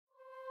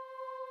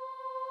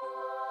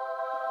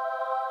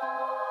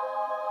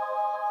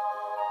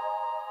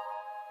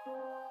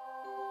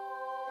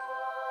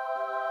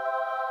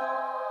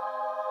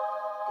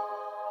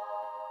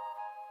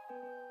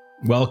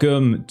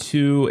Welcome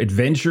to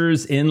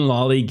Adventures in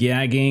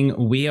Lollygagging.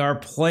 We are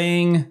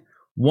playing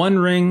One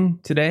Ring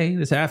today,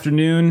 this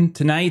afternoon,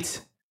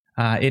 tonight.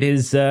 It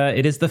is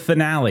the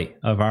finale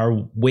of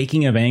our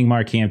Waking of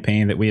Angmar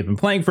campaign that we have been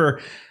playing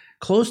for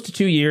close to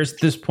 2 years.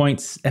 At this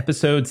point,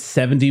 episode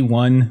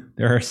 71.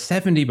 There are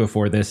 70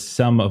 before this,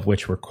 some of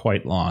which were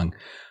quite long.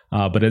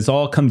 But it's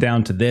all come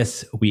down to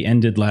this. We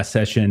ended last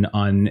session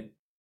on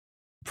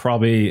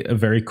probably a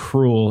very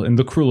cruel and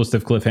the cruelest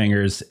of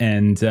cliffhangers,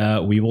 and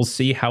we will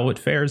see how it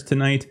fares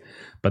tonight.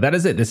 But that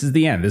is it. This is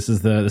the end. This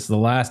is the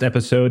last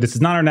episode. This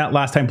is not our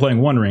last time playing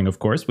One Ring, of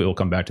course. We will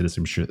come back to this,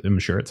 I'm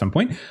sure at some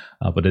point.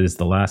 But it is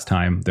the last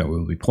time that we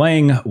will be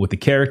playing with the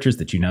characters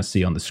that you now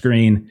see on the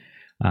screen,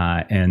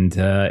 and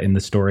in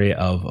the story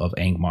of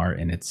Angmar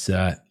and its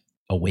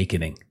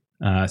awakening.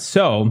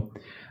 So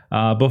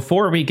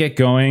before we get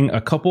going, a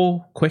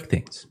couple quick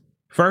things.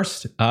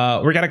 First,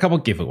 we got a couple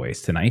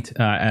giveaways tonight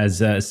as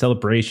a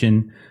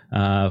celebration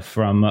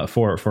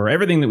for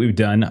everything that we've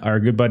done. Our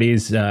good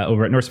buddies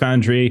over at Norse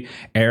Foundry,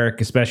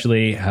 Eric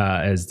especially,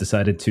 has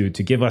decided to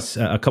give us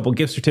a couple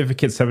gift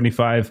certificates,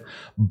 $75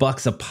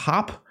 a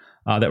pop,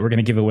 that we're going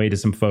to give away to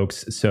some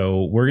folks.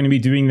 So we're going to be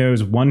doing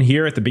those, one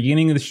here at the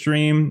beginning of the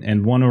stream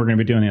and one we're going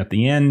to be doing at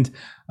the end.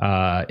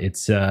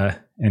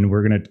 And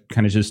we're going to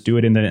kind of just do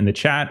it in the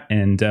chat,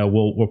 and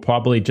we'll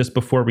probably, just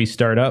before we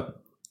start up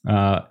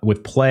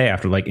with play,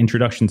 after like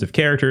introductions of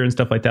character and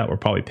stuff like that, we'll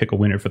probably pick a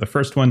winner for the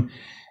first one,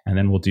 and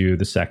then we'll do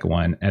the second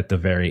one at the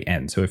very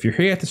end. So if you're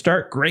here at the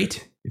start,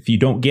 great. If you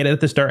don't get it at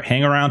the start,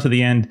 hang around to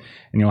the end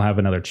and you'll have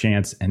another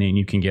chance, and then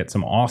you can get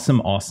some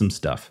awesome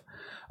stuff.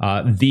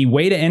 The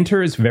way to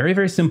enter is very,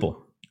 very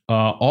simple.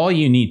 All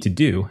you need to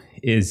do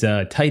is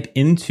type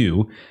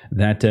into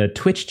that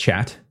Twitch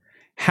chat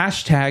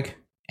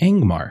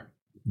 #Angmar.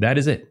 That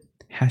is it.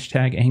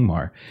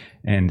 #Angmar.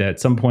 And at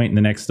some point in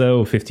the next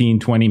 15,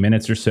 20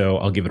 minutes or so,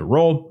 I'll give it a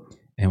roll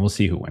and we'll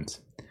see who wins.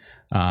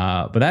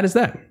 But that is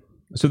that.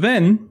 So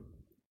then,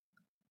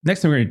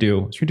 next thing we're going to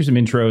do is we're going to do some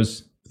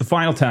intros. For the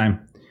final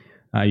time,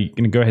 you're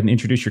going to go ahead and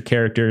introduce your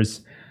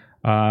characters,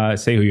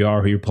 say who you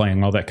are, who you're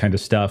playing, all that kind of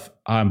stuff.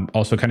 I'm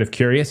also kind of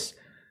curious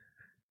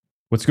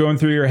what's going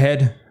through your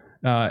head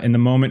in the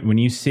moment when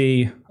you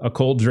see a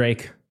cold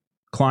drake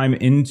climb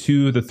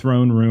into the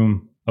throne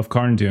room of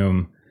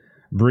Carn-Dûm,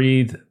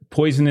 breathe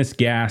poisonous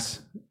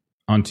gas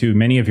onto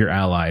many of your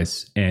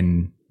allies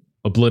and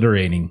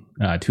obliterating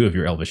two of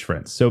your elvish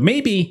friends. So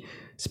maybe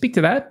speak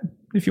to that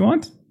if you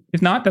want.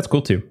 If not, that's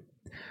cool too.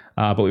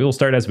 But we will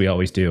start, as we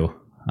always do,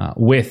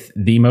 with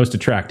the most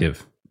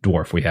attractive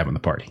dwarf we have in the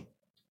party,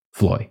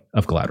 Floy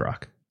of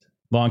Gladrock.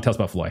 Long, tell us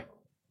about Floy.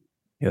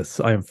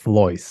 Yes, I am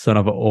Floy, son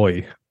of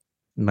Oy.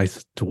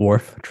 Nice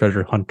dwarf,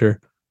 treasure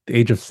hunter. The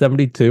age of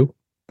 72.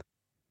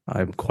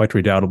 I'm quite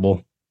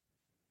redoubtable.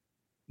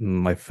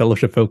 My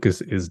fellowship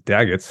focus is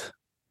Daggett.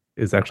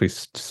 Is actually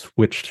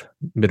switched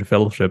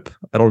mid-fellowship.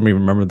 I don't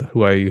even remember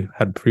who I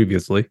had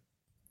previously.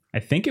 I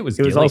think it was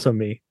Gilly. It was also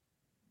me.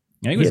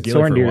 I think it was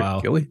Gilly for a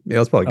while. Gilly? Yeah, it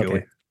was probably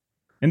Gilly.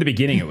 In the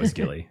beginning, it was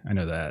Gilly. I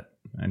know that.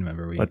 I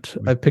remember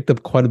I picked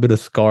up quite a bit of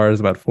scars,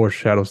 about 4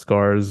 shadow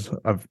scars.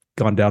 I've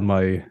gone down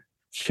my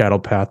shadow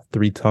path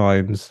 3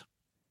 times.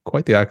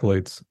 Quite the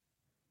accolades.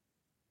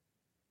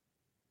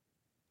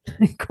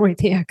 Quite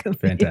the accolades.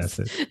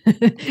 Fantastic.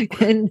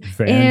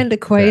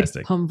 and quite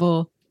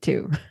humble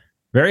too.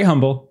 Very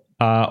humble.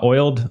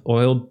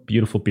 Oiled,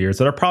 beautiful beards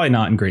that are probably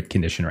not in great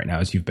condition right now,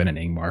 as you've been in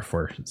Angmar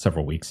for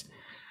several weeks.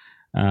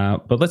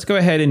 But let's go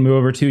ahead and move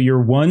over to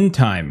your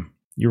one-time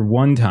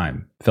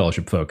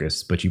fellowship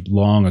focus, but you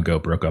long ago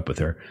broke up with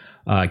her.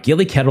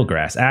 Gilly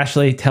Kettlegrass.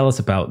 Ashley, tell us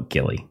about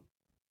Gilly.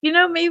 You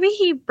know, maybe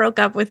he broke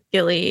up with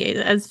Gilly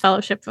as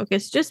fellowship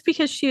focus just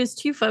because she was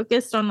too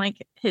focused on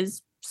like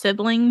his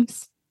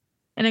siblings,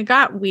 and it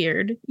got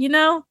weird. You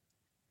know,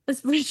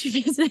 that's when she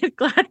visited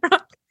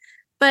Gladrock.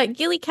 But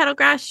Gilly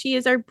Kettlegrass, she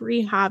is our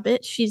Bree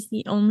Hobbit. She's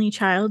the only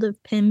child of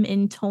Pim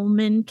and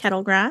Tolman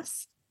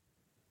Kettlegrass.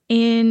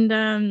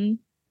 And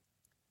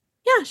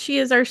she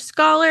is our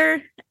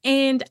scholar.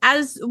 And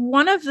as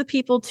one of the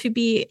people to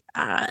be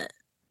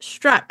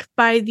struck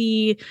by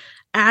the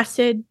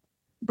acid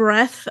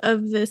breath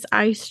of this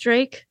ice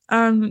drake,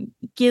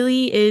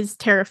 Gilly is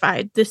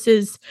terrified. This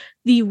is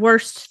the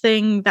worst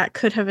thing that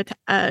could have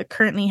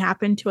currently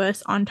happened to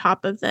us on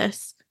top of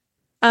this.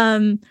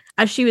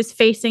 As she was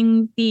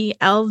facing the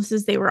elves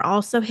as they were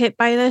also hit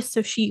by this,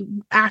 so she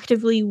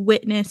actively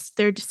witnessed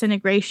their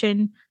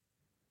disintegration.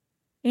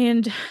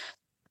 And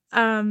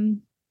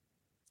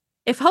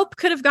if hope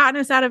could have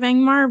gotten us out of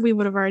Angmar, we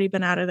would have already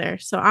been out of there.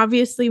 So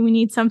obviously we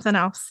need something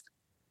else.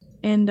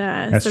 And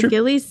so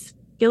Gilly's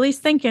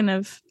thinking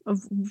of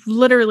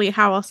literally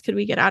how else could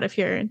we get out of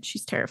here, and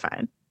she's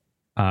terrified.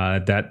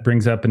 That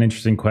brings up an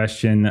interesting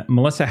question.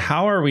 Melissa,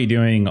 how are we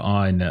doing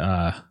on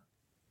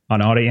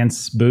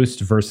audience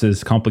boost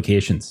versus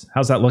complications?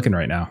 How's that looking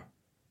right now?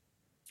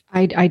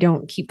 I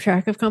don't keep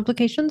track of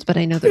complications, but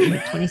I know that we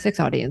have 26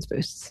 audience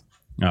boosts.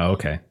 Oh,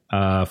 okay.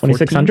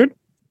 2,600?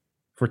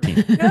 14.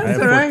 That's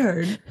what I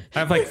heard. I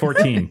have like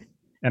 14.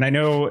 And I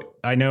know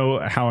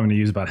how I'm going to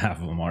use about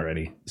half of them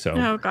already. So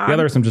Oh, God. the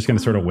others, I'm just going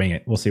to sort of wing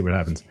it. We'll see what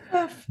happens.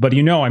 But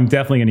I'm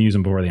definitely going to use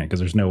them before the end because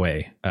there's no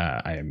way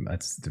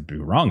that's to be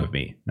wrong of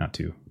me not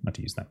to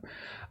use them.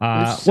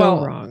 You're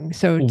so wrong.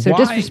 So why-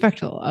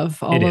 disrespectful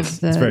of all is.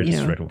 of It's very the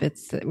disrespectful.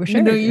 bits that were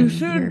shared. You in your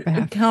should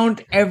behalf.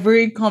 count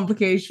every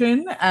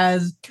complication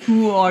as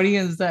 2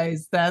 audience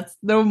dice. That's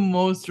the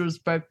most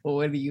respectful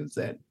way to use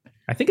it.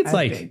 I think it's I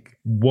like think.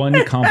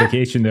 1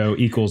 complication though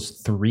equals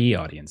 3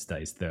 audience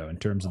dice though in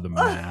terms of the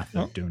math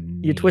of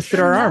donation. You twisted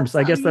our arms.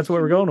 I guess that's what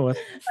we're going with.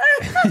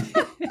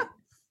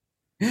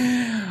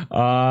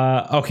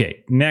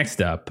 Okay,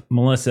 next up,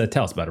 Melissa,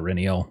 tell us about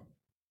Iriniel.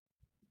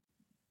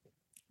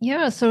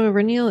 Yeah, so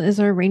Iriniel is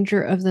our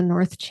Ranger of the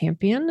North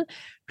champion,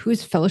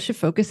 whose fellowship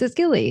focus is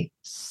Gilly.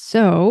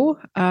 So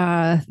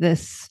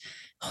this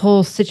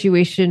whole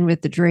situation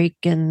with the Drake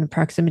and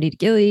proximity to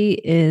Gilly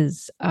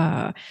is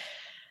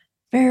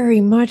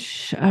very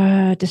much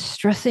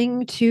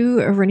distressing to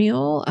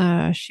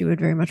Iriniel. She would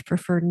very much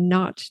prefer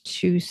not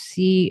to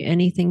see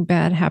anything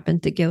bad happen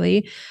to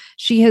Gilly.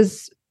 She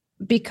has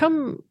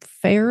become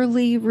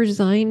fairly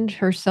resigned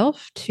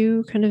herself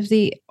to kind of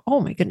the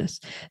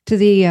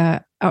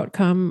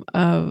outcome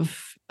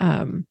of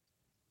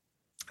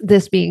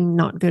this being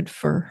not good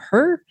for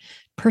her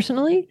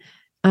personally.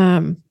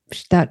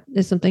 That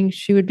is something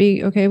she would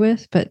be okay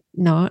with, but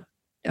not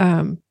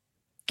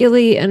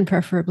Gilly, and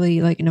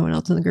preferably like no one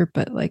else in the group,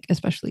 but like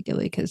especially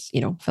Gilly, because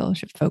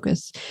fellowship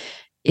focus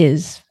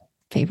is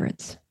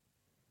favorites.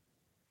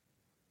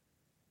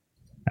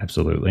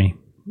 Absolutely.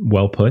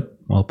 Well put.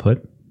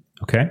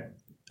 Okay.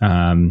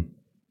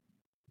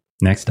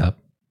 Next up,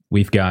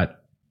 we've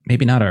got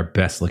maybe not our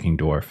best looking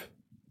dwarf,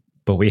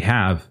 but we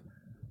have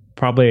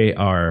probably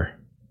our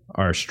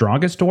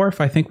strongest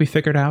dwarf, I think we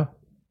figured out,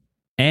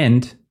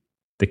 and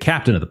the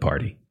captain of the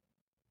party,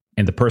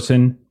 and the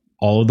person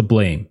all of the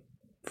blame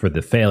for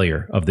the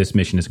failure of this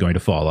mission is going to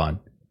fall on.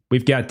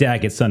 We've got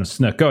Daggett, son of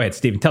Snook. Go ahead,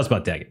 Stephen. Tell us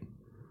about Daggett.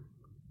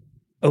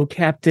 Oh,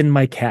 Captain,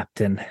 my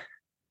Captain.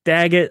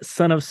 Daggett,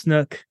 son of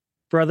Snook,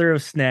 brother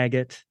of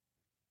Snagget.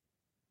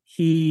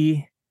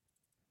 He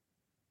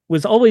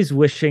was always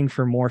wishing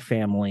for more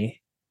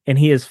family, and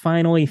he has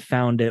finally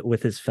found it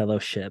with his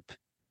fellowship.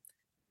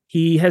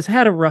 He has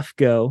had a rough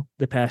go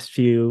the past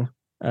few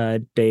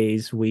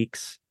days,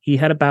 weeks. He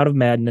had a bout of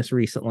madness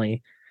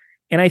recently,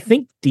 and I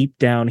think deep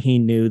down he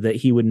knew that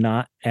he would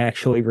not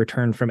actually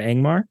return from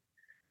Angmar,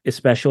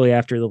 especially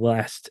after the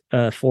last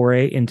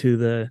foray into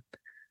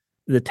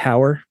the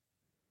tower.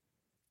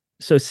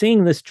 So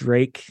seeing this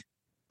Drake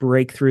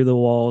break through the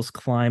walls,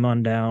 climb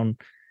on down,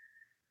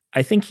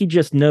 I think he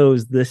just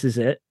knows this is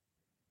it,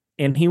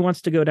 and he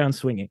wants to go down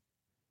swinging.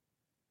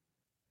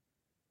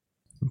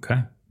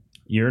 Okay.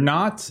 You're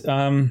not,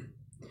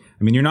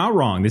 you're not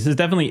wrong. This is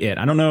definitely it.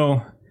 I don't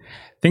know.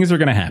 Things are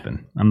going to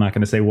happen. I'm not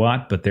going to say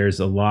what, but there's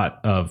a lot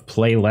of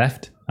play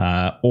left,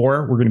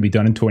 or we're going to be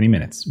done in 20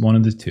 minutes. One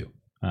of the two.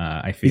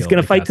 I feel he's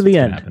going to fight to the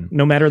end,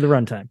 no matter the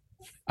runtime.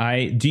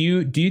 Do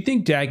you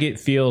think Daggett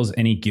feels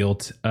any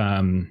guilt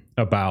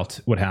about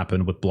what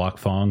happened with Block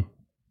Fong?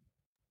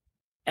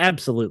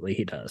 Absolutely,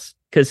 he does,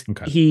 because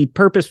he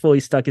purposefully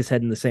stuck his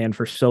head in the sand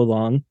for so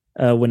long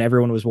when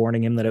everyone was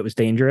warning him that it was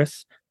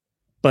dangerous,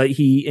 but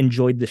he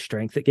enjoyed the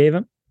strength it gave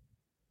him.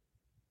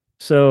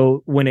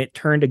 So when it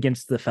turned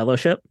against the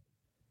Fellowship,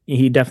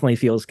 he definitely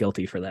feels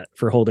guilty for that,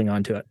 for holding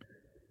on to it.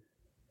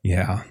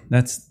 Yeah,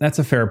 that's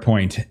a fair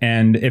point.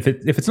 And if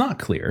it's not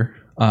clear,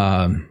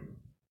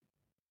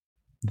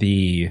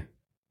 the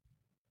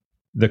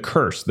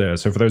curse. So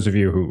for those of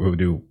you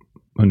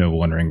who know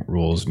One Ring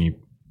rules and you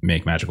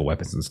make magical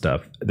weapons and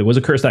stuff, there was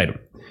a cursed item,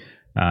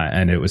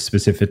 and it was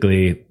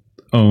specifically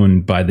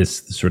owned by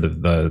this sort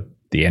of the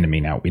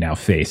enemy we now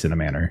face in a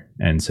manner,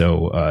 and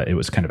so it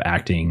was kind of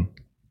acting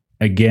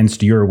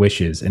against your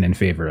wishes and in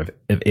favor of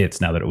its,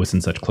 now that it was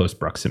in such close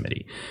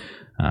proximity.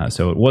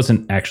 So it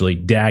wasn't actually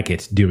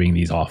Daggett doing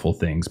these awful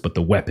things, but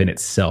the weapon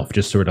itself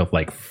just sort of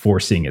like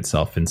forcing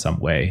itself in some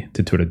way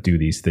to sort of do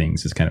these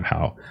things is kind of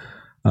how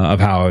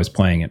I was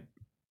playing it.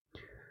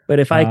 But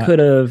if I could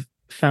have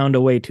found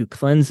a way to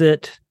cleanse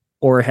it,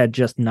 or had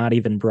just not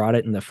even brought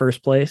it in the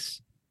first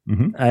place,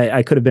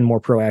 I could have been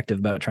more proactive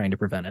about trying to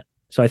prevent it.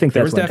 So I think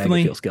that's why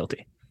Daggett feels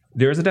guilty.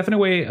 There is a definite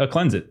way to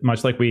cleanse it,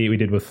 much like we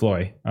did with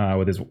Floy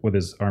with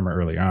his armor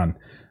early on.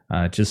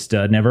 Just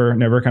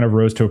never kind of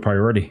rose to a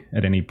priority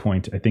at any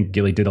point. I think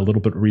Gilly did a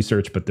little bit of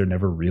research, but there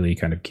never really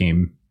kind of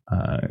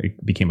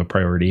it became a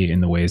priority in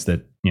the ways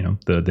that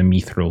the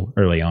mithril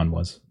early on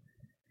was.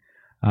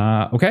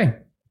 Okay.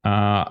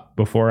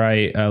 Before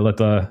I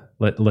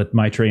let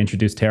Maitre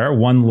introduce Tara,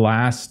 one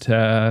last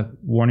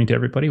warning to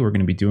everybody: we're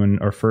going to be doing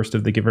our first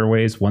of the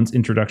giveaways once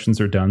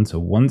introductions are done. So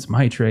once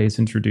Maitre is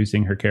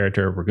introducing her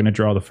character, we're going to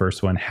draw the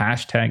first one.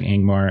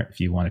 #Angmar if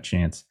you want a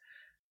chance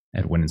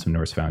at winning some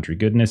Norse Foundry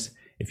goodness.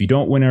 If you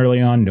don't win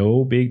early on,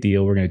 no big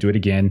deal. We're going to do it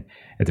again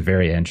at the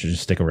very end. So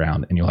just stick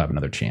around and you'll have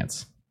another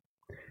chance.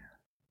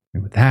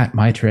 And with that,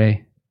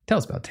 Maitre, tell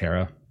us about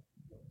Tara.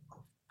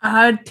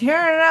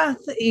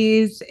 Terranath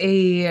is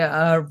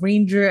a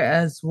ranger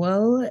as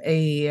well,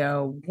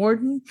 a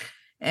warden,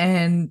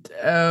 and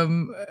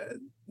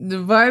the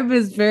vibe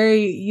is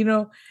very,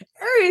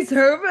 Aries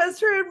her best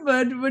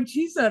friend, but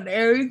she's not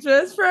Aries'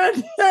 best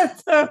friend.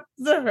 so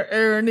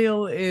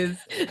Ariel is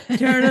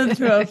Terranath's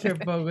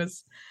fellowship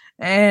focus,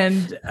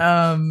 and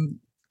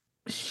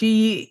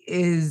she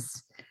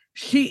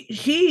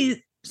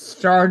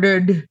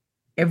started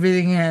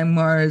everything at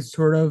Mars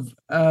sort of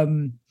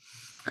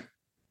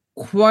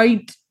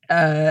quite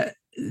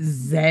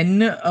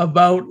zen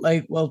about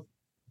like, well,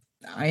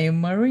 I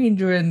am a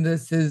ranger and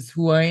this is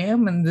who I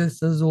am and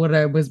this is what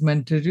I was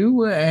meant to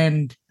do.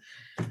 And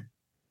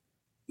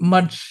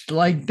much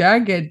like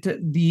Daggett,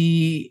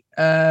 the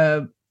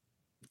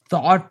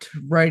thought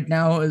right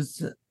now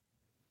is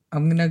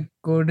I'm gonna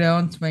go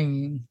down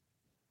swinging,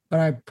 but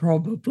I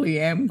probably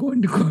am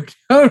going to go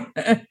down.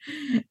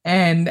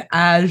 And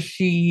as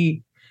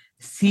she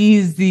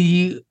sees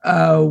the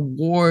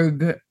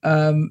warg,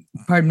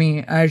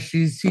 as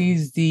she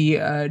sees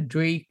the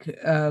Drake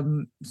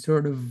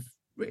sort of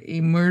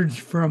emerge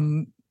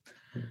from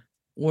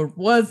what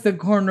was the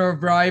corner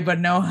of Rye, but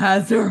now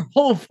has her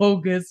whole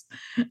focus,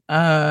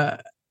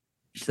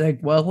 she's like,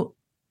 well,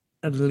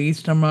 at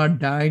least I'm not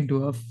dying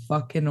to a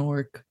fucking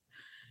orc.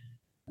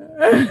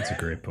 That's a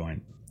great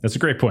point.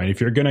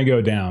 If you're going to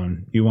go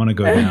down, you want to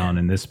go down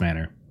in this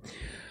manner.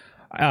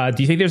 Do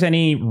you think there's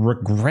any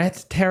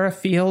regret Tara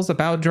feels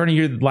about joining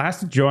your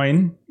last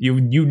join? You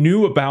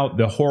knew about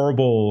the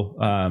horrible,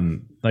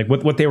 like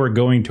what they were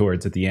going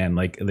towards at the end,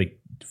 like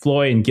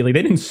Floy and Gilly.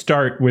 They didn't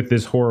start with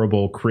this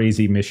horrible,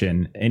 crazy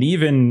mission, and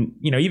even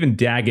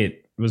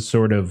Daggett was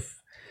sort of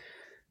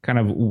kind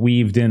of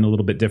weaved in a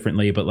little bit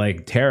differently. But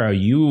like Tara,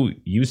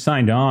 you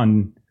signed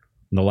on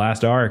in the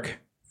last arc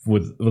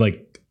with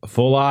like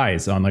full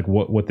eyes on like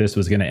what this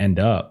was going to end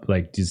up.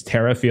 Like, does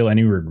Tara feel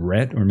any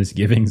regret or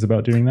misgivings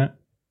about doing that?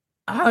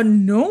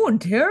 No,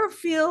 Tara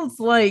feels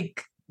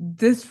like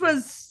this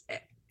was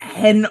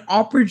an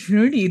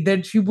opportunity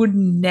that she would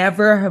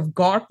never have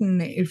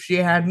gotten if she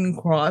hadn't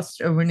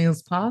crossed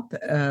Ireniel's path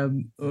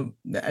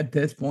at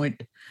this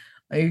point.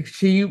 Like,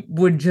 she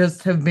would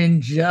just have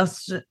been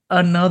just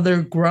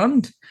another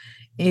grunt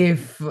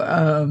if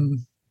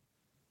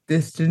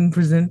this didn't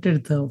present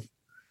itself.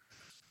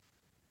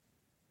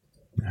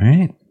 All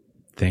right.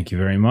 Thank you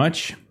very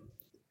much.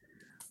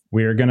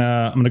 I'm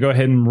gonna go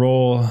ahead and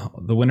roll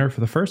the winner for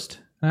the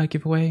first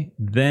giveaway.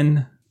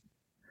 Then,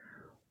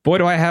 boy,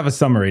 do I have a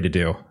summary to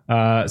do.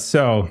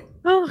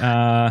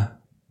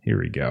 Here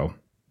we go.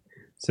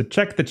 So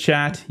check the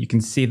chat. You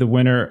can see the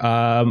winner.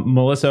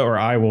 Melissa or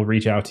I will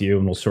reach out to you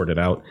and we'll sort it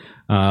out.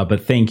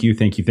 But thank you.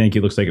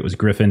 Looks like it was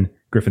Griffin.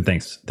 Griffin,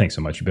 thanks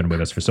so much. You've been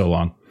with us for so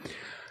long.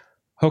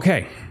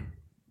 Okay.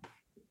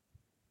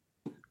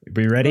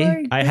 Are you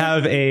ready? I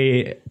have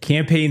a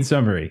campaign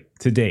summary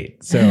to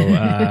date. So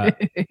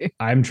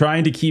I'm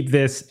trying to keep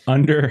this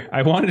under.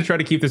 I wanted to try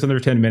to keep this under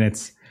 10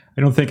 minutes.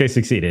 I don't think I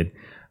succeeded,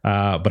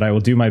 but I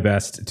will do my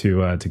best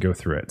to go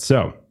through it.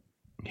 So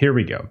here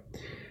we go.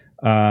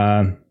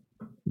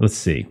 Let's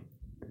see.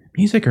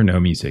 Music or no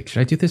music?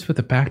 Should I do this with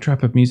a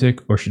backdrop of music,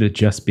 or should it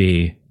just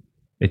be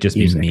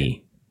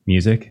me?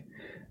 Music.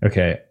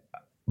 Okay.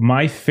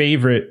 My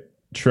favorite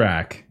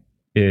track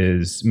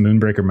is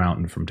Moonbreaker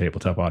Mountain from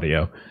Tabletop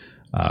Audio.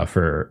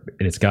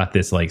 It's got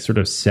this like sort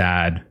of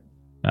sad,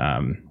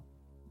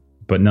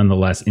 but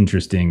nonetheless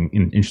interesting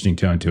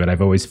tone to it.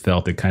 I've always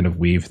felt it kind of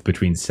weaved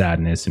between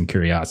sadness and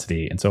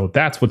curiosity, and so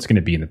that's what's going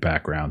to be in the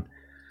background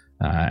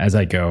as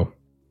I go.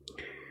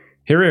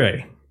 Here we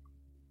are.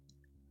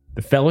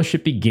 The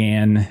Fellowship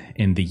began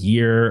in the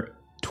year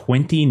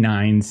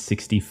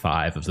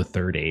 2965 of the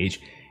Third Age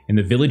in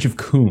the village of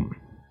Coombe,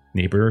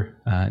 neighbor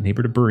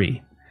to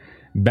Bree.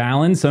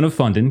 Balin, son of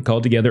Fundin,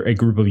 called together a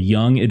group of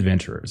young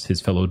adventurers, his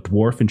fellow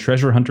dwarf and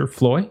treasure hunter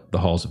Floy, the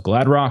halls of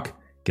Gladrock,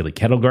 Gilly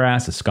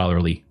Kettlegrass, a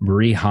scholarly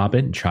Bree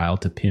hobbit and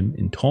child to Pim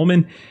and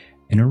Tolman,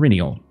 and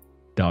Ireniel,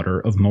 daughter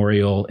of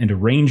Moriel and a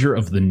ranger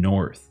of the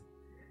north.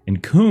 In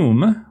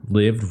Coombe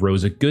lived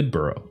Rosa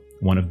Goodborough,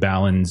 one of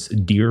Balin's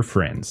dear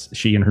friends.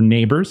 She and her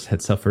neighbors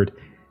had suffered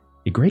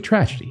a great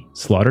tragedy,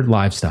 slaughtered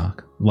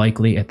livestock,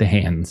 likely at the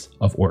hands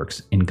of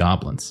orcs and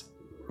goblins.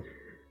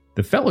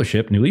 The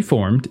Fellowship, newly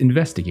formed,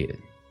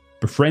 investigated,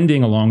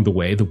 befriending along the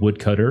way the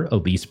woodcutter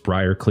Elise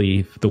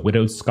Briarcleave, the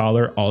widowed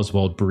scholar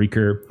Oswald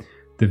Breaker,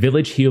 the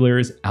village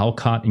healers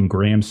Alcott and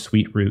Graham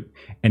Sweetroot,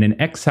 and an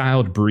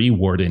exiled Bree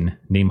warden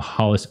named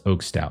Hollis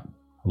Oakstout,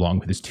 along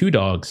with his two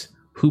dogs,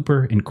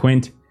 Hooper and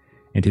Quint,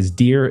 and his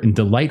dear and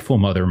delightful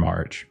mother,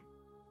 Marge.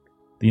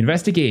 The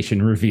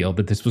investigation revealed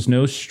that this was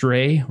no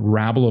stray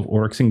rabble of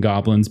orcs and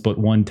goblins, but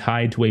one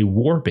tied to a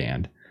war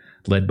band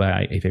led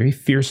by a very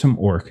fearsome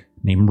orc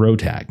named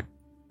Rotag.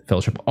 The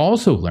Fellowship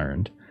also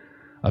learned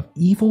of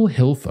evil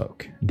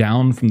hillfolk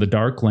down from the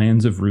dark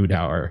lands of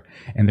Rudour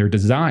and their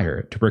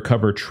desire to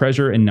recover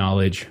treasure and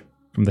knowledge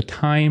from the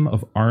time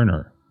of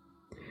Arnor.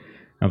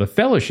 Now, the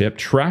Fellowship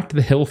tracked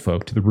the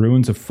hillfolk to the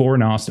ruins of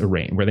Fornost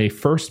Arain, where they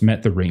first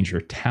met the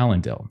ranger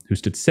Talendil, who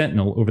stood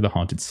sentinel over the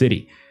haunted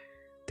city.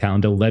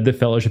 Talendil led the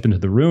Fellowship into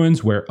the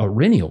ruins, where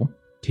Auriniel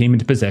came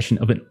into possession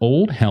of an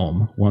old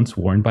helm once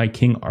worn by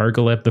King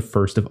Argaleb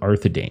I of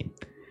Arthedain.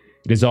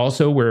 It is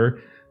also where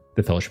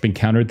the Fellowship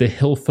encountered the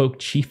hillfolk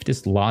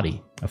chiefess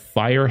Lottie, a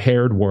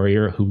fire-haired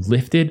warrior who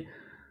lifted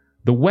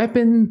the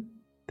weapon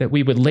that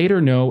we would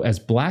later know as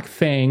Black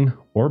Fang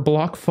or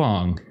Block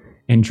Fong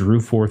and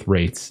drew forth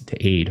wraiths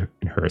to aid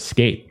in her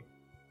escape.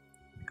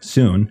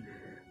 Soon,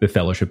 the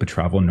Fellowship would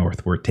travel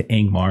northward to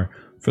Angmar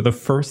for the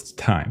first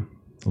time.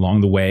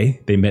 Along the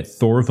way, they met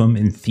Thorvum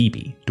and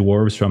Thebe,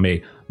 dwarves from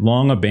a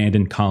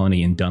long-abandoned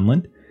colony in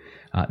Dunland.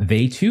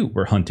 They too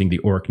were hunting the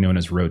orc known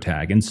as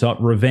Rotag and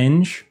sought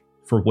revenge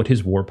for what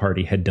his war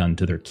party had done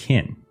to their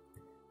kin.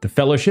 The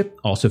Fellowship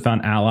also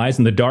found allies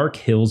in the dark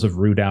hills of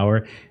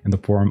Rudour in the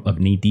form of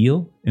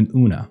Nadil and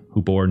Una,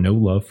 who bore no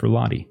love for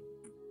Lottie.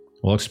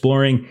 While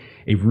exploring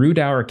a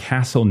Rudour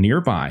castle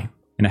nearby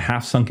in a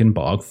half-sunken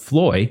bog,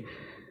 Floy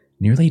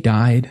nearly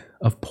died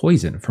of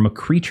poison from a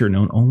creature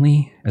known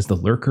only as the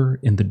Lurker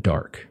in the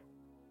Dark.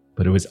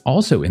 But it was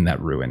also in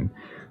that ruin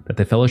that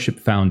the Fellowship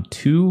found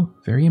two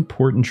very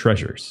important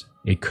treasures,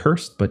 a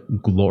cursed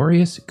but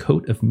glorious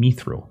coat of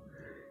mithril,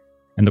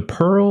 and the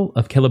Pearl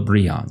of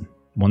Celebrion,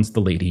 once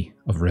the Lady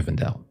of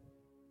Rivendell.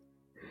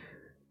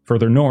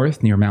 Further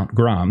north, near Mount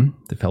Grom,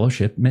 the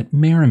Fellowship met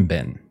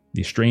Marimben,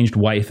 the estranged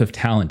wife of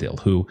Talendil,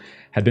 who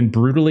had been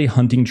brutally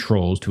hunting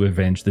trolls to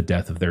avenge the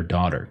death of their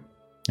daughter.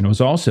 And it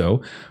was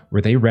also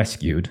where they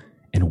rescued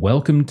and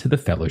welcomed to the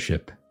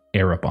Fellowship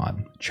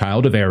Erebon,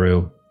 child of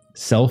Eru,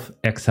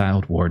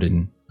 self-exiled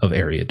warden of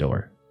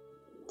Eriador.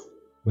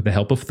 With the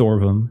help of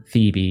Thorvum,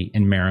 Thebe,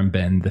 and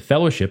Marimben, the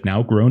Fellowship,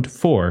 now grown to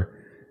 4,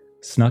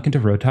 snuck into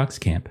Rotag's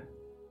camp,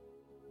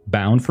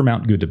 bound for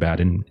Mount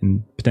Gudabad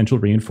and potential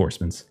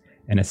reinforcements,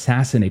 and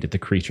assassinated the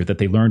creature that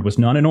they learned was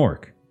not an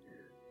orc,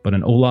 but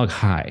an Olag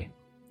Hai,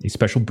 a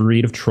special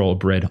breed of troll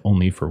bred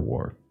only for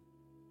war.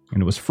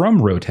 And it was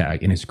from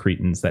Rotag and his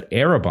Cretans that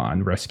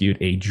Erebon rescued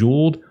a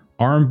jeweled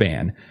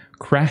armband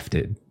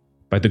crafted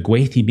by the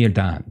Gwathi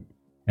Mirdan,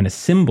 and a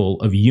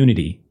symbol of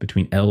unity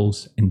between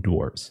elves and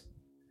dwarves.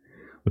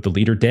 With the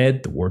leader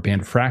dead, the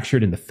warband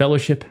fractured, and the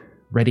Fellowship,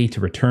 ready to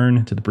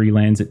return to the Bree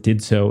lands, it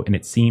did so, and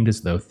it seemed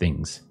as though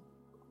things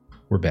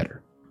were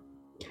better.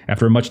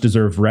 After a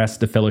much-deserved rest,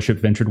 the Fellowship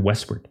ventured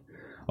westward,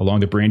 along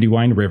the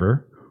Brandywine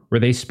River, where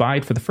they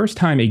spied for the first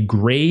time a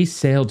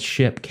gray-sailed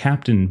ship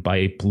captained by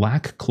a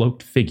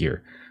black-cloaked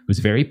figure whose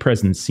very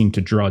presence seemed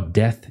to draw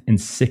death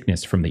and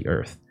sickness from the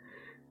earth.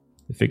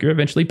 The figure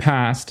eventually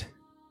passed,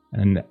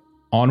 and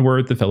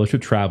onward the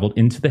Fellowship traveled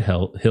into the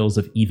hills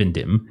of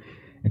Evendim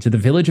and to the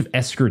village of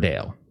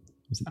Eskerdale.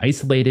 It was an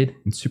isolated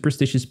and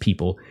superstitious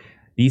people.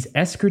 These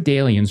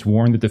Eskerdalians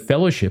warned that the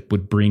Fellowship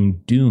would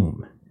bring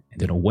doom,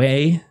 and in a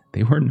way,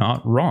 they were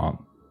not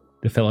wrong.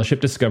 The Fellowship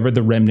discovered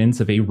the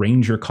remnants of a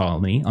ranger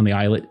colony on the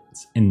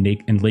islets in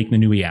Lake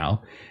Nanuial,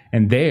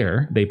 and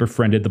there they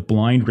befriended the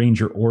blind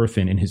ranger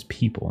Orphan and his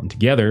people, and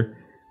together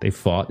they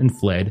fought and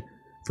fled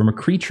from a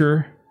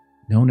creature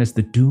known as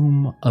the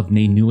Doom of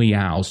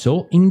Nanuial,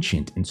 so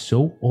ancient and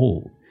so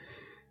old,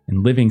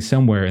 and living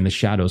somewhere in the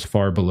shadows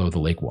far below the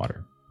lake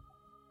water.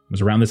 It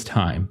was around this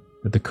time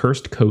that the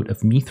cursed coat of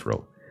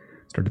Mithril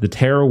started to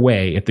tear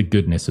away at the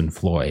goodness in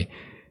Floy,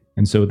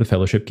 and so the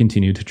Fellowship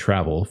continued to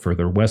travel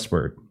further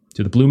westward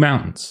to the Blue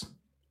Mountains,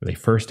 where they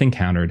first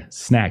encountered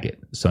Snagit,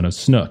 son of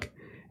Snook,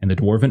 and the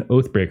Dwarven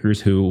Oathbreakers,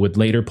 who would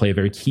later play a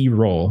very key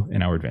role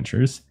in our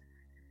adventures.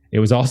 It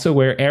was also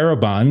where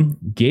Erebon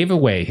gave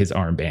away his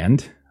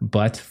armband,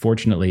 but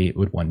fortunately it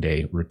would one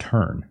day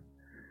return.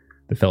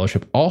 The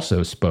Fellowship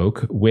also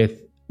spoke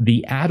with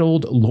the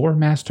addled lore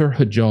master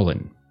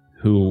Hajolin,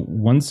 who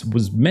once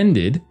was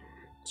mended,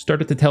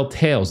 started to tell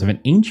tales of an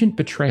ancient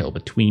betrayal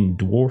between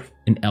dwarf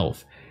and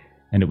elf,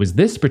 and it was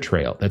this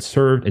betrayal that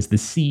served as the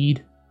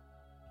seed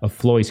of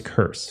Floy's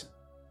curse.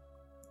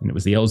 And it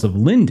was the elves of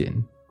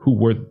Linden who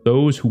were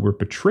those who were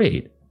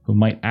betrayed, who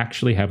might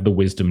actually have the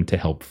wisdom to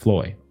help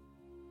Floy.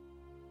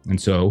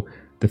 And so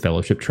the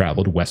Fellowship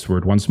traveled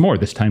westward once more,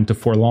 this time to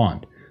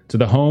Forlond, to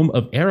the home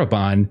of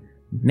Erebon,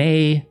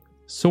 nay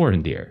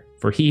Sorendir,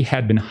 for he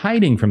had been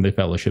hiding from the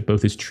Fellowship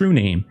both his true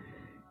name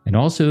and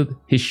also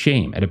his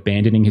shame at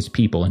abandoning his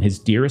people and his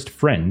dearest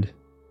friend,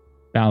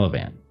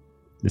 Balavan,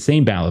 the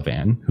same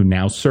Balavan who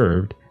now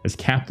served as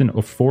captain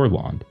of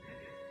Forlond,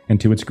 and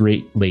to its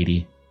great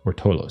lady,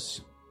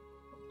 Ortolos.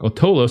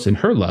 Ortolos, in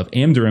her love,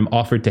 Amdurim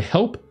offered to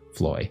help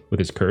Floy with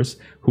his curse,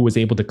 who was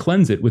able to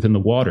cleanse it within the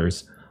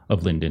waters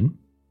of Linden.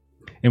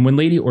 And when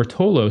Lady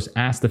Ortolos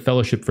asked the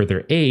Fellowship for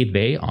their aid,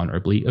 they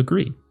honorably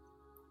agreed.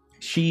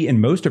 She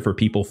and most of her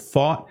people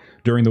fought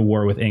during the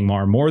war with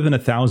Angmar more than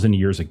 1,000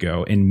 years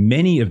ago, and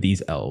many of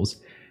these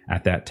elves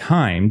at that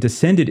time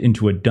descended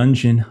into a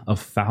dungeon of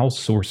foul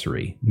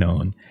sorcery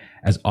known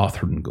as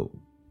Othrungul.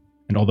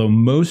 And although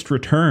most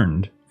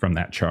returned from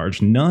that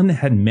charge, none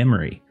had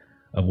memory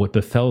of what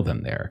befell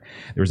them there.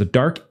 There was a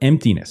dark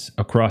emptiness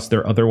across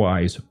their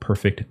otherwise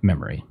perfect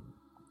memory.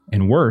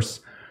 And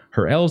worse,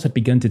 her elves had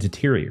begun to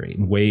deteriorate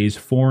in ways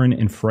foreign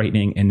and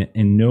frightening, and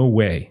in no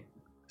way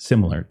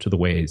similar to the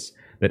ways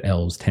that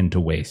elves tend to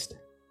waste.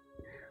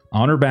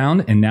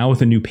 Honor-bound, and now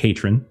with a new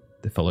patron,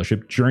 the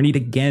Fellowship journeyed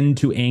again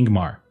to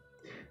Angmar.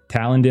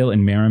 Talendale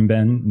and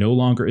Marimben, no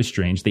longer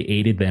estranged, they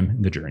aided them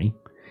in the journey.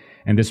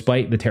 And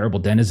despite the terrible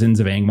denizens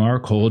of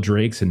Angmar, cold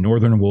drakes, and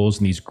northern wolves,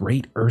 and these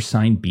great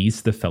ursine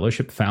beasts, the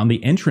Fellowship found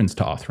the entrance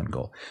to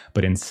Othrengul.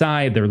 But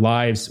inside, their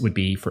lives would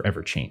be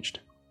forever changed.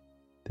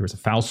 There was a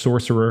foul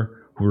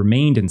sorcerer who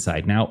remained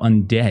inside, now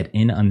undead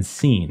and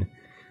unseen.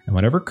 And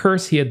whatever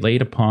curse he had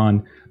laid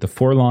upon the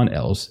Forlorn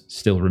Elves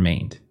still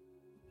remained.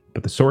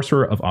 But the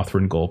sorcerer of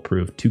Othrengul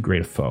proved too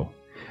great a foe.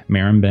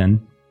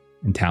 Marimben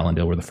and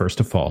Talendale were the first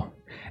to fall.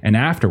 And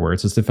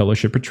afterwards, as the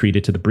Fellowship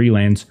retreated to the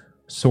Breelands,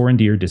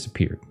 Sorondir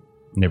disappeared,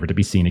 never to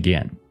be seen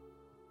again.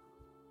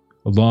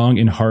 A long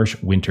and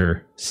harsh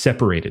winter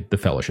separated the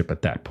Fellowship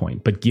at that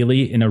point, but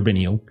Gilly and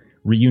Auriniel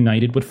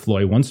reunited with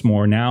Floy once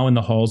more, now in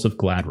the halls of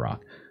Gladrock.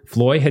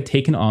 Floy had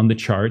taken on the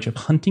charge of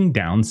hunting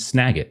down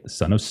Snagit, the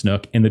son of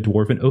Snook, and the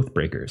Dwarven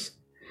Oathbreakers.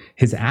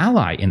 His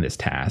ally in this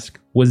task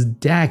was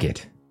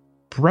Daggett,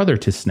 brother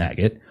to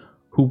Snagit,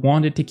 who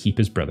wanted to keep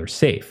his brother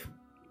safe.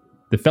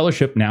 The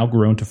Fellowship, now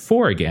grown to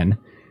 4 again,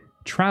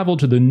 traveled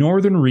to the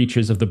northern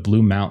reaches of the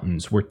Blue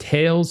Mountains, where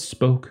tales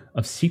spoke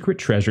of secret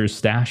treasures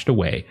stashed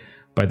away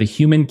by the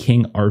human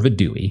king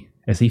Arvedui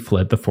as he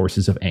fled the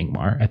forces of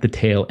Angmar at the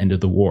tail end of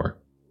the war.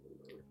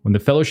 When the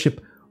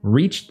Fellowship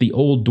reached the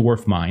old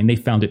dwarf mine, they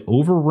found it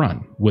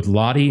overrun with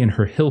Lottie and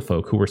her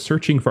hillfolk who were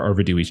searching for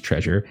Arvedui's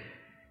treasure,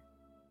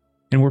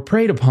 and were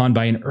preyed upon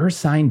by an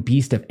ursine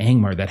beast of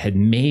Angmar that had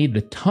made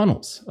the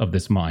tunnels of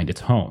this mine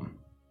its home.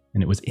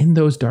 And it was in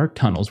those dark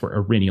tunnels where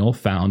Auriniel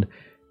found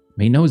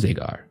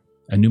Maenozegar,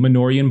 a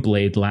Numenorian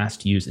blade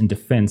last used in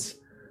defense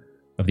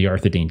of the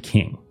Arthedain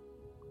king.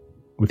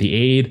 With the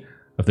aid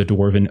of the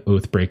Dwarven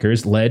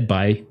Oathbreakers, led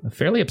by a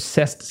fairly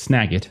obsessed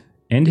Snagit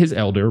and his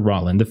elder,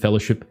 Roland, the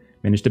Fellowship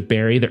managed to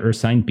bury the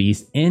ursine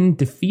beast and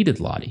defeated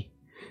Lottie.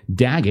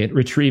 Daggett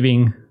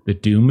retrieving the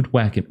doomed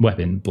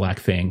weapon, Black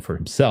Fang, for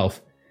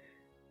himself.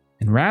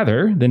 And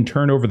rather than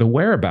turn over the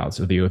whereabouts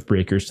of the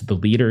Oathbreakers to the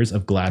leaders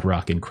of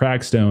Gladrock and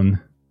Cragstone,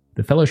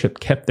 the Fellowship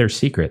kept their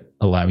secret,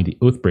 allowing the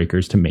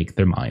Oathbreakers to make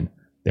their mine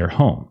their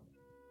home.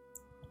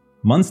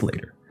 Months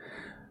later,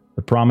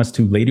 the promise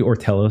to Lady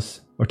Ortelis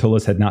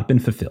had not been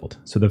fulfilled,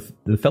 so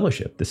the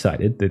Fellowship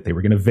decided that they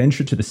were going to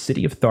venture to the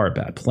city of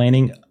Tharbad,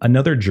 planning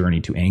another journey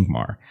to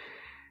Angmar.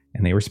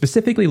 And they were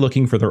specifically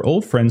looking for their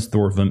old friends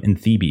Thorvum and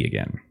Thebe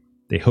again.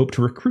 They hoped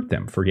to recruit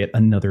them for yet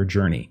another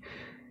journey.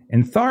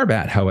 In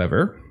Tharbad,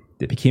 however,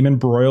 they became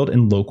embroiled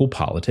in local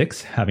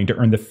politics, having to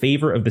earn the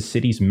favor of the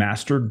city's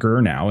master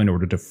Gurnau in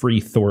order to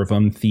free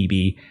Thorvum,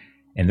 Thebe,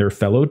 and their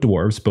fellow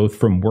dwarves, both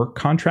from work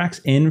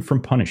contracts and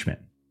from punishment.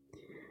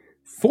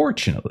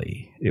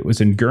 Fortunately, it was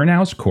in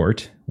Gurnau's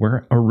court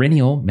where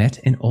Auriniel met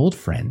an old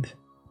friend,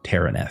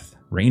 Tereneth,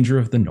 Ranger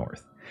of the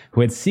North,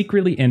 who had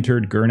secretly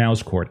entered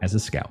Gurnau's court as a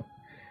scout.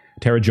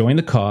 Tara joined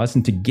the cause,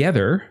 and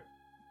together,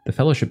 the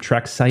Fellowship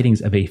tracked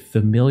sightings of a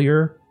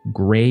familiar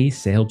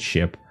gray-sailed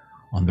ship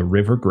on the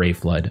River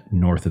Greyflood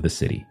north of the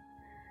city.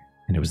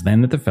 And it was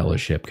then that the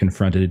Fellowship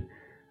confronted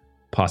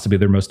possibly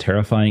their most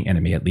terrifying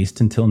enemy, at least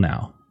until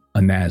now, a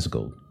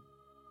Nazgul.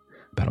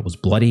 The battle was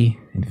bloody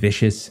and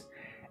vicious,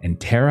 and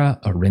Tara,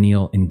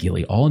 Auriniel, and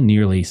Gilly all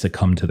nearly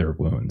succumbed to their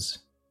wounds.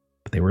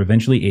 But they were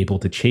eventually able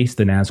to chase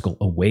the Nazgul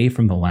away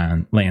from the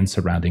land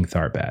surrounding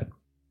Tharbad.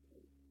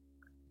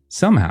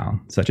 Somehow,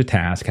 such a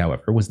task,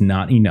 however, was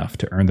not enough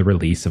to earn the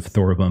release of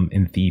Thorvum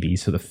and Thebe,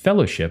 so the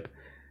Fellowship,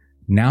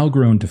 now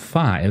grown to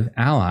 5,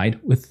 allied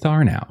with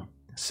Tharnau,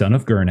 son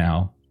of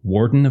Gurnau,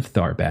 warden of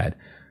Tharbad,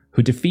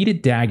 who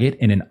defeated Daggett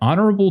in an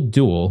honorable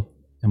duel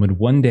and would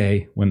one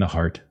day win the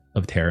heart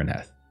of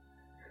Tereneth.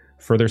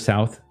 Further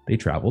south, they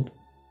traveled,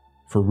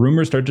 for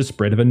rumors started to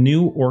spread of a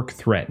new orc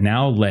threat,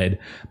 now led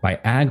by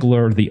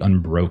Aglor the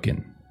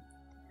Unbroken.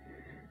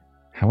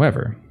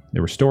 However,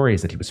 there were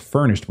stories that he was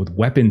furnished with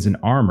weapons and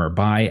armor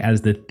by,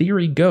 as the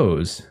theory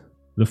goes,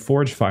 the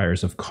forge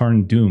fires of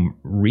Carn Dûm,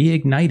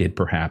 reignited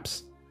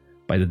perhaps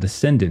by the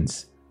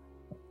descendants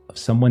of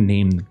someone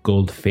named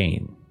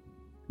Goldfane.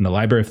 In the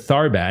Library of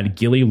Tharbad,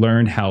 Gilly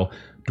learned how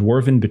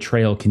dwarven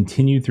betrayal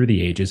continued through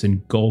the ages,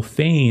 and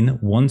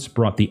Goldfane once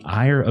brought the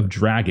ire of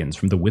dragons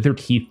from the Withered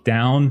Heath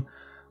down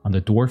on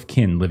the dwarf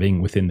kin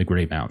living within the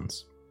Grey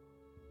Mountains.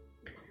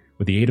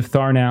 With the aid of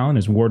Tharnau and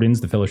his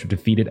wardens, the Fellowship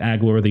defeated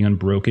Aglor the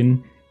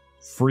Unbroken,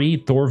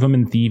 freed Thorvum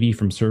and Thebe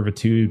from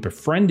servitude,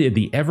 befriended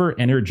the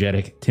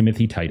ever-energetic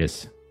Timothy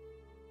Titus,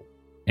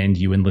 and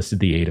you enlisted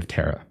the aid of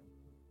Tara.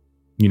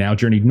 You now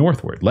journeyed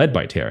northward, led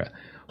by Tara,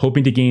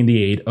 hoping to gain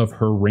the aid of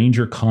her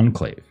Ranger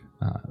Conclave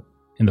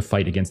in the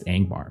fight against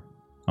Angmar.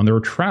 On their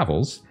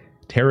travels,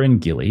 Tara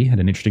and Gilly had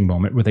an interesting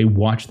moment where they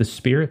watched the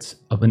spirits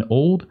of an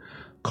old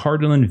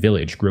Cardolan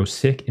village grow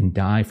sick and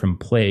die from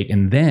plague,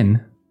 and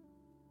then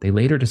they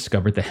later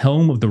discovered the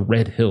helm of the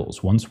Red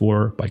Hills, once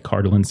worn by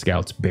Cardolan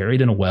scouts,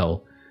 buried in a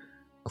well,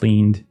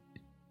 cleaned,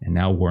 and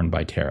now worn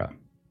by Tara.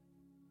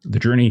 The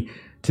journey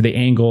to the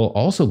Angle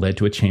also led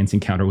to a chance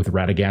encounter with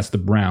Radagast the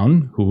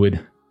Brown, who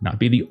would not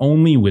be the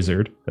only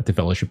wizard that the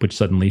Fellowship would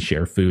suddenly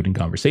share food and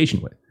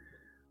conversation with.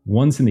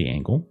 Once in the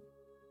Angle,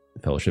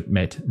 The Fellowship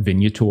met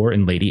Vignator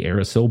and Lady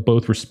Erisel,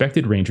 both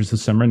respected rangers of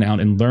some renown,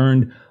 and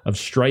learned of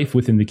strife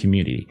within the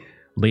community.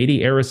 Lady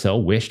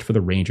Erisel wished for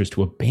the rangers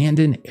to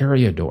abandon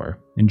Eriador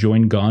and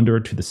join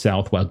Gondor to the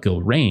south, while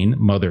Gilraine,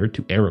 mother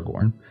to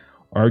Aragorn,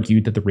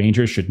 argued that the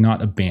rangers should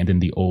not abandon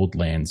the old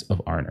lands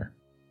of Arnor.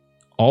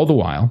 All the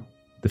while,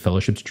 the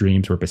Fellowship's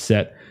dreams were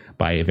beset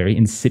by a very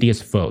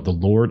insidious foe, the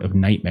Lord of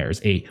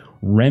Nightmares, a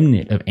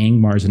remnant of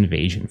Angmar's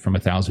invasion from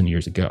 1,000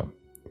 years ago.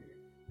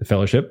 The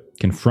Fellowship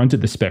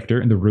confronted the specter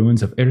in the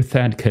ruins of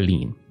Irthad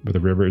Kalin, where the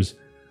rivers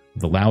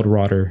of the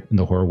Loudwater and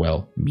the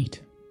Horwell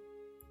meet.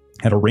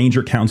 At a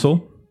ranger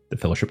council, the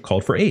Fellowship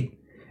called for aid,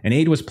 and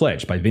aid was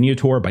pledged by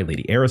Vignator, by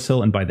Lady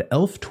Erisel, and by the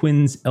elf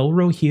twins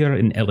Elrohir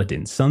and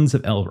Eladin, sons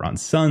of Elrond,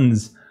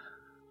 sons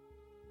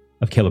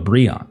of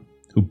Celebrian,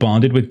 who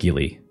bonded with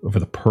Gilly over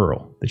the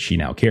pearl that she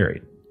now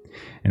carried.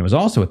 And it was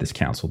also at this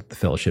council that the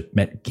Fellowship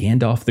met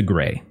Gandalf the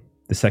Grey,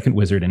 the second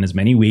wizard in as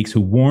many weeks,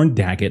 who warned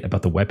Daggett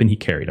about the weapon he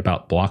carried,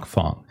 about Block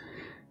Fong.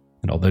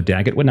 And although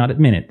Daggett would not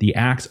admit it, the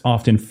axe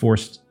often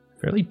forced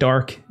fairly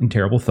dark and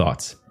terrible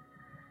thoughts.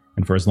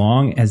 And for as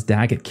long as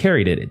Daggett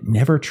carried it, it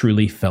never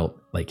truly felt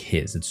like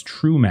his. Its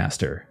true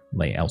master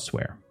lay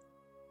elsewhere.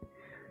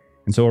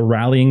 And so a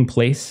rallying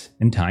place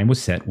and time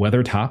was set,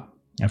 Weathertop,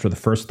 after the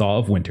first thaw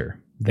of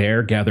winter.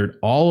 There gathered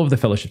all of the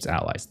Fellowship's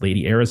allies,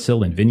 Lady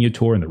Erisel and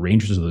Vignator and the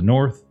Rangers of the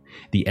North,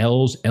 the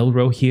elves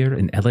Elrohir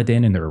and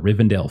Eladin and their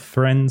Rivendell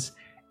friends,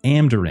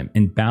 Amdarim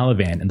and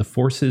Balavan and the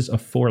forces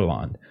of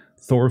Forlond,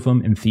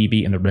 Thorvum and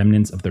Thebe and the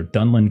remnants of their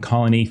Dunland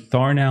colony,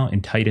 Tharnau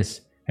and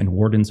Titus and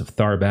wardens of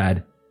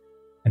Tharbad,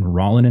 and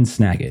Rollin and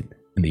Snagit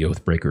and the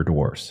Oathbreaker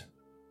dwarves.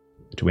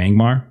 To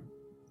Angmar,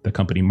 the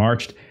company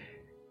marched,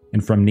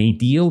 and from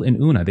Nadil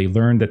and Una they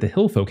learned that the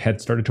hillfolk had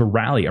started to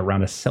rally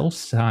around a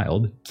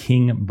self-styled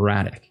King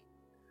Braddock,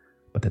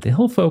 but that the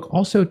hillfolk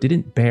also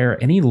didn't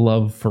bear any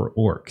love for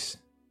orcs.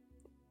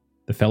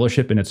 The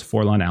Fellowship and its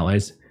Forlorn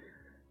allies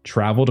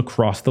traveled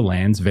across the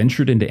lands,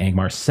 ventured into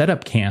Angmar, set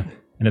up camp,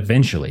 and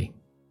eventually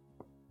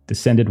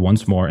descended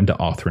once more into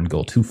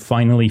Othrengul to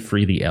finally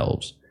free the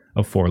elves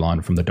of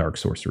Forlorn from the dark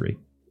sorcery.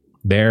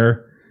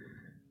 There,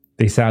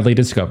 they sadly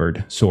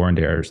discovered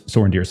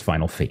Sorondir's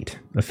final fate,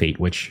 a fate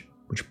which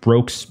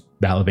broke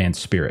Balavan's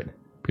spirit,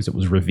 because it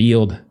was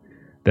revealed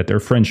that their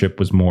friendship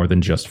was more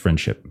than just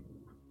friendship.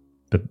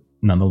 But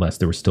nonetheless,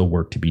 there was still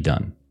work to be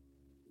done.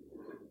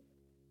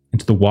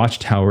 Into the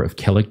watchtower of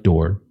Kellic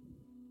Dor,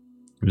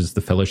 it was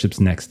the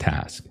Fellowship's next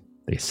task.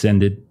 They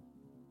ascended,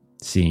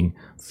 seeing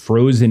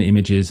frozen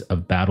images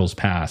of battles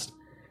past,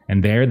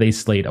 and there they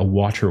slayed a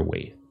watcher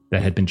wraith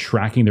that had been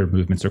tracking their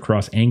movements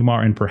across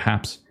Angmar and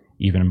perhaps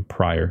even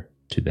prior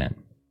to then.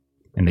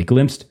 And they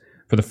glimpsed,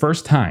 for the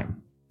first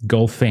time,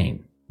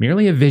 Gulfane,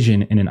 merely a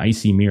vision in an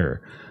icy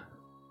mirror,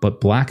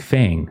 but Black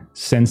Fang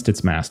sensed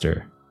its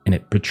master, and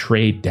it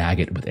betrayed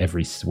Daggett with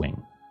every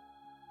swing.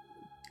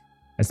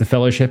 As the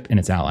Fellowship and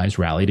its allies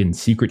rallied in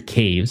secret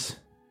caves,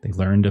 they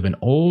learned of an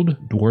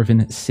old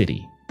dwarven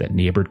city that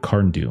neighbored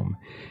Carndum,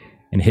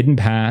 and hidden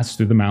paths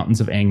through the mountains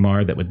of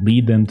Angmar that would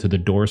lead them to the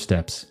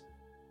doorsteps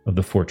of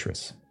the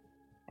fortress.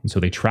 And so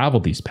they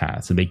traveled these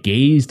paths, and they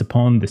gazed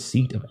upon the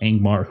seat of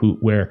Angmar,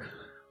 where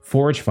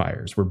forge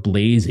fires were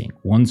blazing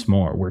once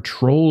more, where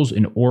trolls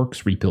and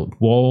orcs rebuilt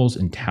walls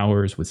and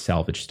towers with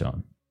salvage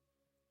stone.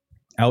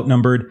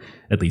 Outnumbered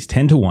at least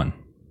 10-1,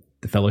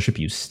 the Fellowship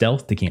used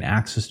stealth to gain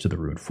access to the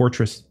ruined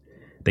fortress.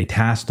 They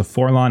tasked the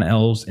Forlorn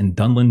elves and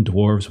Dunland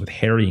dwarves with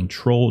harrying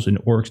trolls and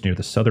orcs near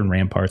the southern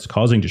ramparts,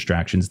 causing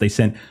distractions. They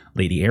sent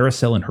Lady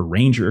Erisel and her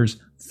rangers,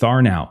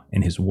 Tharnau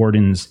and his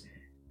wardens,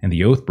 and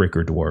the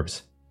Oathbreaker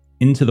dwarves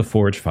into the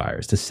forge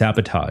fires to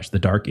sabotage the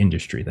dark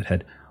industry that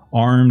had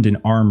armed and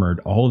armored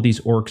all of these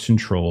orcs and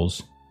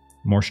trolls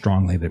more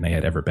strongly than they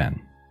had ever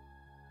been.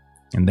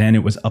 And then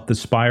it was up the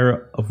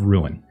spire of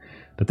ruin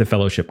that the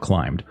Fellowship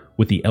climbed,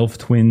 with the elf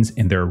twins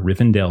and their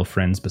Rivendell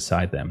friends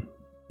beside them,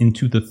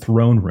 into the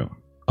throne room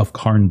of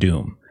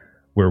Carndum,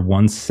 where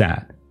once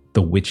sat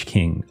the Witch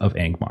King of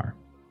Angmar.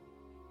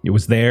 It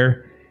was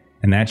there,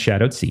 in that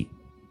shadowed seat,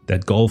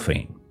 that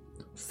Gulfane,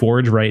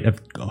 Forge Right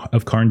of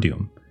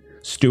Carndum,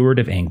 steward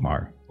of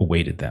Angmar,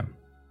 awaited them.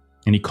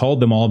 And he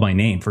called them all by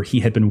name, for he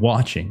had been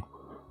watching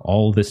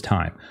all this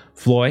time.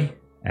 Floy,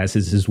 as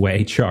is his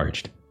way,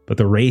 charged, but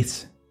the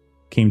wraiths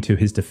came to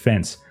his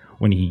defense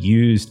when he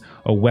used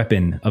a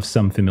weapon of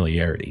some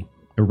familiarity.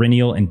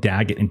 Iriniel and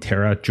Daggett and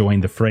Terra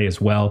joined the fray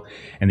as well,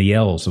 and the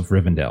elves of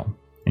Rivendell,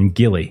 and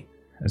Gilly,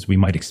 as we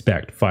might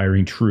expect,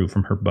 firing true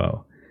from her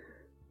bow.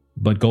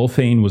 But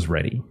Gulfane was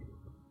ready,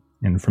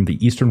 and from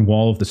the eastern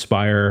wall of the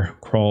spire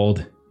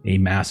crawled a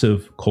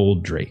massive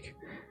cold drake,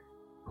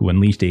 who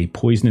unleashed a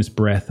poisonous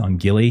breath on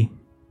Gilly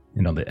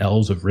and on the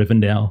elves of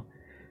Rivendell,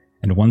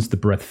 and once the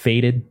breath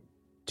faded,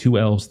 2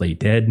 elves lay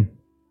dead,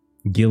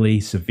 Gilly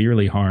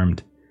severely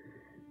harmed,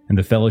 and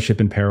the Fellowship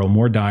in peril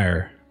more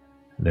dire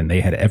than they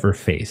had ever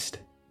faced.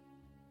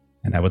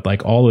 And I would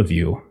like all of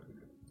you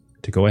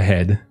to go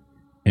ahead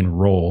and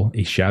roll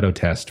a shadow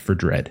test for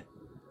dread.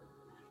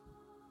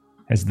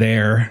 As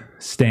there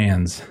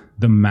stands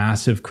the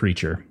massive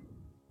creature,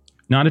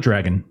 not a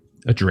dragon,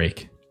 a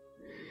drake,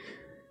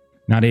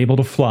 Not able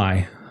to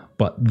fly,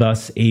 but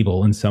thus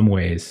able in some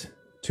ways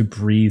to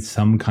breathe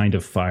some kind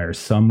of fire,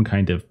 some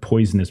kind of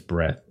poisonous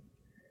breath.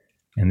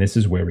 And this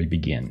is where we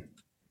begin.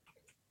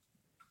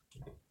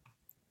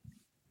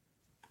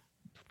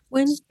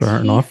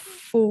 Starting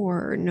off.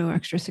 24, no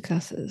extra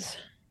successes.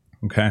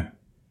 Okay.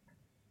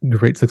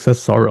 Great success,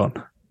 Sauron.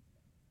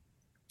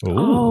 Ooh.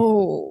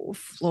 Oh,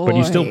 Floyd.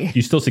 But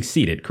you still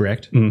succeeded,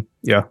 correct?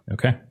 Yeah.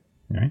 Okay.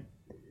 All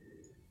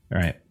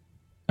right.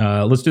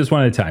 Let's do this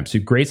one at a time. So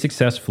great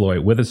success, Floyd,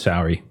 with a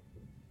salary.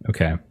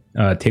 Okay.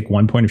 Take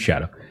 1 point of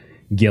shadow.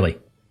 Gilly.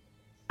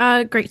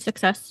 Great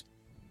success.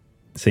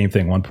 Same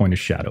thing, 1 point of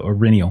shadow.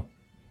 Aurinial.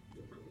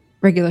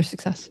 Regular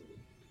success.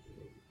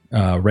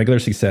 Regular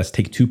success,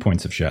 take 2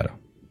 points of shadow.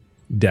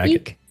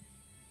 Daggett. Eek.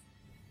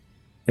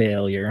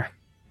 Failure.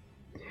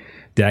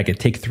 Daggett,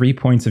 take 3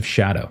 points of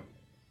shadow.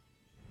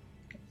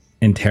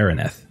 And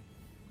Tereneth.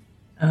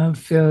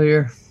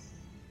 Failure.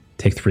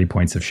 Take 3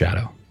 points of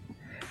shadow.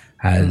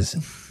 As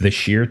the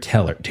sheer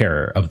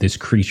terror of this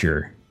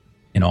creature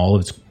in all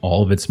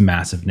of its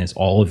massiveness,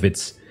 all of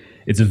its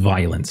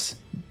violence,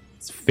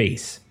 its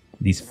face,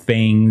 these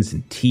fangs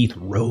and teeth,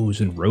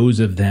 rows and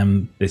rows of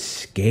them, this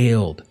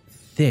scaled,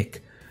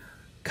 thick,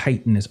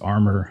 chitinous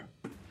armor,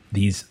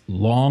 these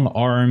long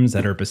arms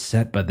that are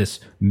beset by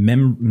this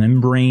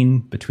membrane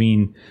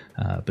between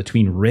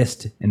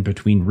wrist and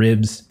between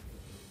ribs,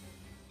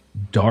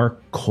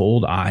 dark,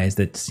 cold eyes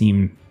that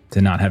seem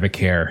to not have a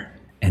care,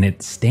 and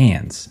it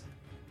stands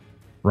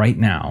right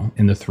now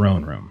in the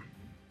throne room.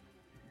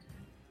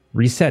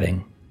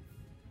 Resetting,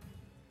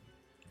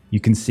 you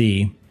can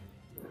see,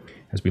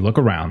 as we look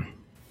around,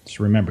 just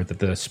remember that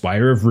the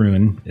Spire of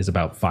Ruin is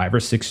about 5 or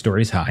 6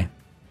 stories high.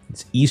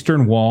 Its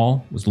eastern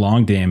wall was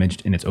long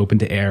damaged, and it's open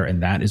to air,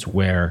 and that is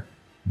where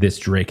this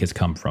Drake has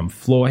come from.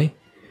 Floy,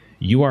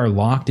 you are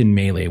locked in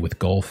melee with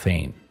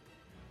Gulfane.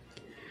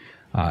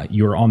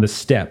 You are on the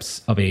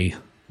steps of a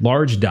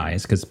large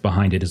dais, because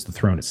behind it is the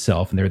throne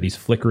itself, and there are these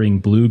flickering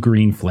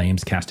blue-green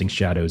flames casting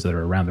shadows that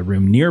are around the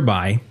room.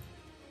 Nearby,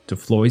 to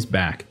Floy's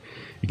back,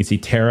 you can see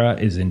Terra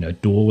is in a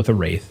duel with a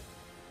Wraith.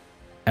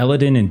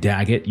 Eladin and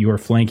Daggett, you are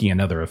flanking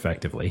another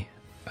effectively.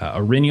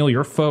 Aurinial,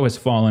 your foe has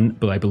fallen,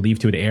 but I believe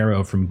to an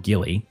arrow from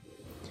Gilly.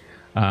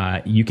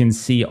 You can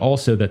see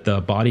also that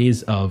the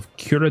bodies of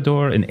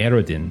Curador and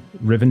Erodin,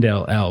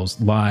 Rivendell elves,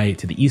 lie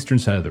to the eastern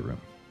side of the room.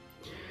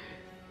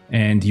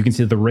 And you can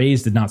see that the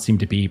rays did not seem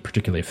to be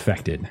particularly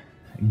affected.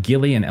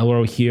 Gilly and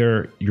Elro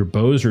here, your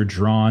bows are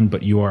drawn,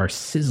 but you are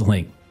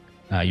sizzling.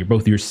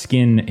 Both your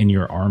skin and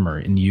your armor,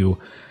 and you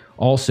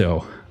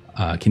also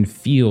can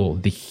feel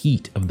the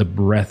heat of the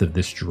breath of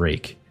this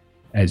Drake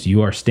as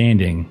you are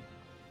standing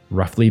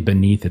roughly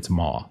beneath its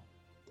maw.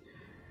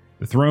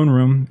 The throne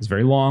room is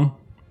very long.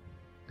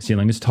 The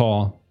ceiling is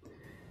tall.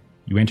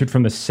 You entered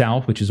from the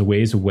south, which is a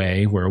ways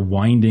away, where a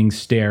winding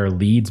stair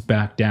leads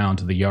back down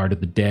to the Yard of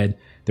the Dead.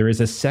 There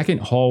is a second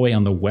hallway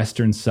on the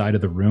western side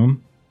of the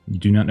room. You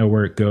do not know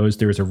where it goes.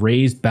 There is a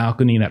raised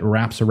balcony that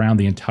wraps around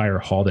the entire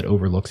hall that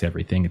overlooks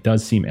everything. It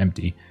does seem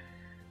empty.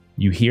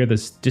 You hear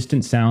the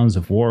distant sounds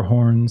of war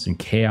horns and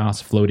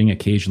chaos floating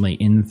occasionally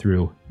in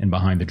through and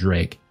behind the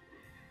Drake.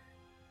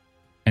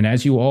 And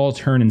as you all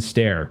turn and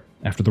stare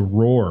after the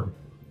roar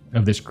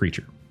of this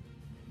creature,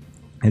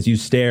 as you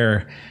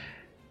stare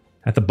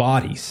at the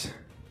bodies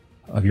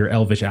of your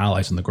elvish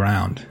allies on the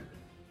ground,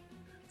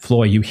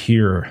 Floy, you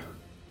hear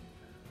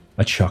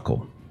a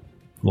chuckle,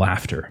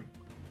 laughter.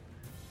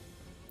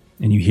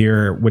 And you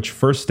hear, which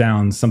first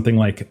sounds something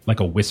like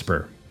a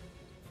whisper,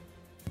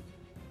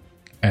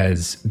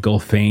 as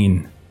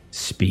Gulfane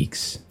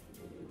speaks.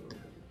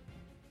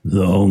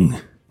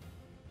 Long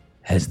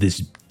has this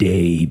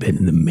day been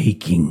in the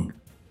making,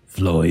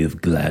 Floy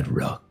of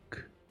Gladrock.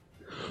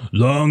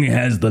 Long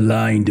has the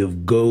line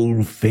of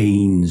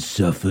Gulfane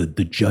suffered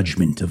the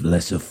judgment of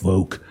lesser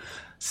folk.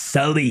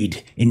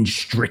 Sullied and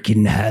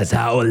stricken has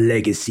our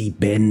legacy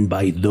been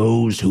by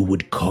those who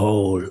would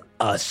call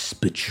us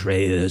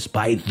betrayers,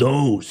 by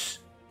those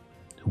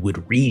who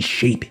would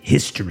reshape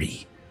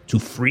history to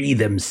free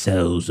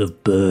themselves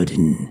of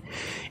burden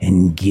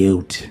and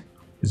guilt.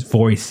 His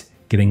voice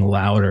getting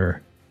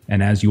louder,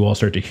 and as you all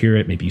start to hear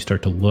it, maybe you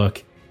start to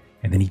look,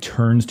 and then he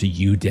turns to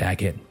you,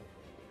 Daggett.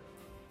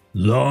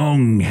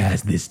 Long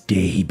has this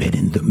day been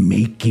in the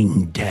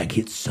making,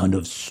 Daggett, son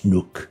of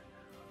Snook.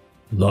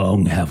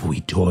 Long have we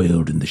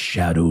toiled in the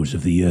shadows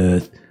of the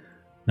earth,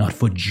 not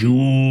for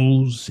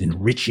jewels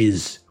and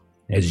riches,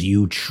 as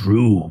you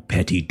true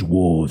petty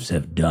dwarves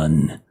have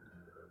done,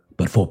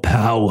 but for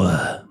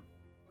power.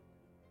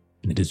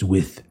 And it is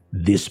with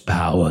this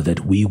power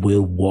that we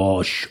will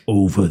wash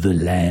over the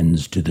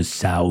lands to the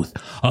south,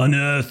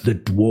 unearth the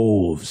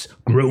dwarves,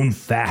 grown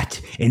fat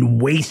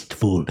and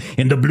wasteful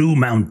in the Blue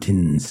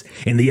Mountains,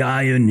 in the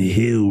Iron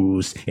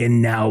Hills,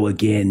 and now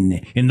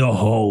again in the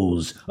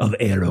halls of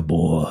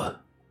Erebor.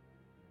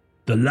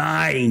 The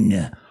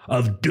line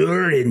of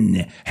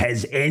Durin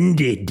has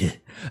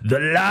ended. The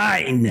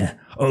line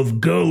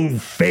of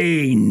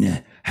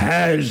Gulfane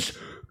has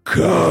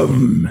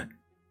come.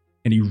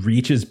 And he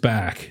reaches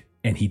back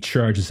and he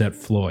charges at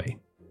Floy.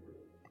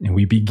 And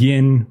we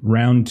begin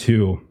round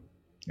 2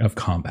 of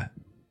combat.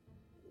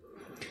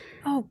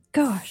 Oh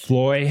gosh.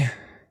 Floy,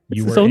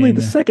 you It's were only in,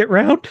 the second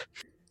round.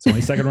 It's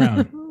only second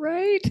round.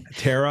 Right.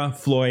 Tara,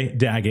 Floy,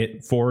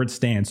 Daggett, forward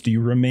stance. Do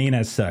you remain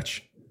as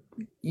such?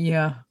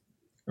 Yeah.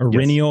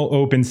 Aurenial,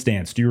 open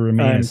stance. Do you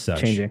remain as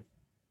such? Changing.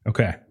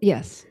 Okay.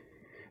 Yes.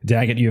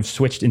 Daggett, you have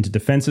switched into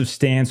defensive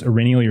stance.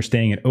 Aurenial, you're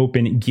staying at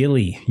open.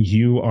 Gilly,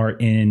 you are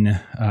in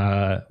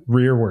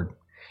rearward.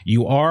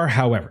 You are,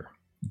 however,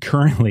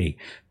 currently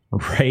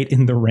right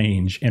in the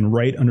range and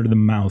right under the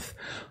mouth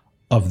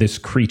of this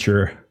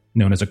creature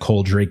known as a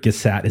cold drake.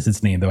 Gisat is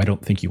its name, though I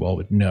don't think you all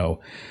would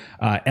know.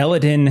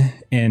 Eladin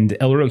and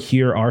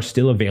Elrohir are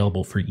still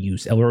available for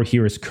use.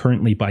 Elrohir is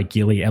currently by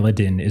Gilly.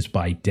 Eladin is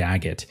by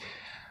Daggett.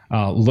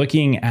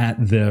 Looking at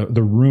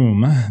the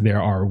room,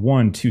 there are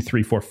 6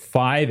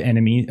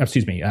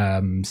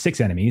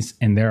 enemies,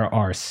 and there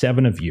are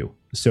 7 of you.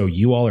 So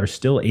you all are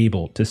still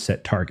able to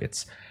set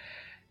targets.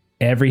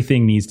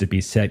 Everything needs to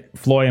be set.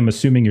 Floy, I'm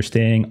assuming you're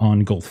staying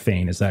on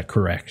Gulfane. Is that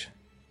correct?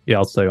 Yeah,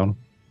 I'll stay on.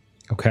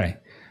 Okay.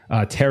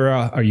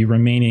 Tara, are you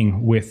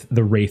remaining with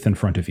the Wraith in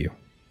front of you?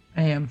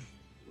 I am.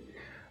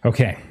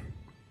 Okay.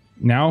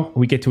 Now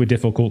we get to a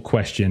difficult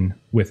question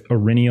with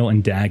Aurenial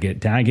and Daggett.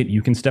 Daggett,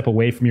 you can step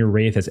away from your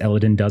Wraith as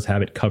Eladin does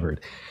have it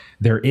covered.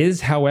 There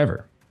is,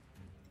 however,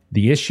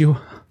 the issue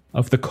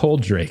of the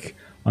Cold Drake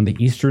on the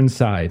eastern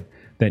side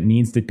that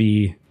needs to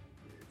be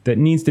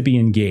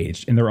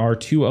engaged, and there are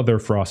 2 other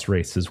Frost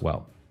Wraiths as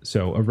well.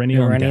 So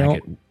Aurenial and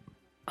Daggett.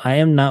 I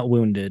am not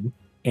wounded,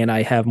 and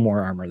I have more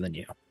armor than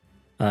you.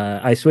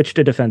 I switched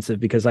to defensive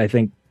because I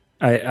think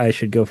I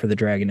should go for the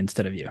dragon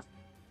instead of you.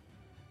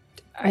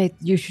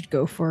 You should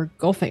go for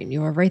Gulfane.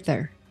 You are right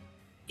there.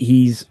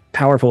 He's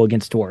powerful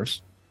against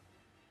dwarves.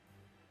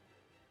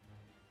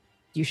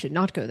 You should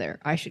not go there.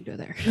 I should go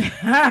there.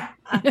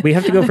 We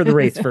have to go for the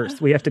wraiths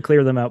first. We have to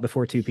clear them out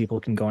before 2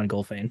 people can go on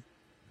Gulfane.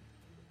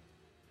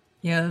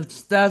 Yeah,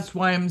 that's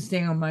why I'm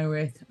staying on my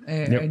wraith.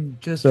 And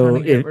just So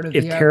trying to get rid of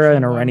if the Tara and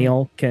actual armor.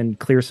 Aurenial can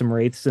clear some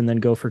wraiths and then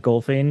go for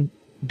Gulfane,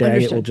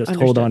 Daggett will just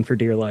hold on for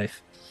dear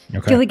life.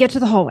 Okay. Gilly, get to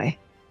the hallway.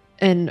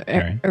 And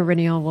right.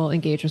 Aurenial will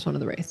engage with one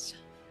of the wraiths.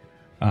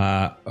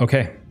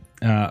 Okay.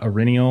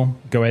 Aurenial,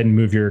 go ahead and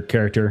move your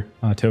character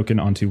token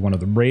onto one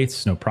of the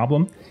wraiths. No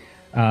problem.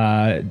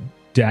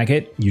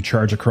 Daggett, you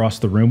charge across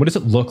the room. What does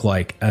it look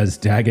like as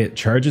Daggett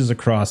charges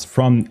across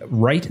from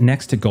right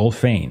next to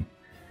Gulfane?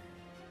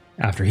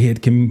 After he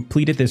had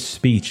completed this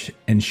speech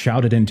and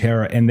shouted in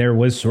terror, and there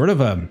was sort of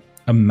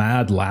a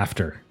mad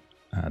laughter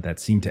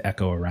that seemed to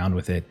echo around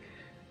with it.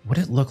 What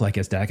did it look like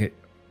as Daggett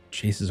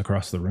chases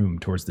across the room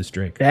towards this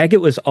drake? Daggett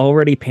was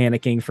already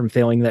panicking from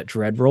failing that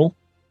dread roll.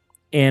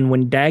 And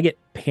when Daggett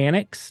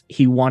panics,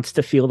 he wants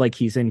to feel like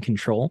he's in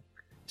control.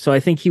 So I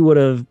think he would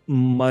have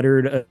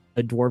muttered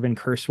a dwarven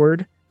curse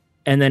word,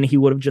 and then he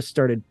would have just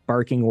started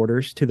barking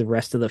orders to the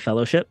rest of the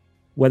fellowship,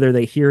 whether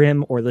they hear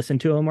him or listen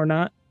to him or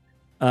not.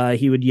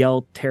 He would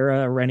yell,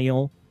 Tara,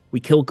 Aurenial, we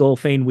kill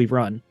Gulfane, we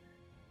run.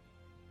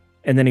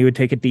 And then he would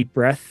take a deep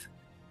breath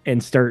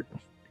and start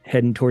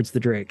heading towards the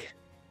drake.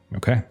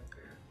 Okay.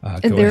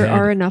 And there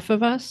are enough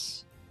of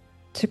us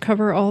to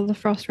cover all the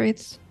frost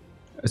wraiths?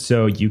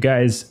 So you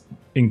guys,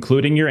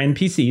 including your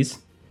NPCs,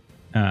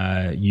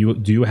 you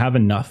do have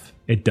enough.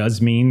 It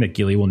does mean that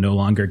Gilly will no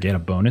longer get a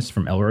bonus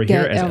from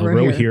Elrohir, as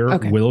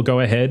Elrohir will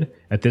go ahead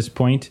at this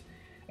point,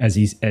 as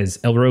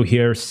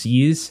Elrohir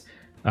sees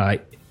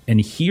and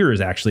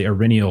hears actually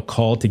Aurenial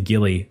call to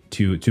Gilly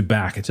to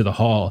back to the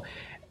hall.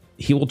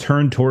 He will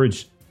turn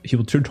towards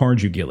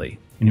you, Gilly,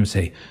 and he will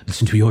say,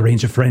 "Listen to your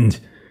ranger friend.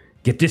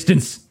 Get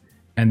distance."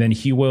 And then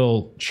he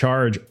will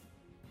charge.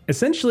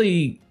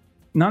 Essentially,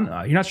 you're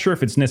not sure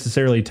if it's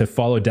necessarily to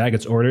follow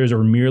Daggett's orders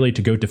or merely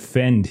to go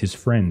defend his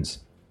friends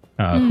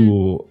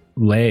who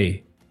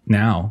lay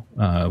now,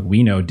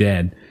 we know,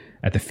 dead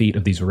at the feet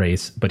of these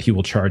wraiths, but he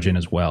will charge in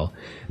as well.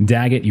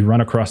 Daggett, you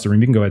run across the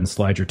room. You can go ahead and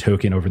slide your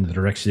token over in the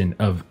direction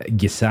of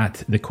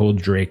Gisat, the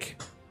cold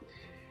drake.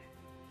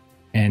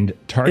 And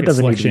target It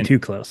doesn't selection. need to be too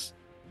close.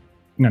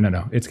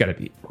 No. It's got to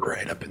be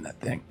right up in that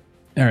thing.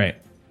 All right.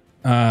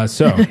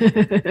 So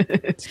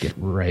let's get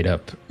right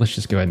up. Let's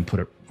just go ahead and put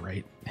it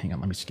right. Hang on.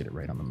 Let me just get it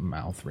right on the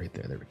mouth right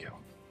there. There we go.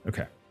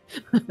 Okay.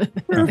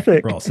 Perfect.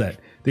 Right, we're all set.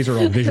 These are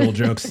all visual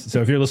jokes.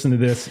 So if you're listening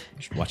to this,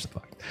 you should watch the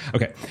podcast.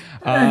 Okay.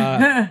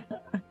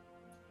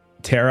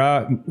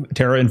 Tara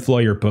and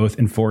Floy are both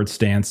in forward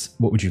stance.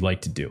 What would you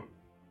like to do?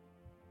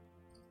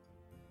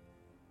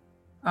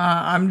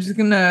 I'm just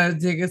gonna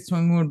take a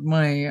swing with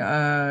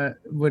my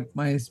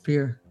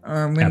spear, or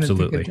I'm gonna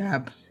take a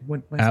jab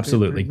with my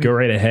Absolutely. spear. Go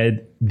right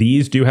ahead.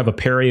 These do have a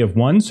parry of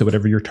 1, so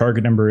whatever your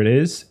target number it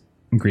is,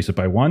 increase it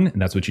by 1, and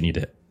that's what you need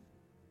to hit.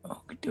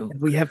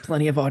 We have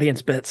plenty of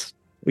audience bits.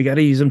 We got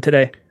to use them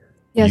today.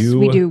 Yes,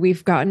 we do.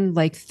 We've gotten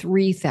like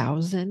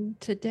 3,000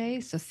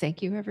 today, so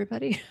thank you,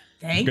 everybody.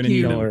 Thank gonna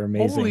you. need them.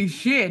 Amazing. Holy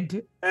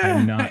shit!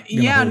 I'm not gonna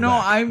Yeah, hold no,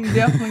 back. I'm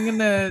definitely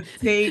gonna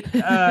take.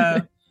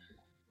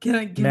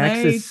 Can Max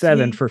I is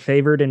 7 take- for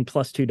favored and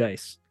 +2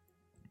 dice.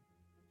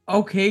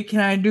 Okay,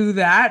 can I do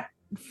that?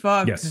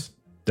 Fuck. Yes.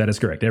 That is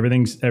correct.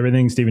 Everything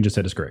Steven just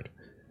said is correct.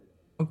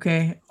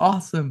 Okay,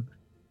 awesome.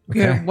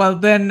 Okay, Okay. well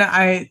then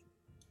I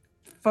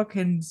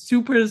fucking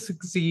super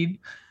succeed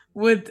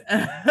with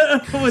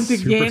with the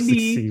Super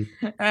Gandhi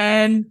succeed.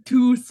 and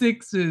 2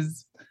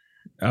 6s.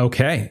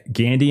 Okay,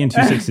 Gandhi and 2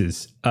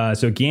 6s.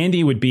 So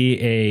Gandhi would be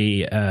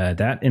a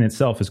that in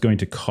itself is going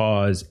to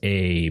cause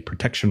a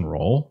protection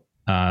roll.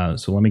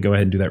 So let me go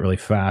ahead and do that really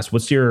fast.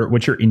 What's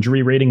your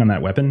injury rating on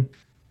that weapon?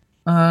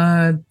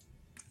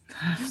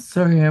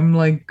 Sorry, I'm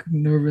like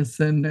nervous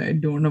and I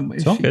don't have my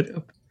It's all sheet good.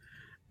 up.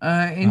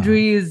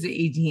 Injury is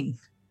 18.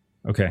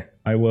 Okay,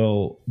 I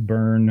will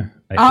burn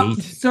a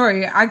 8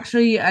 Sorry,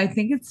 actually, I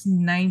think it's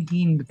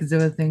 19 because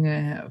of a thing I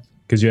have.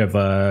 because you have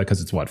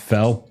because it's what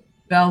fell.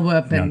 Bell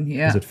weapon, No,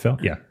 yeah. Is it fell?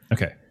 Yeah.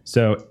 Okay,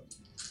 so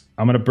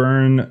I'm gonna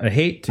burn a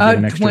hate to get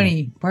an extra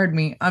 20. Pardon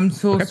me. I'm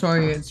so Okay.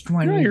 sorry. It's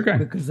 20 No, you're good.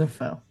 because of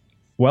fell.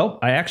 Well,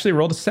 I actually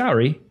rolled a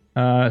salary,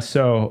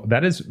 so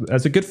that's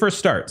a good first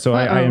start. So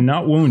I am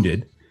not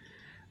wounded.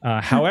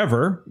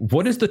 However,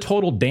 what is the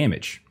total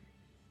damage?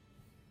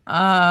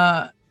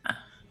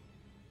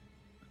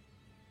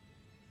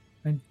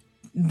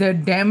 The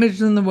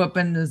damage on the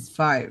weapon is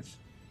 5.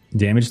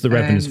 Damage to the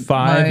weapon is And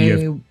 5. My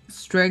You have,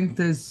 strength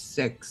is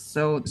 6,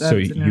 so that's So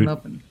an you-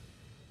 11.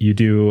 you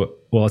do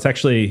well. It's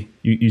actually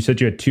you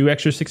said you had 2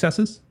 extra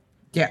successes,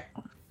 Yeah.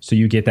 so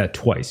you get that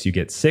twice. You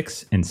get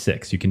 6 and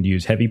 6. You can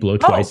use heavy blow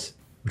twice,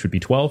 which would be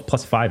 12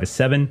 plus 5 is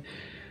 7.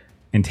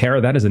 And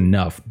Tara, that is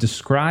enough.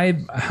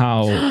 Describe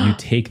how you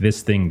take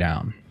this thing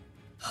down.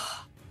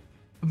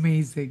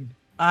 Amazing.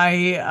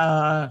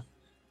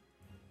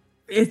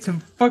 It's a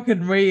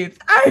fucking wraith.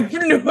 I have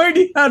no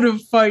idea how to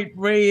fight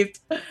wraith.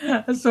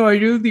 So I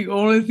do the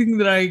only thing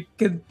that I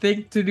can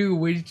think to do,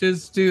 which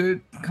is to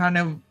kind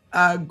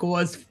of go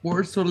as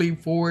forcefully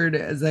forward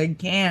as I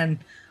can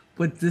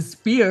with the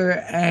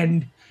spear.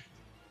 And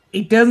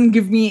it doesn't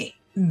give me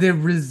the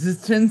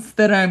resistance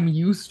that I'm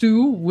used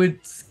to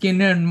with skin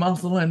and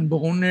muscle and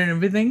bone and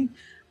everything.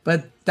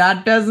 But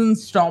that doesn't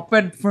stop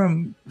it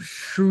from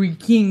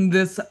shrieking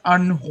this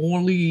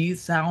unholy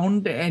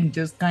sound and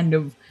just kind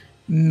of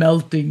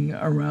melting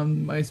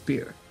around my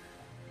spear.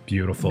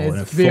 Beautiful. It's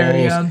And it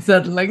very falls.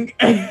 unsettling.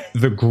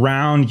 The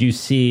ground you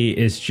see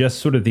is just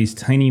sort of these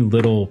tiny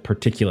little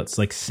particulates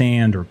like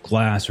sand or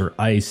glass or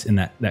ice in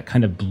that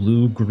kind of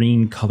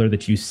blue-green color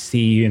that you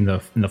see in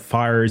the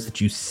fires that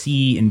you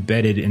see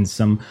embedded in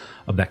some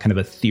of that kind of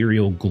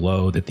ethereal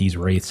glow that these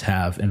wraiths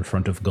have in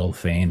front of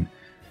Gulfane.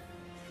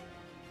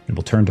 And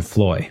we'll turn to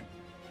Floy.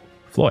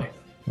 Floy,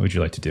 what would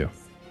you like to do?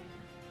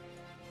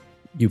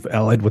 You've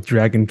allied with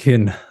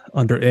Dragonkin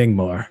under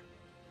Angmar.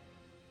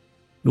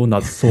 You will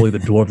not sully the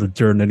dwarves of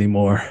Durn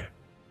anymore.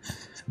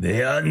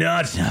 They are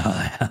not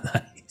our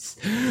allies.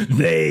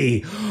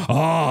 They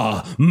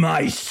are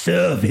my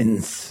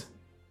servants.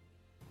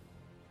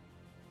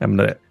 I'm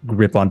gonna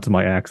grip onto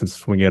my axe and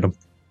swing at him.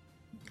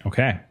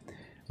 Okay.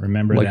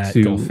 Remember Like that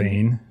to-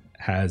 Gulfane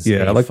has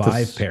Yeah, I a like to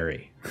 5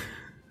 parry. I'd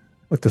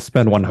like to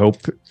spend 1 hope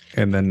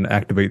and then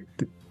activate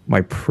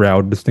my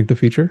proud distinctive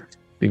feature,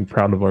 being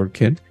proud of our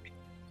kin.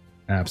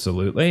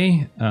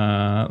 Absolutely.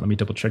 Let me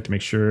double check to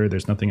make sure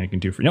there's nothing I can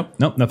do for you.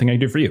 Nope, nothing I can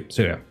do for you.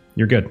 So yeah,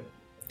 you're good.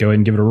 Go ahead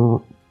and give it a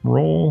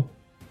roll.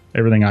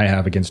 Everything I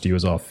have against you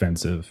is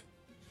offensive.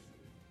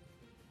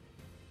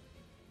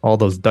 All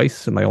those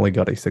dice, and I only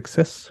got a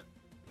success.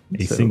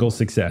 A So, single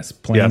success.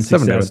 Plain 7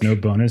 success, damage. no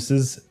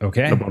bonuses.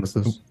 Okay. No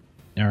bonuses.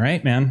 All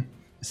right, man.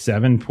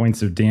 7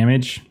 points of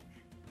damage.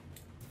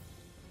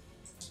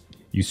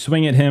 You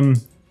swing at him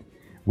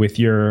with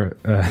your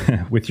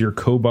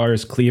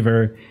Kobar's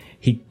cleaver.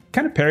 He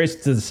kind of parries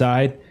to the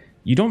side.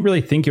 You don't really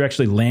think you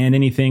actually land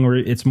anything, or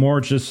it's more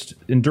just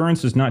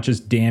endurance is not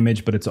just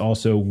damage, but it's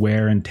also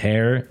wear and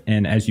tear.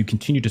 And as you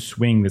continue to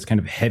swing this kind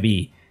of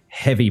heavy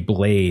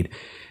blade,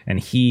 and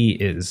he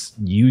is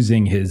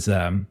using his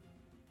own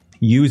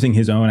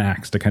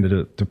axe to kind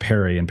of to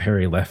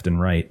parry left and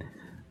right,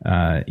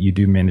 you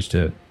do manage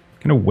to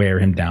kind of wear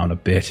him down a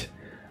bit,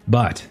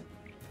 but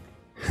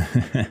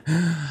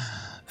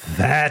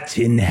Fat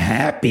and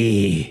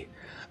happy,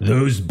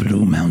 those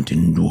Blue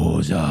Mountain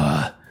dwarves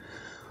are.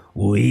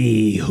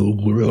 We who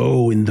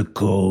grow in the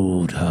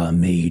cold are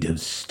made of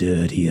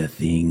sturdier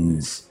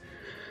things.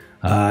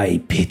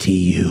 I pity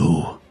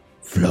you,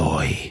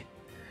 Floy,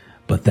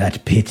 but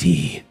that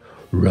pity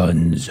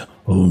runs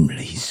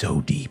only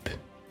so deep.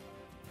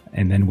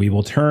 and then we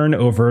will turn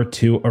over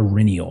to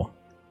Aurinial.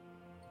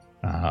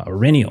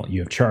 Aurinial, you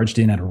have charged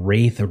in at a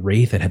wraith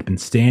that had been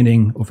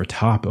standing over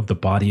top of the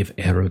body of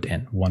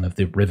Erodin, one of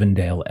the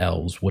Rivendell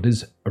elves. What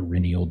does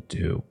Aurinial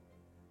do?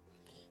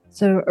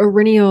 So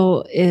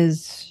Aurinial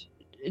is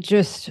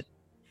just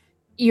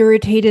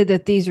irritated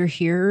that these are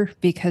here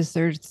because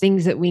there's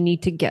things that we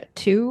need to get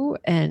to,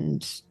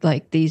 and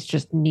like these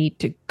just need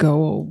to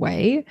go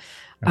away.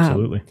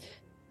 Absolutely.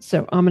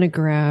 So I'm gonna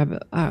grab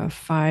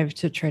 5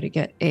 to try to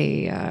get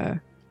a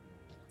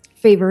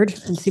favored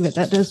and see what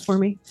that does for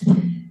me.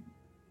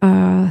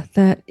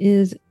 That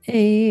is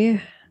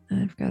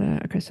I've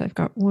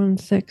got 1,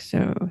 6,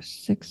 so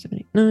 6, 7,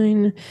 8,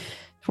 9,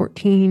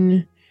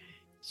 14.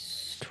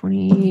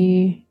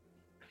 20.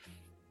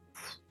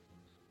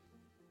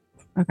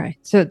 Okay,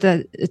 so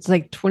it's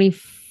like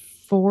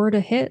 24 to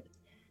hit.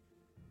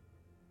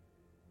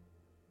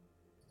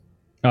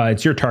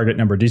 It's your target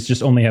number. These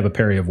just only have a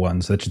parry of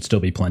 1, so that should still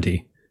be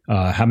plenty.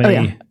 How many?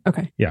 Oh, yeah.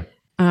 Okay. Yeah.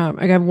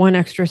 I got 1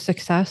 extra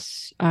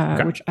success,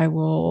 Okay. which I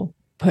will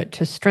put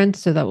to strength,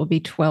 so that will be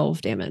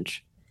 12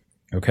 damage.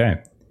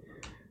 Okay.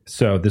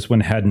 So this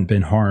one hadn't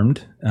been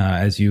harmed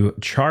as you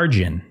charge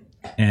in,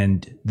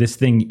 and this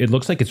thing, it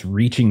looks like it's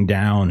reaching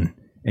down,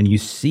 and you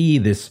see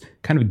this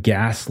kind of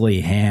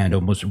ghastly hand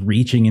almost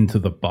reaching into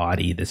the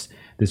body, this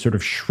sort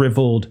of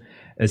shriveled,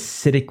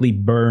 acidically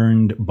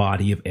burned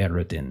body of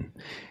Eredin.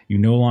 You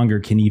no longer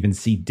can even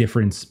see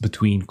difference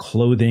between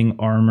clothing,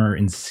 armor,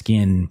 and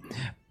skin,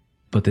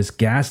 but this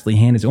ghastly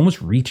hand is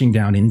almost reaching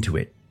down into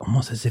it,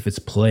 almost as if it's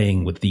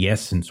playing with the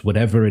essence,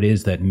 whatever it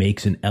is that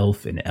makes an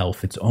elf an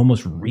elf. It's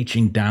almost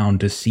reaching down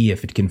to see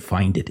if it can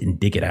find it and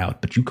dig it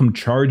out. But you come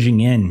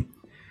charging in,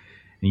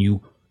 and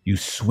you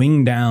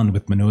swing down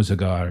with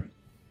Minozagar,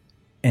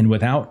 and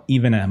without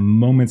even a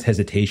moment's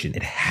hesitation,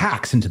 it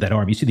hacks into that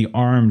arm. You see the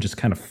arm just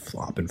kind of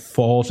flop and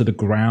fall to the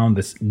ground,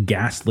 this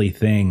ghastly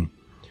thing.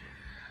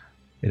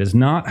 It is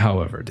not,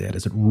 however, dead,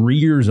 as it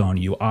rears on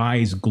you,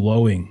 eyes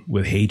glowing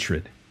with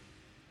hatred.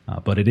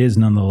 But it is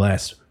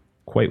nonetheless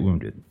quite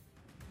wounded.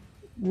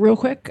 Real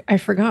quick, I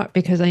forgot,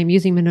 because I am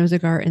using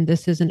Minozagar, and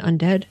this is an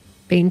undead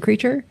Bane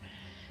creature.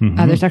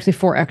 Mm-hmm. There's actually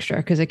 4 extra,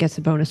 because it gets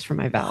a bonus for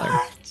my Valor.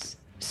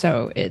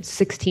 So it's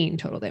 16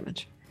 total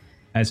damage.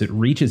 As it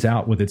reaches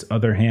out with its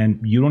other hand,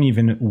 you don't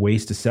even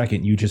waste a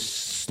second. You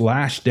just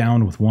slash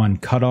down with one,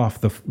 cut off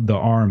the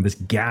arm, this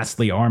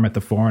ghastly arm at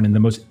the far end in the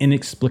most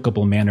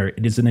inexplicable manner.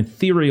 It is an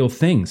ethereal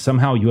thing.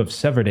 Somehow you have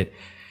severed it.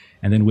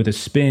 And then with a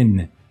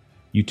spin,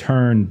 you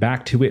turn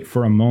back to it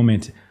for a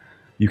moment.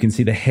 You can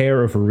see the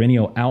hair of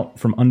Iriniel out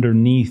from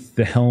underneath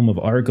the helm of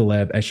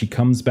Argaleb as she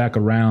comes back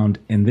around.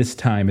 And this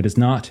time, it is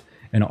not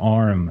an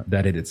arm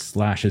that it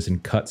slashes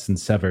and cuts and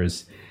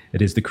severs.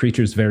 It is the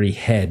creature's very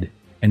head.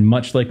 And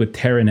much like with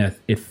Tereneth,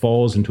 it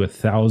falls into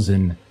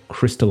 1,000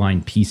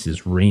 crystalline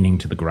pieces raining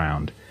to the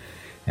ground.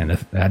 And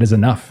that is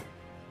enough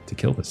to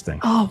kill this thing.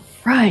 Oh,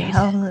 right.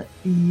 Hell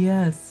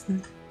yes.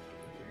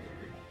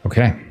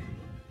 Okay.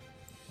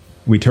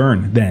 We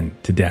turn then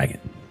to Daggett.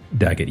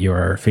 Daggett, you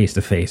are face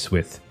to face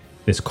with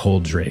this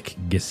cold drake,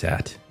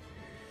 Gisat.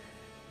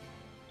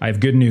 I have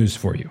good news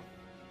for you.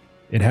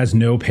 It has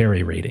no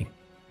parry rating.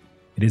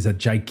 It is a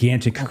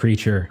gigantic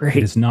creature. Great.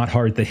 It is not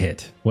hard to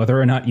hit. Whether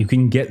or not you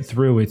can get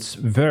through its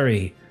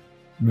very,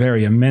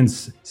 very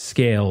immense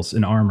scales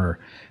and armor,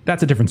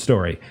 that's a different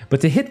story.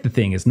 But to hit the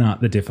thing is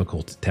not the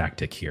difficult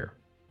tactic here.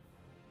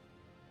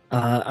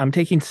 I'm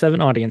taking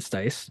 7 audience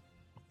dice.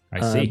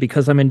 I see.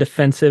 Because I'm in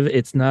defensive,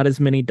 it's not as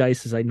many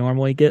dice as I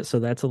normally get, so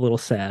that's a little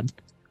sad.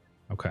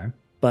 Okay.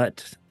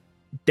 But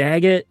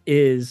Daggett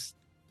is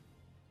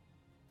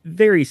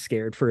very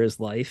scared for his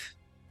life,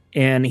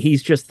 and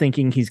he's just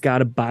thinking he's got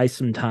to buy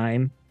some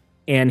time,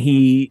 and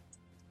he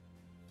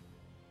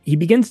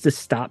begins to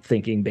stop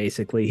thinking,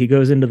 basically. He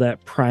goes into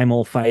that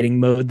primal fighting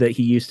mode that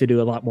he used to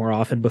do a lot more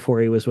often before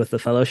he was with the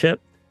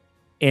Fellowship,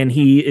 and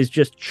he is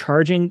just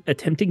charging,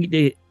 attempting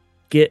to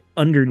get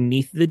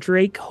underneath the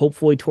drake,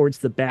 hopefully towards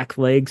the back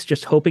legs,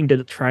 just hoping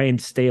to try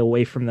and stay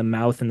away from the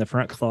mouth and the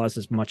front claws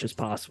as much as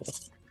possible.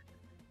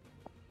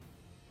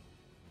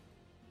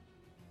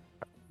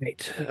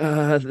 Right.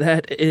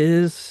 That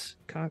is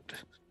cocked.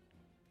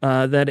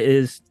 That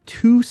is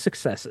 2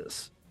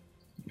 successes.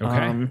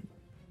 Okay.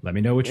 Let me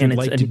know what you'd and it's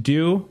like to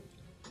do.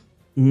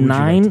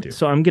 9. like to do?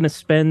 So I'm going to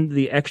spend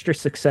the extra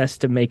success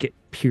to make it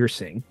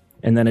piercing,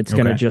 and then it's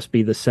going to Okay. just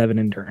be the 7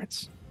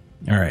 endurance.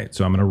 All right.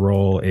 So I'm going to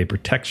roll a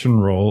protection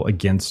roll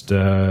against,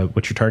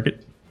 what's your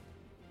target?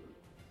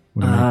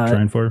 What am I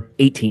trying for?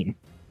 18.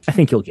 I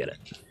think you'll get it.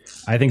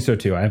 I think so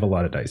too. I have a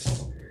lot of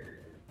dice.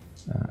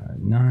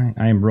 9.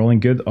 I am rolling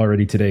good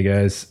already today,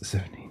 guys.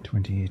 17,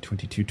 20,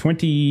 22,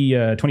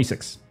 20,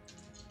 26.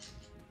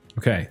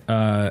 Okay.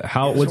 What's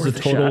the worth a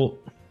total?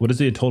 What is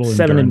the total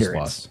 7 endurance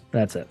endurance. loss?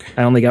 That's it.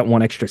 I only got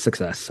 1 extra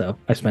success, so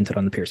I spent it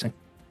on the piercing.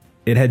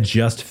 It had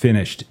just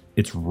finished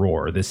its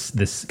roar.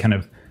 This kind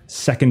of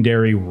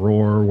secondary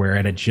roar where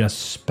it had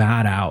just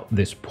spat out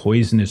this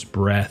poisonous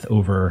breath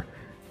over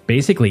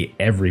basically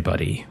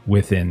everybody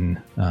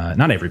within,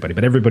 not everybody,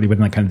 but everybody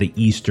within like kind of the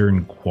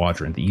eastern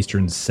quadrant, the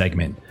eastern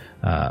segment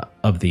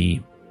of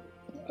the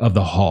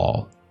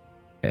hall.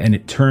 And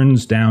it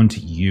turns down to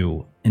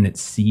you, and it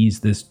sees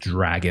this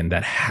dragon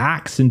that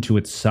hacks into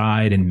its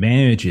side and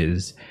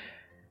manages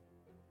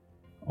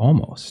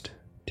almost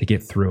to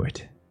get through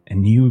it.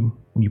 And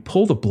when you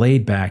pull the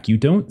blade back, you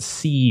don't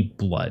see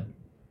blood.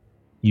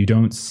 You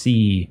don't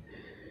see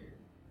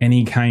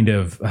any kind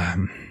of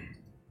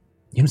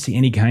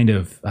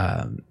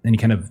any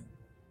kind of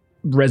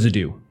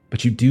residue,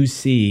 but you do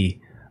see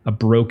a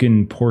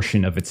broken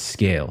portion of its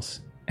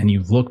scales. And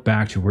you look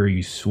back to where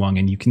you swung,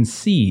 and you can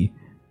see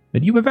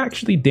that you have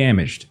actually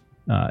damaged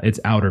its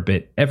outer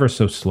bit ever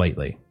so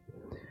slightly.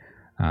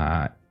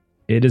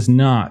 It is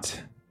not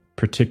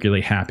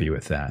particularly happy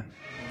with that.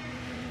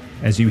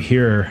 As you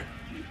hear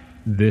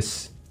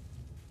this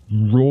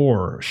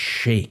roar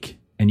shake,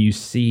 and you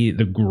see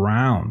the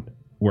ground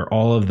where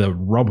all of the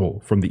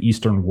rubble from the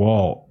eastern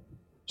wall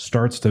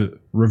starts to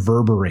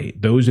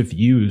reverberate. Those of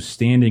you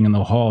standing in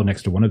the hall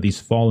next to one of these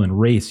fallen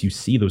wraiths, you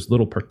see those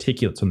little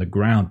particulates on the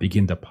ground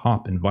begin to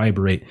pop and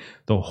vibrate.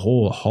 The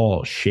whole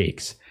hall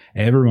shakes.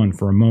 Everyone,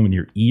 for a moment,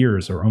 your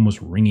ears are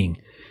almost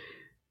ringing.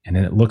 And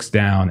then it looks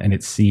down and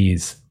it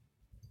sees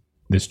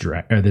this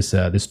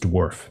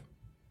dwarf.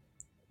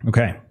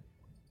 Okay.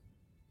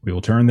 We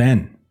will turn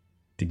then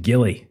to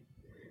Gilly.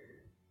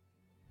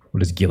 What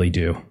does Gilly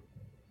do?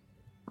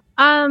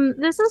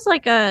 This is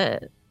like a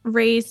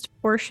raised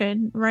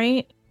portion,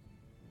 right?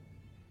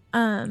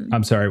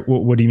 I'm sorry.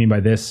 What do you mean by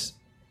this?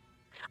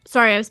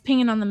 Sorry, I was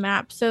pinging on the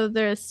map. So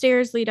the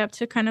stairs lead up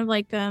to kind of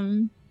like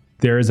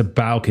There is a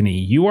balcony.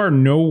 You are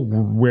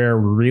nowhere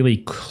really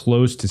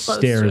close to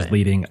stairs it.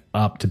 leading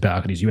up to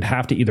balconies. You would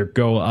have to either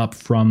go up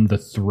from the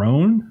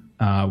throne,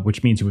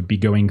 which means you would be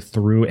going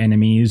through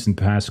enemies and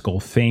past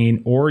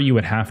Gulfane, or you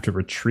would have to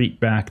retreat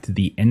back to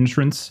the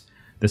entrance,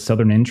 the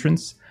southern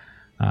entrance.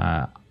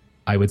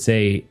 I would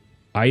say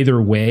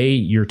either way,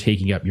 you're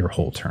taking up your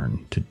whole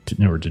turn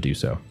in order to do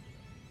so.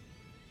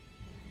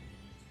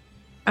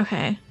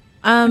 Okay.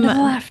 Run to the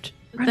left.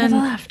 Run to the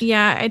left.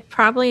 Yeah, I'd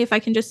probably, if I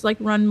can just like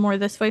run more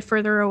this way,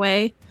 further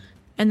away,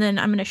 and then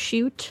I'm gonna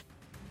shoot.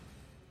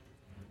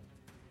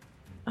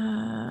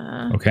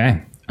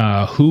 Okay.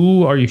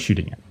 Who are you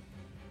shooting at?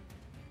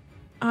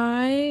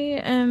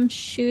 I am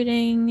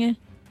shooting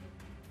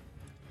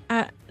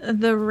at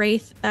the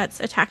wraith that's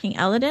attacking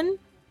Eladin.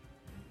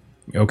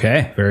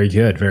 Okay, very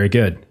good, very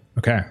good.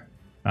 Okay.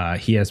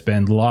 He has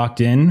been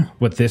locked in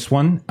with this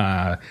one.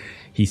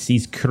 He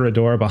sees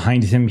Kurador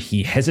behind him.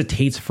 He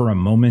hesitates for a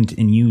moment,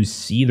 and you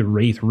see the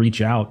wraith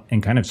reach out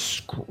and kind of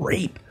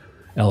scrape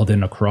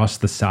Eldon across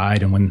the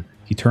side. And when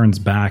he turns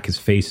back, his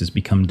face has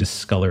become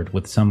discolored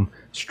with some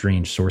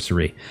strange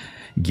sorcery.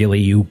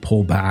 Gilly, you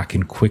pull back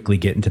and quickly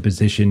get into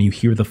position. You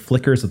hear the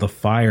flickers of the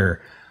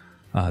fire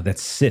that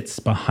sits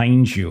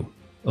behind you,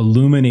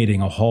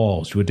 illuminating a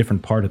hall to a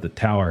different part of the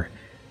tower.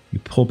 You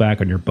pull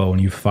back on your bow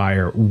and you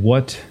fire.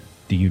 What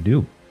do you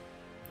do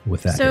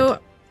with that? So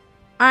hit?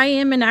 I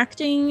am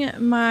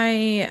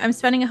I'm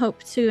spending a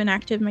hope to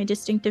enact my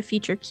distinctive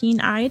feature,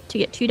 Keen-Eyed, to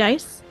get 2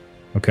 dice.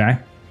 Okay.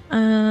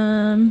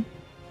 And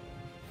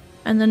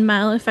then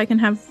Mel, if I can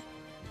have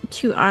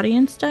 2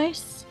 audience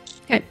dice.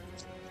 Okay.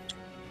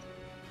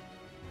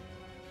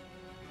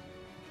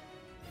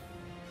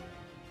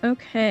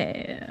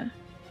 Okay.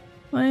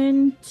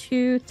 1,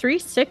 2, 3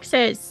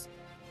 6s.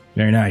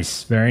 Very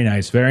nice. Very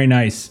nice. Very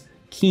nice.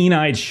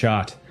 Keen-eyed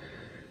shot.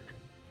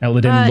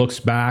 Eladin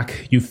looks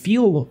back. You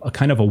feel a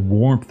kind of a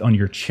warmth on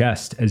your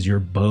chest as your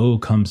bow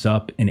comes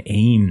up and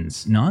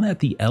aims, not at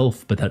the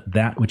elf, but at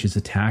that which is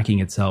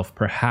attacking itself.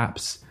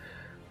 Perhaps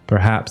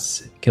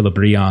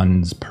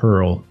Celebrion's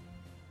pearl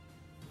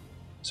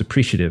is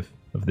appreciative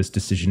of this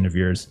decision of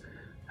yours.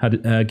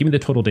 Give me the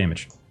total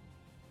damage.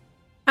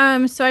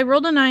 So I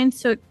rolled a 9,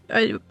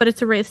 but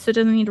it's a wraith, so it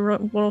doesn't need to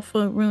roll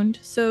for a wound.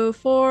 So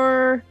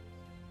for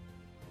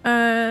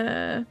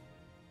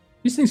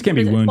these things can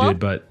be wounded, 12?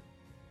 but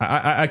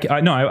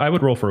I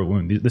would roll for a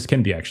wound. This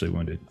can be actually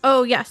wounded.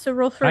 Oh yeah, so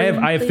roll for. A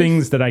wound, I have please.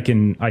 things that I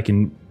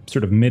can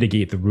sort of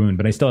mitigate the wound,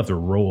 but I still have to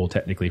roll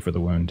technically for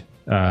the wound.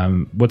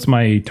 What's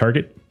my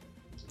target?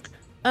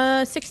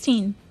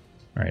 16.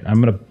 All right, I'm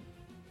gonna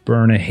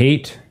burn a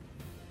hate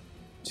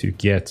to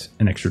get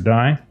an extra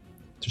die,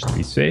 just to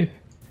be safe.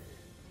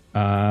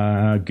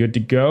 Good to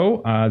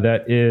go.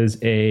 That is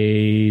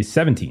a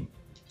 17.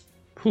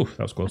 Whew,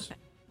 that was close.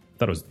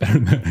 Thought it was better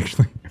than that,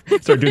 actually.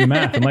 Started doing the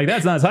math. I'm like,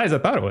 that's not as high as I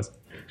thought it was.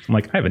 I'm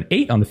like, I have an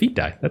 8 on the feat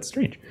die. That's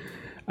strange.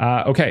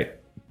 Okay.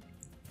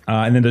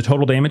 And then the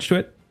total damage to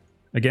it?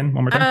 Again,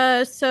 one more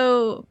time?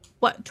 So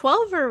what,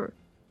 12 or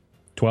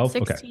 12?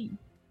 16? Okay.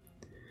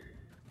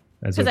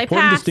 That's Because an I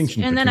important passed,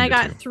 distinction and then I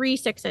between got the two. 3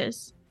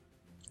 6s.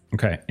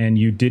 Okay. And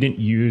you didn't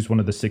use one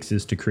of the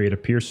 6s to create a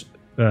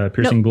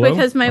piercing blow?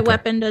 Because my Okay.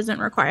 weapon doesn't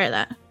require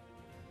that.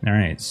 All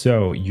right,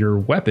 so your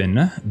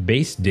weapon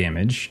base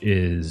damage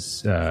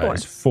is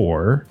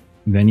 4.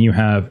 Then you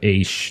have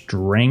a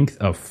strength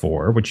of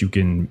 4, which you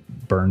can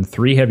burn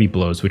 3 heavy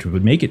blows, which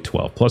would make it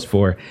 12 plus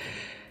 4.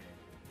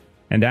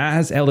 And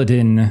as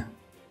Eladin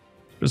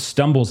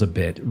stumbles a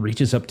bit,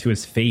 reaches up to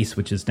his face,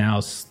 which is now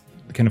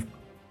kind of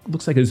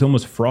looks like it's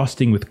almost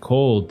frosting with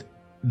cold,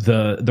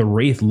 the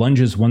wraith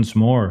lunges once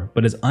more,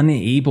 but is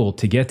unable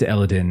to get to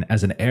Eladin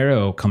as an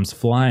arrow comes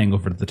flying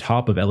over the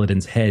top of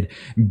Eladin's head,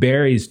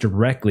 buries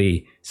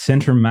directly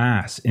center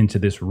mass into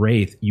this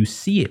wraith. You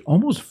see it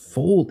almost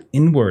fold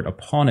inward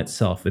upon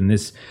itself in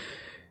this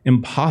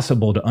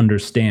impossible to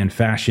understand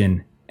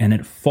fashion, and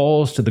it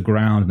falls to the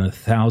ground in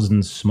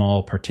 1,000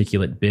 small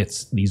particulate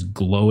bits, these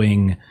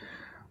glowing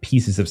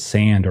pieces of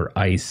sand or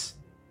ice.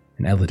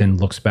 And Eladin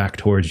looks back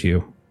towards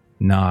you,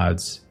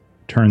 nods,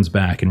 turns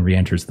back, and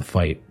re-enters the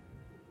fight.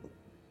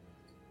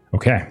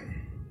 Okay.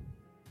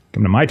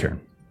 Come to my turn.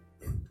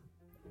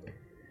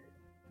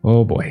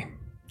 Oh boy.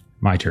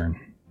 My turn.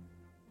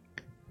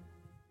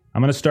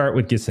 I'm going to start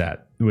with Gisat.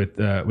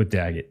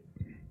 Daggett.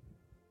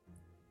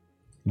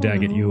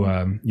 Daggett, you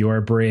are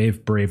a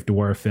brave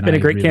dwarf, and Been a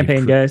great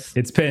campaign, guys.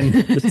 It's been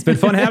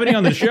fun having you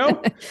on the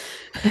show.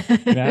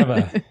 Gonna have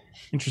a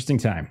interesting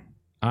time.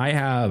 I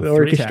have The 3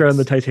 orchestra on attacks.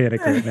 the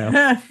Titanic right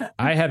now.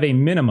 I have a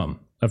minimum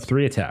of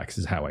 3 attacks.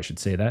 Is how I should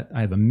say that.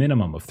 I have a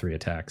minimum of 3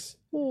 attacks.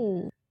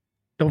 Don't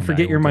And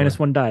forget I your will go-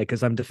 -1 die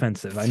because I'm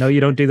defensive. I know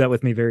you don't do that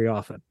with me very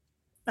often.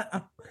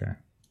 Okay.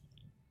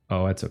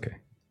 Oh, that's okay.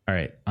 All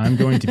right. I'm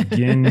going to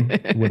begin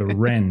with a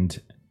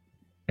rend,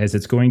 as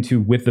it's going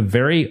to, with the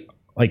very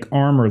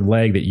arm or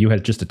leg that you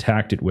had just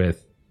attacked it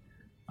with.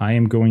 I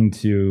am going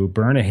to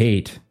burn a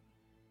hate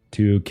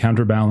to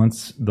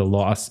counterbalance the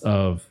loss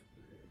of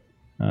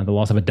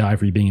a die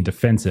for you being in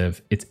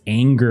defensive. Its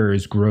anger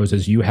grows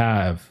as you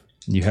have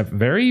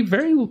very,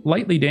 very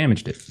lightly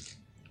damaged it.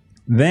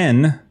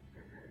 Then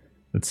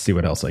let's see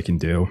what else I can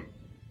do.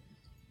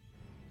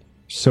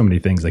 So many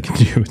things I can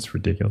do. It's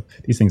ridiculous.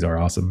 These things are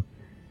awesome.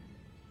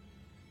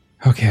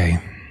 Okay.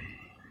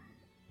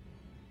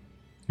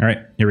 All right,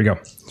 here we go.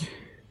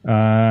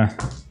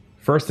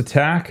 First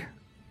attack.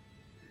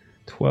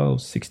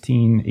 12,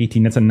 16,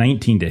 18. That's a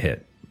 19 to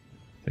hit.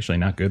 Actually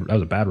not good. That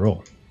was a bad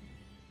roll.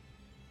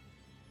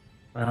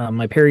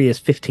 My parry is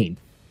 15.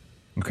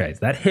 Okay, so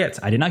that hits.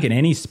 I did not get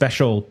any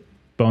special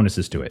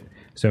bonuses to it.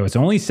 So it's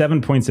only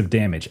 7 points of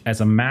damage.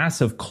 As a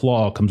massive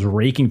claw comes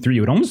raking through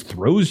you, it almost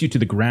throws you to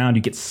the ground.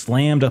 You get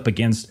slammed up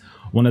against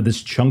one of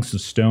these chunks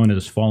of stone that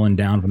has fallen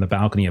down from the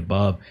balcony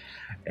above.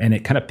 And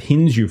it kind of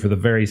pins you for the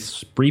very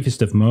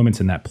briefest of moments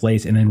in that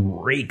place, and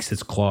then rakes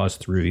its claws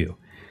through you.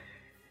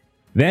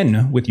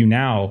 Then, with you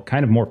now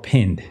kind of more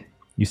pinned,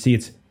 you see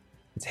its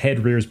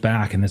head rears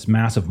back, and this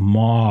massive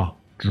maw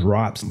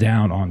drops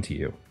down onto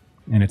you.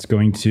 And it's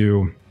going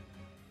to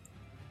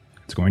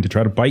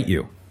try to bite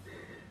you.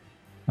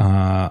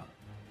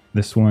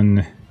 This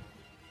one...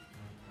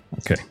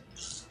 Okay.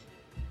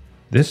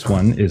 This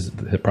one is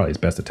probably his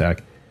best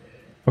attack.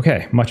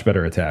 Okay, much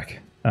better attack.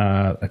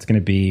 That's going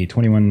to be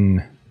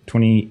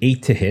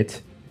 28 to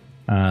hit.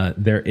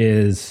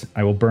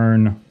 I will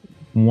burn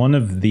one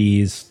of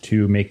these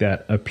to make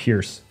that a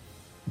pierce,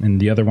 and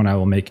the other one I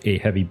will make a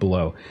heavy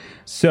blow.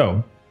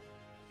 So,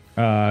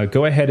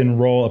 go ahead and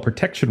roll a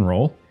protection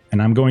roll,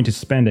 and I'm going to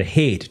spend a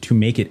hate to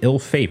make it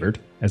ill-favored,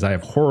 as I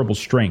have horrible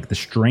strength. The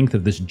strength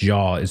of this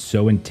jaw is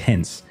so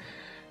intense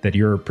that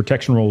your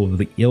protection roll will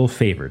be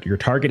ill-favored. Your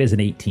target is an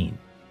 18.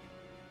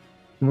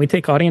 Can we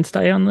take audience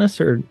die on this,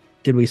 or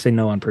did we say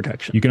no on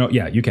protection? You can,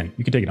 yeah, you can.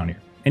 You can take it on here.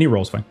 Any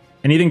roll's fine.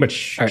 Anything but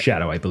All right.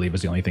 shadow, I believe,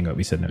 is the only thing that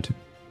we said no to.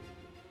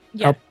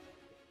 Yeah. I'll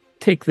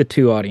take the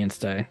 2 audience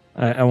die.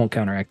 I won't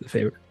counteract the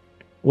favor.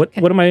 What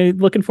am I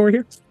looking for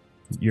here?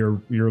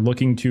 You're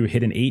looking to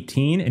hit an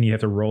 18, and you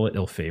have to roll it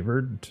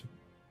ill-favored.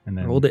 And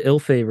then Rolled it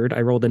ill-favored.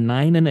 I rolled a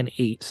 9 and an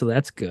 8, so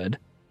that's good.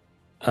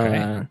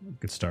 okay,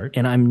 good start.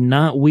 And I'm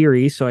not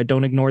weary, so I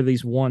don't ignore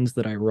these ones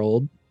that I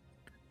rolled.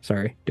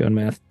 Sorry, doing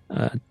math.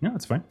 No,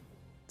 it's fine.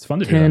 It's fun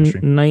to do that on 10,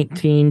 stream.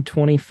 19,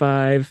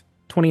 25,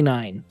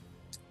 29.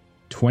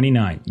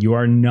 29. You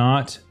are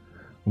not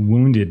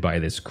wounded by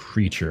this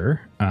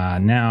creature.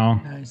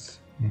 Now, Nice.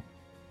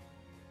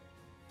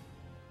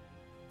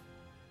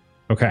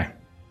 okay.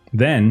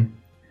 Then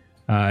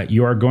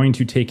you are going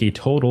to take a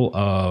total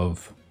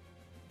of,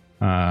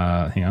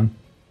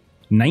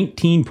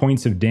 19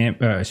 points of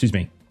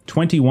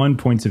 21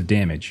 points of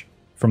damage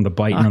from the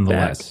bite Not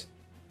nonetheless.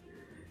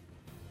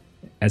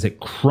 As it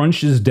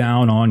crunches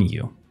down on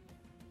you,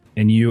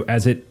 and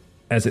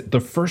the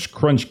first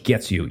crunch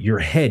gets you, your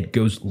head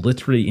goes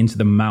literally into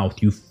the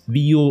mouth. You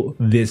feel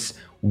this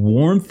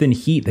warmth and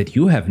heat that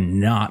you have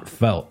not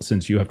felt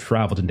since you have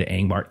traveled into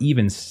Angmar.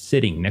 Even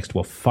sitting next to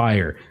a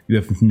fire, you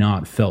have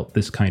not felt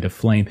this kind of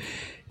flame.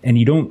 And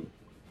you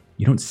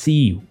don't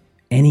see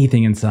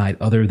anything inside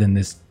other than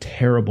this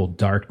terrible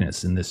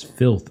darkness and this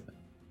filth.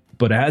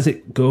 But as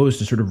it goes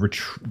to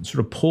sort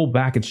of pull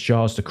back its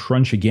jaws to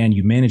crunch again,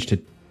 you manage to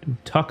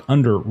tuck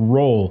under,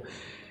 roll,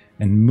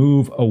 and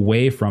move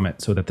away from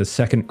it so that the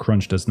second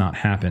crunch does not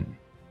happen.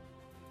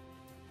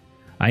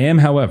 I am,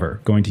 however,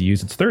 going to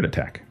use its third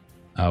attack,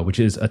 which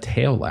is a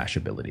tail lash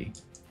ability.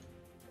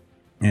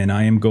 And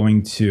I am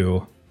going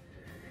to...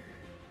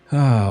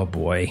 Oh,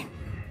 boy.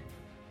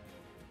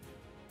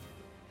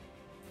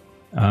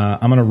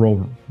 I'm going to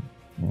roll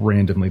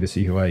randomly to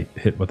see who I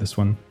hit with this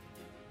one.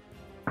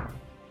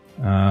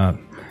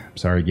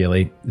 Sorry,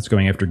 Gilly. It's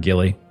going after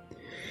Gilly.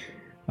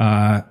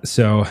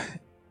 So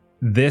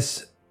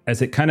this,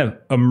 as it kind of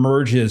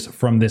emerges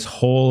from this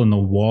hole in the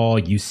wall,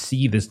 you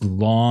see this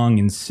long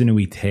and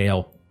sinewy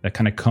tail that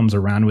kind of comes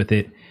around with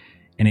it,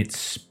 and it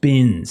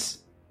spins.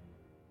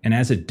 And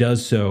as it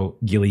does so,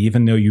 Gilly,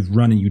 even though you've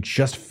run and you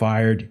just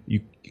fired,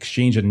 you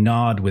exchange a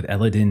nod with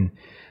Eladin,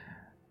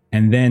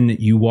 and then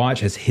you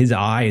watch as his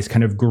eyes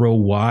kind of grow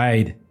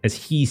wide as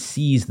he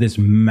sees this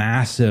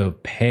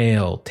massive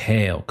pale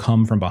tail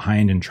come from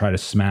behind and try to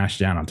smash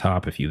down on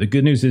top of you. The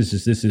good news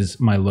is this is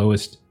my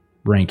lowest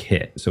rank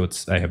hit, so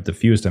I have the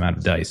fewest amount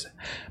of dice,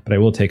 but I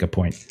will take a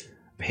point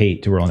of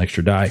hate to roll an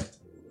extra die.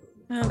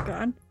 Oh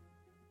god.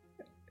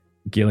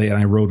 Gilly, and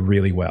I rolled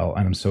really well,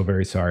 and I'm so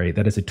very sorry.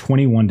 That is a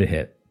 21 to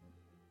hit.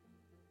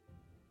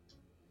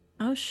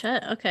 Oh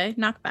shit. Okay,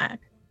 knockback.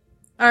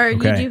 Or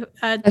Okay. you do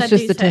That's that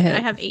just dude's the to hit. hit.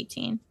 I have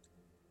 18.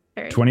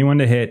 Parry. 21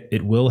 to hit.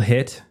 It will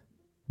hit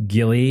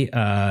Gilly.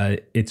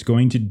 It's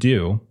going to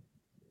do.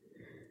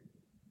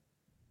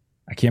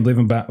 I can't believe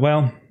I'm back.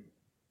 Well,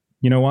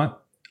 you know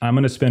what? I'm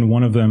going to spend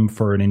one of them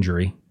for an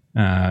injury.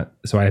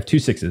 So I have 2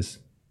 6s.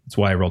 That's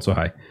why I rolled so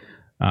high.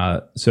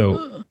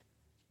 So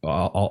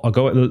I'll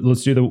go.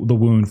 Let's do the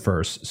wound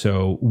first.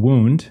 So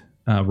wound.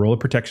 Roll a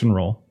protection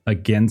roll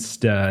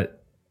against an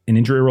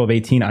injury roll of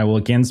 18. I will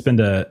again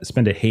spend a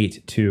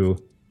hate to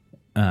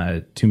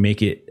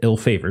make it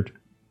ill-favored.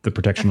 The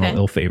protection roll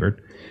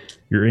ill-favored.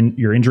 Your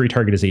injury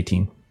target is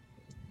 18.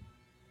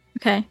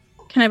 Okay.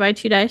 Can I buy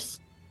 2 dice?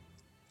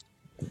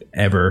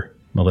 Ever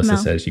Melissa No.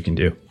 says you can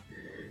do.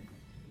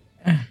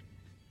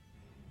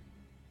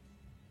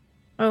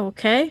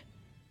 Okay.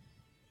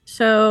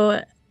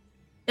 So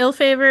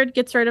ill-favored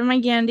gets rid of my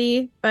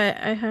Gandhi, but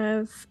I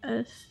have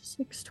a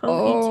 6,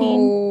 12, 18,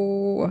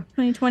 Oh.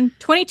 20, 20,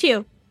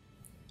 22.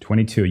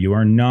 22. You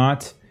are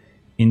not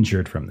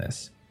injured from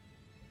this.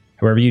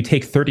 However, you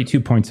take 32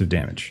 points of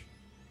damage.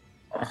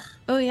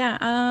 Oh yeah,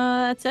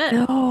 that's it.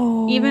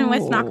 No. Even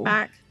with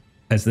knockback.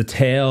 As the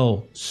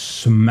tail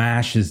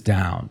smashes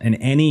down, and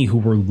any who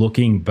were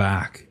looking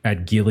back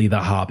at Gilly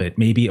the Hobbit,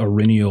 maybe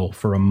Aurinial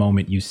for a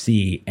moment you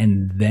see,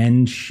 and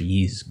then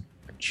she's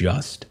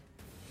just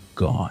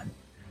gone.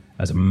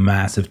 As a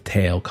massive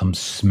tail comes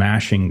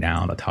smashing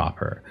down atop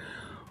her.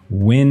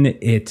 When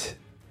it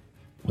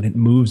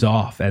moves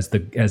off, as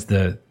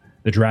the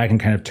dragon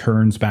kind of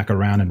turns back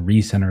around and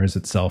recenters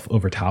itself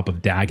over top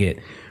of Daggett,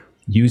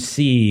 you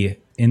see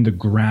in the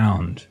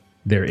ground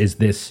there is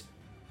this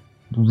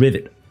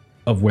rivet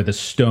of where the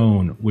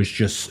stone was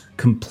just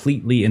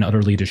completely and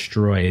utterly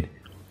destroyed.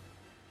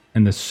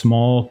 And the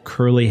small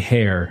curly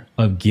hair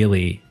of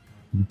Gilly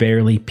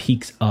barely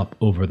peeks up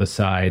over the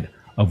side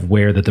of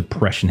where the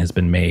depression has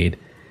been made.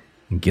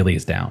 And Gilly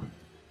is down.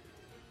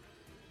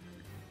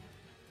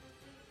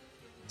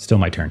 Still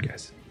my turn,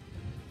 guys.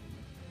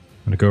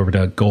 I'm going to go over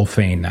to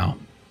Golfane now.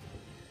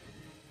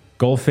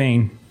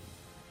 Golfane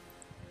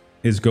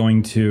is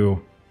going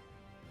to,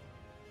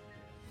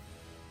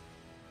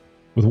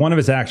 with one of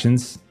his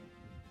actions,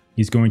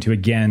 he's going to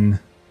again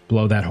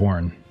blow that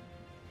horn.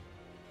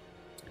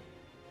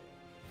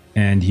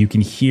 And you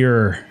can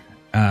hear,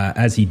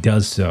 as he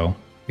does so,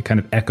 it kind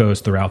of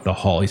echoes throughout the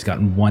hall. He's got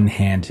in one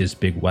hand his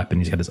big weapon.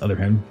 He's got his other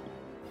hand.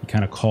 He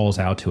kind of calls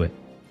out to it.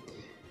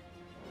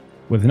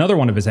 With another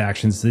one of his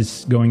actions,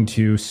 this is going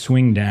to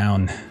swing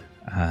down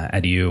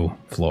at you,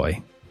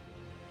 Floy.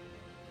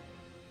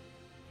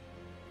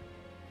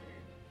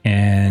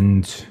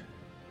 And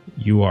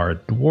you are a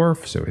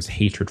dwarf, so his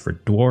hatred for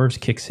dwarves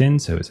kicks in,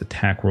 so his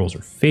attack rolls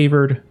are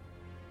favored.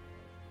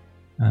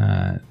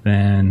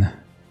 Then,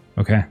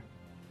 okay.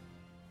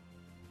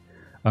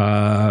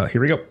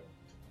 Here we go.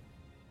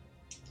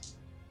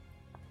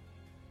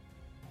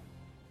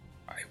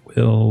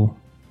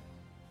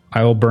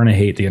 I will burn a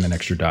hate to get an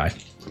extra die.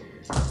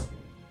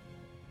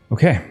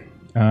 Okay.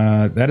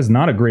 That is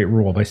not a great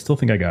roll, but I still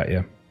think I got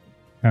you.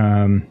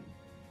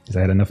 Because I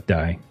had enough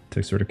die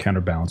to sort of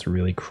counterbalance a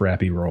really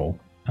crappy roll.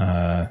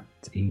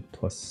 It's 8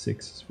 plus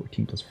 6,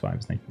 14 plus 5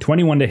 is 9.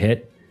 21 to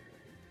hit.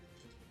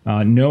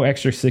 No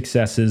extra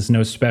successes,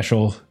 no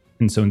special.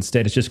 And so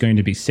instead, it's just going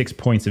to be 6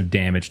 points of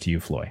damage to you,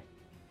 Floy.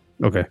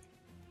 Okay.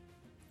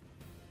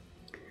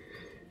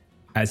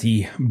 As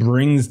he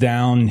brings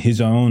down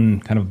his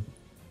own kind of,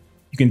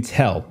 you can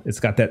tell it's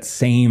got that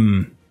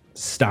same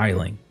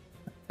styling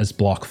as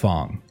Block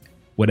Fong.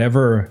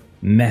 Whatever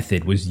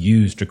method was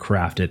used to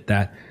craft it,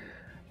 that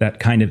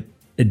kind of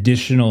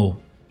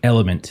additional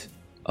element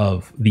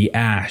of the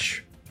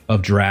ash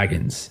of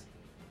dragons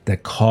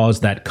that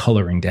caused that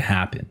coloring to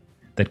happen,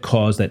 that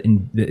caused that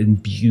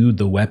imbued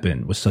the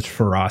weapon with such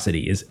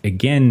ferocity is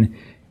again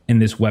in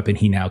this weapon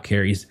he now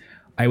carries.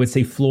 I would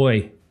say,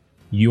 Floy,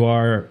 you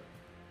are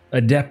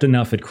adept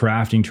enough at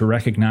crafting to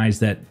recognize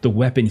that the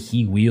weapon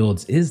he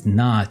wields is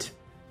not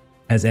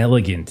as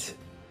elegant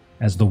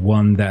as the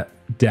one that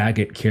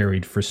Daggett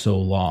carried for so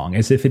long,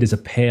 as if it is a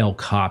pale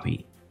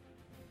copy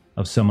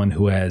of someone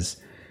who has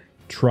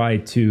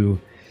tried to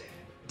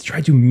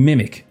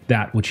mimic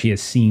that which he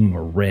has seen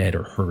or read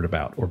or heard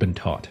about or been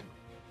taught.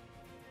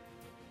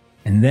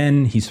 And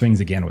then he swings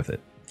again with it.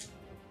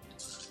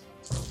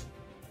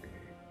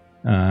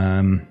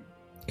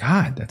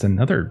 God, that's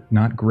another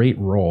not great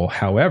roll.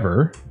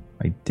 However,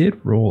 I did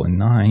roll a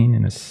 9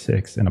 and a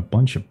 6 and a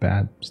bunch of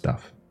bad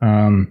stuff.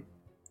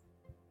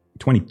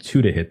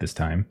 22 to hit this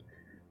time.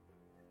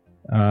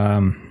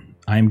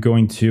 I'm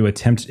going to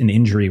attempt an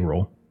injury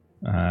roll.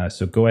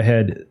 So go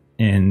ahead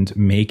and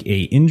make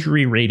a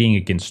injury rating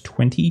against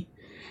 20.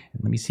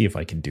 And let me see if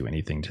I can do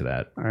anything to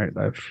that. All right.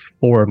 I have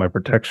 4 of my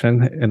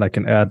protection, and I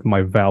can add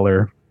my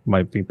valor.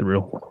 Might be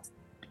through.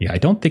 Yeah, I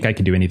don't think I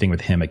can do anything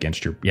with him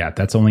against your. Yeah,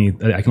 that's only.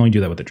 I can only do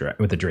that with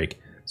the Drake.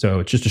 So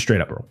it's just a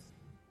straight up roll.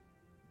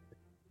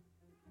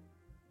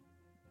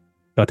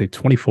 Got a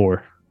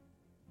 24.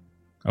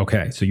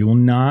 Okay, so you will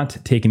not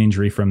take an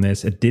injury from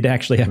this. It did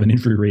actually have an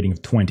injury rating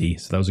of 20,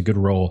 so that was a good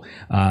roll.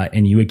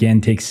 And you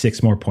again take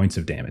 6 more points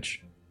of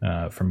damage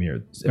from your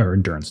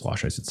endurance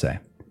loss, I should say.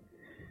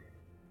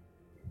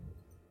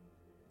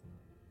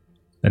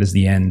 That is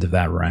the end of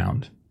that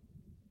round.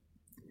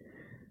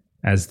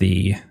 As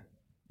the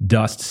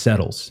dust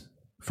settles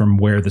from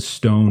where the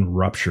stone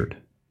ruptured,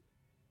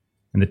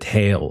 and the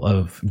tail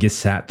of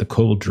Gisat the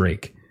Cold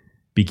Drake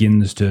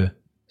begins to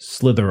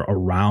slither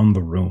around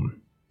the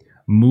room,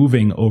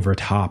 moving over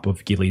top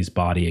of Gilly's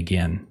body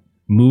again,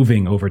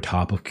 moving over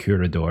top of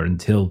Curador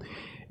until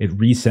it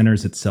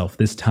recenters itself,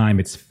 this time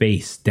its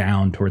face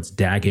down towards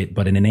Daggett,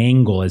 but in an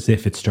angle as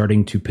if it's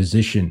starting to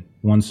position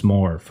once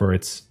more for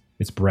its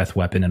breath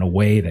weapon in a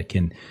way that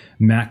can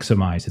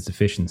maximize its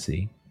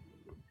efficiency.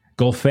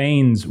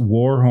 Gulfain's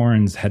war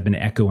horns had been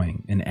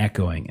echoing and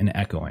echoing and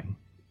echoing.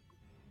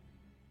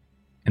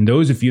 And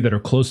those of you that are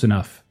close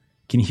enough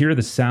can hear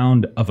the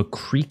sound of a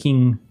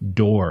creaking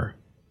door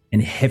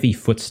and heavy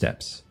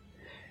footsteps.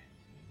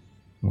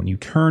 When you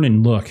turn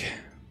and look,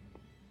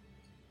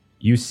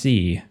 you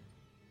see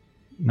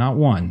not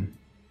one,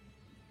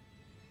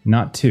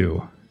 not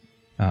two,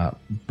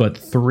 but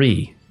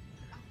 3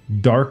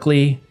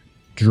 darkly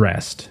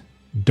dressed,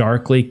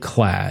 darkly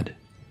clad,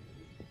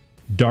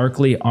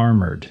 darkly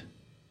armored,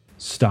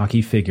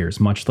 stocky figures,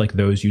 much like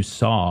those you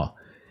saw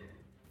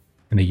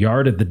in the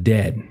Yard of the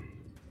Dead.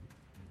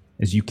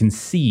 As you can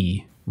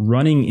see,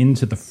 running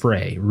into the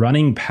fray,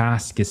 running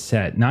past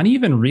Gisette, not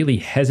even really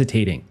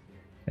hesitating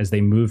as they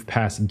move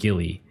past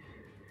Gilly.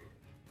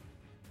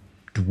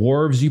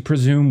 Dwarves, you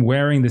presume,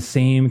 wearing the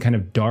same kind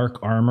of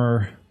dark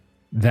armor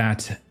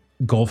that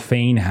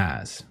Gulfain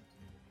has.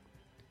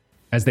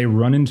 As they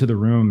run into the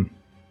room,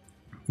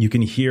 you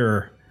can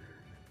hear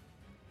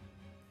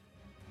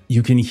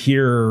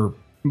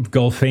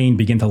Gulfain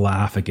begin to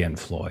laugh again,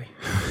 Floy.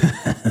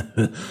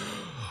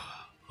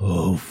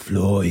 Oh,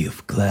 Floy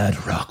of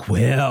Gladrock,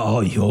 where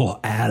are your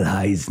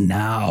allies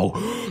now?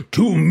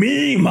 To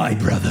me, my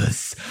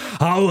brothers,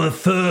 our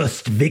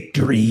first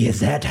victory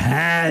is at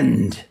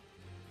hand.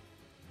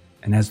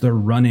 And as they're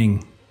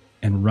running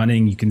and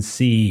running, you can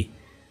see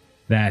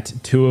that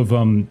 2 of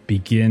them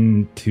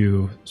begin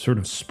to sort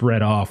of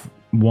spread off,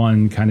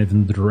 one kind of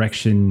in the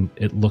direction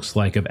it looks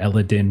like of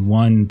Eladin,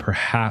 one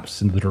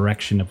perhaps in the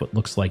direction of what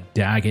looks like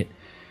Daggett.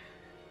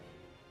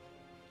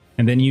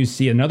 And then you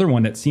see another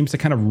one that seems to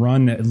kind of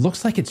run. It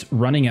looks like it's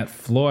running at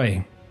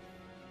Floy.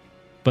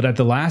 But at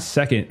the last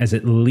second, as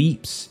it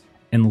leaps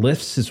and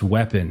lifts his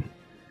weapon,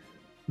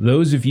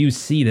 those of you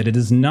see that it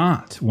is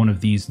not one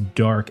of these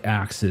dark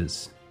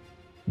axes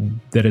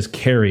that is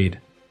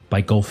carried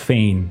by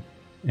Gulfain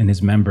and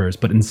his members,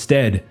 but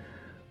instead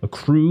a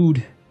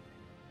crude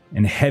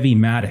and heavy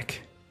mattock,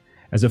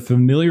 as a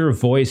familiar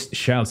voice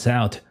shouts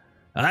out,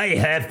 I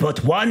have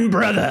but one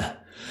brother,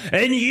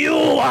 and you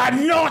are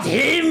not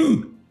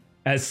him!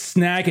 As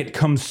Snagit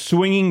comes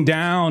swinging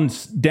down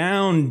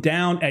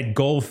at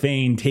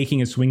Gulfain, taking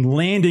a swing,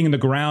 landing in the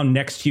ground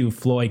next to you,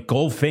 Floyd.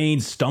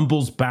 Gulfain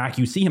stumbles back.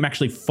 You see him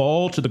actually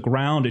fall to the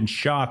ground in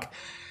shock.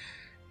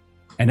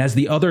 And as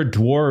the other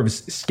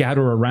dwarves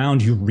scatter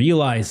around, you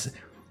realize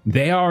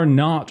they are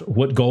not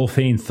what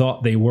Gulfain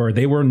thought they were.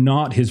 They were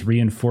not his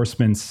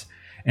reinforcements.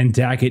 And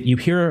Daggett, you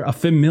hear a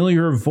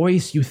familiar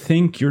voice. You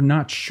think, you're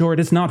not sure. It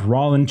is not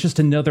Rollin, just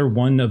another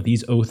one of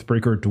these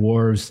Oathbreaker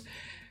dwarves.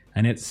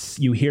 And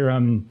you hear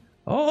him,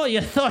 oh, you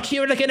thought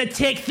you were going to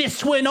take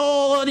this one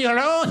all on your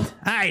own?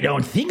 I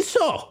don't think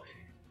so.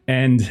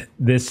 And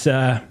this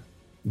dwarven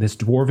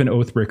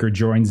Oathbreaker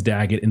joins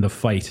Daggett in the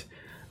fight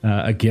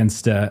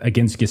against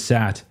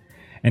Gisat.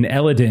 And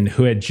Eladin,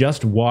 who had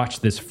just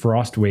watched this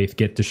Frostwraith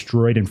get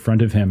destroyed in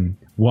front of him,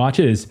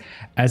 watches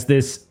as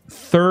this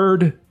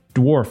third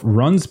dwarf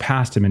runs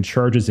past him and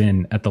charges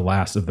in at the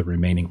last of the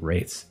remaining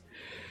wraiths.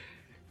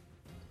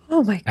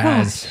 Oh my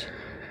gosh.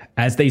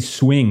 As they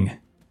swing,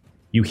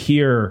 you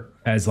hear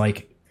as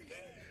like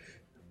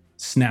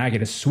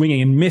Snagit is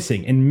swinging and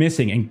missing,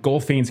 and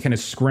Gulfain's kind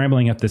of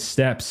scrambling up the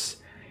steps.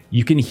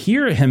 You can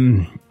hear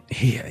him.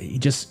 He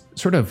just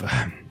sort of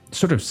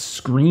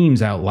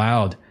screams out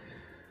loud,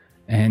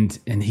 and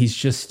he's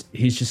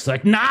just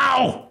like,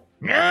 no.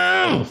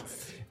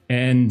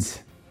 And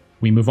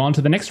we move on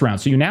to the next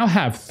round. So you now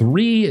have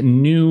 3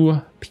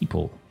 new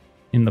people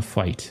in the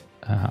fight.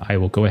 I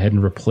will go ahead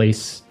and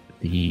replace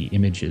the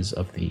images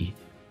of the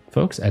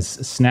folks as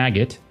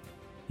Snagit,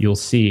 you'll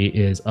see,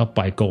 is up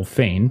by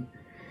Gulfain.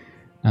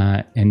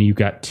 And you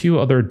got 2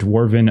 other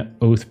dwarven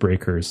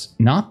Oathbreakers.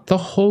 Not the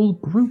whole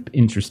group,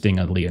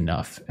 interestingly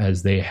enough,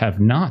 as they have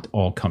not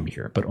all come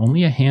here, but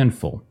only a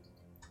handful.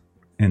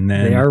 And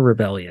then they are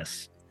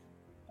rebellious.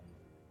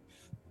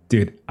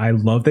 Dude, I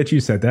love that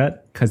you said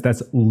that, because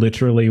that's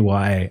literally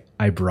why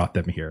I brought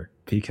them here.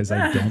 Because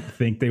I don't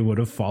think they would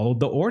have followed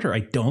the order. I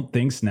don't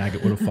think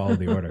Snagit would have followed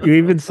the order. You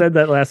even said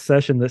that last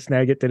session that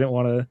Snagit didn't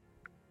want to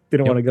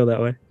go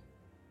that way.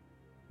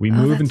 We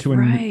move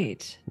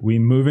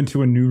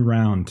into a new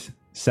round.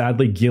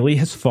 Sadly, Gilly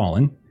has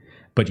fallen,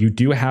 but you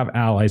do have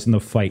allies in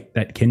the fight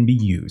that can be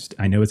used.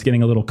 I know it's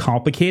getting a little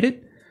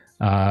complicated,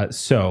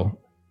 So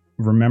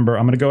remember,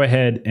 I'm going to go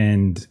ahead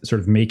and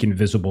sort of make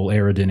invisible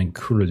Aridin and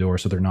Kurador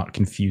so they're not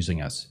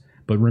confusing us.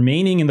 But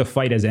remaining in the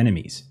fight as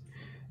enemies,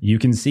 you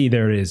can see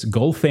there is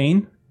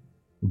Gulfane,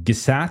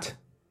 Gisat,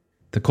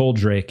 the Cold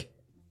Drake,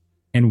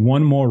 and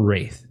one more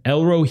Wraith.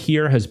 Elro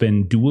here has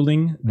been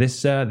dueling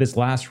this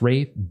last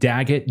Wraith.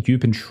 Daggett, you've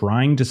been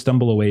trying to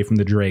stumble away from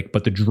the Drake,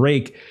 but the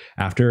Drake,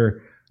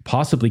 after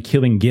possibly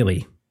killing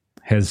Gilly,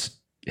 has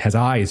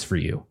eyes for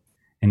you.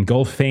 And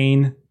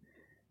Gulfane,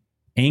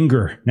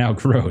 anger now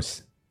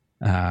grows,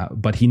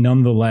 but he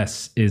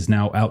nonetheless is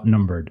now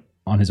outnumbered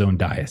on his own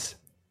dais.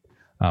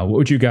 What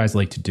would you guys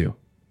like to do?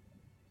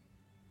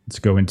 Let's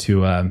go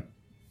into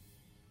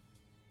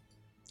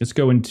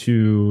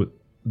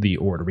the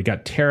order. We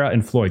got Tara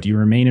and Floyd. Do you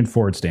remain in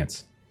forward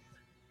stance?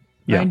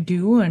 I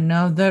do, and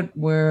now that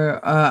we're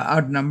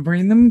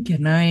outnumbering them,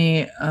 can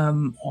I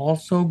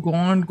also go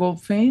on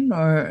Goldfane,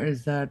 or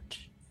is that...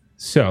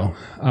 So,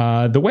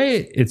 the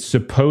way it's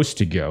supposed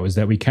to go is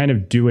that we kind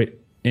of do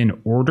it in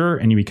order,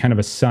 and we kind of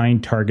assign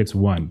targets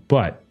one.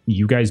 But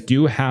you guys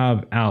do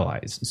have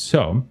allies.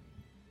 So,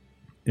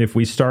 if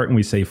we start and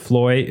we say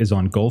Floy is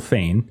on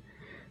Gulfane,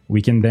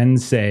 we can then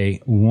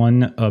say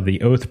one of the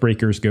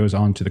Oathbreakers goes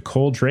onto the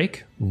Cold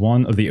Drake,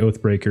 one of the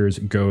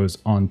Oathbreakers goes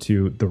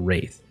onto the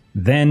Wraith.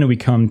 Then we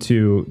come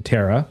to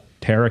Tara.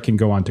 Tara can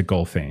go onto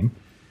Gulfane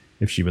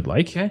if she would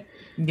like. Okay.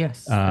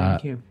 Yes,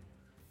 thank you.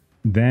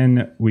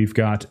 Then we've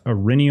got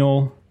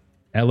Arinial,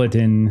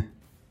 Eladin,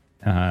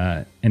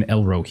 and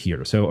Elro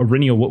here. So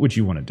Arinial, what would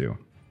you want to do?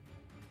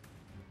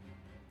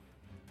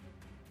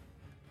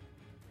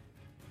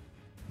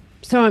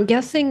 So I'm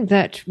guessing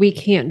that we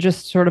can't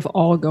just sort of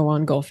all go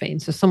on Gulfane.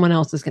 So someone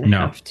else is going to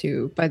have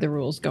to, by the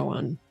rules, go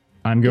on.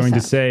 I'm going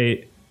to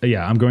say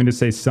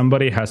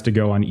somebody has to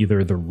go on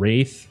either the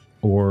Wraith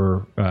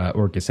or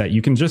Gazette.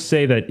 You can just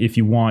say that if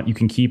you want,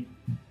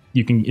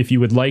 if you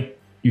would like,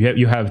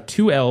 you have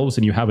two elves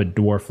and you have a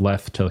dwarf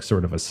left to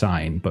sort of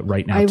assign, but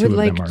right now two of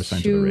them are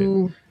assigned to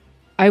the Wraith.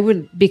 I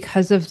would,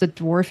 because of the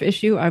dwarf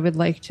issue, I would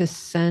like to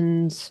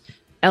send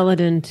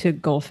Eladin to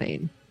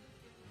Gulfane.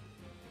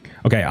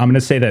 Okay, I'm going to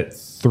say that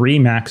 3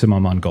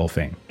 maximum on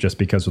Gulfane, just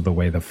because of the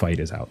way the fight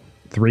is out.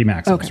 3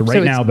 maximum. Okay, so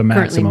right now the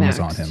maximum is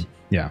on him.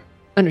 Yeah.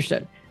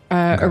 Understood.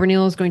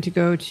 Arenil is going to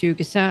go to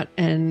Gisat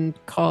and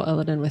call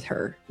Eladin with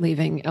her,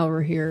 leaving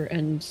Elro here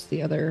and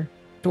the other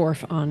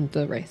dwarf on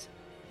the Wraith.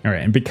 All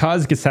right, and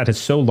because Gisat is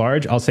so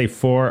large, I'll say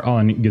 4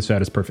 on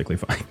Gisat is perfectly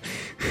fine.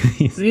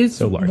 He's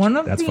so large. One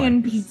of the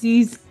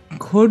NPCs,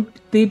 could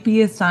they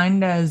be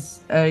assigned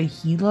as a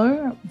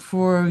healer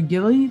for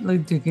Gilly,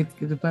 like to get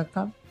it back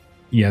up?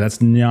 Yeah,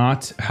 that's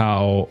not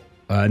how.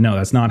 No,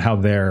 that's not how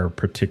they're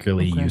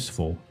particularly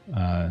useful.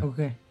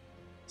 Okay.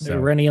 So,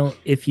 Reniel,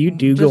 if you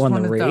do go on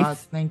the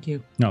Wraith, thank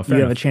you. No, you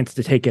have a chance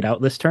to take it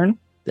out this turn.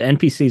 The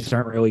NPCs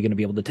aren't really going to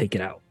be able to take it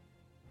out.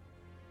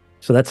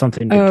 So that's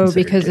something to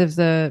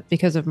consider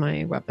because of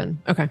my weapon.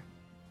 Okay.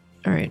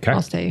 All right. Okay.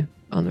 I'll stay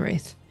on the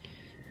Wraith.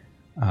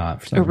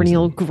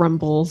 Reniel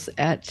grumbles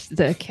at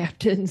the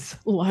captain's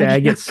line.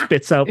 Daggett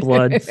spits out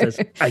blood and says,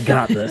 I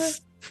got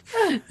this.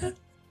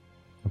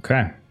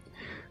 Okay.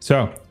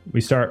 So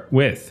we start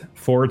with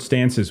forward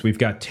stances. We've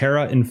got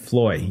Tara and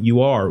Floy.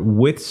 You are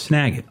with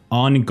Snagit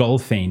on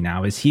Gulfane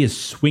now as he is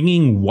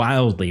swinging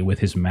wildly with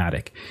his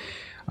Matic.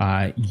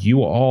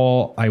 You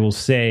all, I will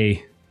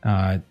say,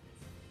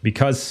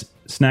 because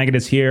Snagit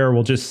is here,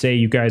 we'll just say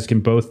you guys can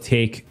both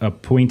take a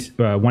point,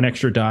 1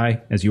 extra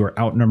die as you are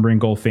outnumbering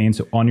Gulfane.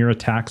 So on your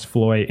attacks,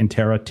 Floy and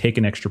Tara take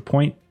an extra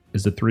point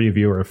as the 3 of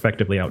you are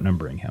effectively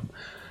outnumbering him.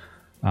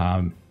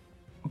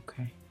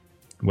 Okay.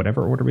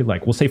 Whatever order we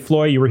like. We'll say,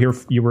 Floy, you were here,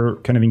 you were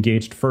kind of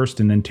engaged first,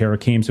 and then Tara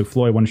came. So,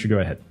 Floy, why don't you go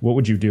ahead? What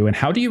would you do, and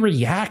how do you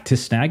react to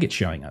Snagit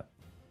showing up?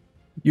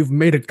 You've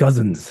made it,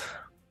 cousins.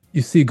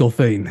 You see,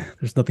 Gulfane,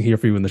 there's nothing here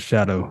for you in the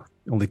shadow,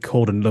 only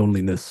cold and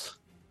loneliness.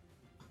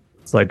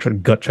 So I try to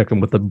gut check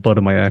him with the butt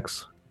of my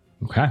axe.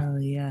 Okay. Oh,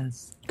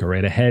 yes. Go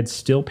right ahead.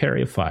 Still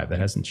parry of 5. That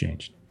hasn't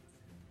changed.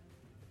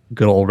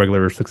 Good old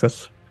regular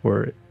success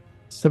for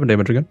 7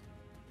 damage again.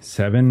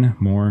 7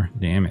 more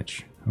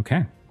damage.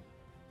 Okay.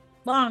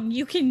 Long,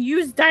 you can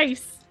use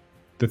dice.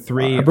 The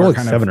 3 I rolled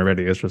like 7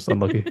 already. It's just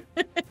unlucky.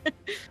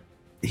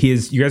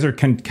 You guys are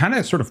kind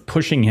of sort of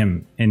pushing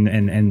him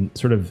and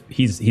sort of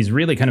he's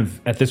really kind of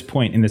at this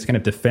point in this kind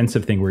of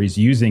defensive thing where he's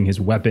using his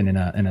weapon in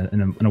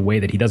a way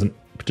that he doesn't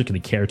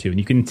particularly care to, and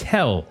you can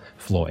tell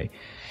Floy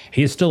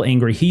he is still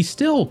angry. He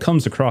still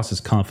comes across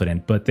as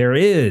confident, but there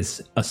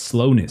is a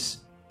slowness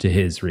to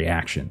his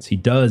reactions. He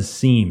does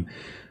seem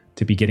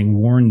to be getting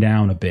worn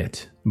down a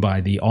bit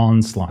by the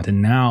onslaught,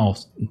 and now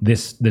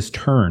this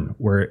turn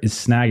where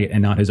it's Snagit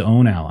and not his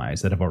own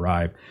allies that have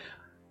arrived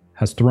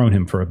has thrown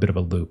him for a bit of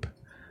a loop.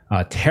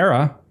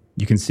 Tara,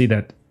 you can see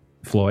that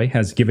Floy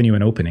has given you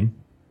an opening.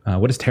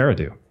 What does Tara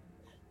do?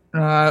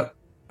 I'm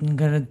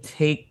gonna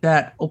take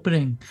that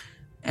opening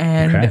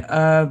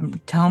and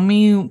tell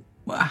me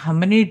how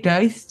many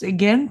dice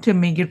again to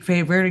make it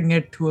favored and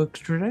get 2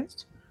 extra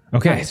dice.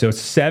 Okay, so it's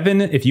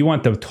 7. If you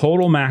want the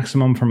total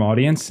maximum from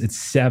audience, it's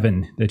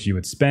 7 that you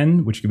would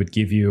spend, which would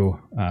give you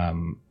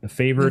a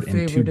favored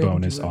and 2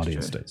 bonus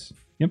audience dice.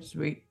 Yep.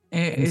 Sweet.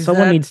 And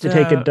someone needs to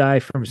take a die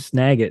from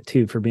Snagit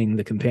too for being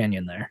the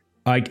companion there.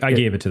 I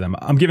gave it to them.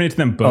 I'm giving it to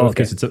them both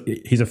because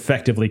he's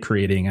effectively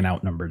creating an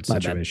outnumbered My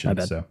situation.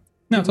 bad. So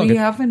no, it's Do all we good.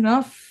 have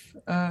enough,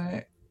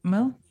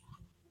 Mel?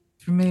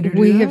 For me to do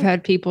We have that?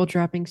 had people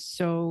dropping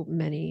so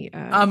many.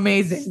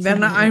 Amazing.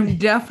 Then I'm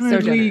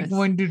definitely generous.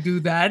 going to do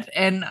that.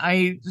 And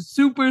I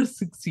super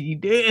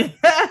succeeded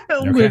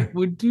Okay.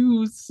 with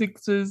 2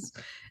 6s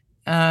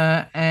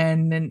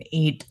and an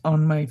 8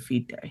 on my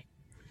feet die.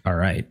 All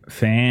right,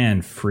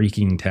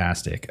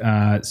 fan-freaking-tastic.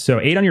 So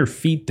 8 on your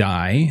feet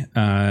die.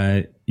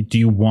 Do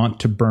you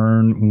want to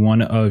burn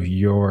one of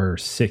your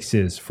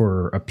 6s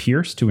for a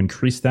pierce to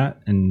increase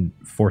that and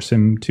force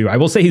him to? I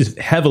will say he's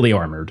heavily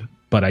armored,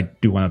 but I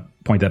do want to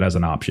point that as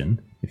an option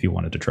if you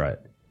wanted to try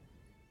it.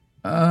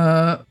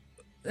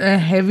 A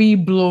heavy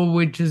blow,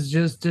 which is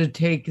just to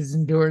take his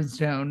endurance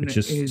down. It's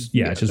just is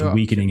it's just the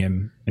weakening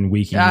him and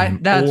weakening him,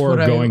 that's or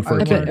what going for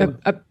I a wanted.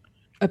 kill.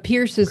 A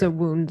pierce is a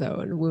wound, though,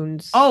 and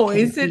wounds. Oh, can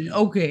is it? be-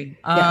 Okay.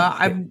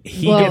 Yeah.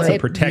 He Well, gets a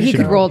it- protection. he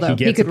could roll, though. He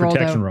gets He could a roll,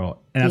 protection though.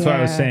 roll, and that's why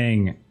I was Yeah.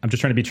 saying. I'm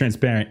just trying to be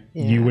transparent.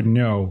 Yeah. You would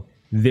know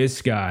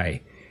this guy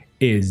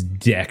is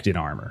decked in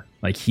armor.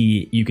 Like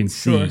you can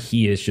see Sure.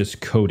 he is just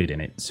coated in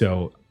it.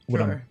 So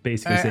what I'm Sure.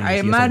 basically saying I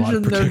is he has a lot imagine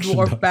of the protection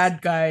dwarf dice.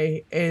 bad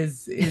guy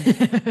is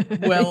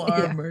well Yeah.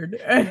 armored.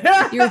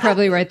 You were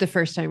probably right the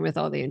first time with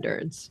all the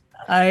endurance.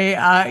 So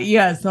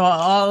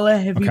I'll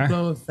heavy Okay.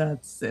 blow if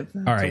that's All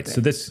right. okay. So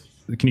this,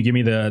 can you give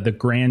me the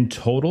grand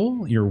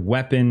total? Your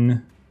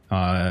weapon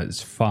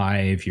is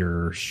 5.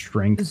 Your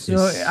strength So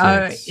is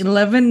 6.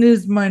 11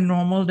 is my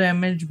normal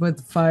damage, but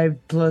 5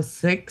 plus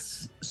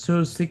 6,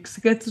 so 6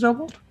 gets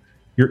doubled.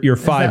 Your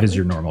 5 that is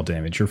your normal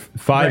damage. Your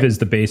 5 Right. is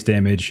the base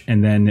damage,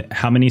 and then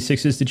how many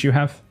 6s did you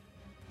have?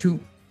 2.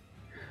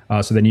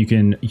 So then you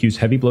can use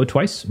heavy blow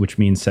twice, which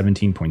means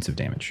 17 points of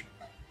damage.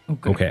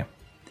 Okay.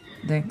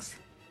 Thanks.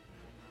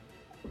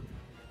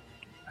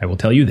 I will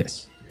tell you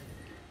this.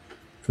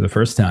 For the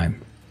first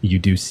time, you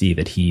do see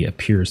that he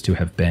appears to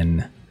have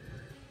been,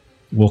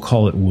 we'll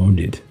call it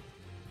wounded,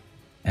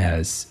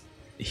 as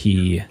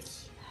he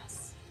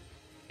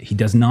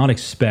does not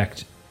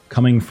expect,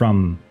 coming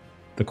from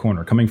the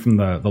corner, coming from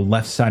the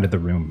left side of the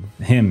room,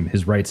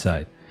 his right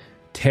side,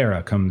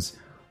 Tara comes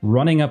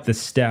running up the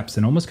steps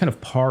and almost kind of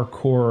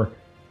parkour,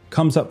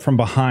 comes up from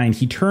behind.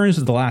 He turns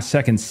at the last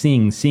second,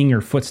 seeing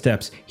your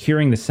footsteps,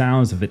 hearing the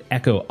sounds of it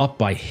echo up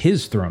by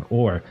his throne,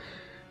 or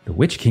the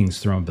Witch King's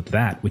throne, but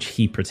that which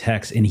he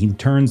protects. And he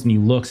turns and he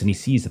looks and he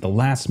sees at the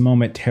last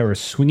moment Tara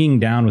swinging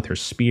down with her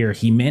spear.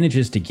 He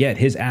manages to get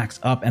his axe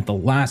up at the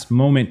last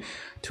moment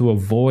to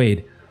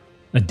avoid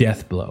a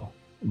death blow,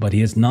 but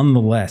he has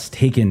nonetheless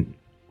taken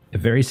a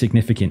very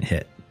significant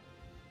hit.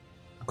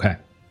 Okay.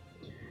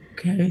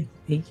 Okay,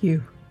 thank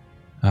you.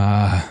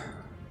 All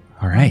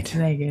right.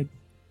 Naked.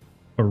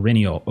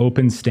 Oryniel,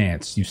 open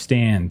stance. You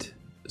stand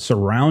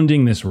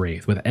surrounding this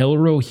wraith with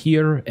Elro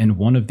here and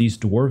one of these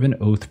dwarven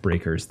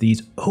oathbreakers.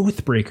 These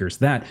oathbreakers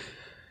that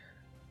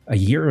a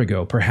year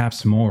ago,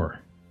 perhaps more,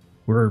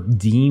 were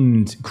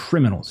deemed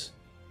criminals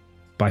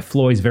by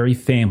Floyd's very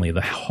family,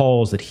 the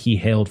halls that he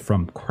hailed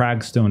from,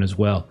 Cragstone as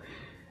well.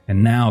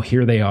 And now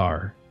here they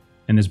are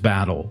in this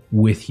battle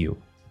with you,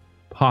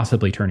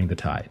 possibly turning the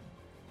tide.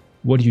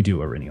 What do you do,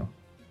 Oryniel?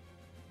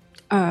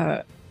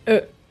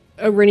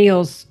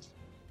 Oryniel's,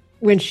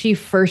 when she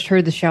first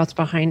heard the shouts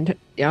behind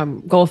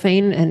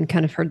Golfane and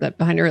kind of heard that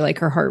behind her, like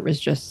her heart was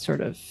just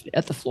sort of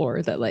at the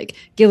floor that like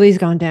Gilly's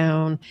gone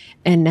down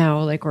and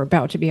now like we're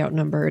about to be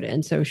outnumbered.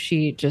 And so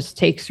she just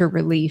takes her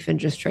relief and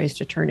just tries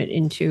to turn it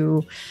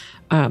into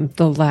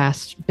the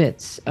last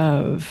bits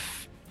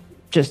of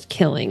just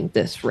killing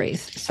this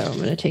wraith. So I'm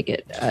going to take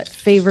it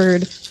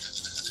favored.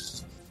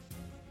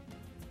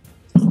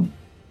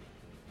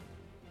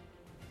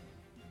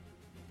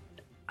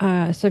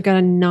 So I've got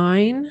a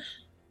 9,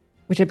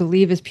 which I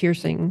believe is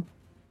piercing.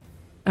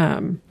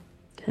 10,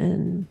 12,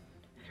 13,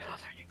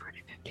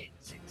 14, 15,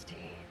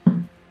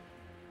 16,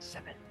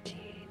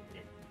 17,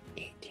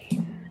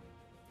 18,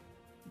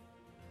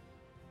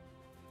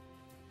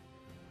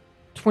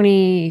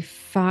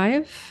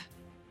 25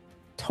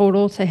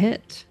 total to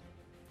hit.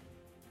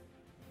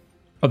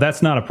 Oh,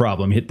 that's not a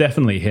problem. It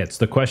definitely hits.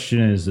 The question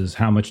is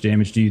how much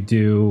damage do you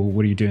do?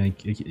 What are you doing?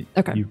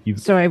 Okay. You,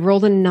 So I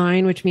rolled a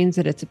 9, which means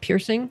that it's a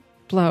piercing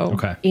blow.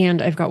 Okay.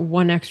 And I've got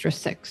 1 extra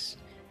 6.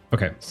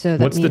 okay. So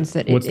that What's means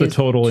the that what's it the is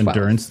total 12.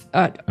 endurance?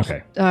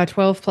 Okay.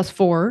 12 plus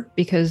 4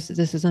 because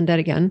this is undead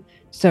again.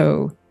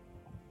 So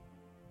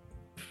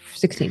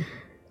 16.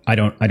 I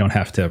don't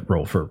have to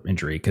roll for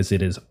injury because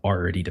it is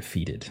already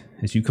defeated.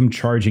 As you come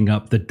charging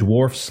up, the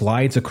dwarf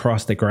slides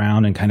across the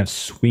ground and kind of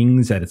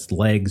swings at its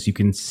legs. You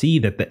can see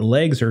that the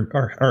legs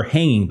are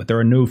hanging, but there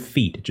are no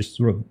feet. It just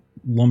sort of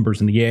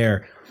lumbers in the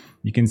air.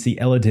 You can see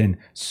Eladin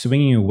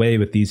swinging away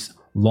with these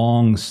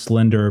long,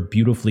 slender,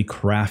 beautifully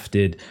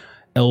crafted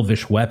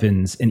elvish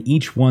weapons, and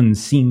each one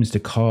seems to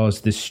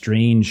cause this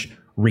strange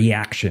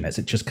reaction as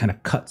it just kind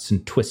of cuts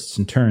and twists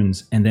and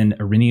turns. And then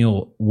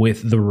Iriniel,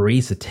 with the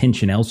race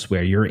attention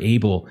elsewhere, you're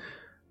able,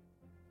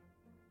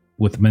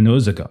 with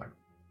Menozagar,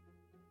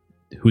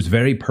 whose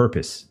very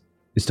purpose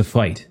is to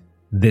fight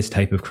this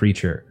type of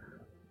creature,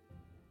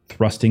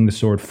 thrusting the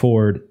sword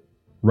forward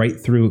right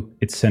through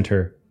its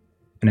center.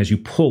 And as you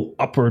pull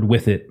upward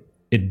with it,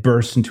 it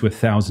bursts into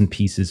 1,000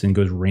 pieces and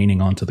goes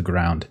raining onto the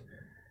ground.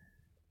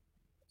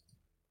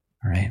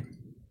 All right.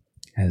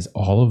 As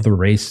all of the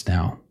race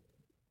now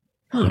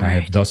that I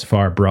have thus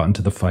far brought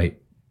into the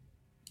fight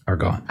are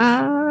gone.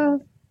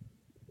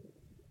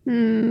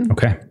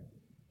 Okay.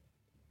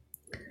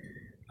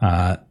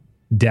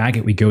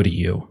 Daggett, we go to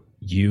you.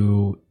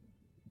 You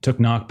took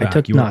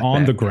knockback. You were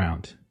on the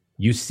ground.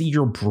 You see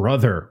your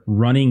brother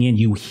running in.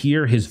 You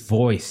hear his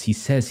voice. He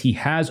says he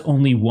has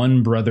only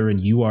one brother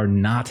and you are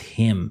not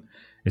him,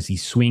 as he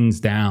swings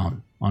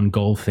down on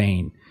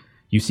Gulfane.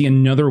 You see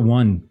another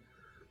one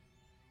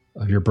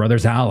of your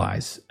brother's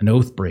allies, an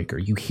Oathbreaker.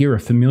 You hear a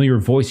familiar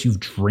voice. You've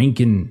drank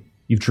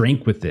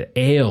with the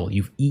ale.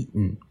 You've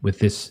eaten with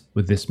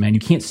this man. You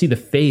can't see the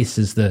face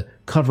as the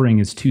covering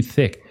is too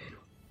thick.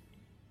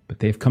 But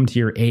they've come to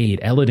your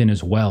aid. Eladin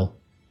as well,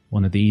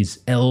 one of these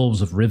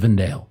elves of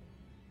Rivendell.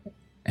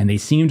 And they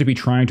seem to be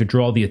trying to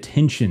draw the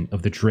attention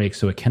of the Drake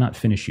so it cannot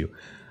finish you.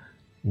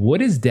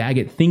 What is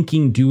Daggett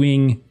thinking,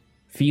 doing,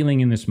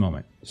 feeling in this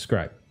moment?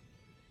 Describe.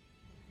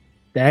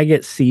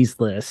 Daggett sees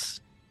this.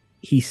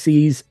 He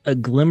sees a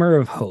glimmer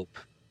of hope.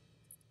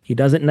 He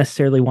doesn't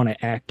necessarily want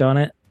to act on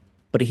it,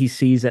 but he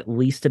sees at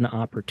least an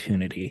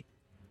opportunity.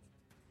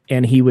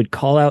 And he would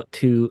call out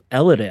to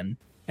Eladin,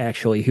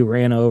 actually, who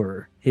ran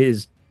over.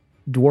 His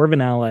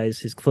dwarven allies,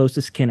 his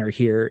closest kin are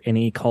here, and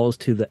he calls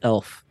to the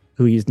elf,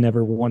 who he's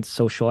never once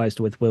socialized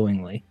with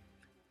willingly.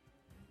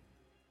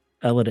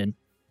 Eladin,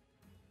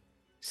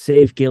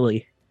 save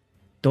Gilly.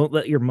 Don't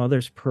let your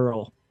mother's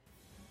pearl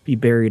be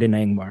buried in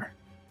Angmar.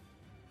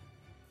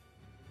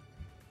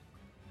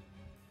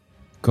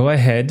 Go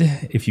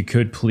ahead, if you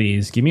could,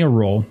 please. Give me a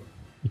roll.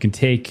 You can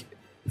take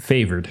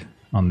favored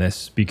on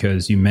this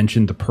because you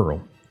mentioned the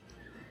pearl.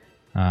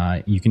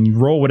 You can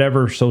roll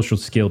whatever social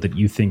skill that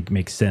you think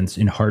makes sense.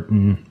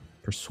 Enhearten,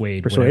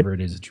 persuade, whatever it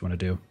is that you want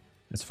to do.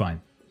 That's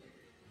fine.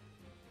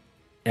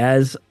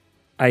 As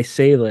I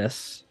say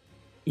this,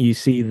 you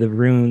see the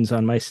runes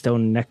on my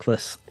stone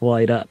necklace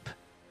light up,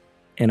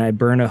 and I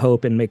burn a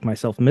hope and make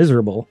myself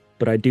miserable,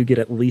 but I do get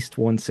at least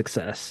one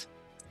success.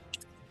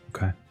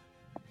 Okay.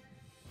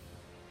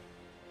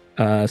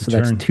 So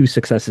that's 2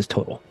 successes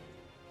total.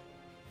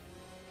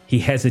 He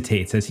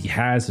hesitates as he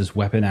has his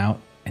weapon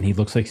out, and he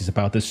looks like he's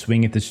about to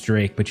swing at this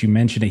Drake, but you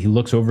mentioned it. He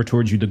looks over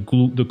towards you, the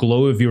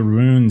glow of your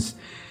runes.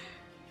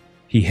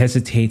 He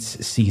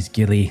hesitates, sees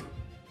Gilly.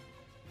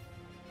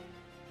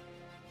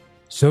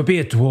 So be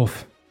it,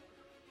 dwarf.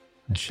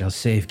 I shall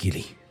save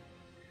Gilly.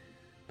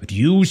 But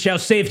you shall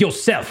save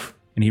yourself.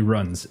 And he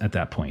runs at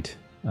that point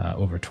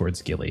over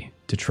towards Gilly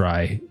to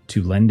try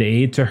to lend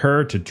aid to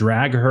her, to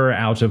drag her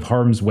out of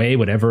harm's way,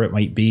 whatever it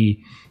might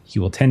be. He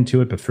will tend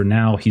to it, but for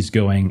now, he's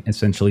going,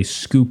 essentially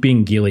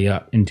scooping Gilly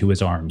up into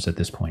his arms at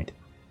this point.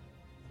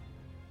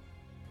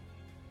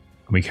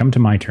 When we come to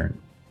my turn,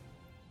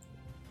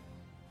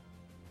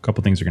 a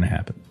couple things are going to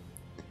happen.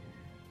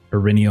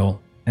 Iriniel,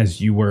 as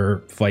you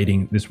were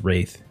fighting this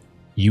wraith,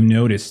 you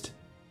noticed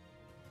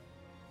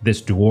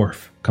this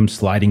dwarf come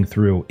sliding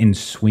through and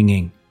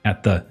swinging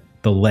at the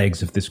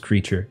legs of this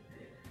creature.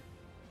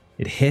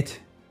 It hit.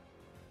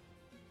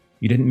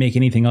 You didn't make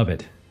anything of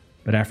it,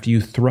 but after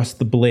you thrust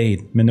the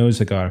blade,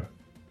 Menozagar,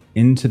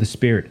 into the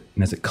spirit,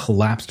 and as it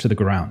collapsed to the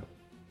ground,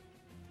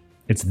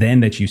 it's then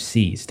that you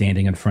see,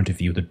 standing in front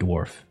of you, the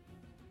dwarf.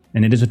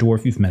 And it is a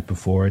dwarf you've met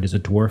before. It is a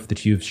dwarf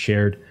that you've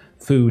shared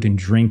food and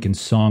drink and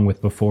song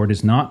with before. It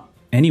is not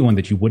anyone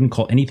that you wouldn't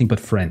call anything but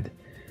friend.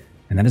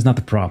 And that is not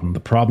the problem. The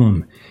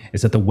problem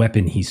is that the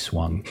weapon he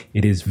swung,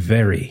 it is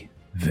very,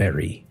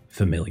 very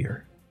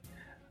familiar.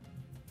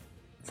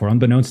 For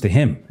unbeknownst to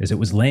him, as it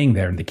was laying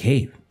there in the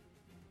cave,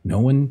 no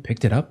one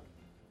picked it up.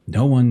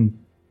 No one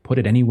put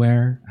it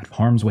anywhere out of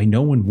harm's way.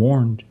 No one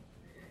warned.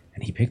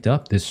 And he picked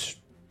up this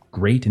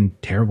great and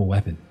terrible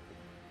weapon.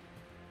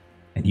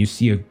 And you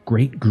see a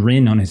great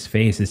grin on his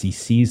face as he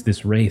sees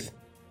this wraith.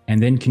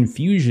 And then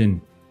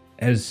confusion,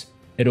 as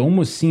it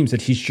almost seems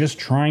that he's just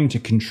trying to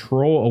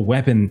control a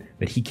weapon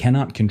that he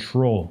cannot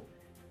control.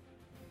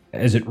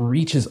 As it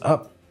reaches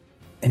up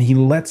and he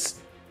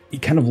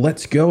kind of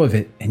lets go of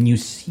it, and you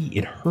see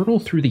it hurtle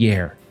through the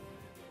air,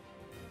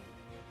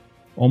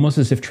 almost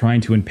as if trying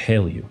to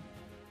impale you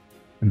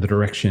in the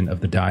direction of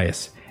the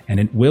dais. And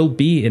it will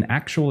be an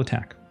actual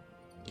attack.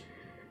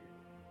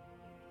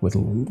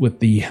 With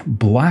the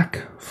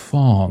Black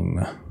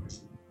Fong.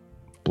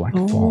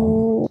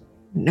 Fong.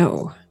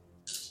 No.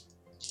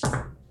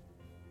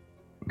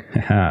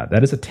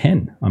 That is a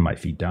 10 on my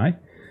feat die.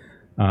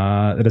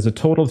 That is a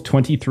total of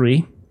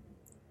 23.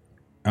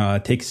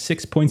 Take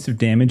 6 points of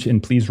damage,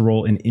 and please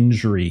roll an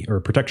injury or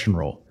protection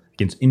roll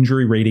against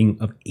injury rating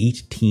of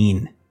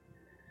 18.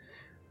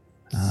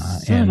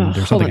 And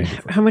there's something.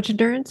 How much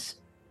endurance?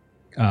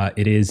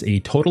 It is a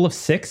total of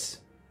 6.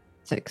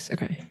 6.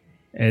 Okay.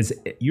 As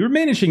you're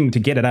managing to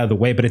get it out of the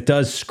way, but it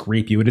does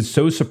scrape you. It is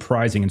so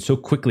surprising and so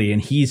quickly,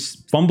 and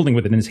he's fumbling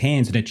with it in his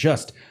hands, and it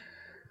just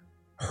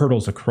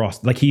hurtles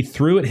across. Like he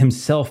threw it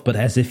himself, but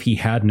as if he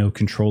had no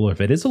control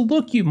of it. It's a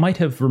look you might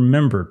have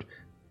remembered,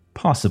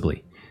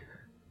 possibly,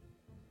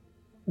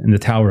 in the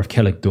Tower of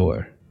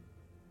Kelikdor,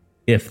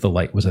 if the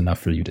light was enough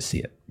for you to see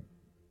it.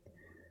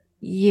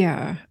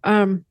 Yeah.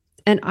 And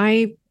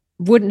I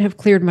wouldn't have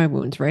cleared my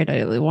wounds, right?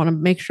 I want to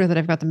make sure that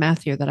I've got the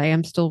math here that I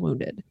am still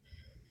wounded.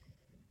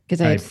 Because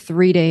I had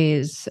 3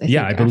 days.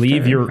 I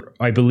believe you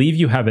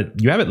have it.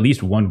 You have at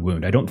least 1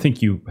 wound. I don't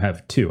think you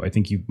have 2. I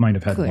think you might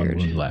have had cleared. 1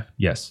 wound left.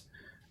 Yes,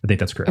 I think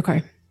that's correct.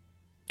 Okay.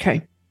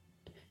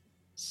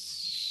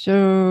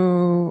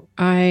 So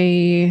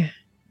I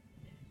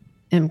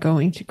am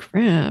going to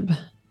grab.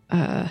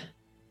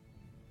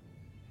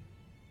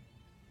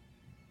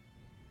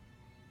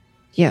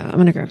 Yeah, I'm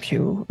gonna grab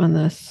 2 on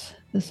this.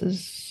 This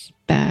is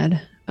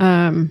bad.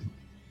 Yes,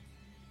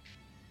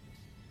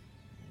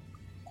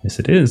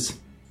 it is.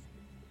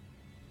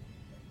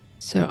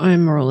 So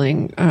I'm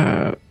rolling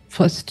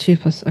 +2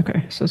 plus.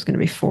 Okay, so it's going to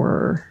be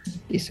 4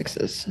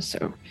 d6s.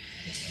 So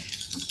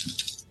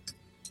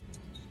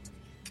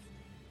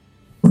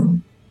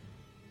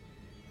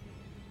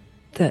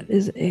that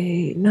is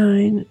a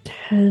 9,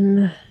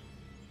 10,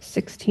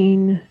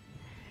 16,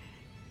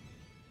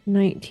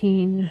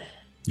 19.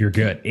 You're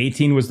good.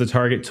 18 was the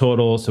target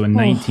total, so a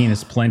 19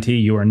 is plenty.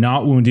 You are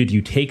not wounded.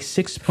 You take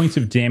 6 points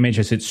of damage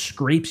as it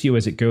scrapes you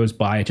as it goes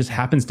by. It just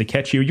happens to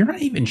catch you. You're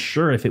not even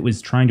sure if it was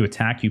trying to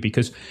attack you,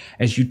 because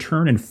as you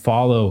turn and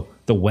follow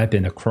the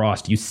weapon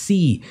across, you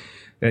see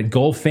that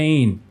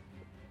Gulfane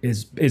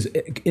is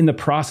in the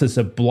process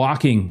of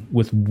blocking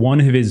with one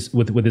of his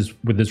with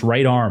his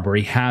right arm, where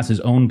he has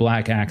his own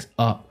black axe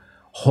up,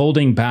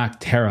 holding back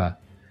Terra.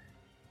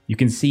 You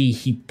can see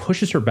he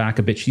pushes her back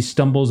a bit. She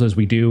stumbles, as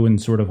we do in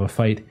sort of a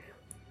fight.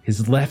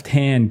 His left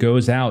hand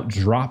goes out,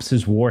 drops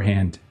his war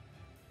hand,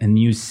 and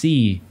you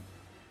see,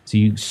 so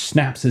he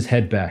snaps his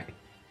head back.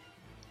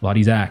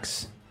 Lottie's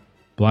axe,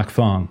 Black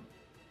Fong,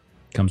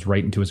 comes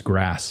right into his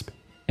grasp,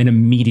 and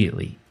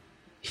immediately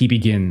he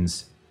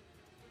begins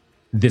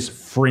this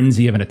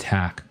frenzy of an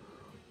attack.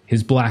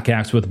 His black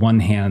axe with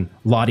one hand,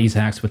 Lottie's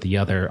axe with the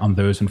other on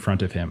those in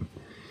front of him.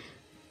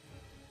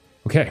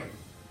 Okay.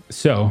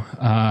 So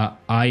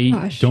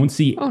I don't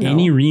see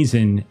any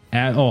reason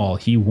at all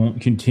he won't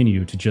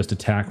continue to just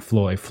attack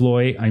Floy.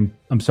 Floy,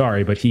 I'm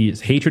sorry, but his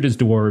hatred is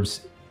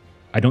dwarves.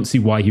 I don't see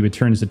why he would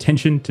turn his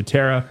attention to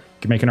Terra.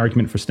 Can make an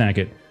argument for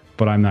Snagit,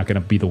 but I'm not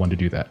going to be the one to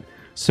do that.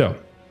 So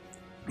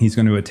he's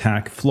going to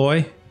attack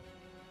Floy.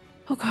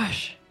 Oh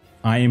gosh!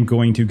 I am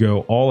going to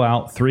go all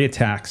out, 3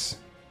 attacks,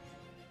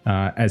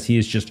 as he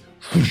is just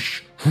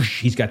whoosh,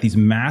 whoosh. He's got these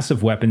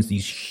massive weapons,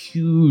 these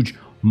huge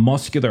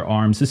muscular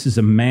arms. This is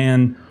a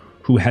man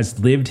who has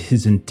lived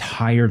his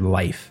entire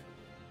life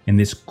in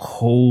this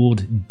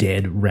cold,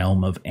 dead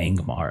realm of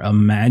Angmar.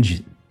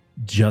 Imagine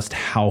just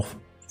how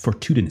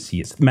fortuitous he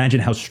is.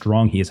 Imagine how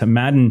strong he is.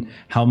 Imagine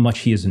how much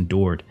he has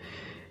endured.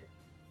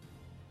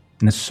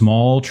 And a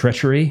small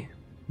treachery,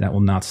 that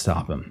will not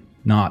stop him.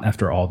 Not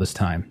after all this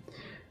time.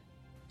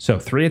 So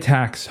 3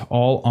 attacks,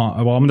 all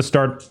on... Well, I'm going to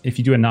start... If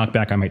you do a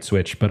knockback, I might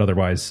switch. But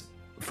otherwise,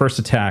 first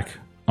attack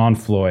on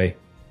Floy.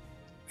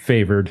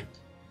 Favored.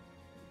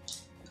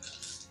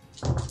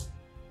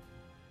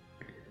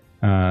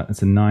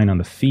 It's a 9 on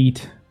the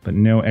feet, but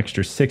no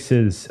extra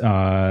 6s.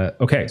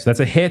 Okay, so that's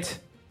a hit.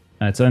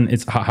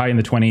 It's high in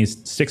the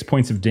 20s. 6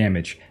 points of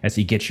damage as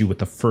he gets you with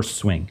the first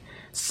swing.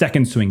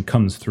 Second swing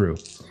comes through.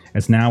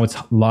 As now it's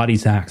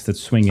Lottie's axe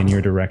that's swinging in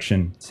your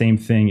direction. Same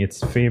thing.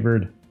 It's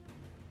favored.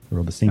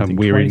 Roll the same thing. I'm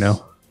weary twice.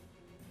 now.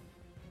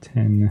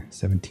 10,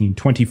 17,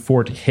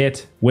 24 to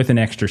hit with an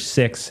extra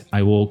 6.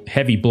 I will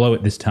heavy blow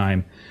it this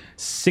time.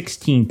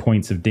 16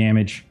 points of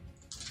damage.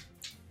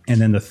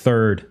 And then the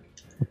third.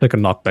 I'll take a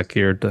knockback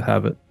here to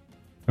have it.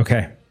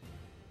 Okay.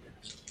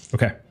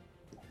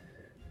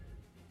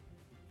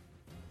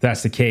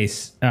 That's the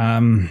case.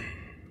 I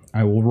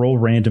will roll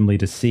randomly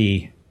to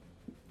see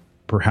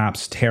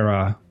perhaps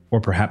Terra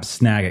or perhaps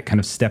Snagit kind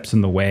of steps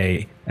in the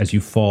way as you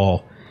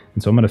fall.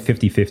 And so I'm going to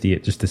 50-50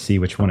 it just to see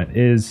which one it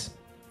is.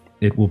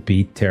 It will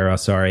be Terra,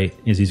 sorry.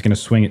 He's going to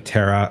swing at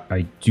Terra.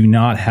 I do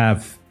not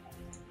have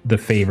the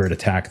favored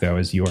attack, though,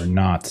 as you are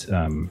not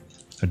a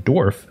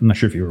dwarf. I'm not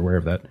sure if you were aware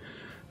of that.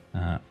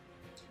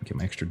 Get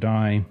my extra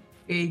die.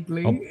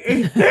 Vaguely. I'm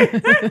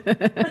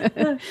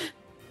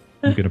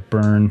going to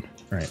burn.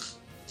 All right.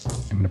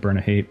 I'm going to burn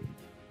a hate.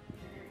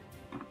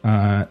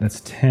 That's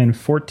 10,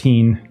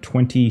 14,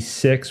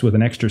 26 with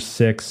an extra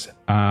 6.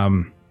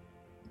 And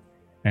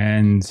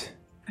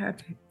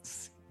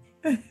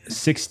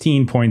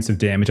 16 points of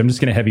damage. I'm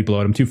just going to heavy blow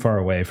it. I'm too far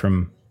away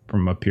from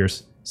up here.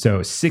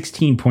 So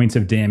 16 points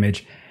of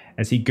damage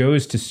as he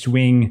goes to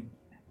swing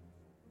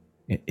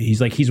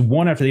He's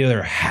one after the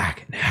other,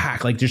 hack and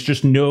hack. Like there's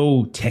just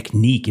no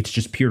technique. It's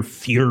just pure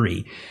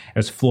fury.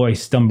 As Floy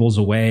stumbles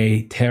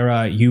away,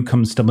 Tara, you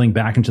come stumbling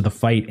back into the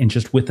fight, and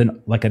just with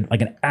an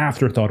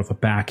afterthought of a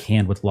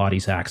backhand with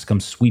Lottie's axe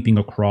comes sweeping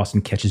across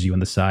and catches you on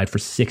the side for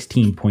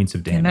 16 points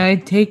of damage. Can I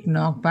take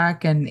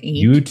knockback and 8?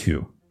 You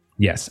too.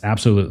 Yes,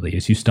 absolutely.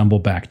 As you stumble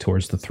back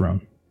towards the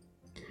throne.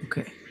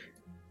 Okay.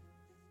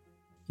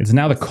 It's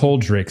now the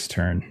Cold Drake's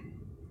turn.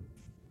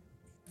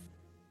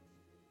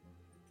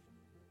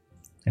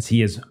 As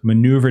he is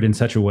maneuvered in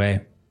such a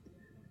way,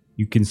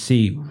 you can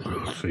see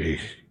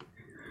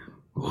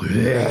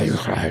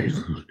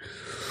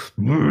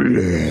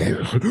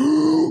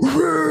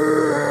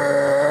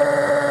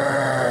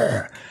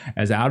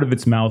as out of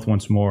its mouth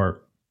once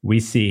more, we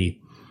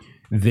see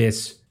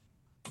this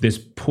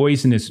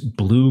poisonous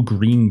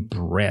blue-green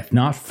breath,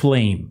 not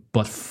flame,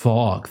 but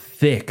fog,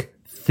 thick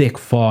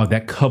fog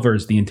that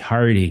covers the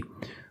entirety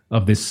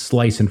of this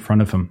slice in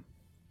front of him.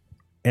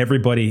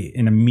 Everybody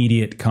in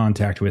immediate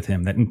contact with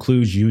him. That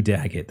includes you,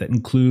 Daggett. That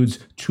includes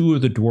 2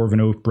 of the Dwarven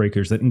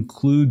Oathbreakers. That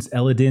includes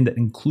Eladin. That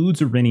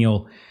includes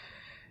Irinial.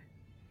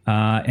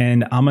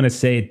 And I'm going to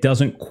say it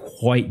doesn't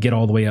quite get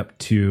all the way up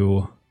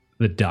to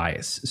the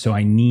dais. So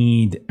I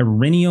need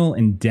Irinial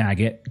and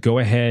Daggett. Go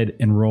ahead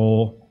and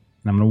roll.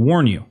 And I'm going to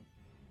warn you.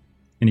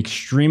 An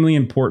extremely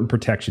important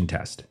protection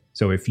test.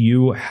 So if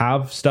you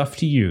have stuff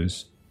to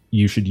use,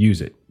 you should use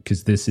it.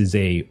 Because this is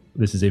a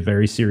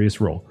very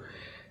serious roll.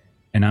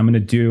 And I'm going to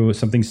do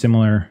something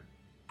similar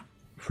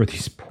for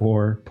these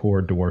poor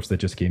dwarfs that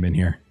just came in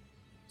here.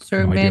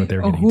 Sorry, No idea man. what they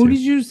were getting Who to. did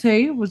you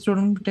say was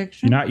on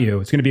protection? Not you.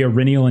 It's going to be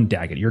Irinial and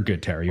Daggett. You're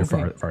good, Tara. You're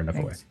Okay, far enough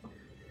thanks. away.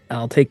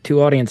 I'll take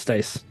 2 audience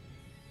dice.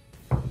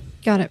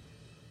 Got it.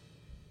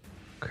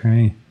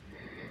 Okay.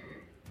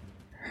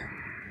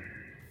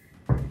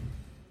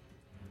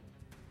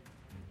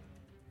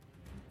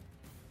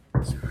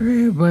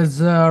 Sorry, I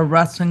was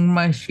rustling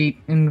my sheet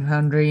in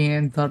Foundry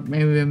and thought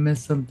maybe I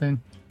missed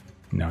something.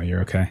 No,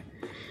 you're okay.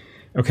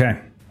 Okay.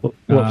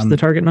 What's the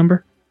target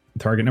number?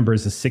 Target number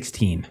is a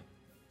 16.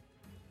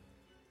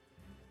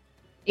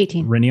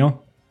 18.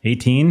 Irinial,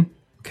 18.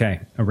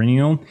 Okay.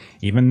 Irinial,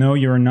 even though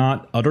you're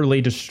not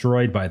utterly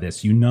destroyed by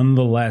this, you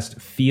nonetheless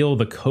feel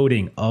the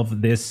coating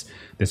of this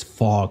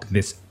fog,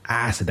 this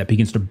acid that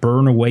begins to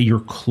burn away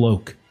your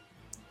cloak,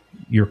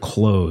 your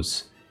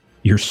clothes,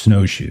 your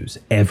snowshoes.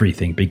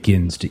 Everything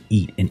begins to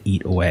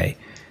eat away.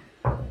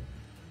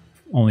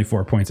 Only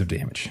 4 points of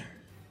damage.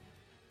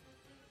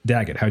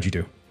 Daggett, how'd you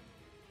do?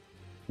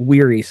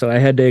 Weary, so I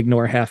had to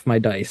ignore half my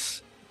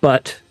dice,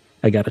 but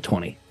I got a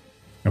 20.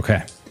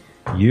 Okay.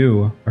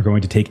 You are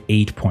going to take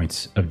 8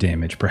 points of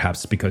damage,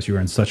 perhaps because you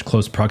were in such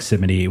close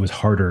proximity, it was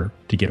harder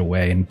to get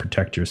away and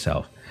protect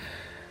yourself.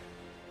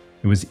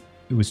 It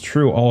was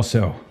true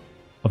also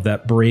of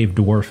that brave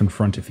dwarf in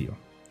front of you,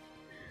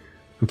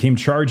 who came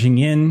charging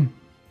in,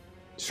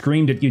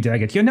 screamed at you,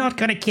 Daggett, "You're not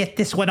going to get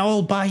this one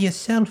all by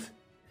yourself."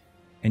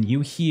 And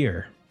you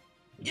hear...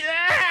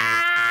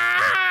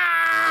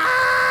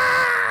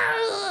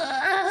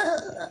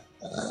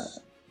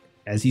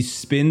 As he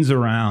spins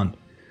around,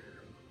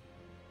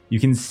 you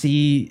can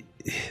see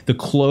the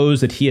clothes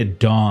that he had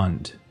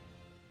donned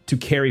to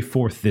carry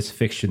forth this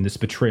fiction, this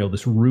betrayal,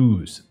 this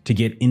ruse to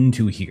get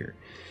into here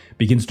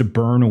begins to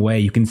burn away.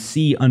 You can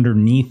see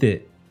underneath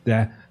it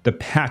the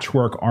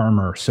patchwork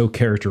armor so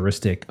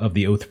characteristic of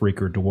the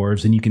Oathbreaker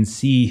dwarves, and you can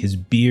see his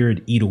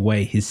beard eat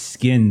away, his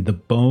skin, the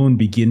bone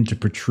begin to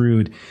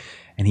protrude,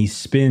 and he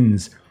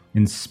spins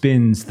and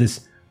spins.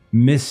 This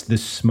mist,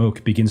 this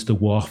smoke begins to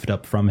waft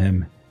up from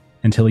him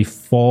until he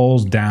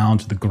falls down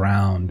to the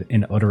ground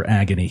in utter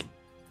agony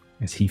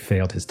as he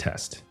failed his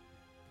test,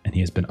 and he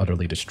has been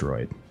utterly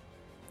destroyed.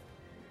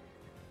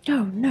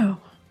 Oh,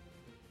 no.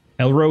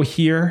 Elro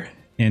here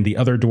and the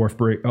other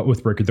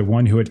Oathbreaker, the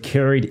one who had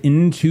carried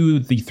into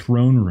the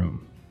throne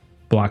room,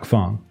 Black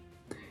Fong,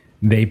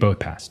 they both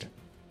passed.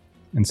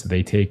 And so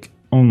they take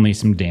only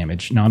some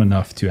damage, not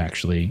enough to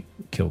actually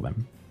kill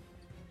them.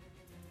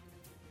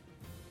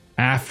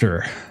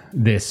 After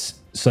this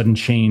sudden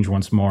change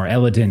once more,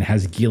 Eladin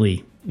has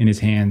Gilly in his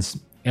hands.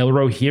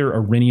 Elro here,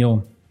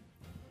 Irinial,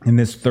 and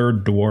this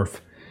third dwarf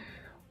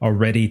are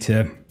ready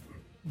to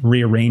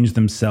rearrange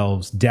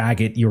themselves.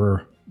 Daggett,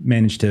 you're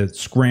managed to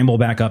scramble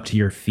back up to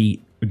your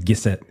feet with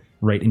Gisset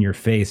right in your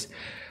face.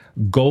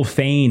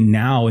 Golfane,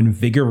 now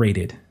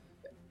invigorated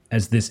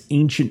as this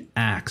ancient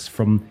axe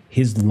from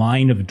his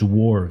line of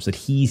dwarves that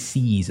he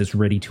sees as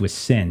ready to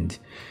ascend,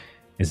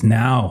 is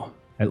now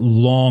at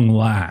long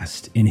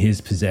last in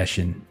his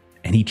possession,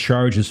 and he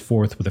charges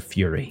forth with a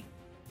fury.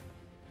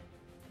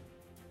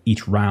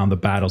 Each round, the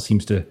battle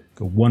seems to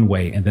go one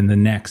way and then the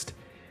next.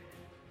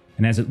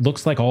 And as it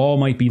looks like all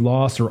might be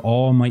lost or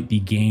all might be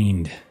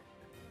gained,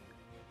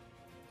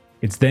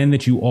 it's then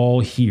that you all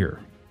hear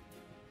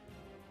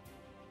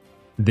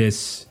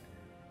this,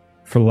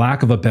 for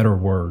lack of a better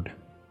word,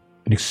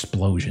 an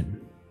explosion.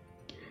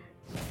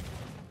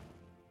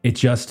 It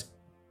just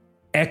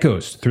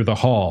echoes through the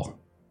hall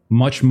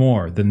much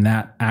more than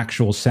that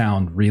actual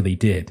sound really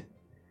did.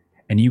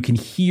 and you can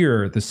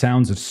hear the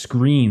sounds of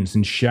screams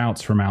and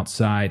shouts from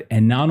outside.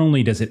 And not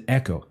only does it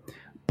echo,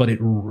 but it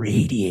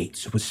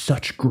radiates with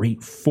such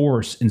great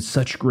force and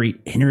such great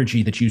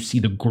energy that you see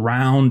the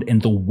ground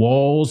and the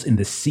walls and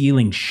the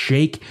ceiling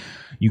shake.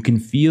 You can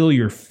feel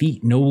your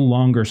feet no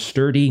longer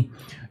sturdy.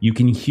 You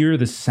can hear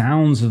the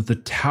sounds of the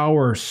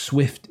tower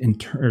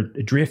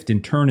drift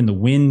and turn in the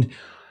wind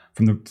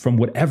from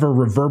whatever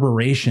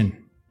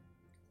reverberation.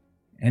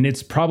 And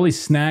it's probably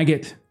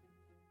Snagit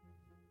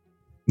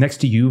next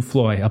to you,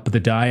 Floy, up at the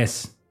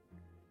dais,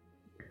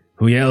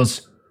 who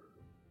yells,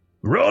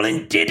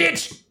 "Roland did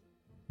it!"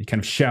 He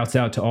kind of shouts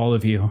out to all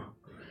of you,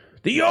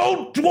 "The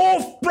old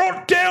dwarf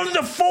brought down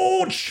the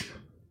forge!"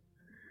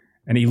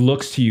 And he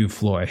looks to you,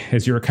 Floy,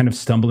 as you're kind of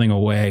stumbling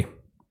away.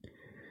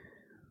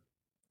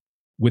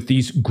 With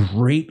these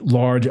great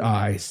large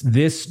eyes,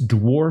 this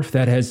dwarf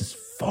that is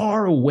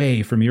far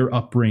away from your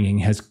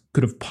upbringing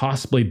could have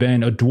possibly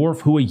been a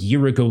dwarf who a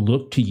year ago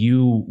looked to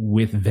you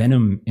with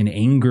venom and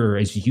anger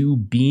as you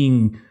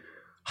being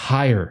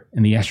higher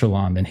in the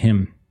echelon than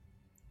him.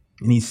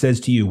 And he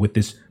says to you with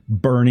this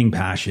burning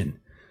passion,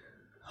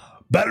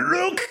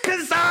 "Baruch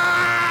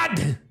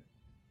Kazad!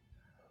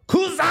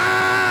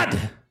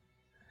 Kuzad!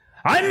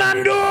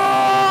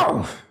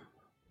 Imando!"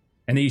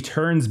 And he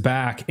turns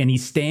back and he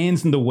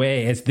stands in the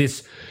way as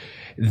this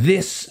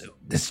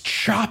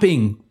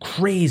chopping,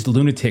 crazed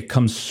lunatic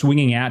comes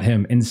swinging at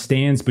him and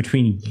stands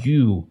between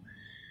you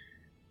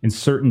and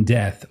certain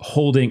death,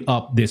 holding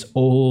up this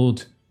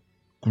old,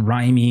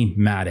 grimy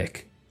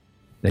mattock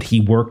that he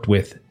worked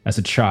with as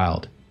a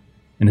child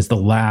and is the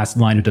last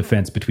line of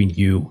defense between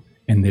you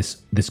and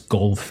this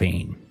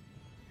Gulfane.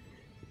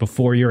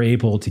 Before you're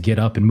able to get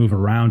up and move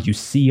around, you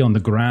see on the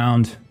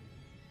ground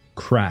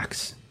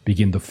cracks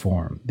begin to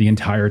form. The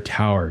entire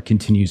tower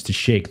continues to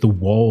shake. The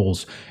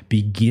walls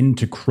begin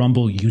to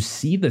crumble. You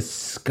see the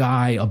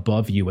sky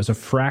above you as a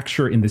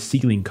fracture in the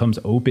ceiling comes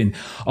open.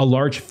 A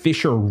large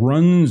fissure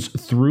runs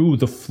through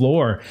the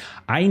floor.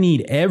 I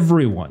need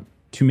everyone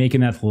to make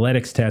an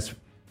athletics test,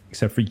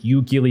 except for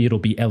you, Gilly. It'll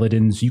be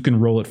Elodin's. You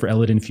can roll it for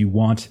Elodin if you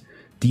want.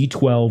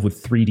 D12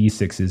 with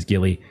 3d6s,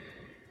 Gilly.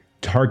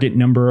 Target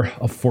number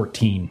of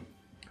 14.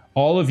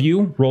 All of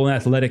you roll an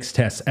athletics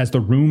test as the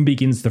room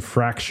begins to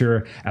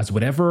fracture, as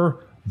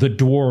whatever the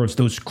dwarves,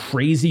 those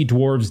crazy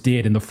dwarves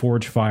did in the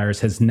forge fires,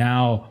 has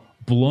now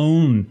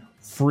blown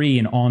free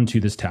and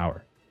onto this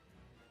tower.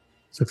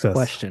 Success.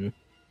 Question.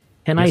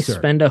 Can Yes, I sir.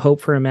 spend a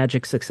hope for a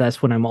magic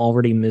success when I'm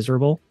already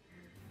miserable?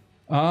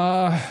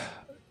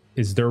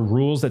 Is there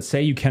rules that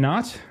say you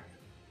cannot?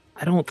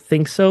 I don't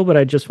think so, but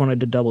I just wanted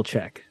to double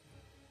check.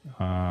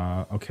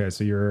 Okay,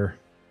 so you're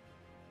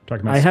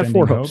talking about I have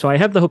 4 spending hopes, so I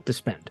have the hope to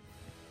spend.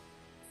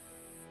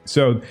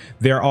 So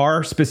there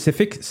are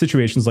specific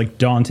situations like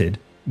Daunted,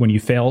 when you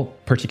fail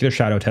particular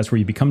shadow tests where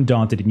you become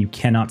daunted and you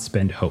cannot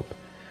spend hope.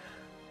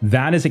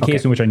 That is a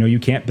case Okay. in which I know you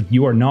can't, but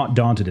you are not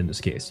daunted in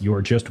this case. You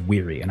are just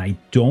weary. And I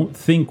don't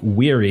think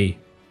weary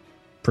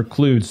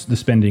precludes the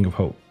spending of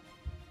hope.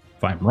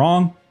 If I'm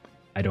wrong,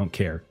 I don't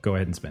care. Go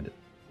ahead and spend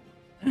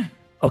it.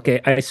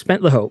 Okay, I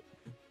spent the hope.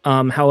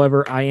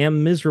 However, I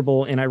am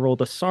miserable and I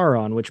rolled a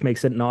Sauron, which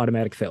makes it an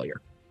automatic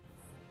failure.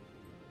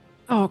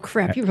 Oh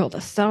crap! You rolled a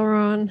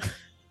Sauron.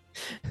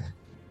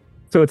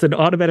 So it's an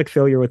automatic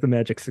failure with a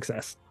magic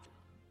success.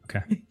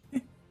 Okay.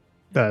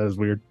 That is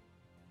weird.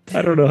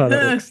 I don't know how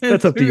that works.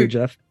 That's up to you, Weird.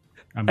 Jeff.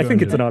 I'm I going think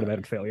to- it's an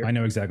automatic failure. I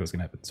know exactly what's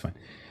going to happen. It's fine.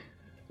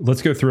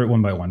 Let's go through it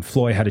one by one.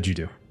 Floy, how did you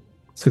do?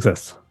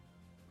 Success.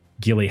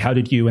 Gilly, how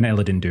did you and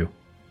Elodin do?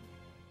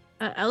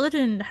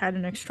 Elodin had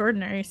an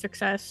extraordinary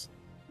success.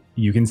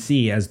 You can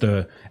see as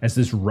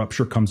this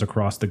rupture comes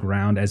across the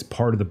ground, as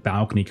part of the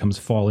balcony comes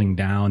falling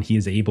down, he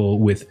is able,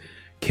 with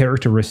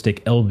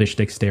characteristic elvish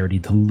dexterity,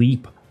 to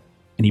leap,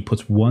 and he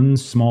puts one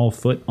small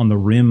foot on the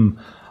rim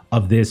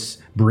of this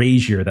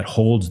brazier that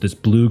holds this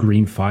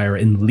blue-green fire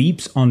and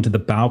leaps onto the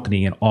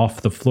balcony and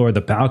off the floor. The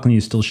balcony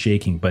is still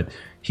shaking, but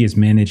he has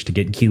managed to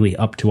get Gilly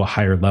up to a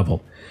higher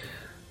level.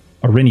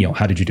 Auriniel,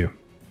 how did you do?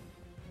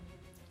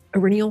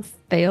 Auriniel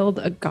failed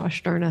a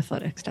gosh darn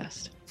athletics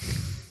test.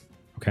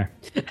 Okay.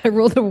 I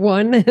rolled a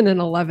 1 and an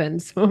 11,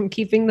 so I'm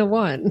keeping the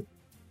 1.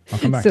 I'll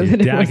come back So to you.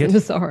 that it wasn't a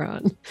Daggett.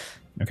 Sauron.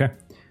 Okay.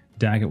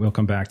 Daggett will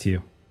come back to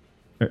you.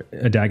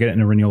 Daggett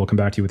and Auriniel will come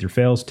back to you with your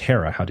fails.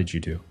 Tara, how did you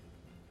do?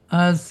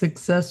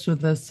 Success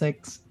with a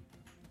 6.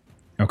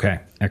 Okay,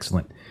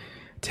 excellent.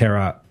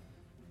 Tara,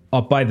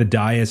 up by the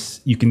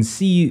dais, you can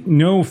see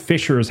no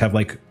fissures have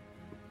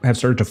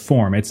started to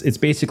form. It's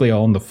basically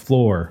all on the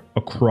floor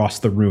across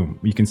the room.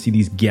 You can see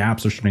these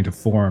gaps are starting to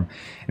form.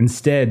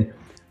 Instead,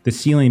 the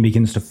ceiling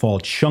begins to fall,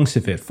 chunks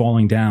of it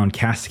falling down,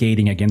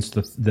 cascading against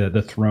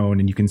the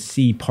throne, and you can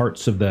see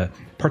parts of the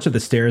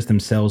stairs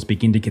themselves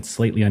begin to get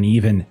slightly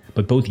uneven.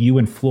 But both you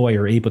and Floy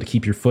are able to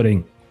keep your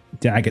footing.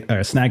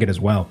 Snagit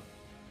as well.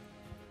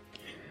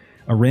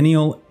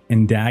 Auriniel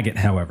and Daggett,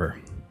 however,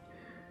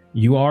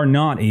 you are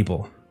not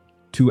able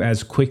to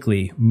as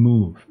quickly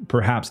move.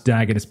 Perhaps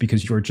Daggett is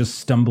because you are just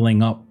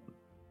stumbling up.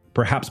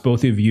 Perhaps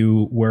both of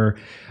you were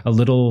a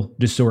little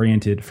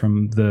disoriented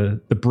from the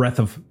breath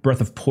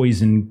of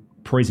poison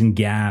poison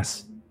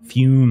gas,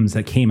 fumes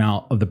that came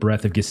out of the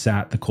breath of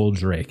Gisat, the cold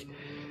drake.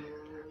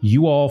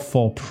 You all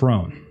fall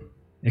prone,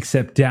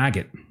 except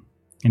Daggett.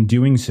 In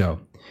doing so,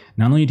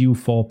 not only do you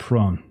fall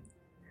prone,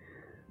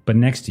 but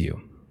next to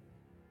you,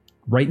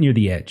 right near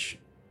the edge,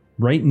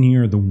 right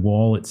near the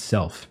wall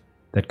itself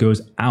that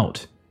goes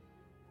out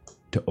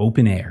to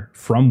open air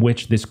from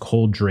which this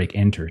cold drake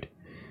entered,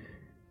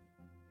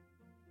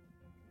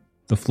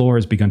 the floor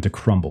has begun to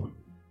crumble,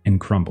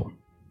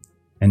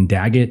 and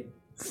Daggett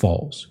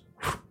falls,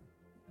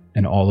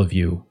 and all of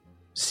you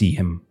see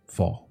him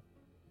fall.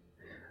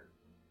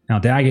 Now,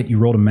 Daggett, you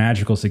rolled a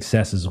magical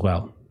success as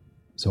well,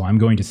 so I'm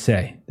going to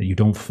say that you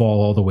don't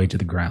fall all the way to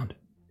the ground,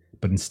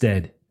 but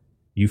instead,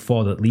 you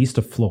fall at least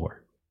a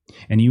floor,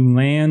 and you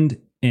land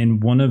in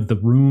one of the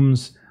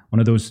rooms, one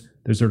of those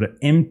sort of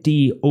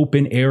empty,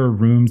 open-air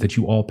rooms that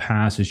you all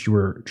pass as you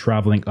were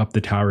traveling up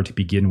the tower to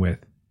begin with.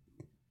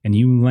 And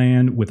you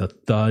land with a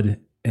thud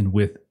and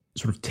with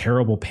sort of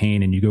terrible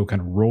pain, and you go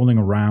kind of rolling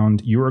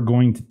around. You are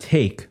going to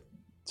take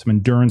some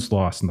endurance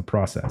loss in the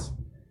process.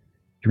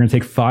 You're going to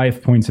take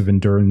 5 points of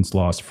endurance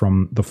loss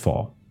from the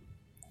fall.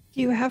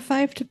 Do you have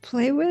 5 to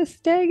play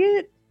with,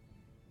 Daggett?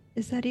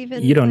 Is that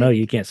even... You don't know.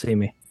 You can't see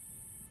me.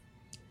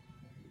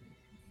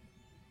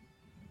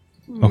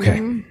 Okay.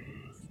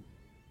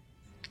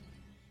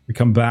 We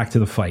come back to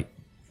the fight.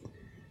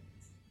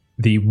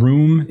 The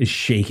room is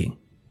shaking.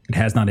 It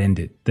has not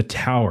ended. The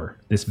tower,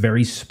 this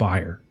very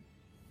spire,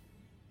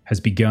 has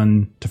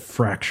begun to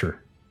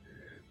fracture.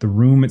 The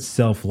room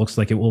itself looks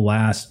like it will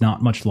last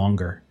not much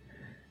longer.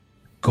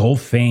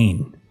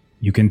 Golfane,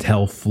 you can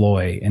tell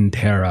Floy and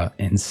Tara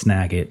and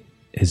Snagit,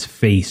 his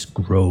face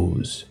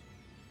grows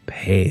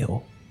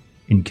pale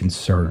and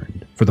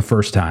concerned for the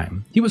first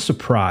time. He was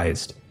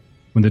surprised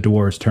when the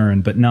dwarves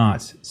turned, but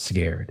not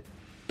scared.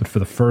 But for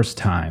the first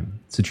time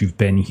since you've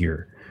been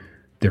here,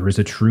 there is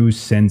a true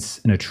sense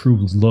and a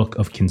true look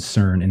of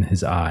concern in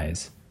his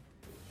eyes.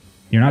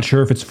 You're not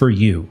sure if it's for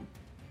you,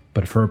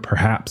 but for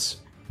perhaps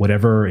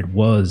whatever it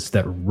was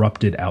that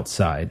erupted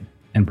outside,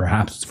 and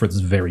perhaps it's for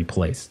this very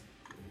place.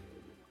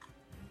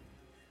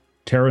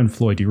 Tara and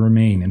Floyd, do you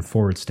remain in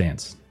forward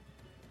stance?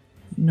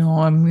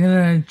 No, I'm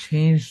gonna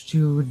change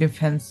to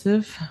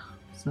defensive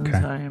since Okay.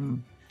 I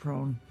am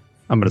prone.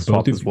 I'm going to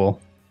swap Both of as well.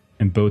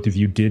 And both of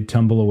you did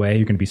tumble away.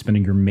 You're going to be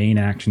spending your main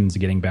actions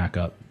getting back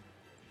up.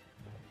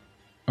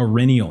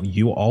 Aurenial,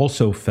 you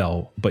also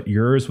fell, but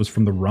yours was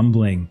from the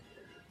rumbling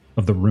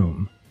of the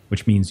room,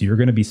 which means you're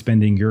going to be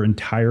spending your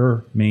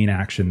entire main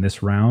action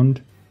this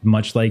round,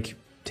 much like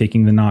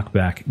taking the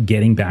knockback,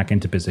 getting back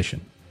into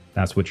position.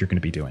 That's what you're going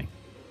to be doing.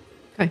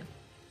 Okay.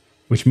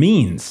 Which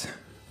means,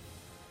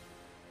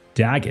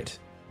 Daggett,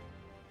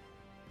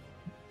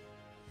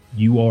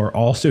 you are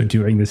also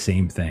doing the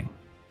same thing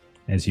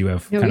as you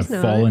have No, kind of he's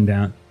not. fallen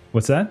down.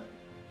 What's that?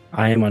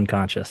 I am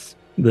unconscious.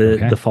 The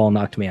Okay. the fall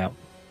knocked me out.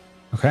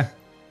 Okay.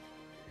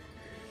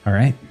 All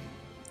right.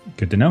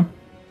 Good to know.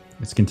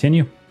 Let's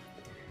continue.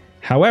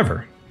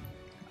 However,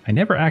 I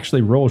never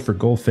actually rolled for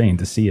Golfane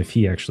to see if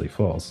he actually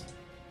falls.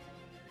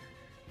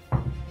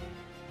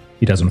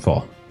 He doesn't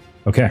fall.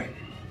 Okay.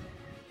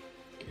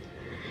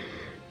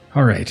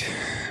 All right.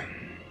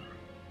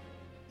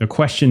 The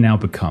question now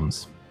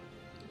becomes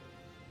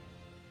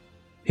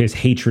his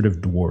hatred of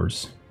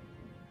dwarves.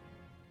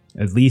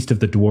 At least of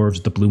the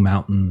dwarves, the Blue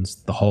Mountains,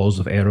 the halls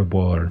of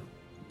Erebor,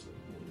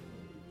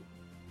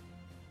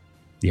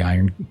 the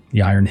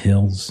Iron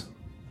Hills.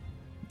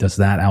 Does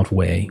that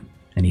outweigh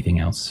anything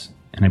else?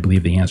 And I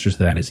believe the answer to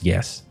that is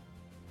yes.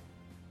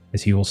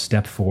 As he will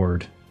step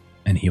forward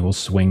and he will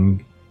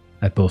swing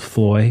at both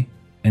Floy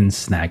and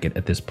Snagit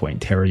at this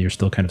point. Tara, you're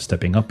still kind of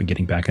stepping up and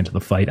getting back into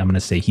the fight. I'm going to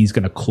say he's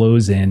going to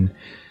close in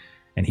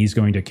and he's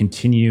going to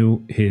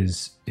continue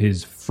his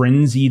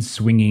frenzied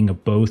swinging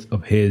of both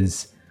of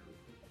his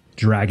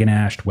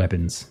dragon-ashed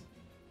weapons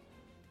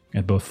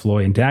at both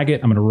Floy and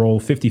Daggett. I'm going to roll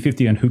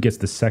 50-50 on who gets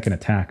the second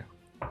attack.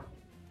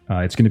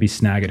 It's going to be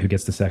Snagit who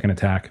gets the second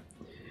attack.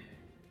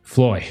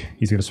 Floy,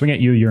 he's going to swing at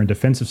you. You're in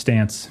defensive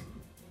stance.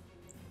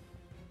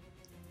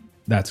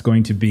 That's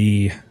going to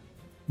be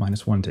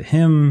 -1 to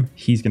him.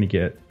 He's going to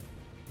get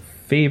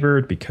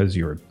favored because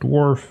you're a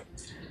dwarf.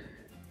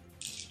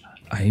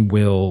 I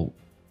will...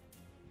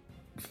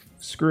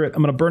 Screw it.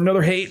 I'm going to burn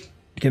another hate,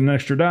 get an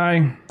extra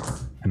die,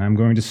 and I'm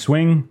going to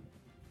swing.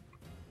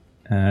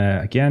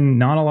 Again,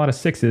 not a lot of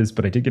 6s,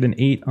 but I did get an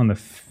 8 on the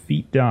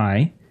feet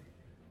die.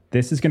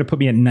 This is going to put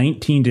me at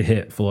 19 to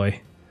hit, Floy.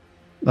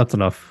 That's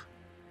enough.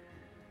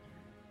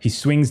 He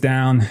swings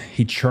down,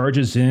 he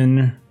charges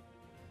in,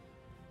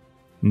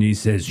 and he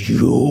says,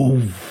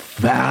 You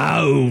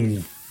foul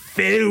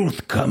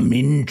filth, come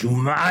into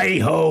my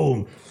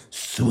home.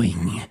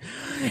 Swing.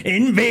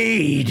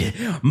 Invade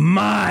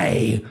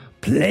my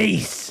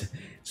place.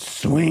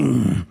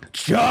 Swing,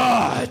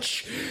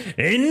 charge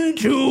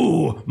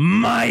into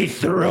my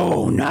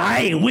throne.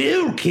 I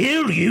will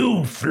kill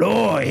you,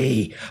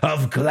 Floy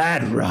of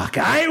Gladrock.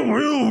 I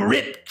will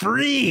rip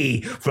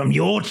free from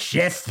your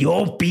chest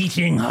your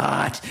beating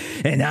heart,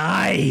 and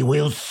I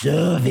will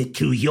serve it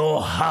to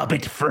your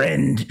hobbit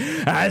friend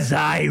as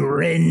I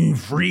rend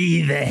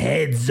free the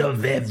heads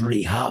of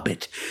every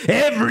hobbit,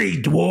 every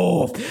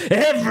dwarf,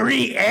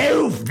 every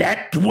elf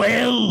that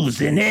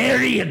dwells in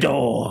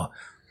Eriador.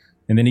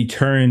 And then he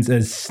turns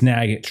as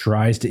Snagit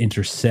tries to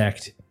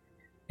intersect,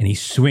 and he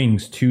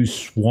swings two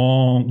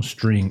swings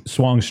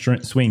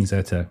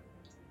at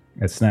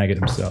Snagit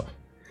himself.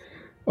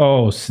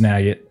 Oh,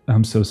 Snagit,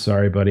 I'm so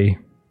sorry, buddy.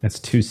 That's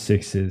 2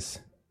 6s.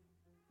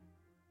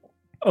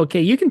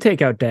 Okay, you can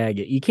take out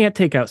Daggett. You can't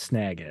take out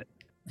Snagit.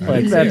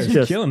 Like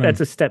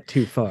that's a step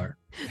too far.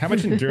 How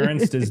much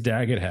endurance does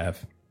Daggett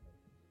have?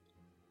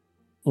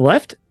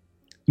 Left?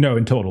 No,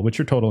 in total. What's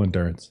your total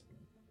endurance?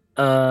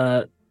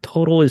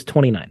 Total is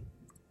 29.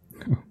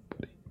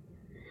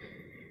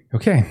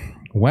 Okay,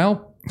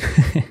 well,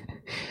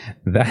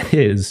 that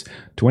is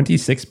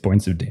 26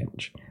 points of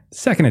damage.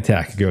 Second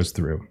attack goes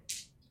through.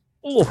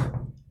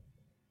 Oh,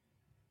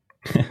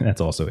 that's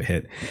also a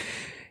hit.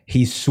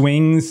 He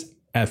swings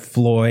at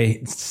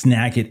Floy.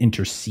 Snagit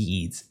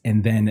intercedes,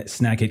 and then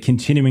Snagit,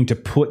 continuing to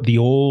put the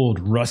old,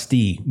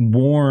 rusty,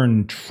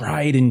 worn,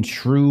 tried and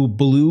true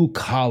blue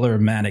collar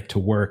Matic to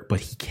work,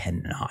 but he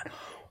cannot.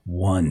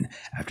 One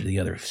after the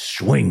other,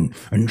 swing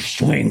and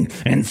swing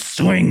and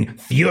swing,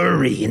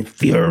 fury and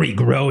fury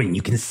growing.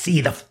 You can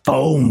see the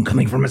foam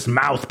coming from his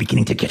mouth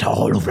beginning to get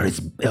all over his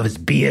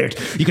beard.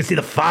 You can see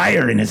the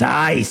fire in his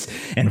eyes.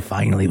 And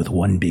finally, with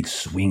one big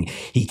swing,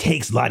 he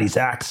takes Lottie's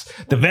axe,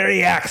 the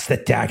very axe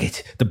that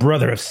Daggett, the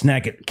brother of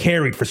Snagit,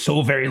 carried for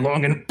so very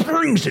long, and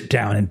brings it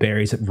down and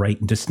buries it right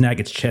into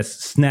Snagit's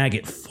chest.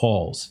 Snagit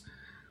falls.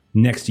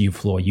 Next to you,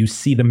 Floy, you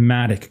see the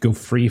mattock go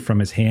free from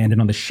his hand,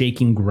 and on the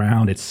shaking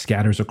ground, it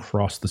scatters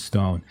across the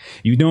stone.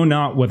 You know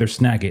not whether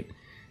Snagit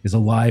is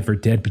alive or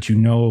dead, but you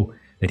know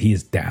that he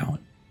is down.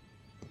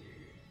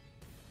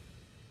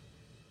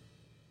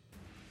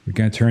 We're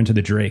going to turn to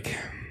the Drake.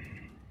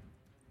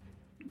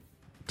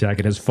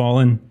 Daggett has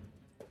fallen.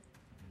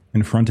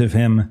 In front of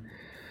him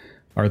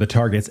are the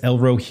targets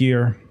Elro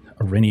here,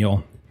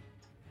 Arinial,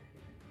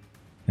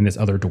 and this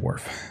other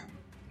dwarf.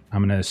 I'm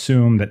going to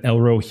assume that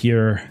Elro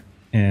here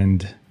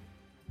and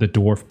the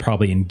dwarf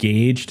probably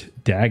engaged.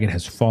 Daggett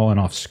has fallen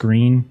off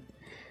screen.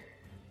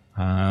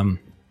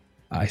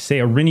 I say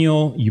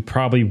Arinial, you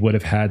probably would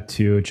have had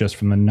to, just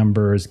from the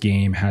numbers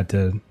game, had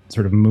to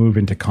sort of move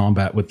into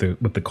combat with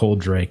the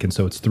cold Drake, and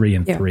so it's 3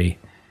 and 3.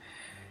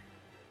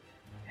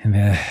 And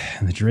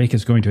the Drake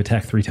is going to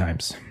attack 3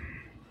 times.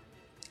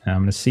 I'm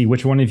going to see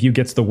which one of you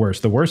gets the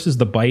worst. The worst is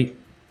the bite.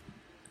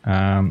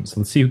 So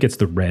let's see who gets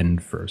the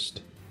rend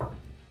first.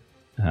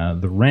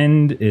 The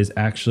rend is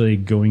actually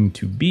going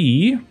to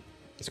be...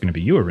 It's going to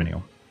be you,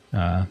 Arinial.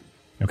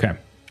 Okay.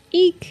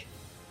 Eek.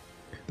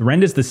 The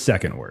rend is the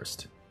second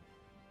worst.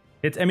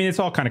 It's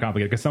all kind of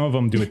complicated because some of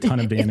them do a ton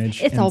of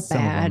damage. It's all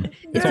bad.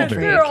 It's all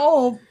They're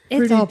all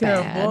It's all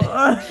terrible.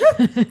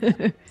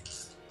 bad.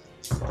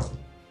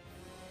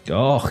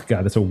 Oh,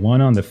 God, that's a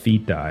 1 on the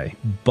feet die.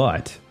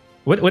 But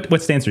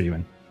what stance are you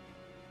in?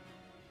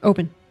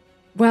 Open.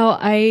 Well,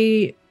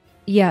 I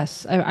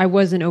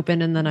wasn't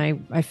open, and then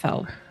I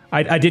fell.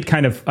 I did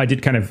kind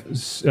of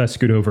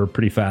scoot over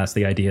pretty fast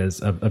the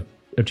ideas of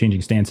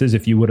changing stances.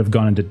 If you would have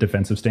gone into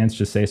defensive stance,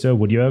 just say so.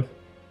 Would you have?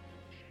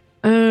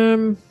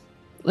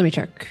 Let me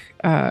check.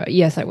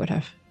 Yes, I would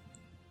have.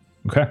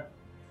 Okay.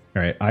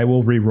 All right. I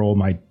will re-roll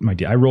my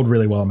D. I rolled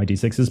really well on my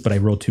D6s, but I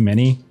rolled too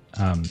many.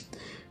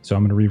 So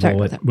I'm going to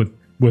re-roll it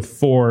with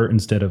 4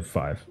 instead of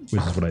 5,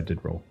 which is what I did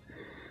roll.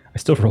 I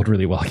still rolled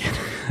really well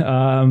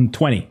again.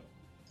 20.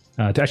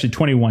 Actually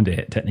 21 to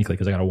hit, technically,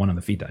 because I got a 1 on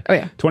the feet die. Oh,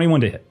 yeah.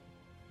 21 to hit.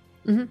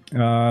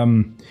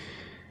 Mm-hmm.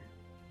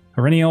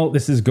 Arinial,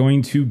 this is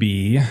going to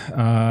be...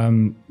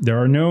 there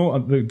are no...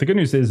 the good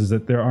news is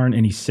that there aren't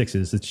any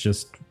 6s. It's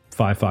just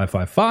 5, 5,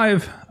 5,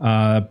 5.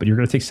 But you're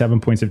going to take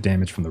 7 points of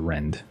damage from the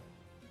rend.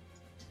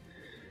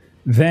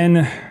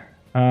 Then,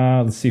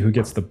 let's see who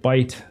gets the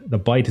bite. The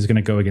bite is going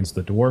to go against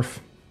the dwarf.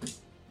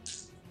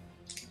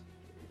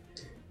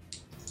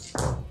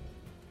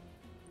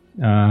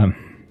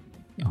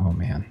 Oh,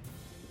 man.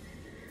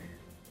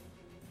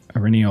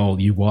 Arinial,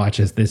 you watch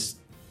as this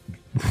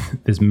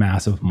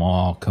massive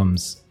maw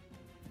comes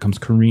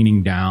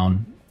careening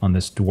down on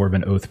this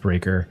dwarven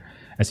Oathbreaker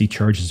as he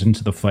charges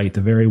into the fight.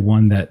 The very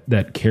one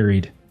that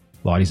carried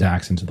Lottie's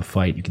axe into the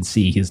fight. You can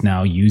see he is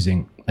now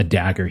using a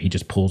dagger. He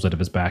just pulls out of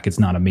his back. It's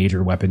not a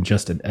major weapon,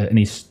 and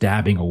he's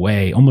stabbing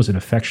away, almost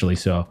ineffectually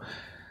so.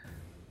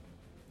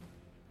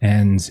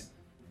 And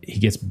he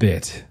gets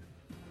bit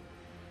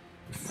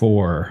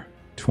for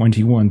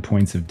 21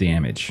 points of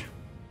damage.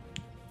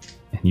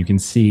 And you can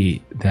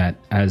see that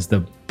as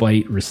the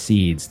bite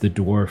recedes, the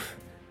dwarf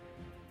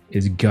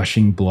is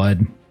gushing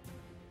blood,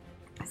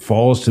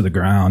 falls to the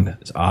ground,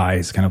 his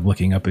eyes kind of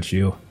looking up at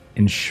you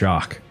in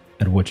shock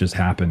at what just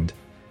happened.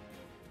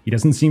 He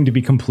doesn't seem to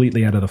be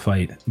completely out of the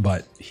fight,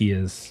 but he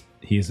is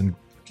in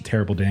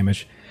terrible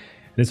damage.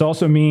 This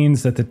also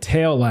means that the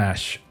tail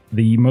lash,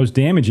 the most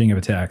damaging of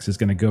attacks, is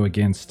going to go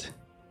against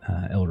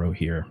Elro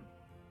here.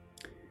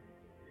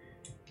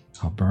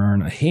 I'll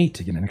burn a hate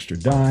to get an extra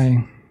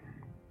die.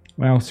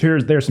 Well,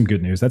 there's some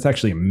good news. That's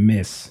actually a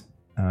miss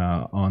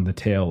on the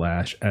tail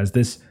lash, as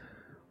this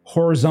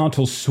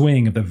horizontal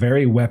swing of the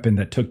very weapon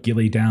that took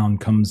Gilly down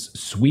comes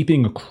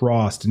sweeping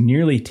across,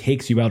 nearly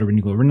takes you out of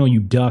Renil. Renil,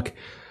 you duck.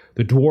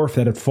 The dwarf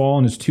that had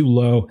fallen is too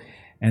low,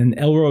 and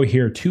Elro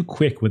here, too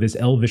quick with his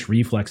elvish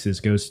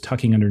reflexes, goes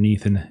tucking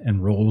underneath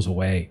and rolls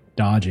away,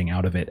 dodging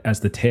out of it as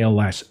the tail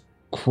lash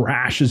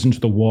crashes into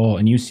the wall,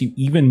 and you see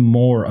even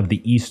more of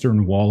the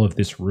eastern wall of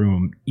this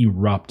room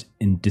erupt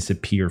and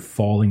disappear,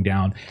 falling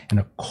down, and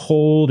a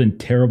cold and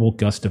terrible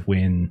gust of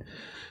wind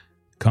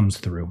comes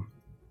through.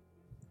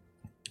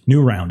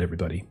 New round,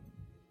 everybody.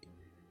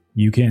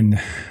 You can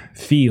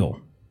feel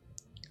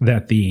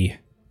that the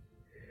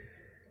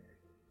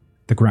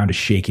ground is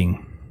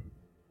shaking.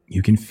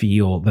 You can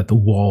feel that the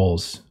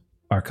walls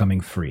are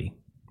coming free.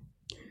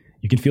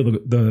 You can feel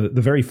the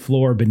very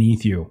floor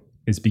beneath you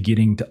is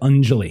beginning to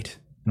undulate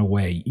in a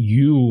way.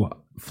 You,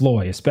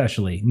 Floy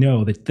especially,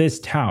 know that this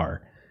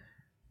tower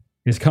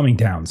is coming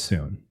down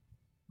soon.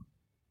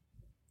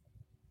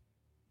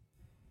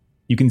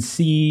 You can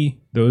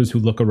see those who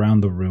look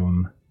around the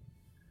room.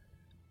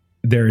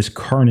 There is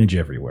carnage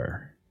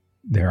everywhere.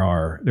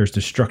 There's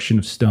destruction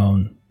of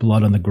stone,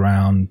 blood on the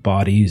ground,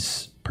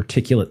 bodies,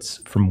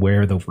 particulates from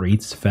where the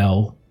wraiths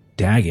fell.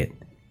 Daggett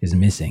is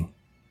missing,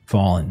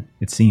 fallen,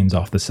 it seems,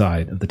 off the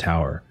side of the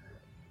tower.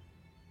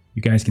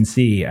 You guys can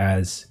see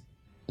as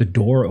the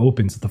door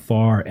opens at the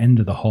far end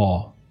of the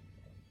hall,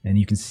 and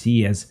you can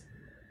see as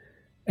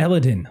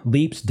Eladin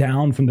leaps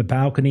down from the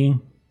balcony,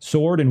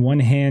 sword in one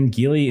hand,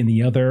 Gilly in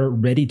the other,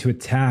 ready to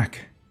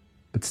attack,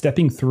 but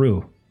stepping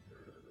through.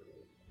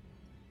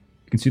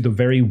 You can see the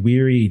very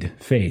wearied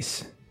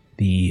face,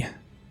 the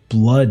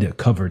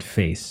blood-covered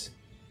face,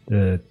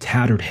 the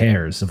tattered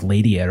hairs of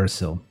Lady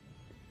Erisil.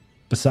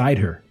 Beside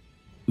her,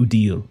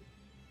 Udil,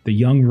 the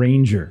young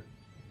ranger,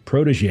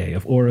 protege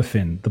of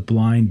Orifin, the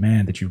blind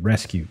man that you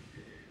rescued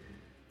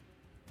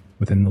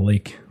within the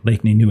Lake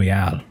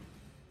Ninuial.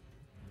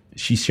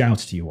 She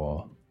shouts to you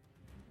all,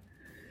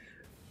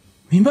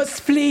 "We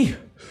must flee!"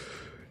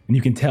 And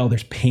you can tell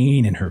there's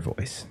pain in her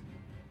voice.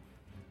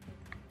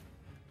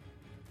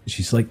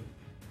 She's like,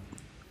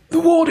 "The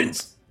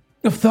Wardens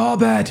of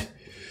Tharbad,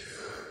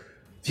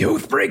 the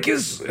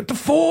Oathbreakers at the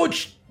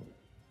Forge.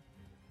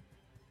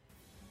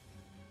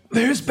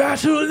 There's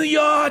battle in the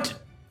yard.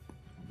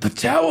 The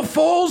tower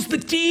falls, the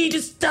deed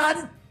is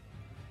done.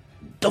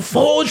 The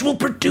Forge will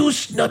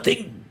produce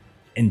nothing."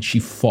 And she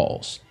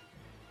falls.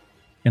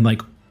 And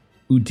like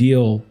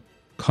Udil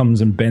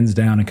comes and bends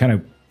down and kind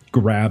of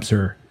grabs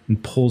her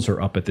and pulls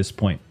her up at this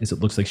point, as it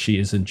looks like she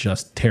is in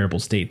just terrible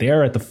state. They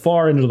are at the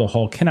far end of the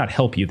hall, cannot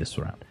help you this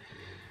round.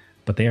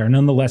 But they are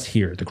nonetheless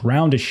here. The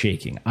ground is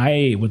shaking.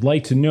 I would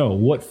like to know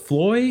what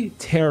Floy,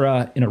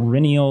 Terra, and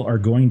Iriniel are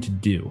going to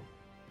do.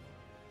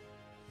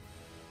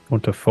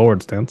 Want to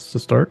forward stance to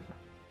start?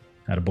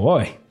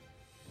 Attaboy.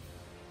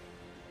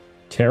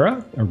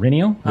 Terra,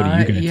 Iriniel, what are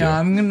you going to do? Yeah,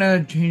 I'm going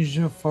to change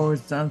the forward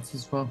stance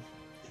as well.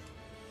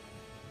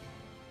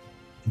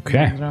 Okay.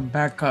 I'm going to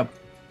back up.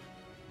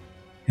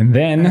 And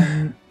then...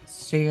 And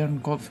stay on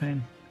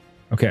Goldfane.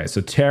 Okay,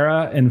 so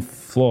Terra and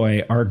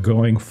Floy are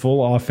going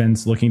full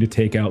offense, looking to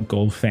take out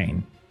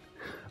Goldfane.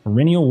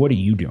 Iriniel, what are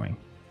you doing?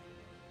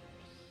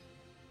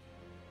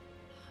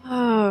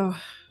 Oh.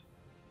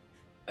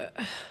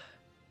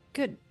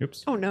 Good.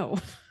 Oops. Oh, no.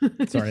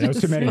 Sorry, that was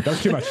too many. That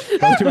was too much.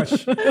 That was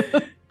too much.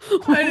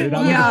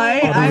 I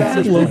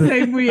had the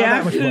same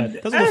reaction.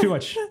 That's a little too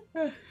much.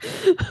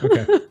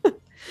 Okay.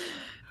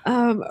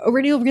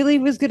 Iriniel really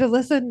was going to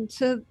listen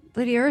to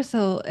Lady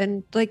Erisil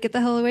and like get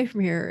the hell away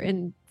from here,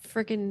 and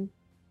freaking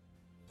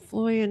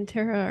Floy and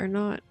Terra are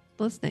not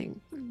listening.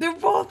 They're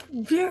both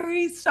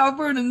very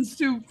stubborn and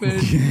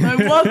stupid.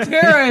 Well,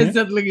 Terra is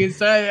at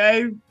least.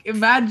 I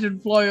imagine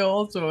Floy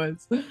also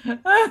is.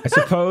 I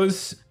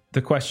suppose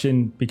the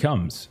question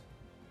becomes,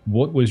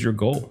 what was your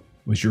goal?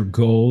 Was your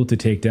goal to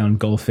take down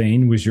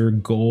Gulfane? Was your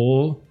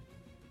goal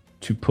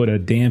to put a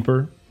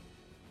damper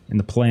in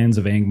the plans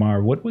of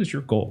Angmar? What was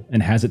your goal?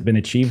 And has it been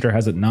achieved or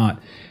has it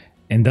not?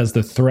 And does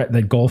the threat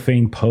that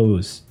Gulfane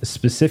pose,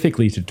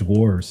 specifically to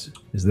dwarves,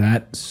 is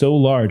that so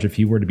large if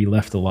he were to be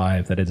left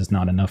alive that it is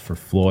not enough for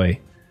Floy,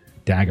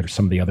 Daggett, or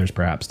some of the others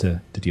perhaps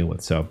to deal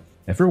with? So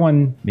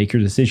everyone, make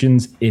your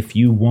decisions. If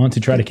you want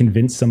to try to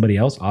convince somebody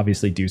else,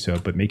 obviously do so,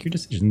 but make your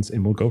decisions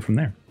and we'll go from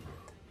there.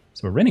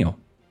 So Iriniel.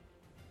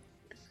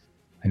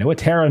 I know what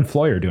Terra and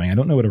Floy are doing. I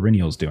don't know what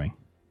Iriniel's doing.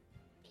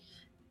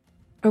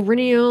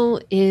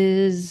 Iriniel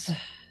is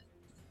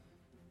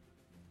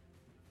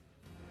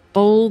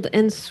bold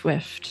and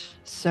swift.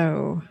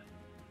 So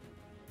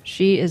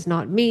she is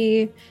not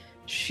me.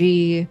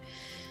 She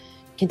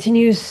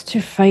continues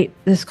to fight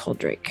this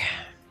Coldrake.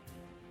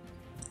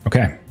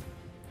 Okay.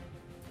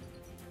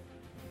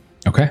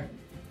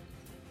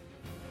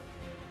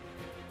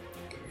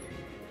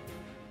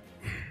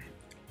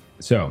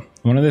 So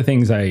one of the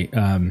things I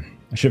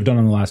should have done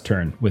on the last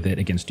turn with it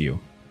against you.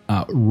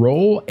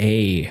 Roll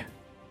a.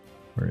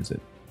 Where is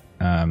it?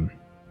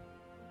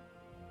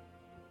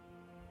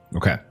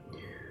 Okay.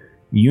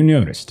 You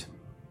noticed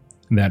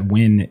that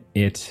when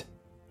it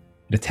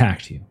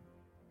attacked you,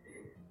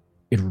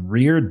 it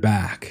reared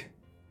back,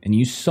 and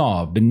you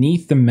saw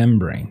beneath the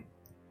membrane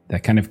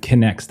that kind of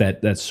connects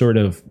that sort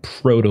of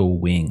proto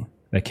wing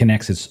that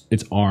connects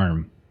its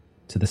arm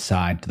to the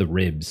side, to the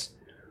ribs.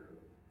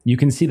 You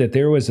can see that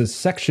there was a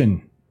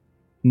section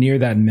near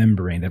that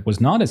membrane that was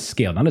not as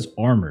scaled, not as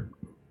armored,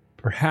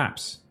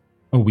 perhaps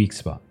a weak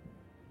spot.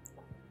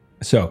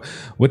 So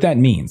what that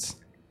means,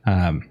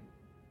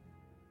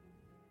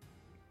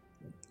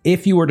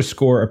 if you were to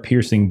score a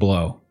piercing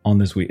blow on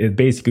this week, it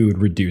basically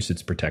would reduce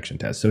its protection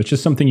test. So it's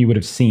just something you would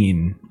have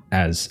seen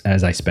as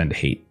I spend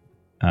hate.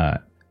 And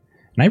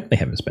I really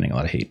haven't been spending a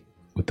lot of hate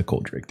with the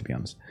Cold Drake, to be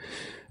honest.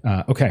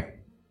 Okay.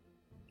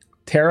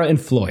 Tara and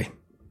Floy.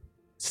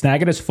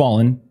 Snagit has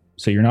fallen,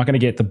 so you're not going to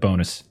get the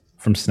bonus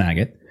from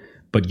Snagit,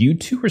 but you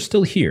two are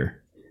still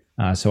here.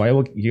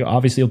 So you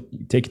obviously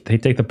take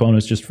the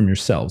bonus just from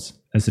yourselves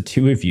as the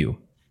two of you.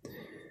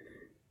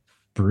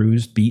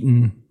 Bruised,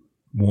 beaten,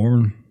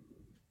 worn.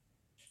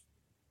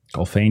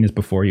 Golfane is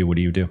before you. What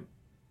do you do?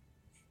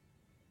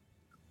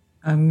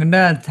 I'm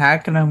gonna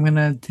attack and I'm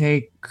gonna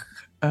take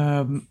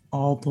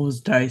all those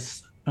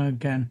dice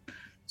again.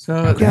 So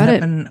Okay. Got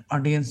it. an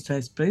audience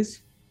dice,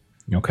 please.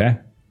 Okay.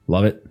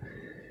 Love it.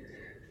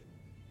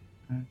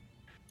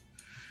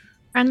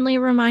 Friendly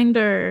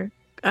reminder,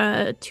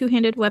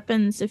 two-handed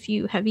weapons, if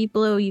you heavy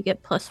blow, you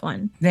get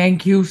 +1.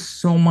 Thank you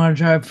so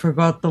much. I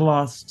forgot the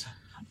last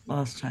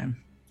time.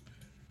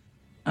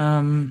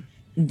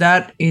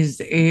 That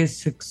is a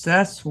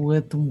success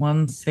with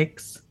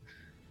 1/6.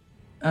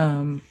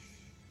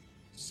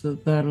 So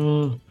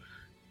that'll,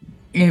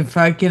 if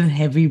I can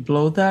heavy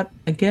blow that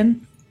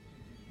again.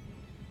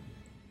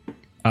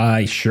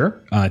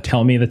 Sure.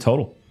 Tell me the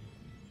total.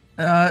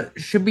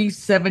 Should be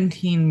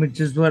 17, which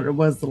is what it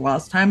was the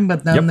last time,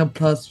 but then Yep. the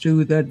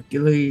 +2 that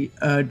Gilly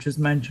just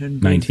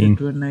mentioned, 19.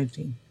 to a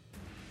 19.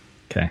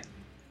 Okay.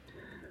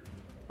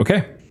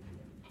 Okay.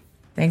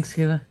 Thanks,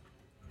 Gilly.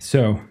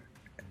 So,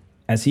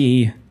 as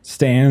he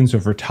stands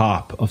over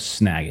top of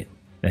Snagit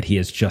that he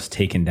has just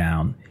taken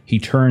down, he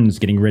turns,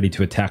 getting ready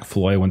to attack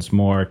Floy once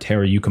more.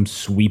 Tara, you come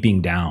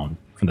sweeping down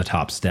from the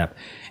top step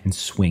and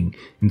swing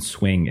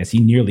as he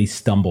nearly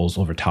stumbles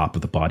over top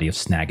of the body of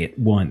Snagit,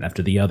 one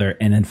after the other,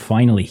 and then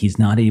finally he's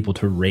not able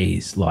to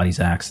raise Lottie's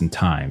axe in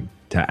time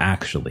to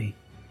actually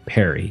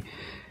parry,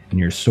 and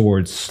your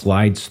sword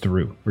slides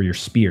through, or your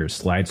spear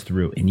slides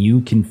through, and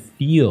you can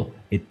feel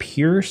it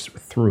pierce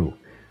through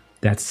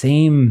that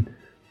same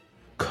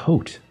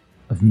coat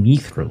of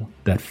mithril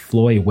that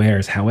Floy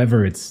wears.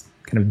 However, it's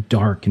kind of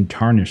dark and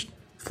tarnished.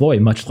 Floy,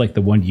 much like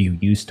the one you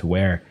used to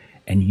wear,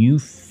 and you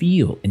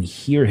feel and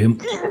hear him,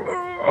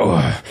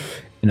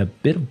 and a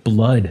bit of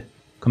blood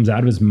comes out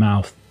of his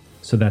mouth,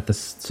 so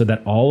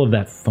that all of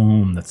that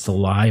foam, that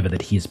saliva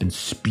that he has been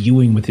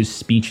spewing with his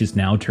speeches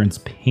now turns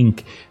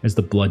pink as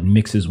the blood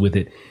mixes with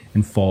it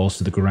and falls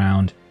to the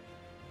ground.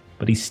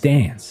 But he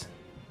stands.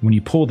 When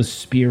you pull the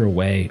spear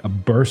away, a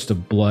burst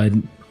of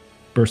blood,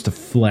 burst of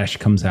flesh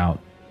comes out,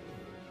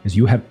 as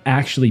you have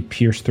actually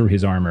pierced through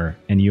his armor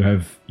and you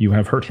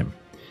have hurt him.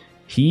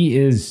 He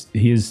is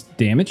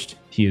damaged,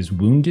 he is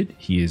wounded,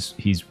 he's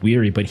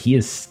weary, but he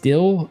is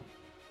still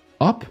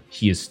up.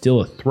 He is still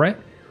a threat.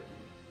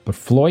 But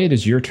Floy, it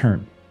is your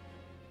turn.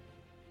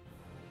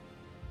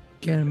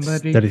 Get him,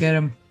 buddy. Steady. Get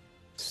him.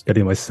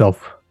 Steady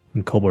myself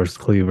in Colbor's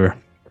cleaver.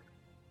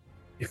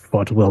 You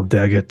fought well,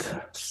 Daggett,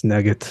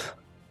 Snagit,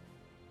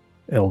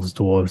 elves,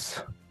 dwarves.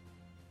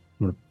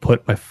 I'm gonna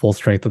put my full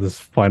strength of this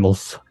final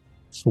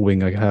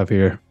swing I have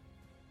here.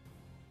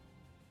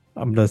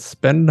 I'm gonna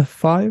spend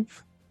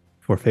 5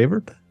 for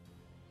favored.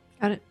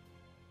 Got it.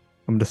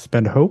 I'm gonna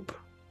spend hope,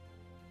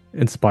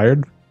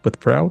 inspired but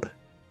proud,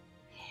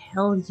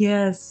 Hell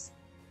yes.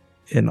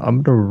 and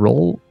I'm gonna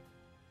roll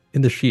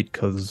in the sheet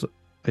because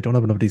I don't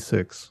have enough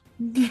d6.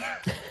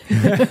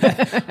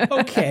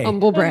 Okay.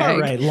 Humble brag.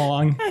 All right,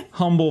 long.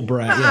 Humble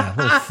brag. Yeah,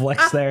 a little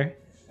flex there.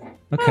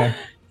 Okay.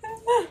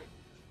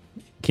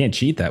 Can't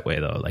cheat that way,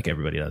 though, like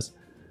everybody does.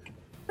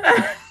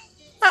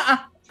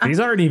 These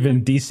aren't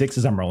even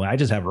D6s I'm rolling. I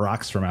just have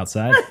rocks from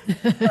outside.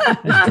 I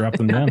just drop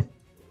them down.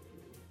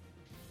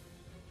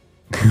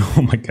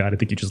 Oh my god, I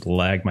think you just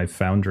lagged my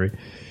foundry.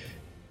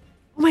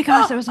 Oh my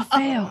gosh, that was a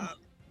fail.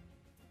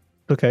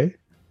 Okay.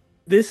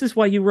 This is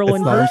why you roll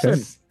in It's not person.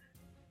 okay.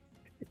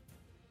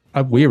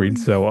 I'm wearied,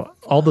 so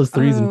all those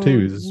 3s and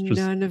 2s is just.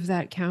 None of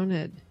that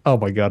counted. Oh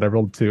my god, I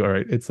rolled 2. All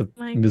right, it's a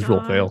My miserable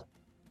God. fail.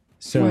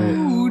 So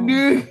Ooh,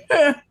 dude.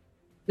 At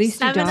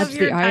least you 7 of dodged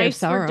your the Eye of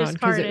dice were Sauron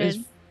because it was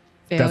discarded.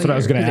 that's what I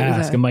was going to failure, 'cause it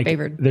was ask. a I'm like,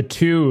 favored. the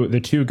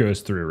two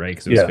goes through, right?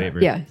 Because it was Yeah.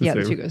 favored. Yeah, the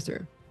Favorite. 2 goes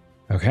through.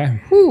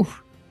 Okay. Whew.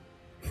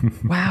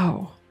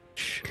 Wow.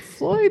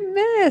 Floyd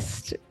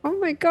missed. Oh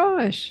my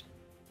gosh.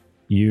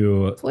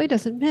 You, Floyd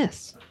doesn't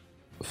miss.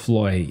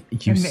 Floy,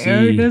 you And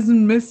Aaron see.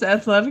 doesn't miss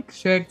athletic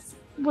checks.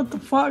 What the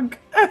fuck?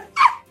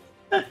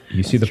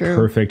 You see That's the true.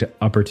 perfect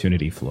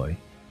opportunity, Floy.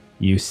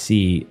 You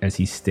see as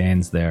he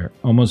stands there,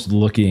 almost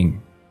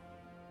looking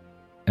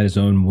at his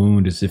own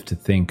wound as if to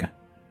think,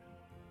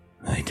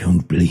 I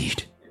don't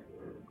bleed.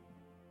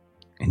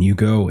 and you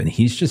go, and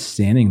he's just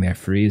standing there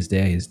free as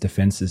day. His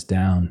defense is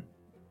down.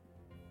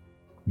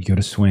 You go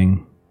to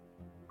swing.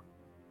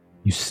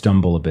 You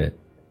stumble a bit.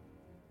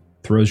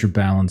 Throws your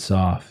balance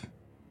off.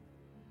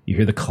 You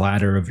hear the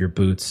clatter of your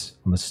boots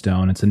on the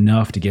stone. It's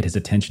enough to get his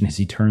attention as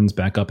he turns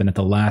back up and at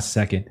the last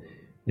second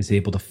is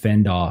able to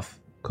fend off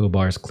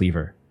Kobar's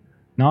cleaver.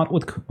 Not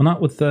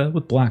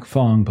with Black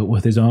Fong, but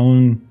with his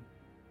own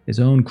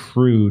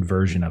crude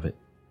version of it.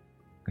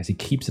 As he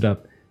keeps it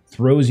up,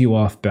 throws you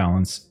off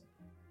balance,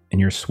 and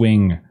your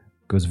swing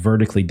goes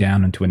vertically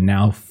down into a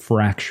now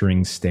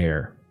fracturing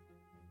stair.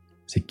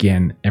 As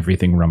again,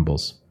 everything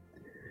rumbles.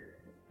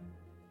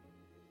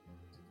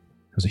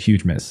 It was a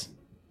huge miss.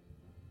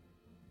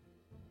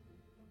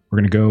 We're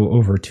going to go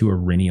over to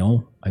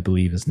Irinial, I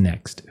believe, is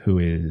next, who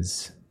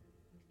is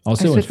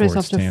also I in switched forward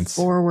myself to stance.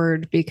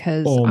 forward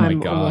because Oh my I'm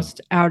God.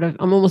 almost out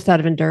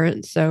of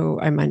endurance, so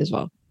I might as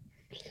well.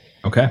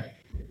 Okay.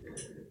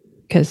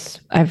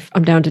 Because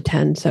I'm down to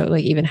 10, so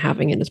like even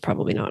having it is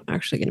probably not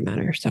actually going to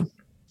matter. So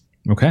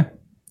Okay.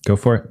 Go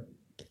for it.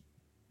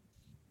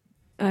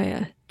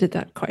 I did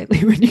that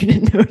quietly when you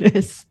didn't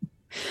notice.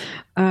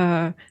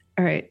 All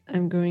right,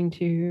 I'm going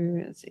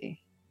to, let's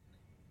see.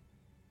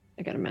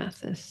 I got to math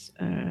this.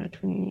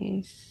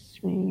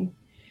 21.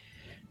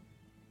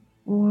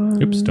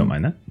 Oops, don't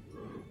mind that.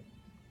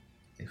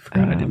 I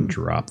forgot I didn't Um,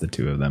 drop the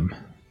two of them.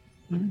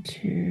 1,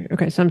 2.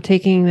 Okay, so I'm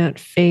taking that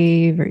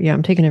favor. Yeah,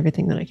 I'm taking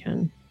everything that I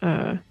can.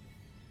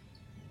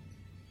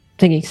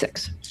 Taking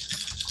 6.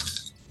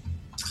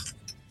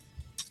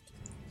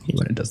 He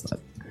when it does that.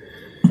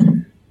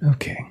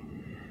 Okay.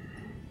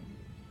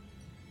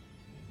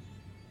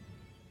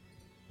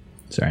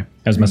 Sorry. I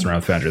was messing around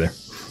with Foundry there.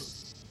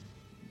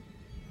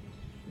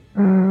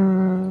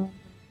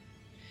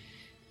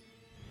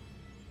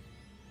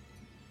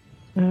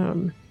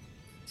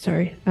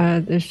 Sorry.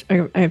 I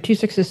have 2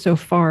 6s so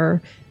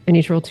far. I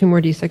need to roll 2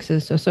 more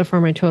d6s. So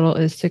far my total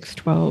is 6,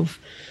 12,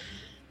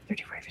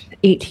 34,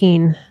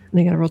 18. And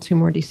I got to roll 2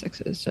 more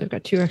d6s. So I've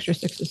got 2 extra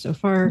 6s so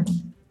far.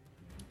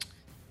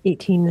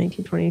 18,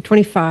 19, 20,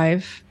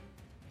 25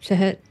 to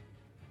hit.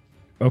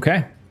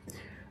 Okay.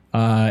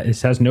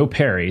 This has no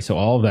parry, so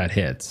all of that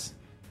hits.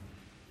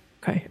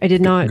 Okay. I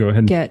did not Go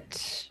ahead.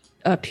 get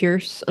a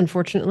pierce,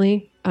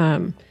 unfortunately.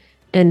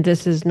 And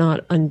this is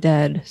not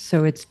undead,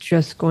 so it's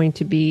just going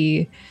to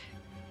be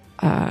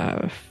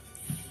 5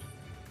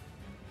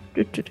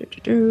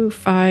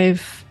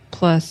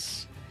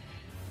 plus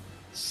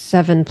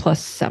 7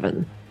 plus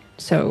 7.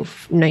 So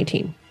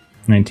 19.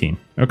 19.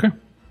 Okay.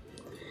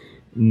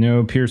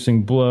 No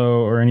piercing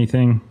blow or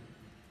anything.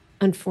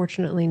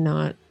 Unfortunately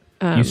not.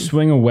 You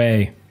swing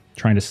away,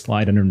 trying to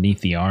slide underneath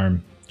the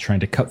arm,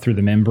 trying to cut through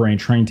the membrane,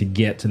 trying to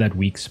get to that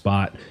weak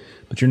spot,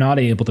 but you're not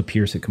able to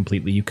pierce it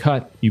completely. You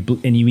cut,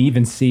 and you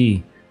even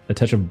see a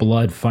touch of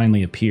blood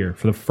finally appear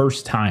for the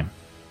first time.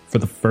 For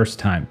the first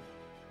time,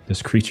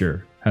 this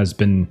creature has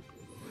been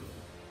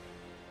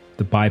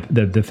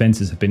the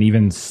defenses have been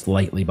even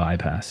slightly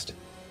bypassed,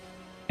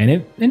 and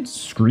it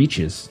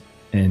screeches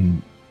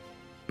in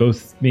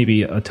both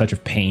maybe a touch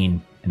of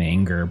pain and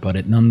anger, but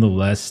it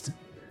nonetheless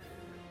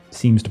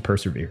seems to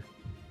persevere.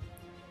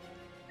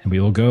 And we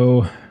will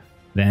go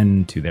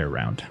then to their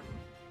round.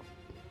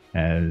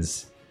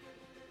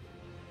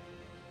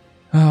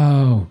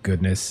 Oh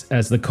goodness,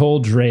 as the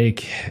Cold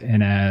Drake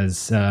and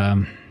as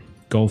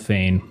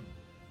Golfane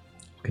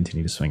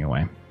continue to swing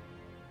away.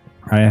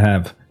 I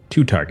have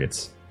 2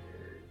 targets.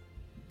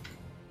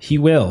 He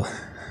will,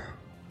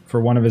 for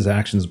one of his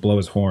actions, blow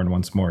his horn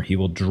once more. He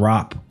will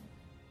drop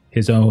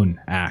his own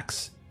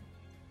axe,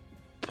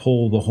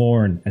 pull the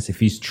horn as if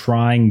he's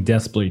trying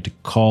desperately to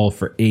call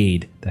for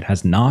aid that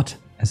has not,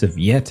 as of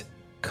yet,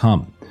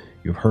 come.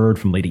 You've heard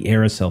from Lady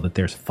Aracel that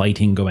there's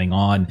fighting going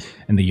on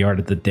in the Yard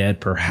of the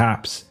Dead,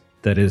 perhaps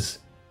that is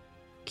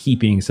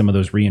keeping some of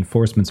those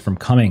reinforcements from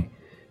coming.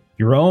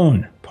 Your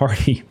own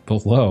party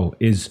below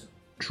is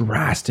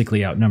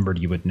drastically outnumbered,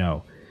 you would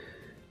know.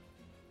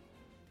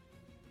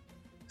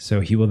 So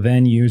he will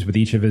then use, with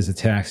each of his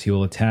attacks, he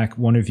will attack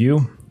one of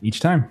you each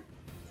time.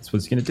 That's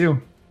what he's going to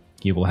do.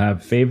 He will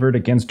have favored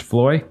against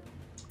Floy.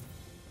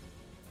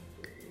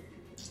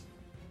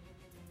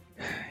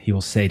 He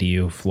will say to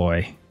you,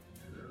 Floy,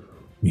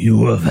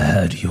 You have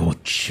had your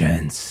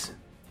chance,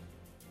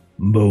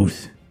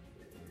 both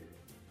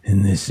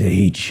in this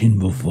age and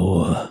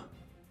before.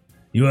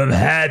 You have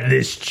had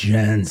this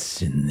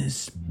chance in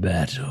this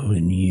battle,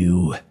 and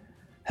you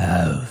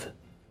have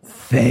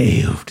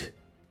failed.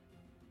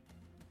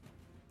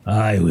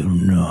 I will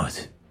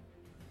not.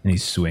 and he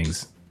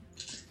swings.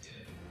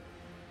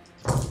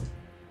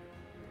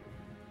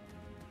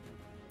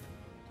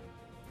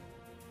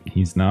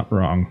 He's not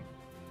wrong.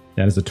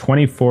 That is a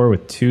 24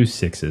 with 2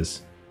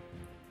 6s.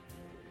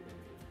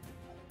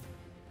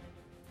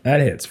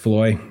 That hits,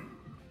 Floy.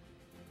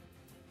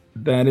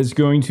 That is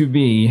going to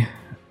be,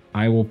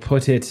 I will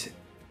put it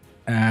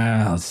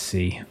Let's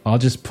see. I'll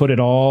just put it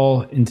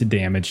all into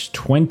damage.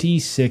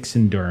 26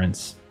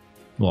 endurance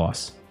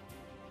loss.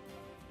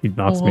 He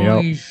knocks me out.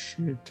 Holy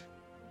shit.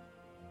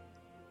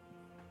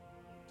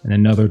 And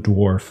another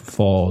dwarf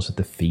falls at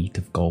the feet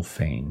of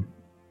Gulfane.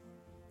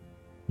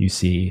 You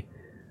see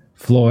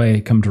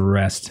Floy come to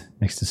rest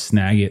next to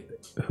Snagit,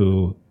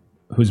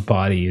 whose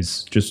body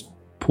is just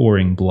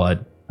pouring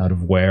blood out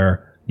of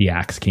where the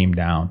axe came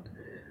down.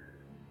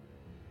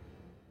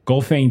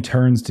 Gulfane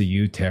turns to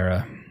you,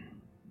 Terra.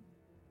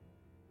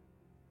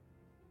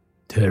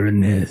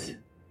 Terraneth,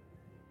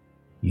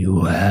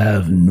 you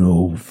have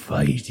no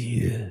fight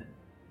here.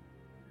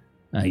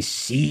 I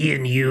see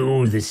in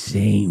you the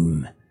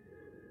same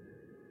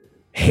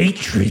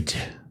hatred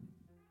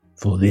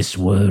for this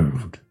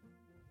world.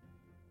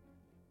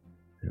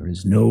 There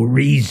is no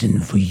reason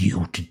for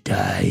you to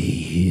die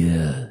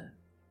here.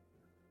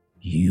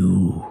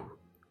 You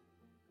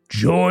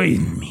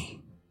join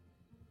me.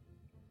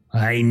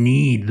 I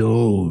need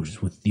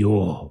those with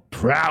your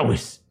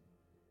prowess.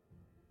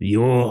 The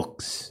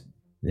orcs,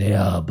 they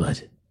are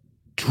but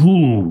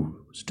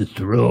tools to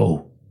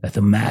throw at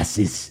the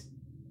masses.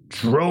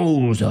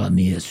 Trolls are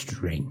mere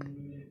strength.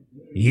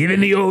 Even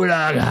the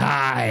Olag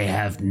High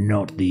have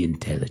not the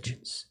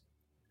intelligence.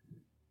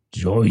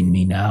 Join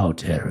me now,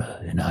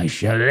 Terra, and I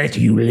shall let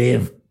you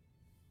live.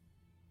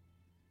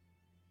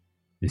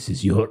 This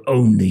is your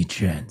only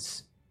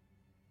chance.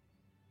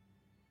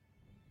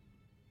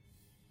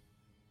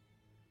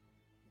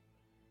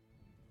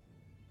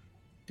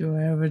 Do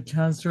I have a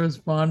chance to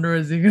respond, or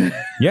is he gonna?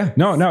 Yeah,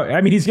 no.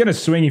 I mean, he's going to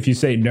swing if you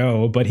say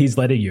no, but he's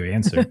letting you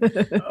answer.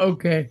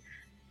 Okay.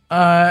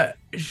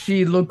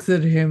 She looks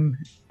at him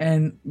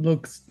and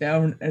looks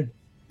down at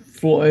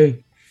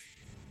Floy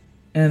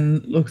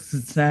and looks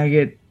at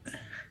Snagit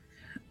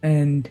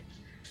and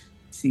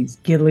sees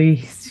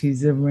Gilly,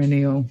 sees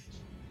Arenio,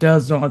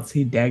 does not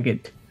see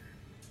Daggett.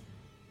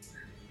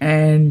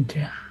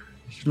 And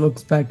she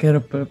looks back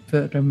up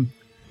at him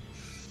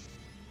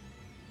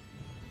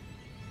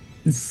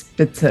and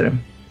spits at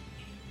him.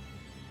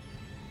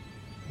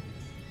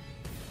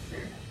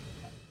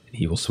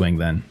 He will swing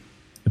then.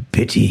 A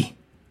pity.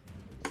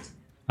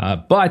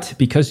 But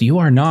because you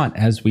are not,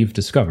 as we've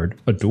discovered,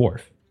 a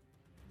dwarf,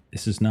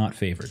 this is not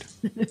favored.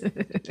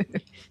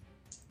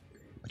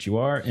 But you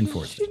are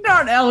enforced. She's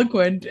not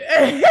eloquent.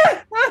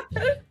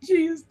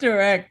 She's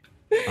direct.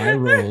 I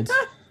rolled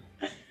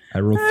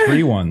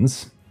 3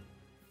 ones.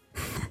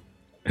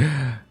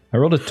 I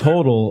rolled a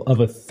total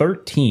of a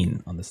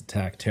 13 on this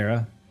attack,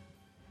 Tara.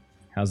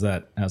 How's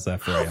that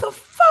for How you? the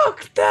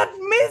fuck that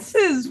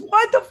misses?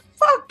 Why the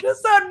fuck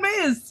does that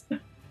miss?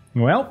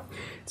 Well,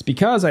 it's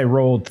because I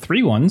rolled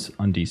 3 ones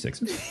on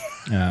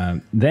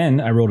d6. Then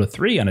I rolled a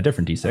 3 on a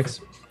different d6.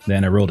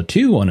 Then I rolled a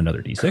 2 on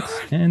another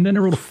d6. And then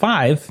I rolled a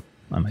 5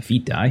 on my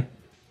feet die,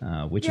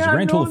 which is a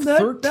grand total of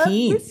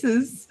 13. That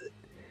misses.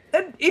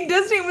 It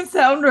doesn't even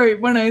sound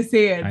right when I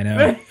say it. I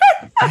know.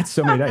 That's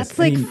so many dice. That's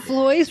like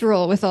Floyd's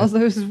roll with all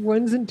those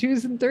 1s and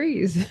 2s and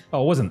 3s.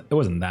 Oh, it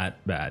wasn't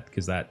that bad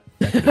because that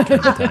could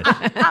have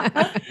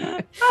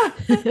turned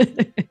the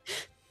tide.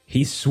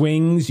 He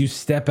swings, you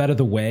step out of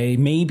the way,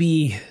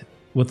 maybe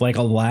with like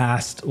a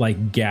last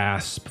like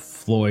gasp.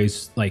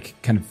 Floyd's like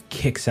kind of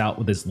kicks out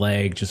with his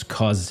leg, just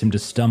causes him to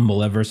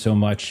stumble ever so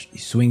much. He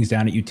swings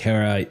down at you,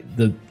 Tara.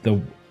 The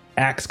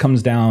axe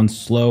comes down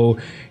slow.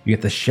 You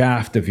get the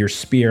shaft of your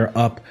spear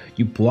up.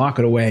 You block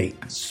it away,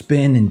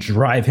 spin and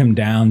drive him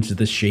down to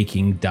the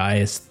shaking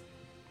dais.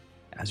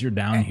 As you're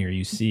down here,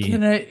 you see.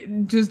 Can I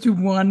just do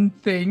one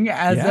thing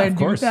as I do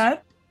course.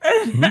 that?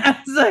 Mm-hmm.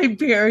 As I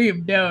parry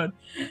him down.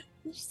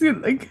 Just gonna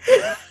like.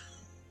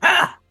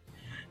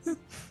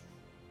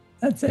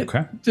 That's it.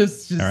 Okay.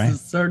 Just All right. a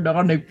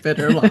sardonic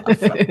bitter laugh.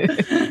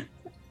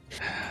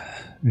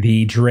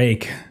 The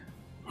Drake.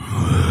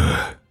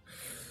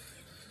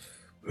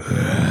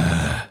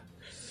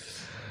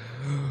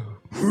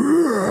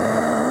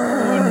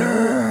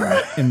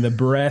 And the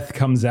breath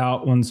comes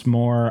out once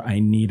more. I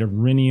need a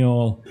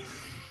Rinial,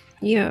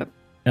 Yeah.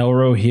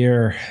 Elro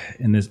here,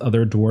 and this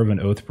other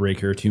Dwarven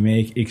Oathbreaker to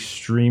make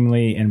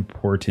extremely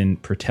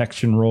important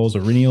protection rolls.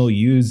 Rinial,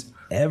 use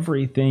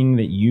everything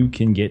that you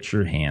can get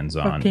your hands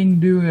on.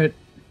 Fucking do it.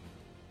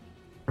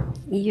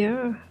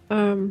 Yeah.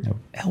 Now,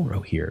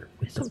 Elro here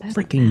with the So bad.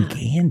 freaking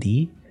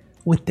Gandhi.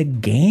 With the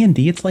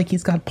Gandhi, it's like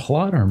he's got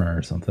plot armor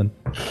or something.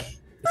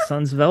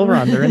 Sons of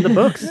Elrond, they're in the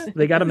books.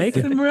 They got to make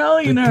it.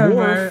 Cerulean the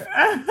armor.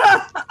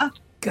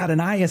 Got an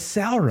Eye of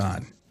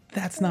Sauron.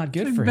 That's not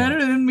good for Better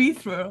him. than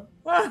Mithril.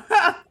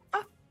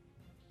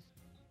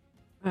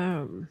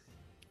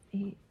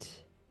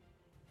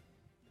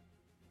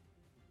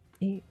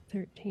 8,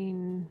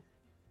 13,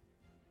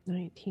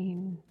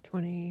 19,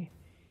 20.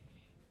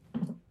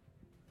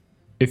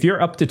 If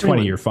you're up to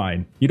 20, you're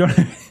fine. You don't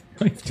have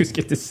to just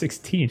get to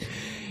 16.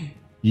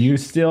 You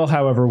still,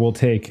 however, will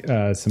take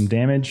some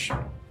damage.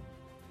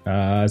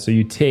 So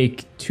you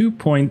take 2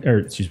 points.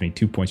 You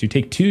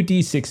take 2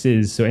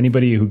 d6s. So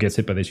anybody who gets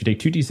hit by this, you take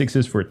 2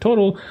 d6s for a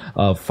total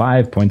of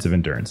 5 points of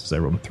endurance. So I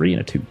rolled a 3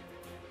 and a 2.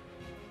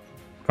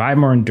 5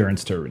 more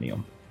endurance to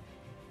Aurinium.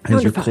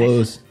 as you 4 to 5.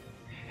 close,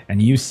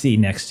 and you see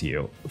next to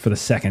you for the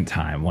second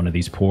time one of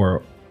these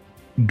poor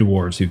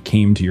dwarves who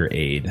came to your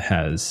aid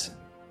has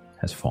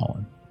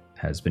fallen,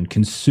 has been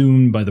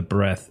consumed by the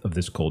breath of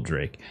this cold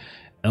drake.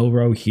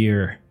 Elro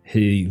here,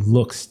 he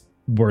looks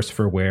worse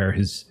for wear,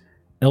 his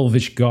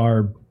elvish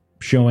garb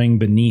showing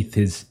beneath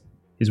his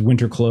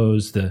winter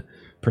clothes, the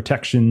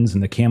protections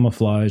and the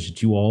camouflage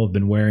that you all have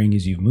been wearing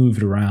as you've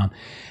moved around,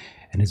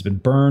 and has been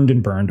burned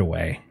and burned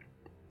away.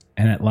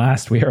 And at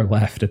last we are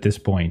left at this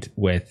point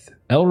with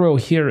Elro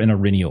here and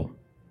Ariniel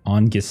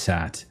on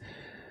Gisat.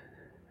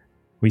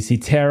 We see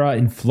Terra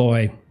and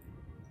Floy.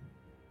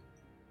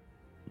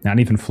 Not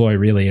even Floy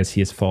really, as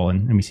he has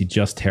fallen, and we see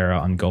just Terra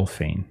on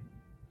Gulfane.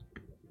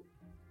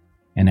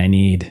 And I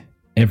need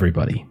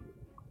everybody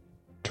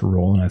to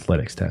roll an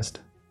athletics test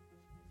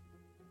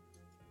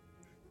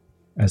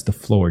as the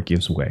floor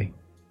gives way.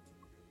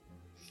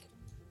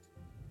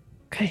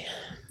 Okay.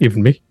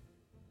 Even me?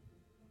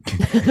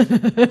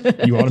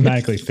 You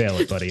automatically fail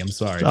it, buddy. I'm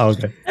sorry. Oh,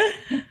 okay.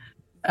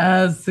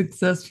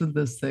 Success for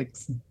the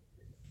 6.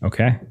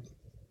 Okay.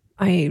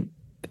 I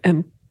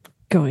am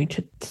going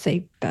to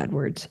say bad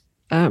words.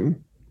 2,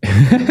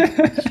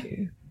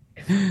 6,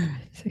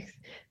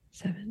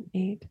 7,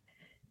 8.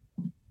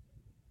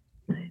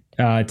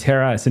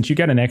 Tara, since you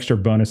got an extra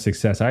bonus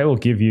success, I will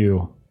give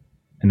you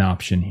an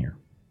option here.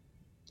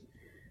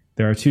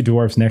 There are 2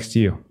 dwarves next to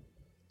you.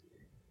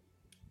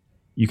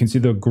 You can see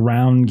the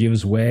ground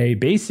gives way.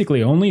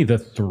 Basically, only the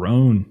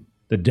throne,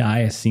 the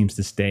dais, seems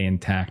to stay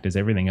intact as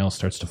everything else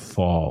starts to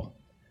fall.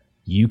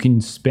 You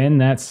can spend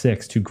that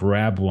 6 to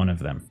grab one of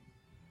them.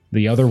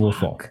 The other will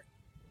fall.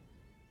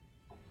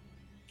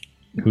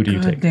 Who do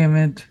you take? Damn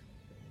it.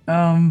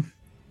 Do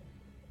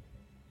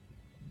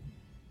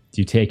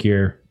you take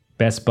your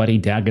best buddy,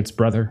 Daggett's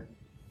brother?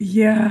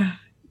 Yeah.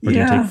 Or do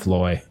you take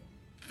Floy?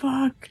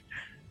 Fuck.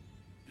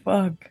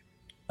 I'm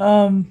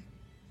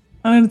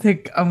gonna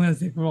take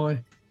Roy.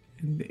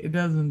 It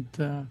doesn't.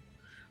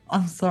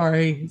 I'm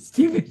sorry,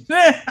 Steven.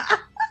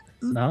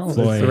 No,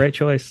 Floy. that's the right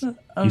choice.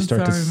 I'm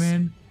start to sorry,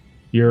 man.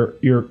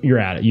 You're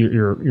at it.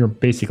 You're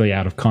basically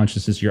out of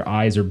consciousness. Your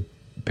eyes are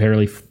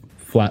barely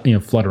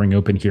fluttering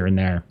open here and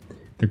there.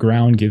 The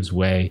ground gives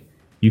way.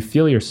 You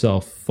feel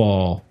yourself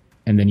fall,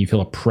 and then you feel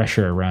a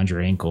pressure around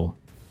your ankle.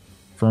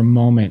 For a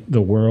moment,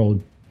 the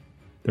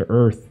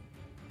earth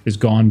is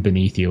gone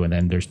beneath you, and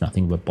then there's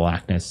nothing but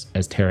blackness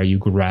as Tara, you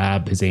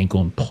grab his ankle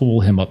and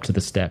pull him up to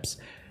the steps,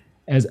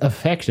 as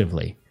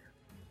effectively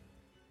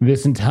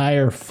this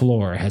entire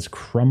floor has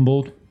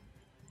crumbled.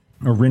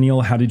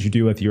 Ariniel, how did you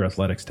do with your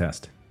athletics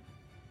test?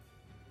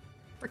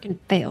 Freaking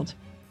failed.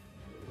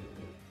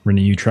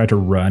 Renee, you try to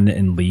run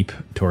and leap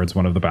towards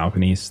one of the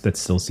balconies that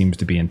still seems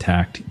to be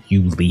intact.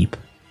 You leap,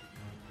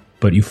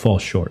 but you fall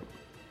short,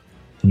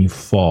 and you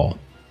fall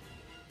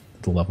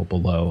at the level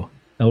below.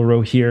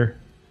 Elro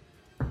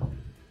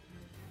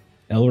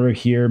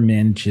here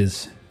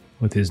manages,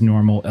 with his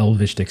normal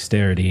elvish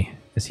dexterity,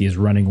 as he is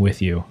running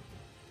with you,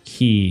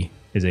 he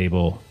is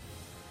able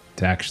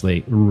to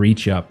actually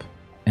reach up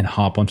and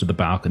hop onto the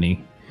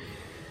balcony.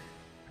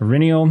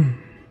 Ariniel,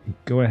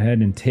 go ahead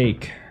and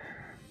take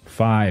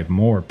 5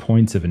 more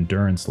points of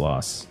endurance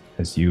loss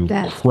as you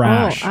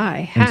crash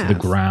into the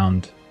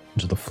ground,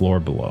 into the floor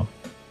below.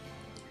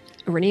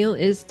 Ariniel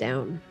is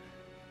down.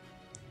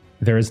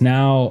 There is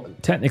now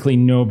technically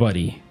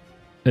nobody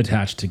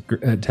attached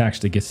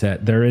to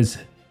Gisette. There is,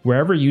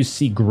 wherever you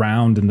see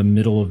ground in the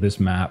middle of this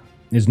map,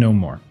 is no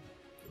more.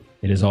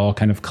 It is all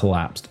kind of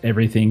collapsed.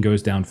 Everything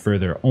goes down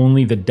further.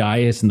 Only the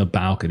dais and the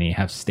balcony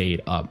have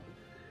stayed up.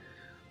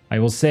 I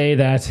will say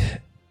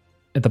that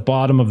at the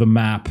bottom of the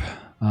map,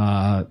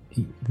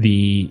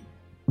 the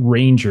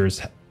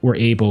rangers were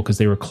able, because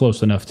they were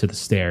close enough to the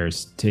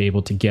stairs, to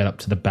able to get up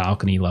to the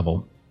balcony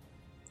level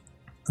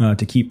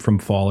to keep from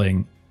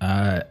falling.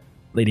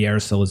 Lady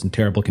Aracel is in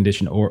terrible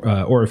condition.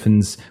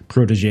 Orphan's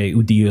protege,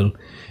 Udil,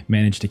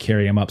 managed to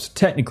carry him up. So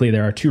technically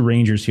there are 2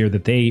 rangers here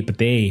but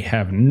they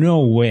have no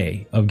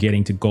way of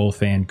getting to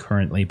Gulfan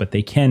currently, but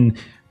they can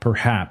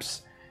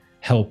perhaps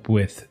help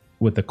with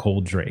the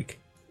Cold Drake.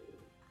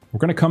 We're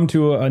going to come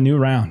to a new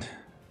round.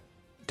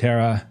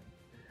 Tara,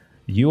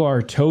 you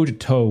are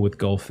toe-to-toe with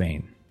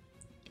Gulfane.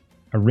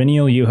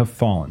 Ariniel, you have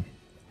fallen.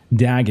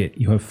 Daggett,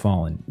 you have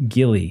fallen.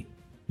 Gilly,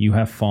 you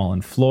have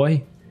fallen.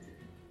 Floy,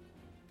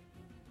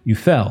 you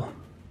fell.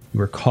 You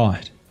were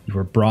caught. You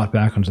were brought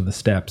back onto the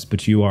steps,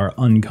 but you are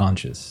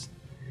unconscious.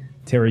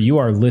 Tara, you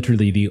are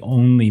literally the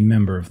only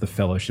member of the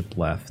Fellowship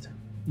left.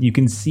 You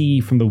can see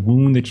from the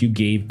wound that you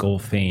gave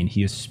Gulfane,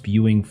 he is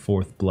spewing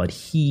forth blood.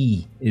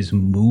 He is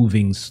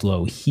moving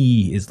slow.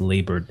 He is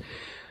labored.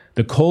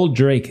 The Cold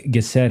Drake,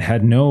 Gisette,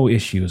 had no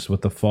issues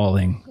with the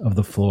falling of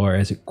the floor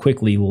as it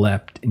quickly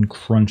leapt and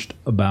crunched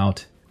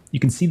about.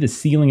 You can see the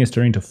ceiling is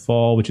starting to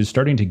fall, which is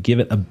starting to give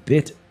it a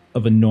bit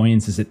of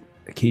annoyance as it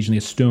occasionally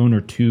a stone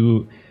or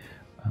 2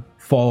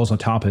 falls on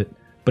top of it,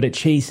 but it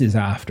chases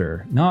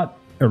after, not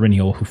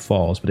Ariniel who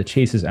falls, but it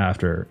chases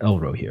after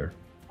Elro here,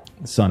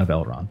 the son of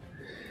Elrond.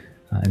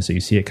 And so you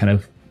see it kind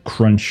of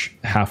crunch,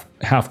 half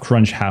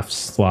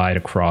slide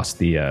across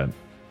the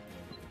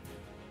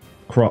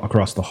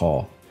across the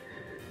hall.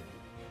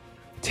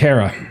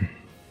 Tara,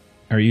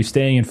 are you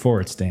staying in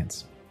forward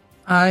stance?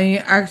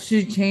 I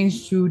actually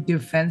changed to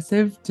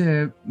defensive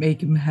to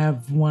make him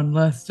have one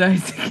less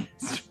dice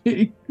against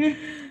me.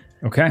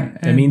 Okay.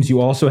 That means you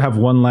also have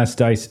one less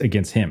dice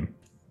against him.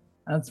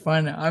 That's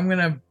fine. I'm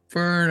gonna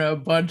burn a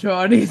bunch of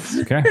audience.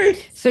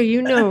 Okay.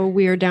 So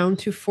we are down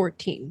to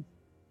 14.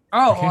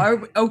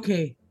 Oh,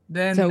 okay.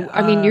 Then So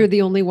I mean, you're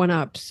the only one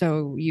up,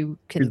 so you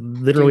can. You're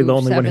literally do the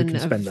only one who 7 can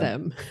of spend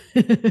them.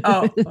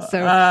 Oh, so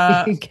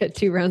you can get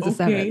 2 rounds of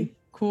 7. okay,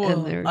 cool.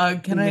 and they're-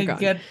 Can and I they're gone.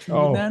 get 2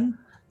 Oh. then?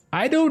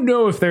 I don't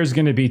know if there's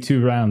going to be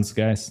 2 rounds,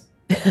 guys.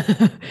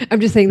 I'm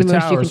just saying the The most you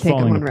can tower's take in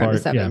falling one round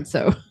of apart, 7. yeah.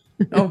 So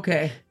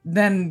Okay,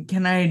 then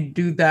can I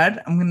do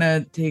that? I'm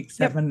gonna take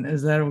 7.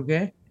 Is that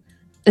okay?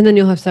 and then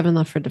you'll have 7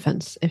 left for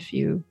defense if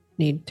you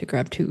need to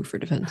grab 2 for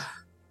defense.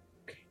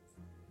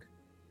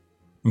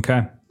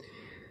 Okay.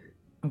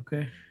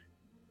 Okay.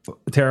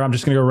 Tara, I'm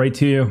just going to go right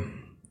to you.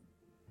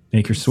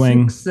 Make your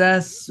swing.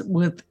 Success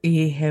with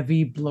a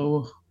heavy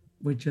blow,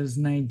 which is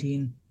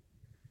 19.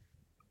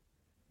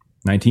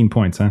 19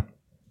 points, huh?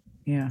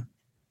 Yeah.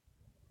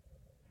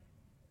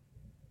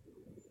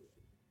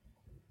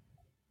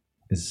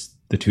 As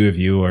the 2 of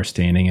you are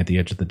standing at the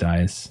edge of the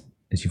dais,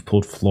 as you've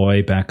pulled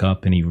Floy back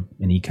up and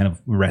he kind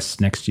of rests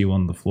next to you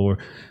on the floor,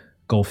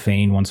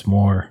 Gulfane once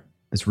more,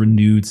 this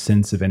renewed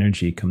sense of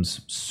energy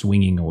comes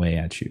swinging away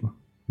at you.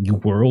 You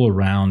whirl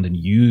around and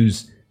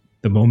use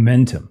the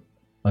momentum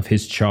of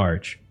his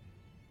charge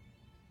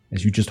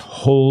as you just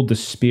hold the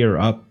spear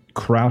up,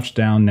 crouch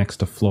down next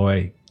to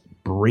Floy,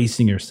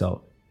 bracing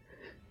yourself.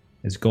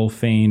 As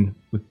Gulfane,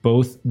 with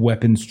both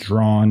weapons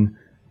drawn,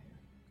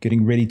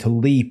 getting ready to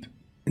leap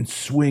and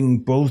swing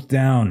both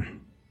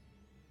down,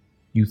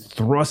 you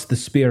thrust the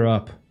spear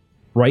up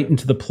right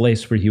into the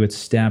place where you had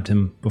stabbed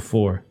him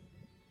before.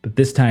 But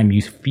this time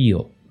you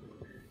feel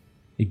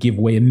it give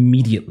way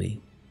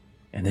immediately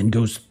and then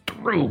goes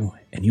through,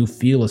 and you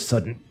feel a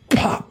sudden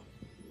pop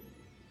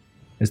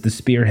as the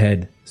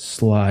spearhead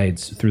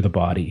slides through the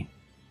body.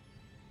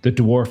 The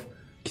dwarf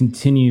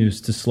continues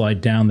to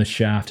slide down the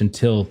shaft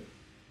until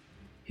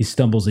he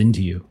stumbles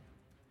into you,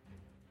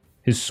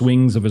 his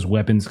swings of his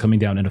weapons coming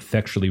down and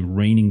effectually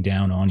raining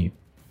down on you.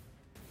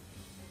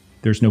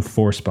 There's no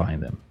force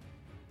behind them.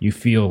 You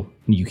feel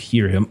and you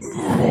hear him.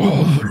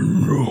 Oh,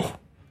 no.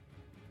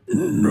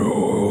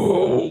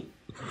 No.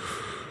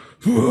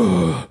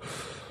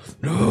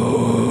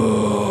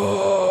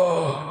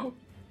 No.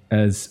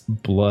 As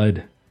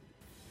blood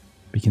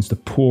begins to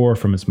pour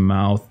from his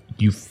mouth,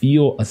 you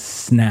feel a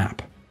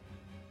snap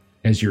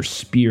as your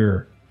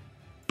spear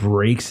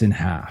breaks in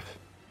half.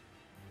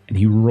 And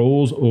he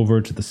rolls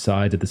over to the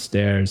side of the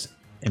stairs,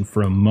 and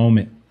for a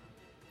moment,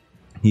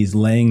 he's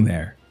laying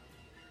there,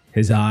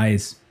 his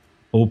eyes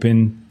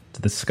open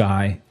to the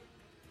sky,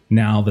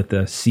 now that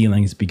the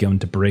ceiling has begun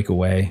to break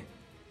away.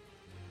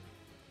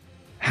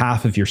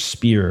 Half of your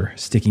spear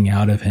sticking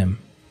out of him,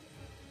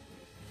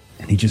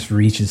 and he just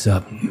reaches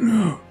up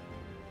and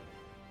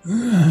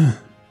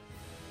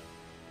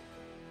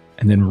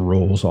then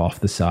rolls off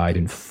the side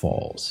and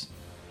falls.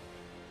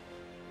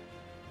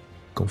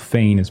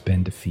 Gulfane has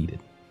been defeated.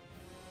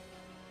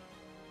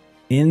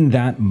 In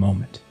that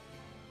moment,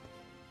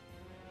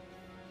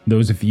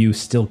 those of you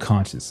still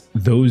conscious,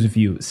 those of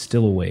you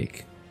still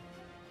awake,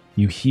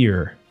 you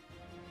hear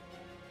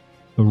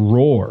the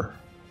roar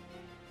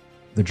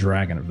of the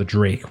dragon, of the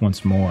drake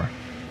once more,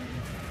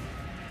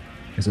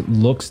 as it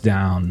looks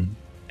down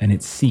and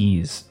it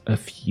sees a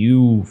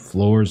few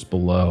floors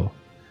below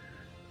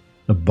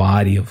the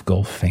body of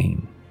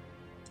Gulfane.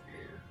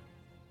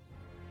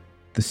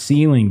 The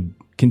ceiling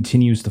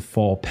continues to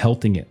fall,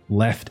 pelting it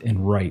left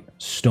and right,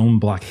 stone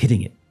block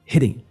hitting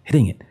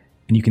it,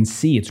 and you can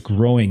see it's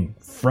growing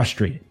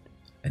frustrated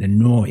and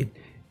annoyed.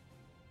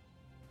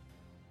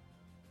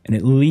 And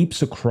it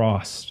leaps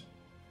across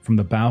from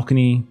the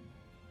balcony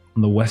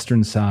on the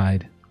western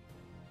side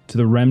to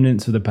the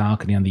remnants of the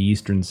balcony on the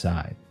eastern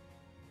side.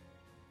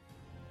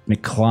 And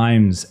it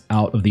climbs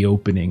out of the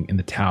opening in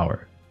the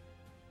tower,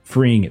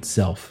 freeing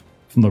itself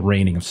from the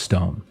raining of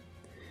stone.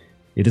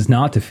 It is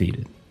not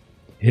defeated.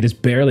 It is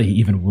barely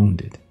even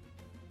wounded,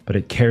 but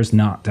it cares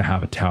not to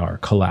have a tower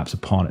collapse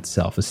upon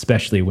itself,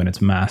 especially when its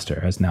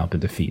master has now been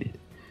defeated.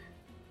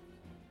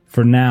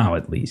 For now,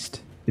 at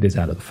least, it is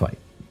out of the fight.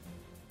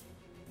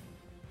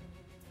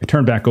 I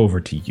turn back over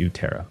to you,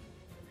 Tara.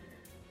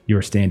 You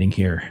are standing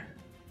here.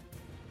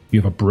 You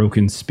have a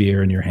broken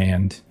spear in your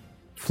hand.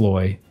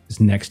 Floy is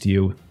next to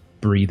you,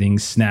 breathing.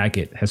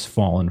 Snagit has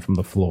fallen from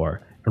the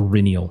floor.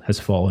 Iriniel has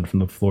fallen from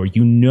the floor.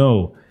 You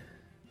know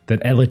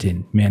that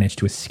Eladin managed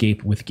to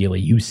escape with Gilly.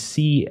 You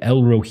see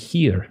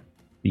Elrohir,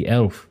 the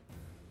elf,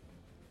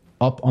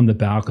 up on the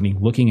balcony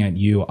looking at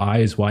you,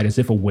 eyes wide as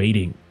if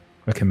awaiting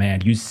a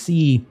command. You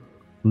see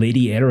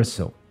Lady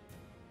Erisel,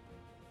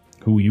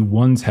 who you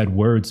once had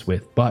words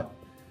with, but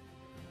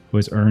who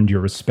has earned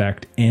your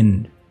respect,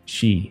 and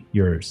she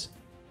yours.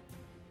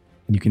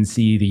 You can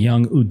see the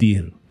young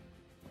Udil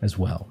as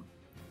well,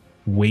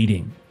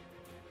 waiting.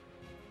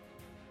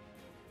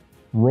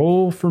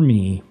 Roll for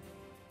me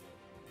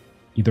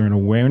either an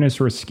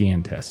awareness or a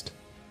scan test.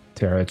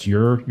 Tara, it's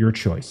your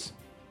choice.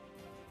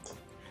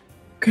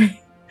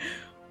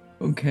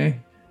 Okay.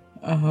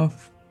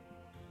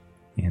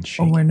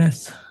 Handshake.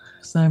 Awareness.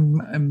 So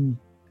I'm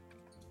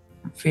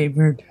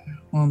favored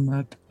on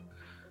that.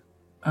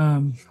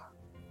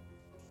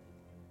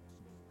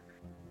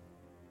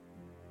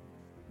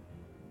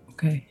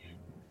 Okay.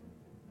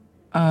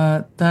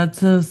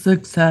 That's a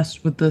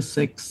success with the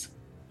 6.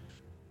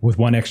 With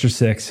 1 extra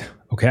 6.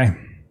 Okay.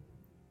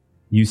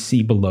 You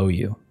see below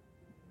you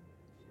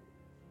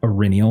a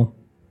Rinial.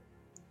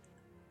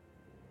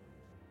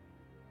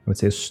 I would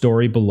say a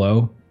story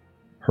below.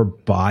 Her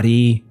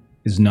body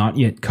is not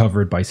yet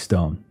covered by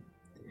stone.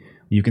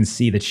 You can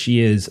see that she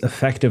is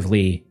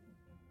effectively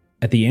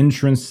at the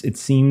entrance, it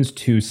seems,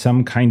 to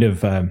some kind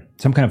of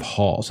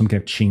hall, some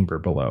kind of chamber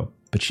below.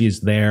 But she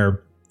is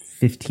there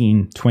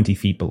 15, 20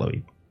 feet below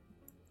you.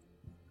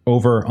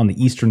 Over on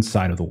the eastern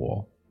side of the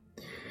wall,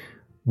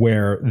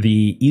 where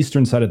the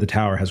eastern side of the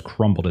tower has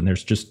crumbled and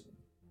it's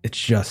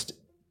just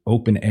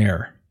open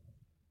air.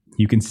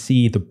 You can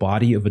see the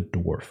body of a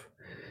dwarf.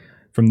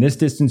 From this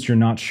distance, you're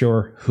not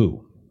sure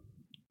who,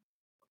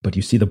 but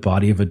you see the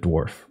body of a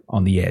dwarf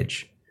on the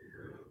edge.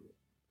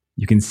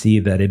 You can see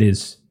that it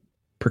is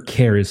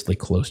precariously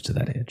close to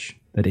that edge,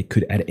 that it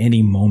could at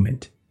any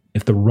moment,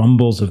 if the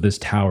rumbles of this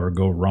tower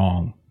go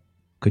wrong,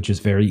 could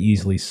just very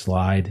easily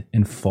slide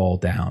and fall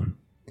down.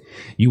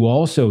 You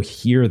also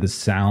hear the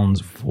sounds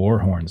of war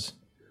horns.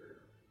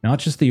 Not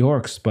just the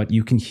orcs, but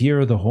you can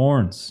hear the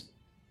horns.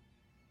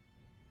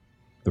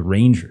 The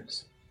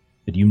rangers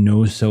that you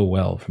know so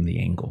well from the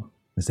angle,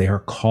 as they are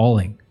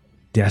calling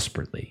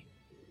desperately.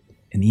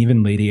 And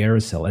even Lady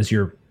Aracel,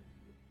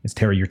 as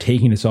Tara, you're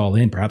taking this all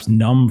in, perhaps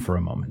numb for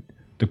a moment.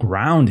 The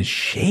ground is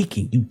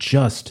shaking. You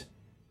just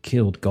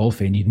killed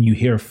Gulfane, and you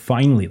hear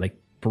finally, like,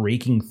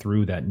 breaking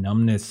through that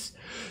numbness,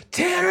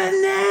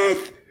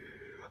 Tyranneth!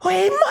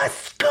 We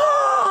must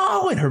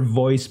go! And her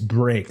voice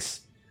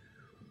breaks.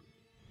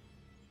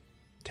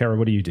 Tara,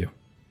 what do you do?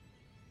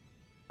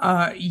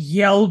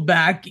 Yell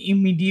back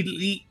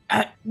immediately.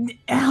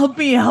 Help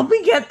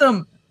me get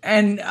them!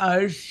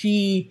 And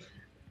she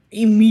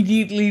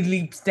immediately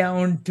leaps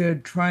down to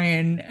try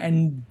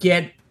and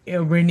get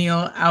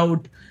Reniel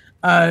out,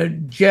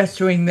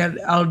 gesturing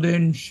that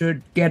Alden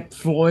should get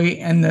Floy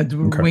and that the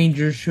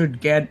Rangers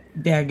should get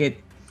Daggett.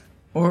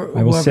 Or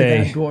whoever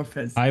that dwarf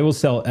is. I will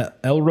say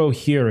Elro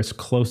here is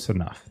close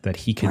enough that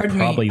he can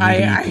probably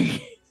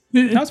leap.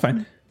 No, it's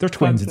fine. They're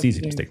twins. It's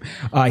easy to mistake.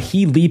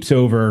 He leaps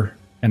over,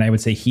 and I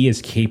would say he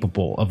is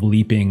capable of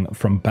leaping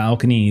from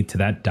balcony to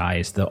that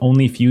dais. The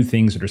only few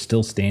things that are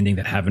still standing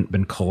that haven't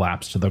been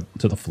collapsed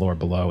to the floor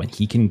below, and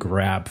he can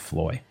grab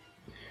Floy.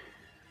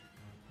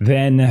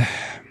 Then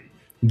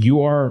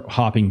you are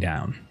hopping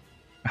down.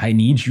 I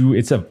need you.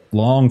 It's a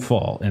long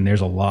fall, and there's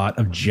a lot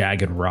of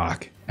jagged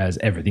rock as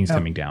everything's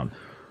coming down.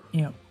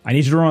 Yeah. I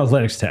need you to run an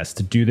athletics test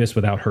to do this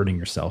without hurting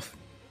yourself.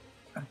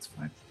 That's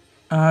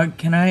fine.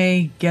 Can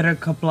I get a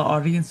couple of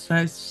audience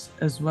dice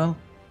as well?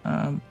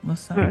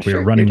 Let's start.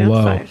 We're running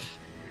low.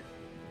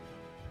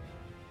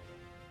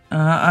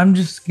 I'm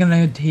just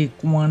gonna take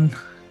one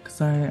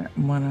because I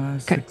wanna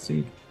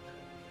succeed.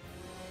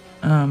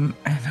 And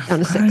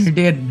I'm glad I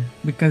did,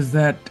 because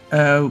that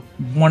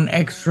one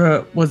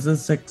extra was a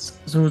 6,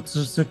 so it's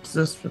a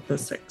success with the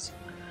 6.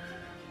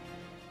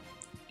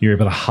 You're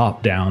able to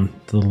hop down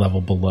to the level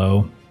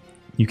below.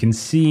 You can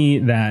see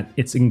that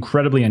it's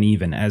incredibly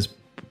uneven, as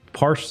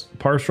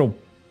partial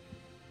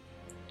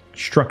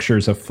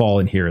structures have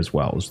fallen here as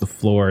well, as the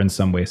floor in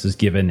some ways is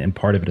given and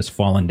part of it has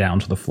fallen down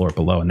to the floor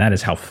below, and that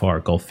is how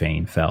far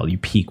Gulfane fell. You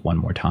peek one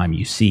more time,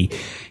 you see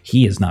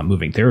he is not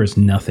moving. There is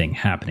nothing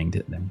happening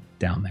to them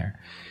down there.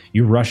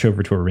 You rush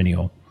over to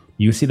Ariniel.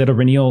 You see that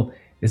Ariniel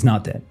is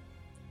not dead.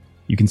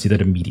 You can see that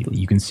immediately.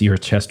 You can see her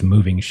chest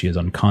moving. She is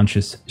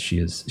unconscious.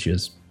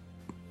 She's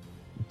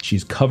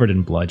covered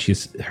in blood.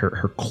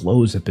 Her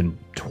clothes have been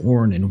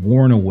torn and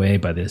worn away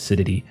by the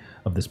acidity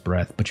of this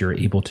breath, but you're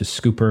able to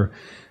scoop her,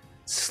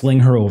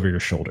 sling her over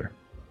your shoulder.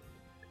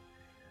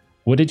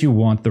 What did you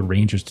want the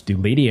Rangers to do?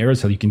 Lady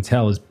Aracel, you can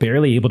tell, is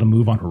barely able to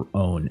move on her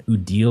own.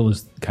 Udil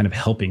is kind of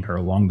helping her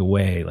along the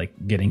way, like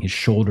getting his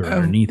shoulder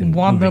underneath. I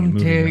want them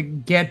to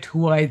get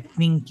who I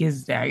think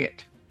is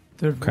Daggett.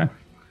 Okay.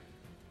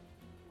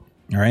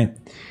 All right.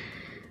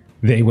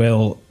 They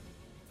will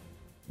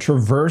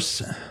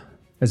traverse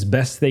as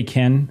best they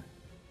can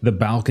the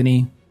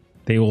balcony.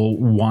 They will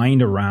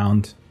wind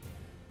around,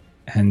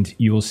 and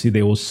you will see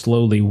they will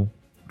slowly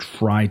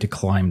try to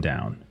climb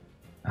down.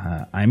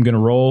 I'm going to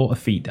roll a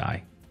feat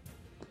die,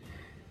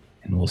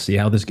 and we'll see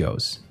how this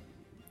goes.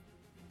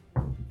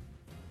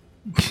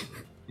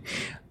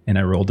 And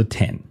I rolled a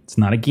 10. It's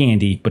not a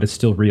Gandhi, but it's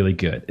still really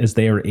good, as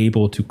they are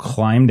able to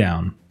climb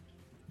down,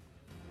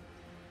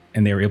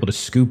 and they are able to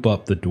scoop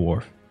up the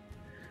dwarf.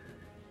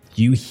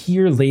 You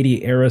hear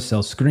Lady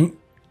Aracel scream,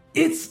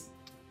 "It's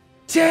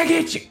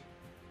Daggett!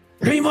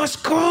 We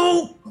must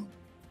go!"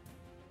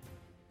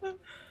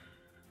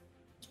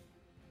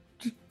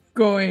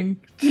 Going.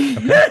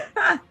 Okay.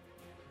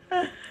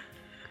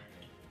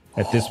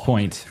 At this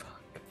point,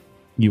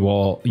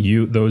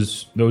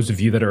 those of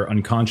you that are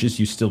unconscious,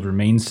 you still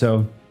remain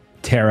so.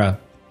 Tara,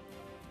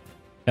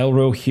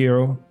 Elro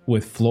here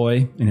with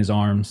Floy in his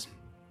arms.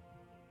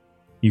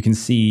 You can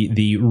see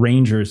the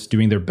Rangers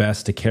doing their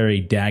best to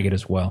carry Daggett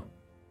as well.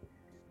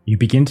 You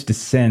begin to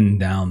descend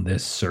down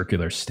this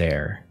circular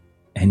stair,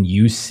 and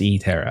you see,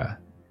 Tara,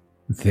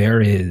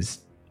 there is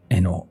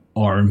an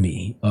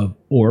army of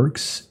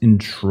orcs and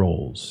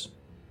trolls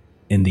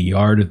in the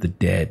Yard of the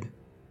Dead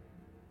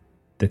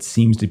that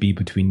seems to be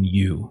between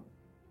you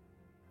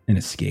and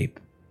escape.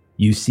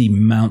 You see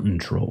mountain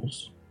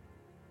trolls,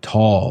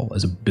 tall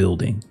as a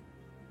building.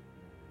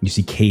 You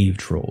see cave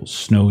trolls,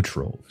 snow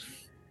trolls.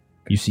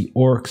 You see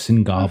orcs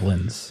and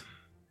goblins.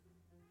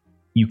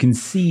 You can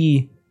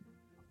see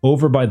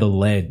over by the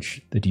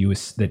ledge that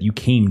you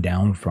came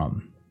down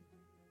from,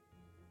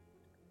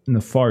 in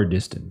the far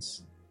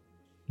distance,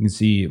 you can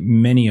see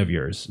many of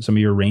some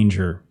of your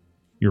ranger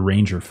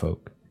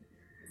folk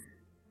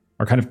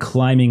are kind of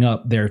climbing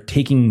up. They're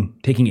taking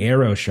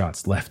arrow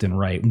shots left and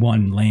right,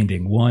 one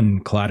landing, one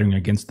clattering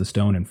against the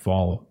stone and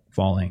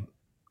falling.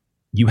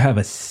 You have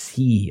a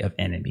sea of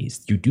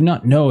enemies. You do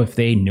not know if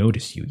they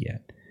notice you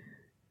yet.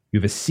 You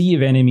have a sea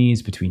of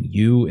enemies between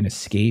you and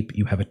escape.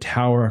 You have a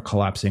tower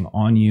collapsing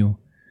on you.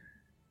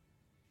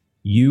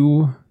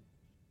 You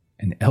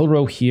and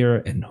Elro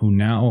here, and who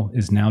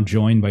is now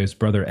joined by his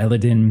brother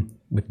Eladin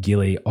with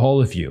Gilly, all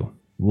of you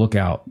look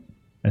out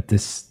at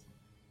this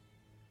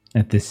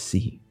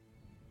sea.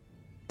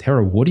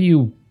 Tara, what do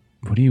you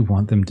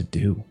want them to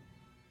do?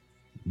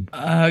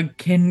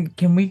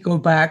 Can we go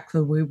back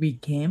the way we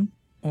came,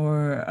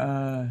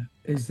 or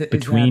is it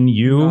between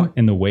you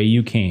and the way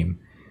you came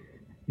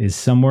is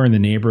somewhere in the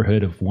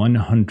neighborhood of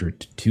 100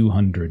 to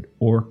 200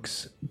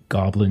 orcs,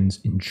 goblins,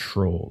 and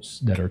trolls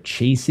that are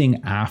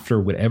chasing after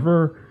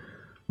whatever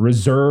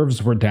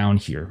reserves were down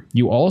here.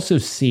 You also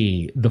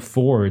see the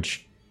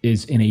forge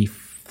is in a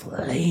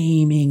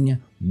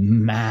flaming,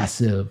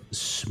 massive,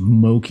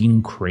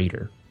 smoking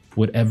crater.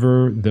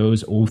 Whatever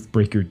those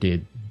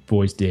Oathbreaker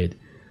boys did,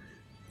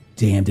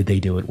 damn, did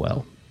they do it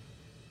well.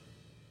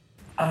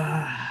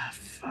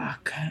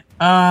 Fuck.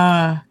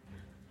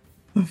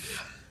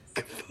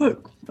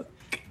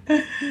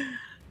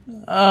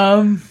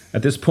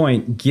 At this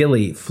point,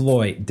 Gilly,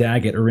 Floyd,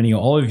 Daggett, Aurelio,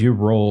 all of you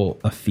roll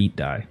a feat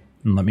die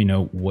and let me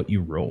know what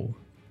you roll.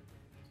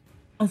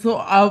 Also,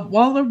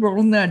 while I'm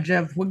rolling that,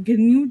 Jeff, can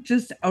you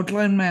just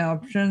outline my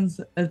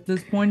options at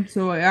this point?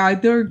 So I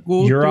either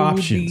go your through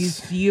options,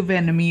 the sea of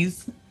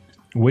enemies,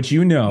 which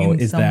you know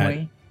is that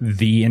way.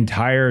 The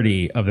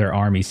entirety of their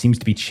army seems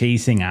to be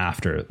chasing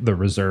after the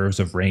reserves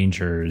of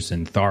rangers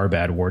and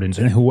Tharbad wardens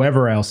and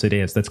whoever else it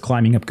is that's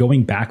climbing up,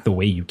 going back the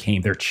way you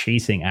came. They're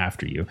chasing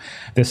after you.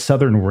 The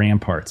southern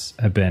ramparts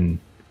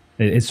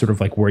it's sort of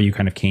like where you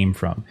kind of came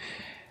from.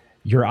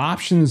 Your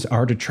options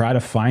are to try to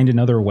find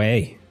another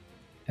way,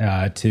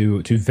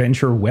 to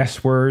venture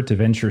westward, to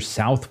venture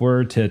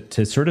southward,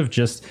 to sort of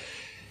just,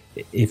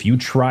 if you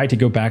try to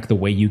go back the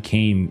way you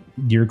came,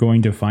 you're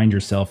going to find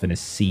yourself in a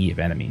sea of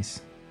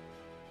enemies.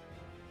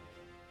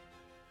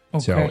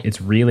 Okay. So it's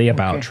really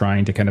about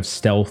trying to kind of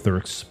stealth or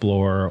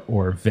explore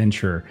or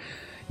venture.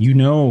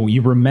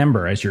 You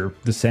remember as you're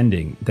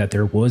descending that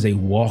there was a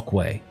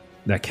walkway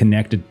that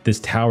connected this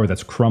tower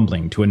that's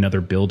crumbling to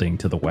another building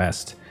to the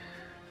west.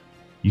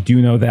 You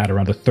do know that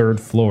around the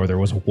third floor, there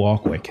was a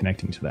walkway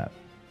connecting to that.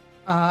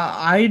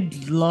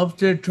 I'd love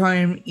to try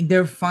and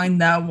either find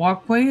that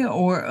walkway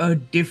or a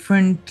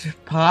different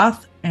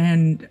path.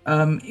 And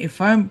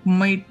if I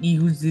might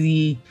use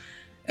the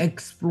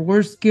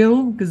explore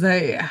skill, because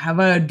I have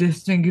a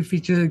distinct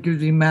feature that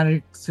gives me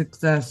magic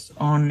success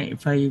on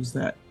if I use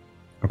that.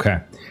 Okay,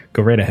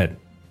 go right ahead.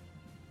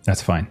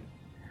 That's fine.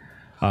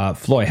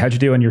 Floyd, how'd you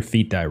do on your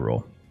feat die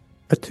roll?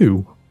 A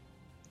 2.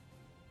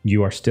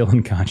 You are still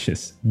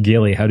unconscious.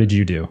 Gilly, how did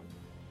you do?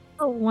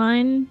 A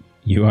 1.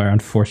 You are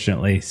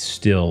unfortunately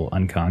still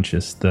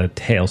unconscious. The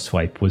tail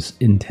swipe was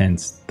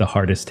intense. The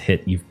hardest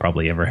hit you've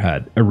probably ever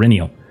had.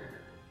 Irinial.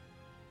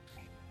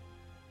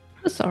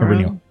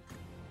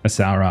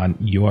 Sauron,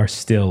 you are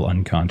still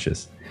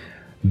unconscious.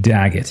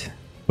 Daggett,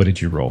 what did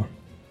you roll?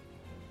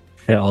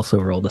 I also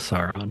rolled a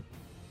Sauron.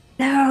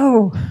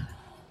 No.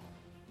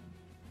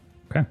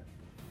 Okay.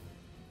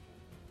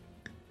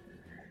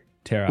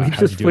 Tara, We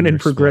just went in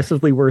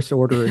progressively worse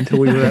order until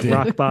we were at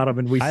rock bottom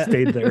and we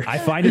stayed there. I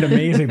find it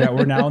amazing that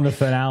we're now in the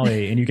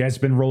finale and you guys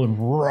have been rolling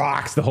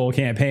rocks the whole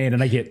campaign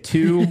and I get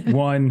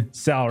 2-1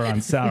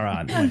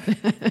 Sauron.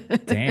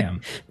 Like,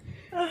 damn.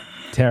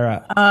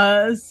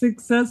 Tara.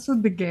 Success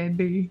with the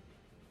Gandhi.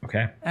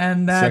 Okay.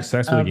 And that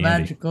success with the Gandhi.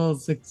 Magical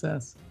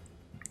success.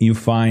 You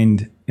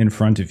find in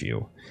front of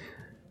you,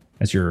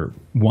 as you're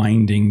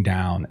winding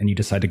down and you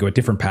decide to go a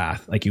different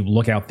path, like you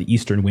look out the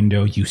eastern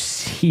window, you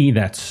see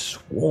that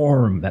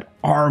swarm, that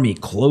army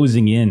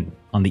closing in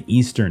on the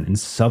eastern and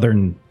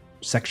southern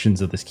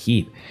sections of this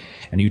keep.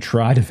 And you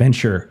try to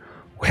venture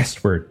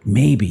westward.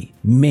 Maybe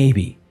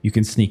you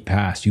can sneak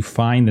past. You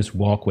find this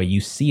walkway.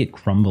 You see it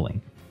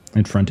crumbling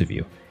in front of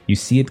you. You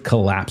see it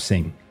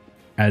collapsing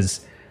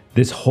as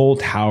This whole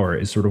tower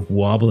is sort of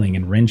wobbling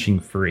and wrenching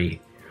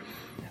free.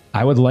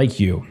 I would like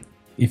you,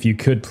 if you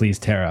could please,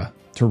 Tara,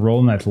 to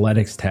roll an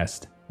athletics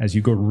test as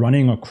you go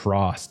running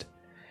across.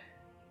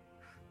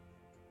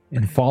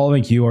 And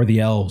following you are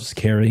the elves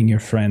carrying your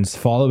friends.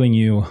 Following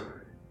you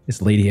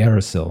is Lady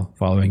Arasil.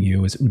 Following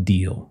you is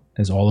Udil,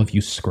 as all of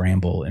you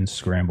scramble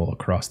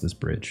across this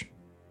bridge.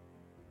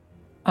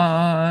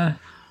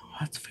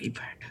 What's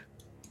favorite?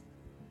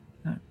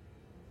 No,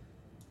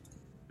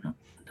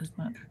 it doesn't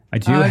matter. I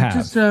do have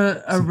just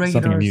a regular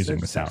something I'm using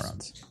success. with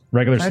Sauron's.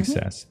 Regular Pardon?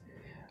 success.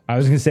 I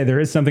was going to say there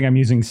is something I'm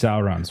using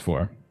Sauron's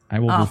for. I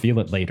will reveal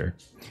it later.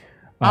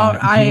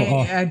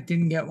 I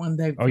didn't get one.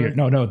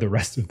 No, the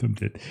rest of them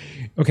did.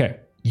 Okay,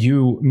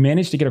 you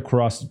managed to get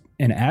across,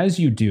 and as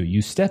you do,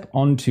 you step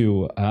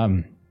onto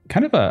kind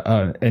of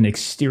an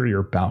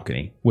exterior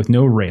balcony with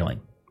no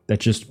railing that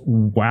just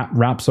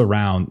wraps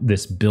around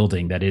this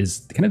building that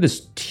is kind of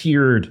this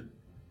tiered,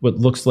 what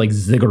looks like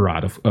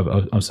ziggurat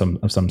of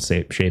some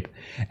shape.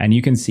 And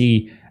you can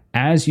see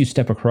as you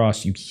step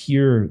across, you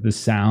hear the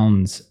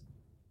sounds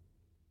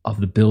of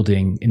the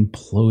building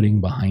imploding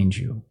behind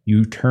you.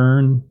 You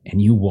turn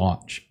and you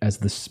watch as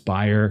the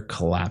spire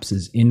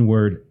collapses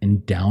inward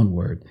and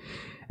downward.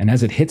 And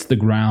as it hits the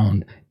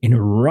ground, an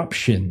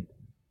eruption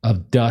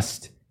of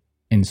dust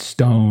and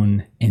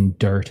stone and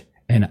dirt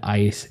and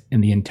ice,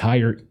 and the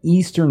entire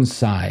eastern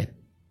side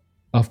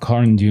of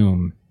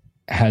Carndum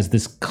has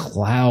this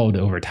cloud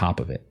over top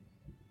of it.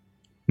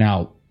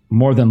 Now,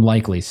 more than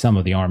likely, some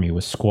of the army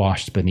was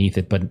squashed beneath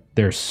it, but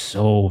there's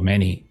so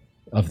many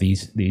of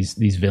these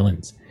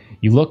villains.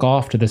 You look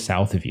off to the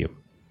south of you.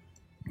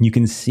 You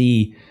can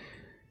see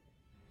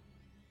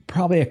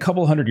probably a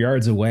couple hundred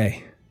yards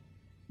away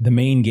the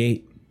main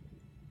gate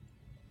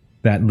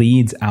that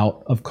leads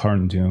out of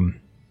Carndum.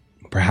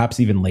 Perhaps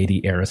even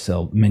Lady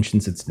Arasil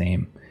mentions its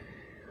name.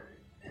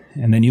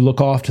 And then you look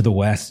off to the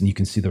west and you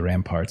can see the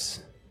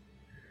ramparts.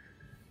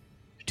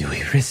 Do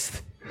we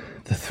risk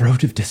the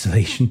throat of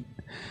desolation?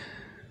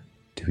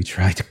 Do we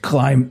try to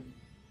climb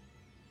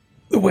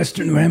the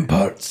western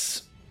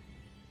ramparts?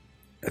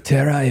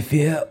 Tara, I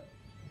fear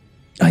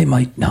I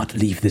might not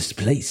leave this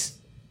place.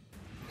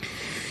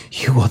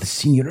 You are the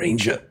senior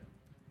ranger.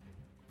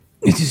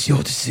 It is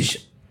your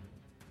decision.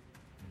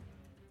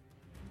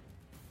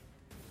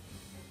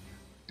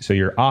 So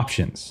your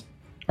options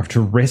are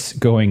to risk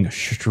going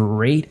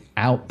straight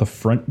out the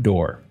front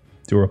door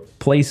through a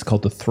place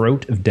called the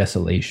Throat of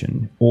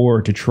Desolation,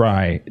 or to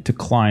try to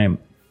climb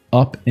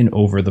up and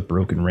over the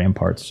broken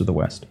ramparts to the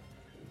west.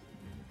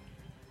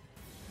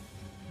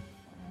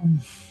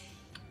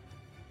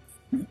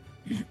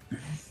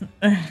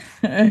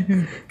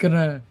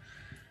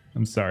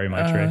 I'm sorry,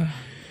 Maitre.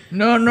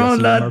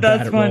 No,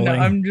 that's fine.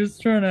 I'm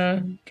just trying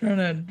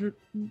to.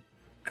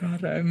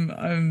 God,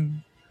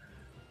 I'm.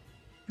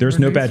 There's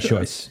no bad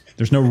choice.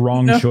 There's no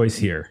wrong choice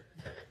here.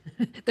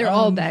 They're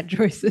all bad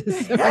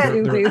choices.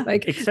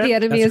 Like the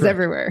enemy is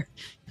everywhere.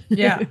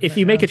 Yeah. If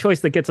you make a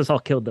choice that gets us all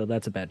killed, though,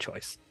 that's a bad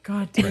choice.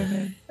 God damn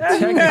it.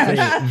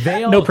 Technically,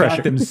 they all No got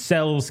pressure.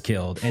 themselves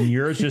killed, and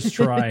you're just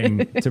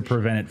trying to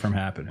prevent it from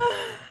happening.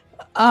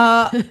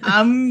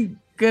 I'm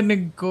gonna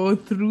go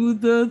through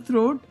the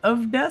Throat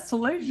of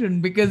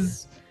Desolation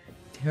because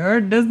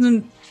Tara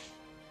doesn't.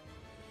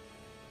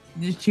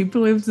 She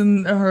believes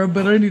in her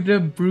ability to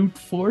brute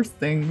force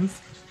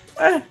things.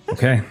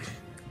 Okay.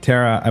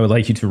 Tara, I would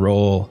like you to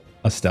roll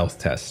a stealth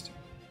test.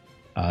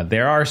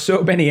 There are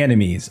so many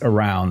enemies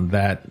around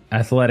that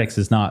athletics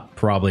is not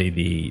probably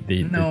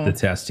the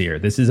test here.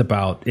 This is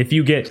about if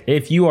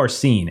you are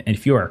seen and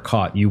if you are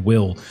caught, you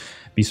will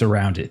be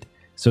surrounded.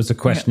 So it's a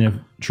question of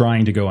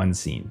trying to go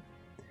unseen.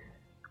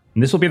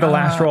 And this will be the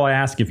last roll I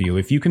ask of you.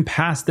 If you can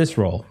pass this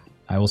roll,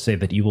 I will say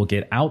that you will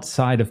get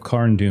outside of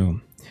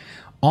Carndum,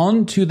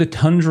 onto the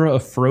tundra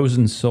of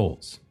frozen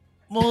souls.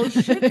 Well,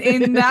 shit,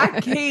 in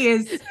that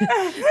case,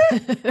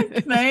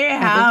 can I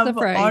have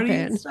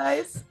audience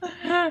dice?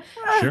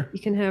 Sure. You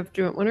can have,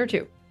 do you want one or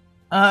two?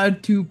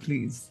 2,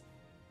 please.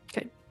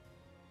 Okay.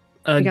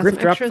 Griff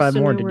dropped extras, 5 so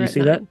more. now Did we're you at see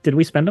 9. that? Did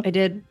we spend them? I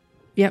did.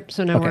 Yep.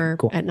 So now Okay, we're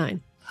cool. at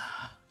 9.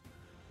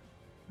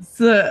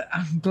 So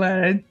I'm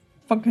glad I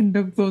fucking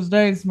took those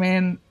dice,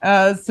 man.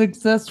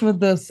 Success with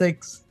the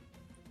 6.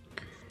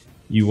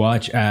 You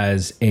watch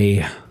as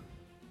a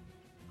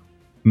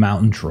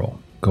mountain troll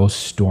goes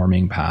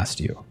storming past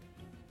you.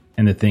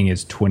 And the thing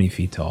is 20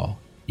 feet tall.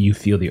 You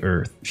feel the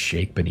earth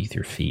shake beneath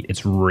your feet.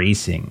 It's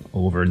racing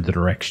over the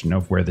direction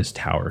of where this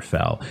tower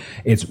fell.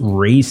 It's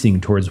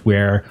racing towards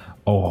where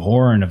a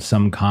horn of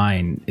some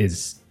kind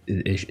is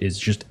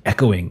just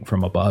echoing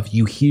from above.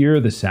 You hear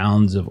the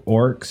sounds of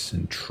orcs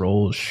and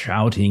trolls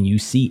shouting. You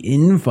see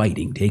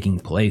infighting taking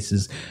place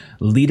as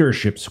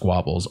leadership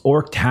squabbles,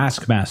 orc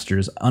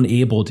taskmasters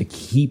unable to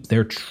keep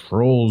their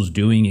trolls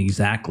doing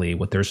exactly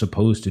what they're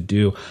supposed to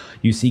do.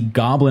 You see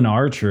goblin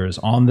archers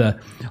on the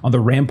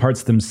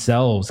ramparts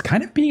themselves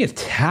kind of being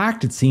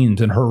attacked, it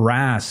seems, and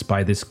harassed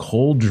by this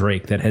cold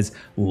drake that has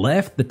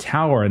left the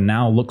tower and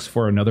now looks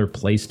for another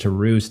place to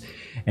roost.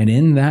 And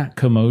in that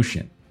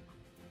commotion,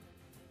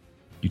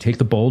 you take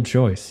the bold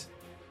choice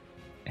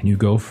and you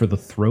go for the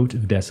Throat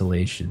of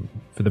Desolation,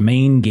 for the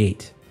main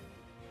gate.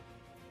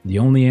 The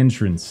only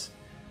entrance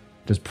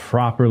that is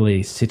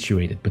properly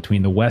situated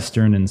between the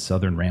western and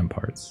southern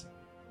ramparts.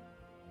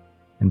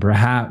 And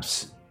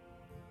perhaps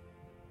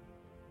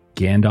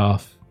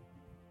Gandalf,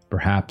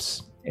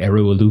 perhaps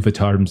Eru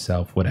Iluvatar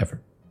himself, whatever.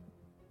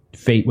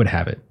 Fate would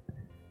have it.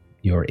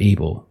 You're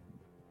able,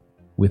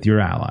 with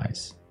your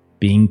allies,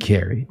 being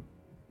carried,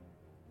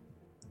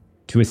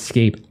 to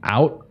escape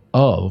out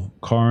of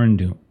Carn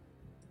Dûm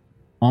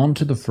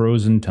onto the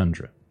frozen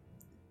tundra.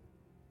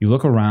 You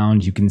look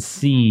around, you can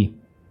see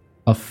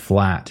a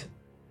flat,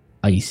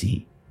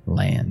 icy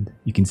land.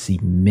 You can see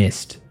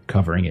mist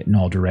covering it in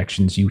all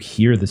directions. You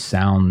hear the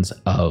sounds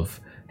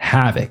of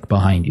havoc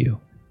behind you.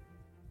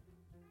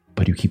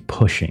 But you keep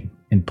pushing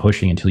and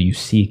pushing until you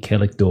see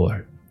Kellic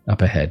Dor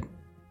up ahead.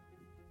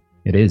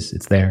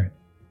 It's there,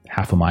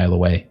 half a mile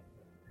away.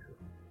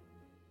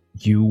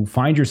 You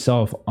find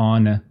yourself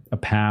on a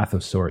path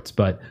of sorts,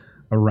 but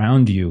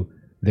around you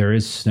there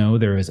is snow,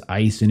 there is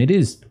ice, and it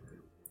is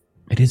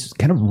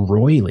kind of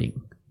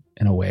roiling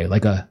in a way,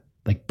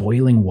 like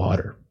boiling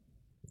water.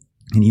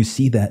 And you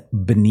see that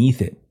beneath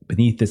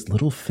this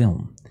little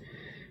film,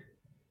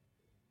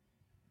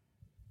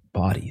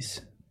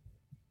 bodies,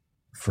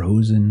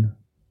 frozen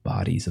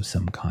bodies of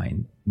some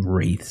kind,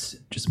 wraiths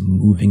just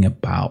moving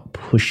about,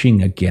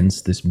 pushing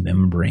against this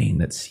membrane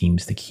that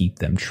seems to keep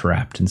them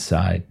trapped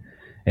inside.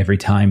 Every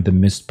time the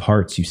mist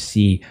parts, you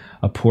see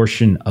a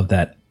portion of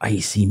that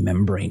icy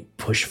membrane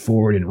push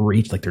forward and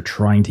reach like they're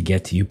trying to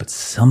get to you, but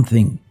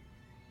something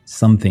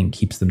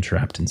keeps them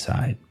trapped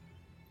inside.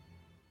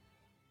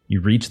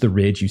 You reach the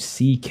ridge, you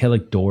see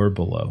Kellic Dor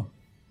below.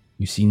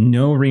 You see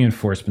no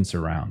reinforcements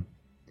around.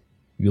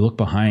 You look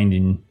behind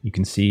and you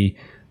can see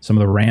some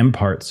of the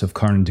ramparts of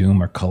Carn Dûm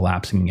are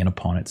collapsing in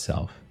upon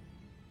itself.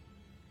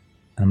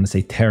 And I'm going to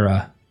say,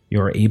 Terra, you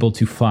are able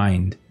to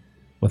find,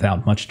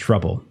 without much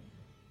trouble,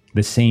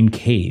 the same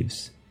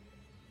caves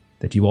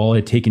that you all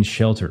had taken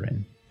shelter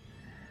in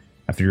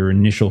after your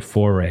initial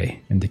foray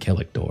into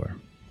Kellic Dor.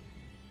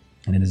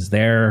 And it is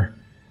there,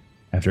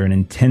 after an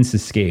intense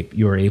escape,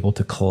 you are able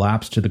to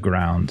collapse to the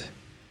ground,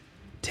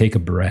 take a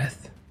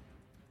breath.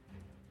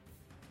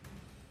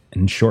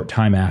 And short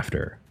time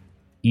after,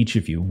 each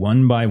of you,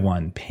 one by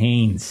one,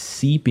 pain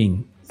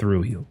seeping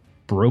through you,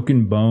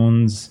 broken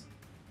bones,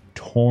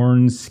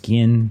 torn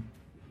skin,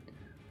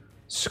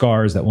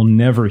 scars that will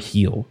never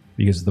heal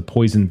because of the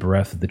poisoned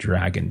breath of the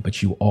dragon,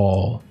 but you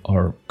all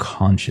are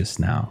conscious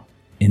now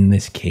in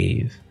this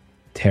cave.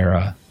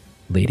 Terra,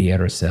 Lady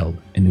Eriseld,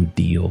 and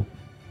Udil,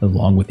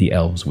 along with the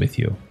elves with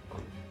you.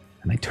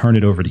 And I turn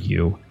it over to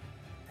you.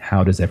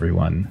 How does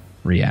everyone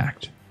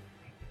react?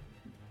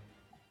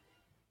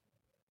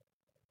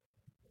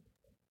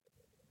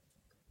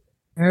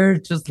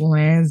 Eric just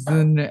lands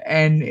in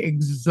an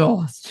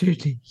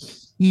exhausted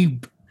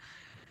heap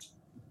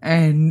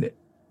and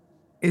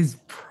is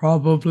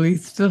probably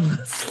still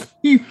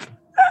asleep.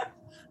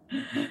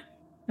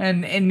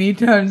 And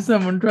anytime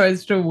someone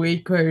tries to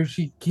wake her,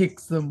 she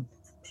kicks them.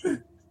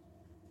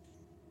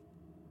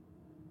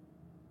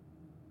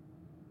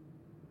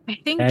 I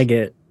think.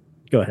 Daggett,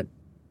 go ahead.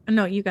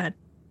 No, you go ahead.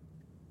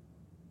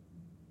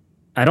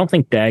 I don't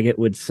think Daggett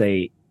would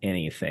say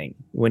anything.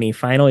 When he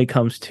finally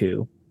comes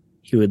to,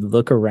 he would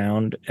look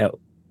around at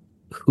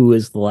who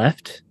is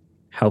left,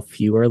 how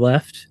few are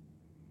left,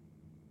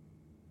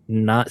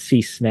 not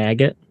see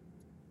Snagit,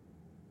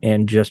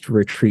 and just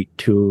retreat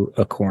to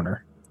a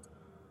corner.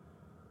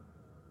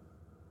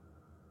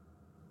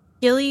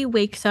 Gilly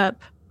wakes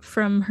up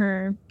from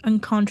her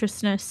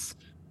unconsciousness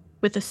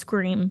with a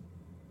scream.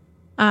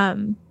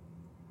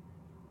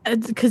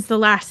 Because the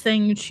last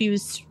thing, she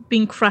was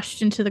being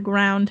crushed into the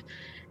ground,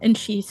 and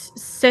she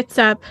sits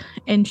up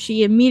and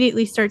she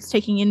immediately starts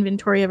taking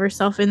inventory of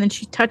herself, and then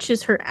she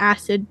touches her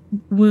acid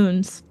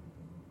wounds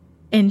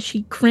and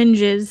she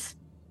cringes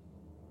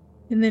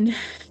and then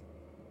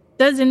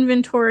does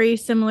inventory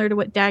similar to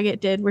what Daggett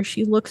did, where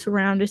she looks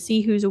around to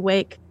see who's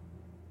awake,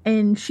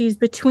 and she's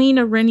between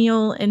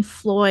Aurenial and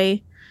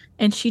Floy,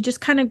 and she just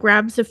kind of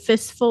grabs a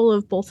fistful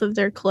of both of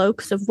their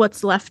cloaks, of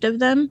what's left of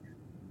them,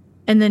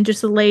 and then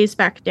just lays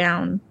back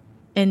down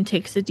and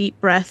takes a deep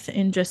breath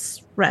and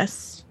just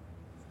rests.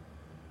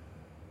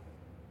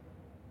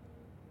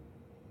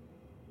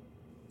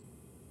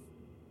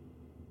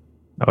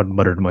 I would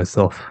mutter to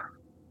myself,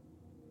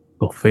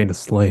 Gulfane is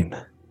slain.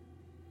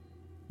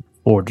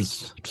 Forge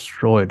is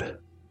destroyed.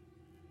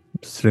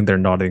 Just sitting there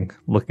nodding,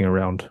 looking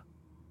around.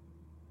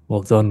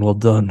 Well done, well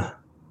done.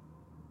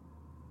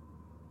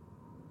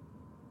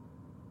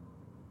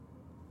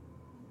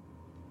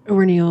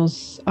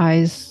 Orneal's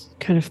eyes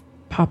kind of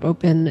pop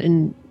open,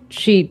 and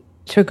she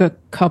took a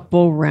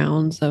couple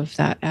rounds of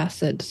that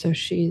acid, so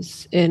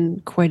she's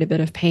in quite a bit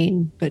of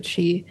pain, but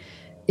she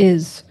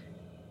is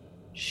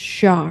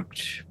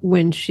shocked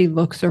when she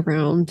looks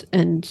around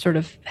and sort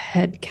of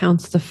head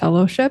counts the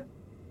fellowship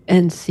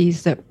and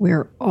sees that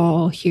we're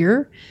all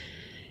here.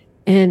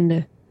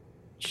 And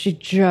she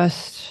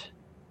just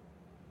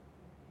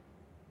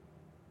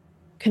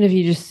kind of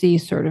you just see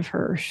sort of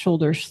her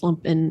shoulders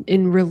slump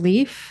in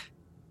relief,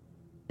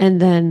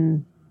 and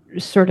then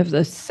sort of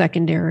the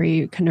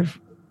secondary kind of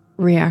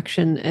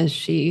reaction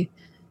as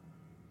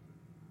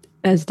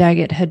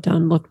Daggett had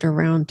done, looked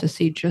around to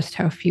see just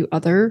how few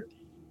other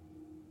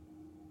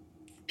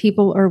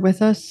people are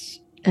with us,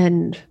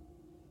 and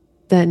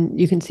then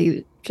you can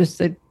see just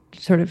the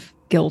sort of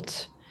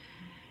guilt,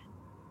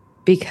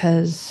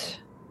 because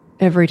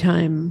every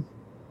time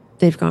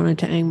they've gone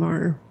into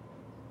Angmar,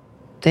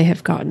 they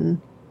have gotten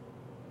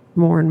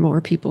more and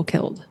more people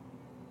killed.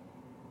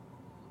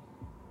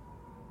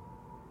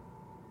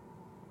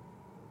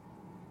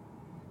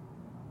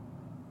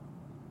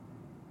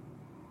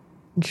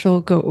 And she'll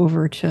go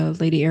over to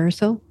Lady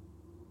Aerosol.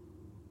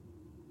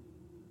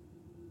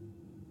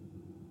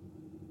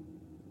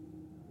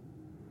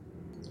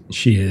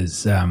 She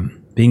is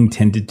being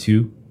tended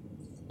to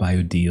by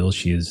Odile.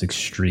 She is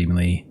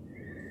extremely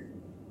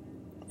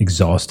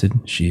exhausted.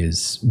 She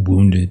is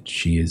wounded.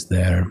 She is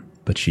there,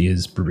 but she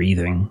is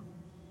breathing.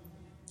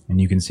 And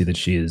you can see that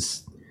she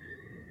is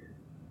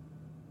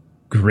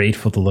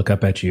grateful to look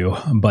up at you,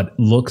 but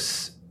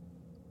looks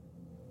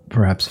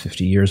perhaps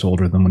 50 years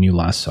older than when you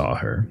last saw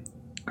her.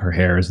 Her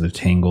hair is a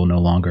tangle, no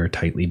longer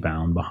tightly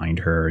bound behind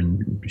her,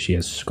 and she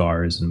has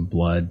scars and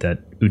blood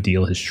that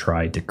Odile has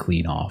tried to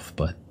clean off,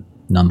 but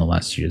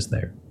nonetheless, she is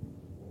there.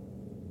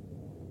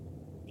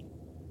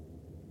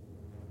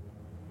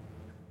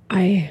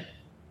 I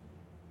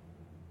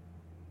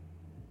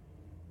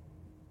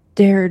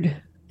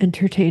dared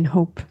entertain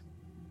hope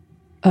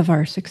of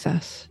our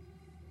success.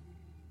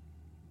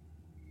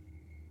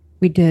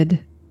 We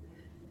did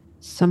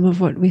some of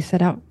what we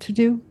set out to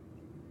do.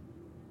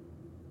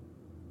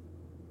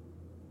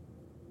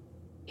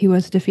 He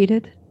was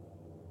defeated.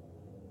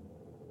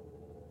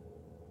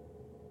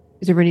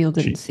 Zeriniel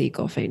didn't see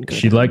Gulfane go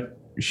down.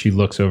 She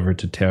looks over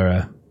to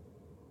Tara.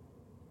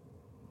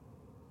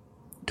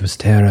 It was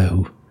Tara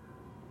who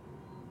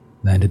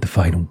landed the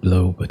final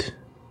blow, but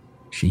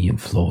she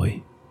and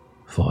Floy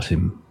fought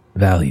him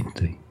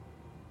valiantly.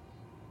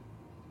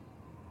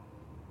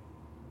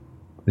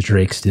 The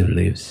Drake still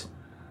lives.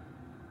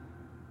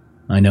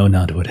 I know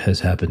not what has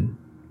happened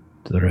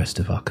to the rest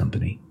of our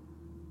company.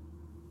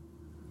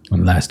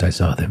 When last I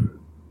saw them,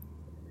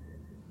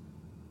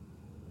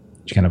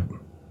 she kind of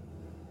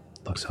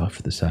looks off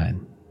to the side.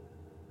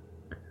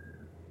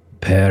 A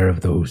pair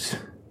of those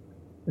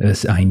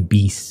Ursine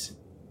beasts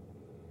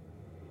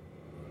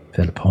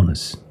fell upon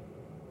us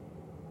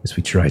as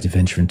we tried to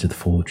venture into the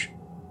forge.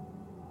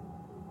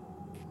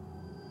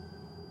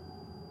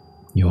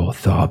 Your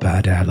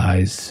Tharbad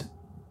allies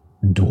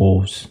and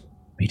dwarves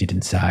made it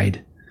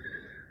inside.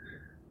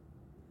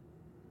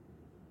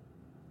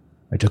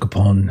 I took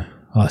upon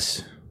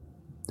us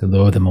to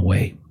lure them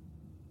away.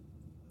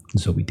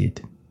 And so we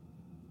did.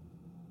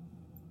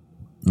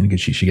 And again,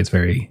 she gets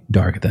very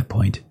dark at that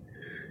point.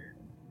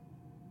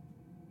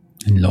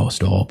 And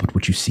lost all but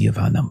what you see of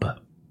our number.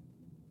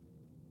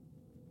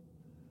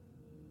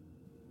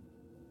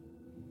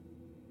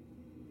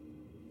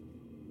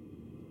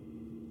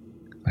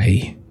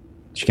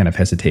 She kind of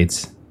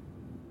hesitates.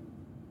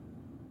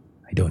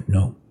 I don't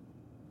know.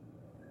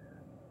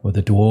 Where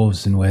the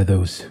dwarves and where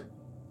those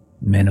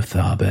men of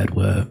Tharbad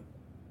were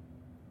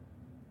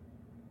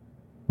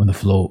when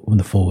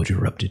the forge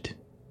erupted.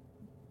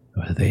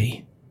 Whether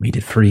they made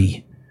it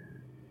free.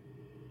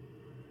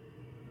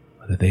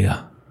 Whether they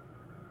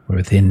were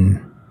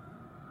within.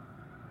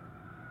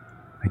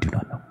 I do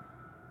not know.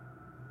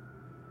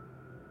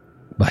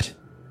 But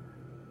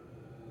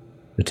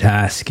the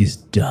task is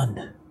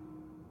done.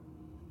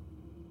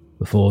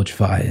 The forge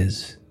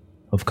fires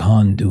of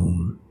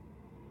Khandoom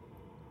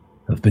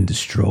have been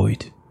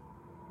destroyed.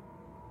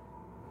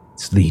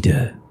 Its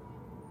leader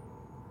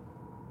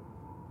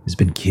has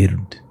been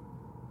killed.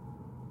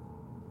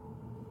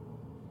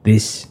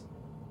 This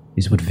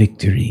is what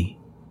victory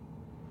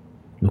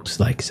looks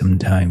like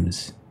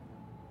sometimes.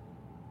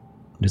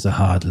 It is a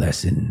hard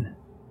lesson,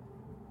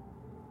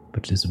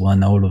 but it is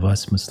one all of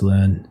us must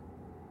learn.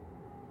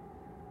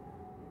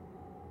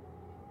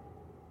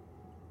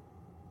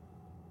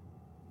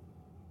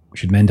 We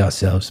should mend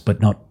ourselves,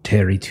 but not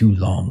tarry too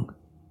long.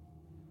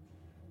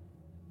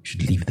 We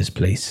should leave this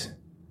place.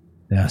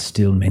 There are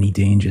still many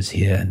dangers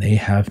here, and they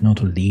have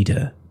not a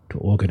leader to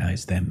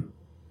organize them.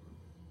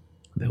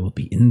 There will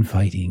be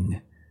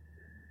infighting.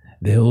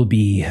 There will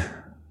be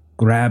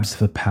grabs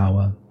for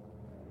power.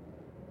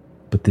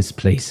 But this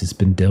place has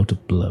been dealt a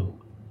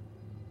blow.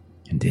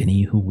 And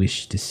any who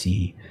wish to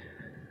see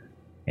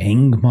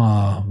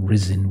Angmar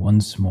risen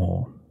once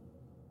more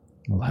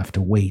will have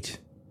to wait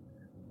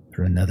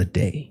for another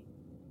day.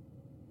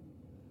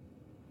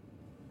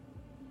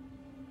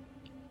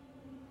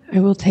 I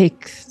will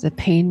take the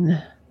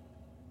pain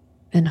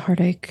and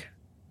heartache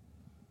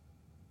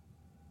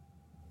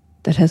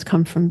that has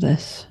come from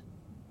this,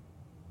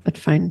 but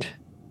find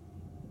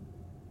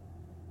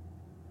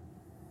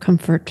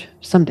comfort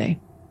someday,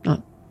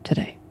 not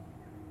today.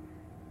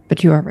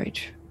 But you are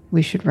right.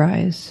 We should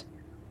rise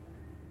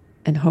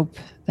and hope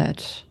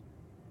that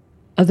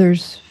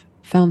others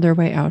found their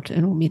way out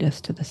and will meet us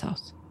to the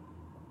south.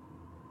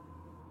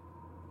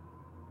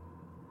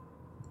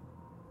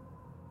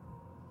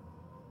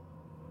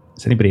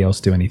 Does anybody else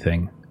do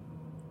anything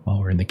while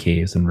we're in the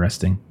caves and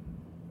resting?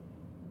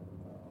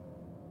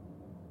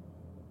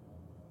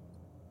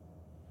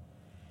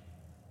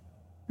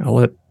 I'll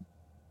let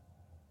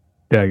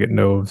Daggett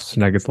know of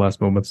Snagget's last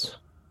moments,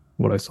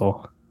 what I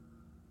saw.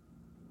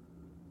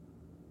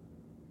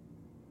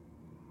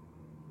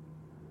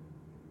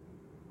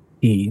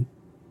 We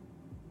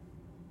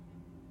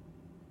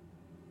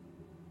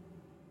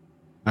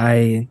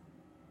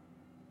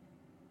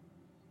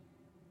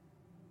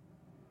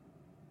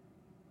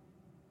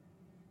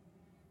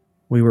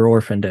were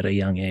orphaned at a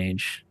young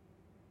age.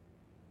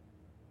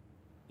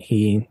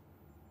 He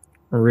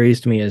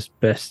raised me as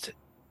best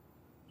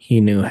he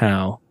knew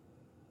how,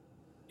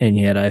 and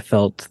yet I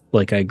felt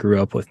like I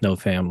grew up with no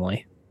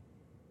family.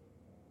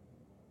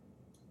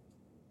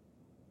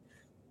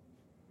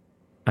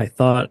 I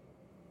thought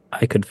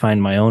I could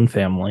find my own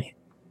family,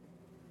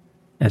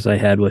 as I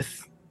had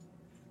with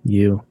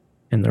you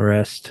and the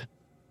rest.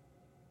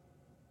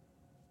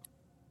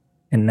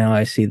 And now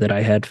I see that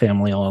I had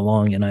family all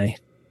along, and I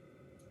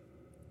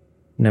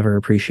never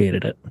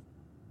appreciated it.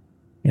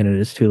 And it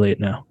is too late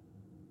now.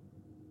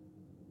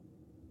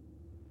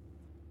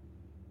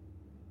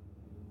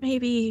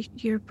 Maybe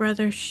your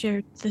brother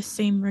shared the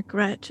same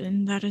regret,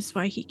 and that is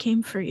why he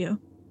came for you.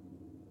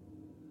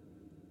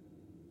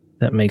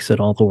 That makes it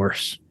all the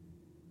worse.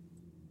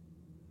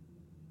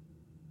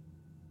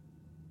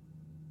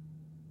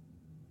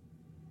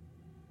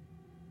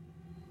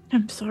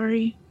 I'm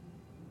sorry.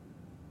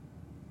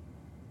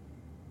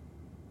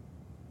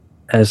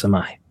 As am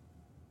I.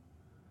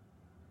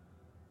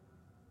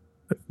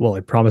 Well,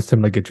 I promised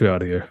him to get you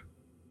out of here.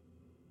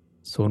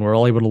 So when we're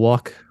all able to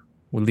walk,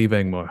 we'll leave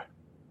Angmar.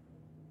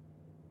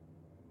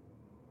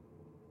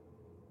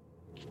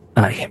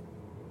 Aye.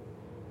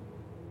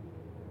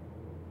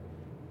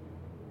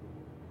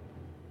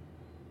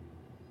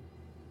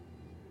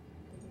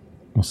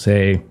 We'll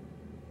say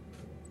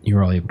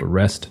you're all able to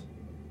rest.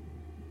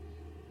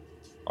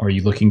 Are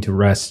you looking to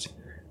rest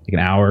like an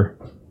hour,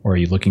 or are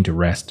you looking to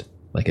rest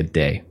like a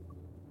day?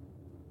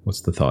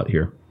 What's the thought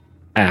here?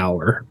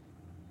 Hour.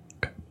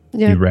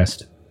 Yeah. You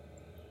rest.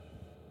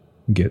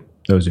 Get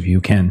those of you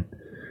who can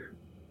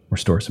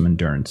restore some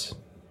endurance.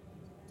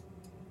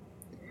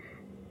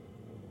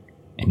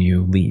 And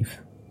you leave.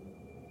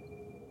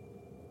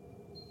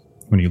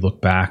 When you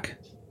look back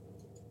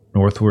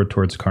northward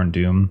towards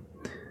Carndum,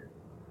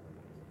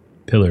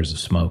 pillars of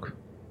smoke.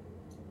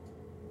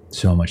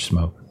 So much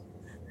smoke.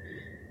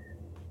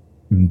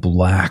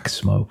 Black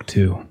smoke,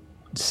 too.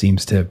 It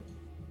seems to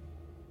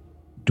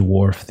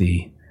dwarf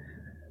the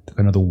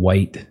kind of the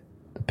white,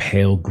 the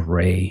pale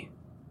gray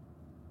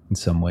in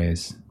some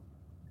ways.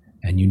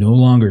 And you no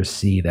longer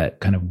see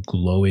that kind of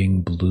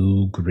glowing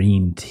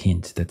blue-green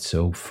tint that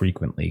so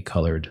frequently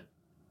colored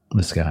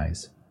the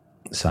skies.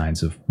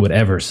 Signs of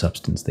whatever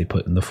substance they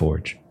put in the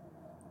forge.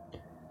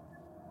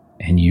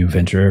 And you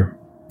venture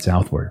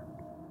southward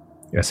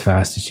as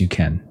fast as you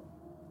can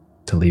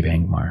to leave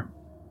Angmar.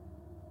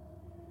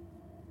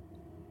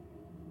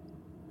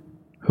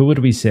 Who would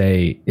we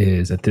say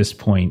is at this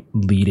point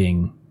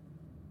leading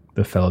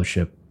the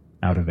Fellowship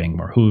out of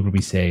Angmar? Who would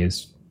we say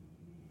is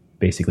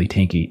basically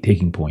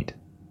taking point?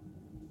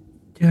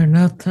 They're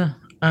not.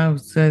 I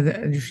would say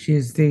that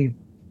she's the.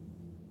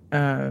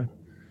 I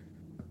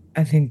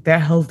think the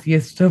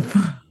healthiest of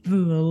the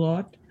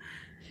lot.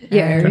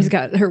 Yeah, Aries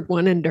got her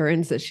one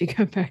endurance that she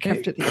got back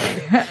after the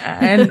other.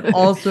 And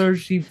also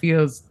she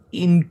feels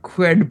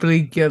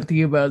incredibly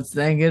guilty about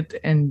saying it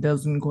and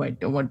doesn't quite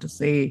know what to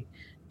say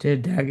to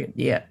Daggett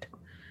yet.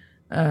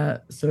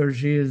 So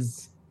she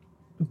is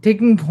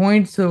taking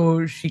point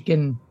so she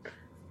can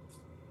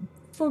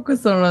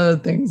focus on other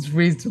things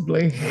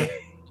reasonably.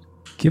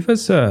 Give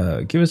us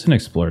an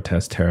explore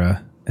test,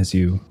 Tara, as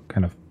you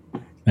kind of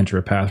enter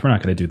a path. We're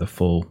not going to do the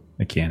full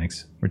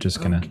mechanics. We're just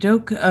going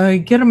to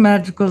get a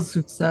magical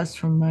success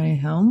from my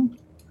helm.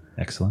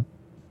 Excellent.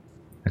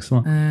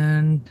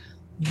 And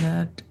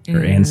that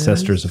Your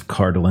ancestors of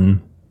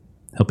Cardalin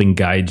helping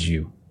guide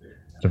you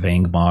out of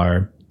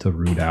Angmar to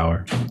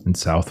Rudour and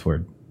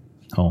southward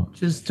home.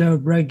 Just a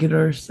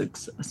regular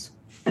success.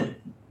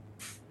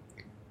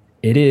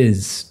 It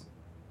is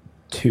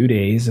 2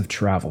 days of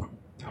travel.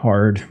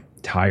 Hard,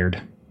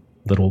 tired,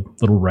 little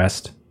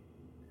rest.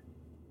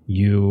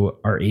 You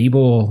are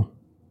able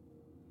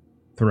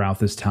throughout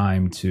this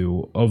time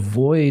to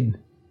avoid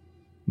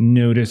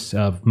notice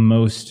of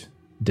most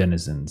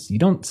denizens. You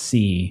don't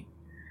see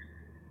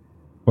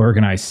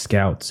organized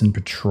scouts and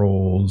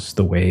patrols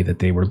the way that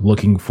they were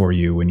looking for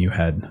you when you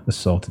had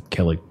assaulted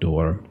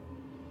Kelligdor.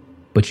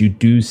 But you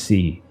do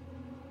see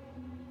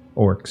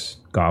orcs,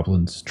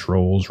 goblins,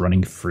 trolls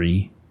running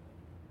free.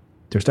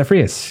 There's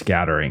definitely a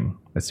scattering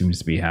that seems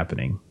to be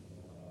happening.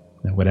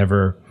 And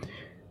whatever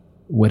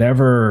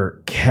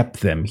kept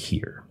them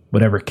here,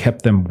 whatever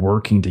kept them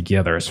working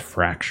together is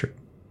fractured.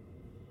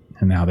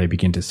 And now they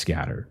begin to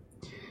scatter.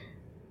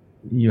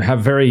 You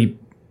have very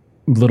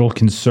little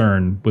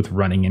concern with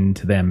running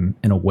into them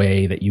in a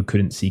way that you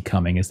couldn't see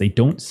coming, as they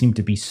don't seem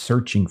to be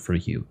searching for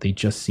you. They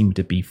just seem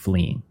to be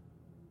fleeing.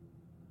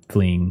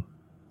 Fleeing,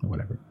 or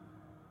whatever.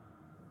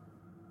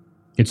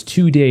 It's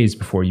 2 days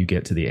before you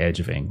get to the edge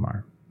of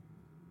Angmar.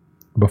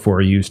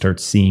 Before you start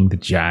seeing the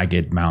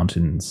jagged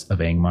mountains of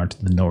Angmar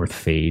to the north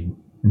fade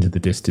into the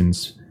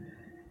distance.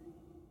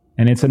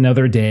 And it's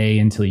another day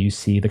until you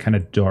see the kind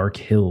of dark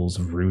hills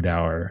of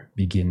Rudour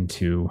begin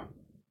to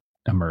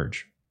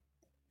emerge.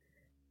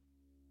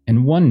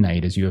 And one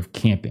night, as you have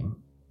camping,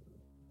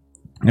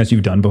 as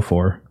you've done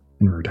before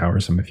in Rudour,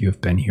 some of you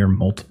have been here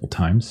multiple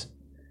times,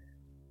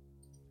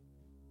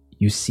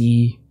 you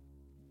see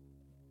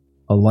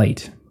a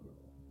light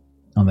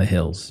on the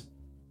hills.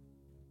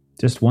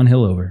 Just one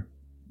hill over.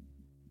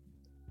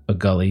 A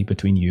gully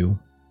between you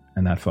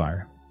and that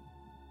fire.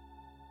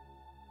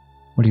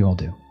 What do you all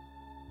do?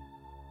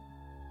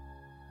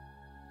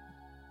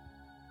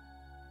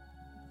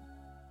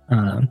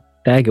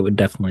 Daggett would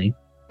definitely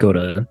go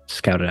to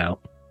scout it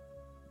out.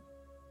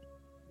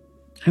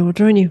 I will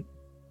join you.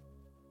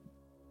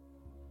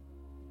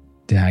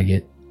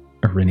 Daggett,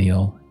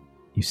 Iriniel,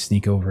 you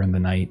sneak over in the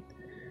night.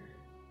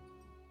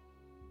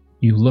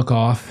 You look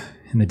off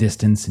in the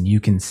distance and you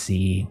can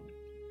see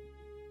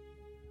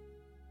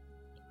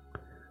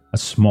a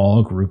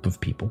small group of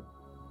people.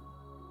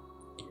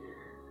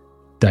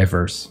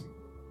 Diverse.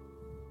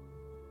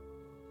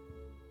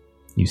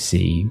 You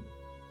see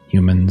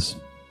humans,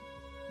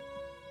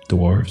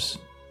 dwarves,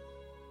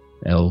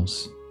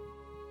 elves,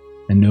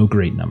 and no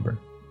great number.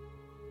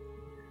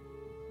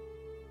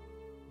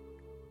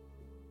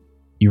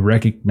 You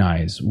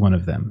recognize one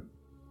of them.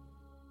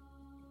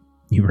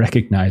 You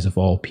recognize, of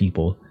all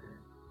people,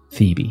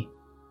 Phoebe,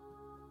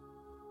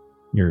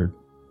 your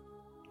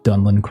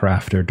Dunlin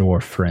Crafter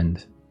dwarf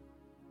friend.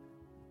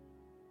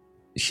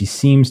 She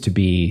seems to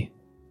be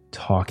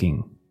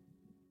talking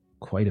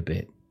quite a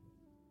bit,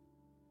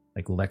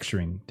 like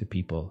lecturing to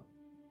people.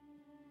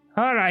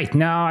 All right,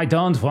 now I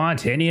don't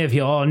want any of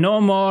y'all, no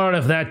more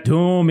of that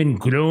doom and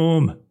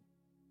gloom.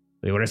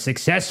 We were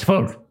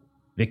successful,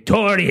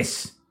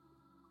 victorious.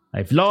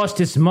 I've lost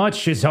as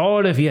much as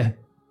all of you.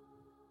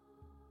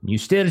 You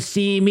still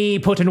see me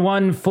putting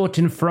one foot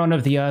in front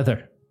of the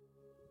other.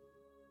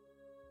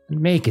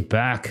 And make it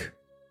back.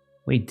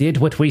 We did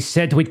what we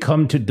said we'd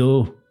come to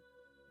do.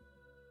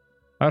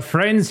 Our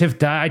friends have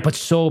died, but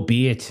so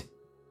be it.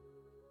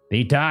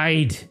 They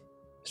died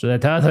so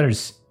that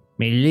others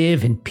may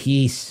live in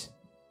peace.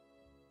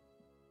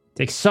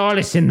 Take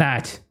solace in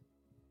that.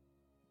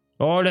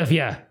 All of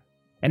you.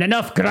 And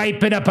enough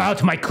griping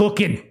about my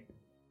cooking.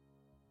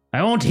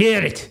 I won't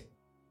hear it.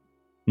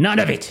 None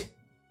of it.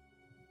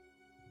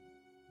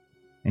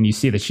 And you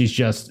see that she's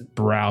just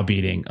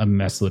browbeating a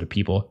messload of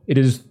people. It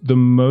is the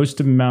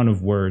most amount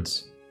of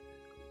words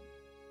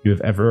you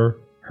have ever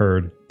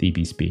heard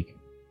Thebe speak.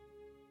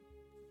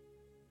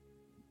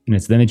 And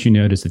it's then that you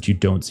notice that you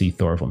don't see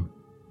Thorvald.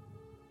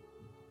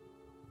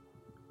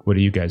 What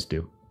do you guys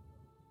do?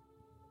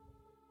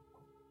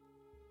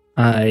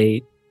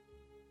 I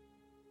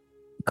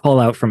call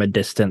out from a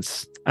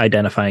distance,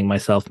 identifying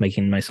myself,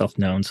 making myself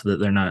known so that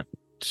they're not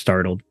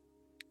startled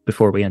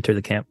before we enter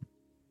the camp.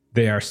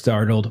 They are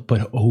startled,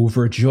 but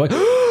overjoyed.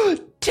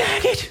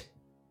 Dang it!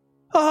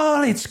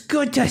 Oh, it's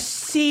good to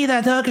see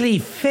that ugly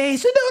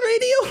face. And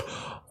radio,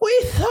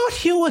 we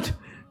thought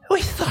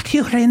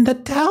you were in the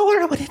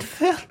tower when it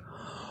fell.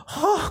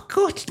 Oh,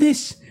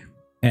 goodness.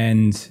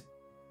 And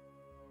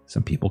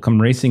some people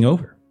come racing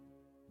over.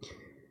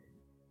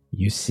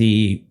 You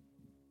see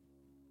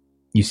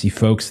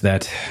folks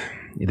that,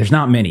 there's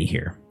not many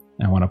here,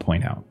 I want to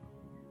point out.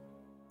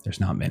 There's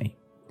not many.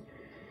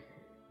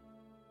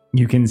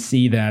 You can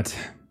see that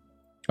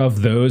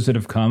of those that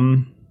have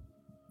come,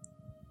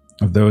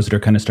 of those that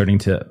are kind of starting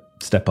to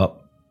step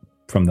up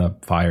from the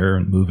fire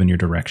and move in your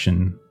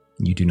direction,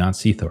 you do not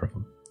see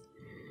Thorvald.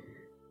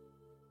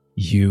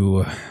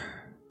 You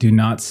do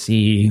not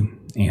see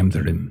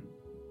Amtherim.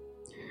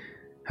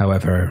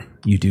 However,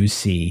 you do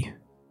see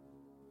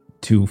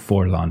 2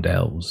 Forlond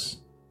elves,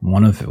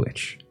 one of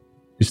which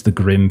is the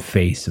grim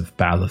face of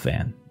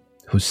Balavan,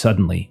 who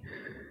suddenly,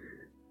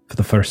 for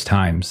the first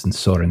time since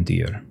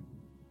Sorendir,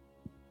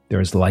 there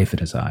is life in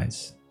his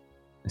eyes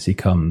as he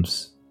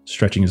comes,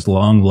 stretching his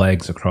long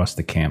legs across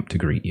the camp to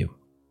greet you.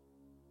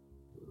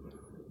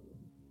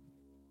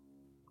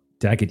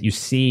 Daggett, you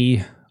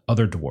see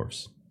other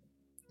dwarves.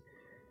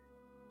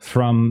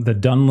 From the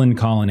Dunlin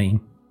colony,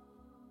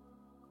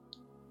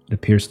 it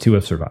appears 2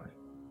 have survived.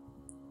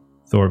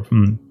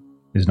 Thorvald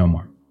is no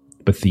more,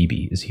 but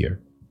Thebe is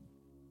here.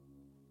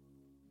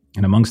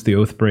 And amongst the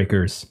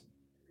Oathbreakers,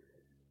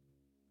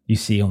 you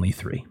see only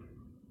 3.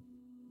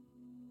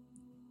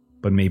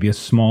 But maybe a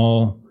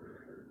small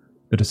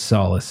bit of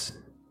solace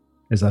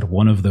is that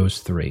one of those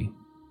 3,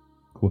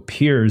 who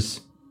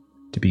appears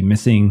to be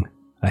missing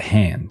a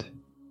hand,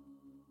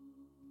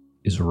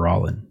 is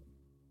Rollin.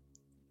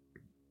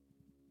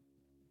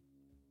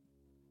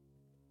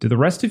 Do the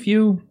rest of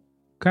you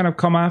kind of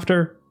come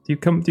after? Do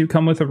you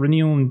come with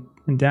Iriniel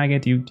and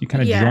Daggett? Do you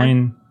kind of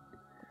join?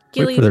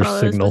 Gilly for their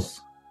follows signal.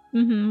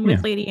 with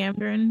Yeah. Lady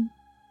Amberin.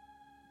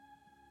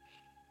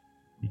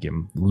 You get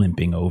him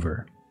limping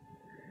over.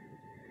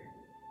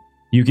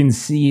 You can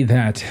see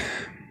that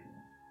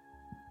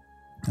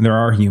there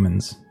are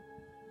humans.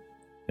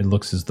 It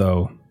looks as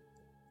though,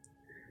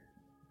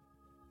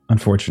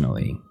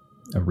 unfortunately,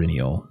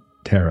 Iriniel,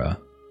 Terra,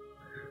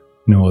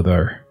 no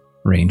other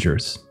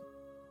rangers,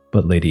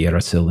 but Lady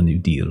Erasil and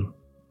Udil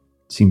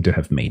seem to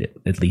have made it,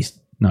 at least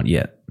not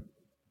yet.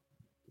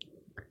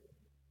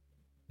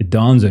 It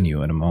dawns on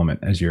you in a moment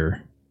as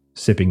you're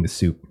sipping the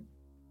soup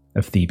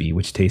of Thebe,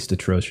 which tastes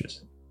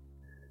atrocious.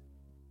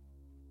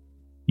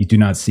 You do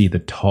not see the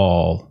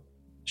tall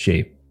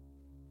shape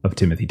of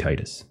Timothy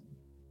Titus.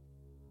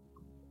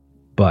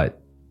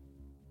 But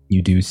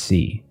you do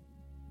see,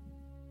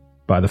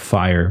 by the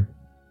fire,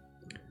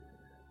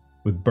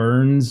 with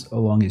burns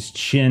along his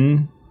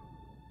chin,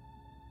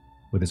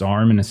 with his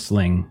arm in a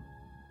sling,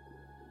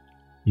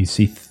 you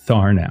see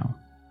Tharnau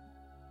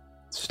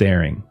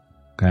staring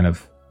kind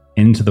of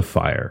into the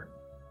fire,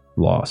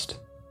 lost,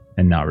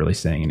 and not really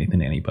saying anything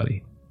to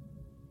anybody.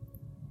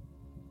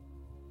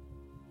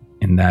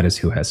 And that is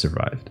who has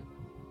survived.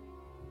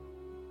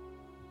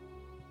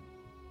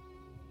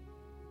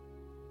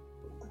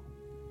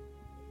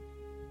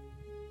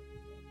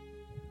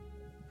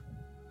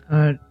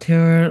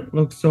 Tara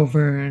looks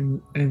over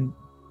and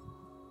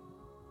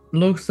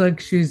looks like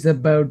she's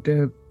about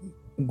to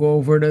go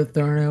over to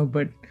Tharno,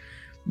 but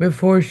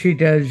before she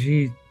does,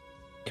 she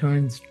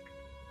turns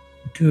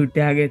to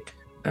Daggett.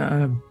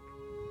 Can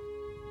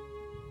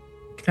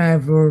I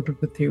have a word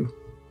with you?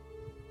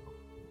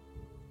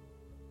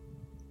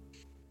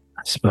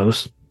 I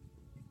suppose.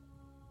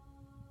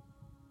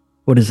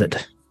 What is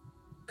it?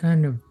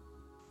 Kind of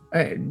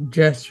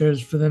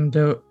gestures for them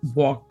to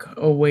walk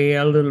away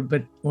a little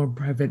bit more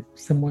private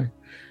somewhere,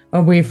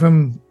 away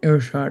from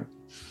earshot.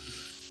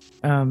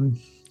 And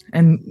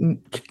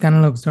she kind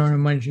of looks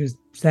around when she's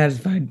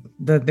satisfied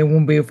that they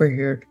won't be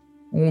heard.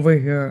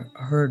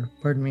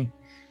 Pardon me.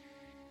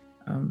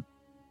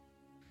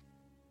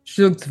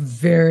 She looks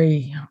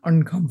very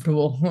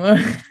uncomfortable,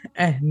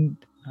 and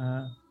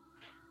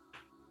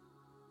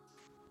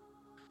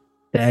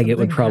Daggett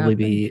would something probably happened.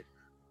 be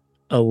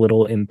a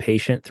little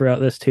impatient throughout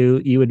this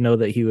too. You would know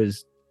that he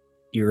was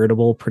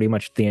irritable pretty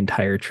much the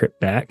entire trip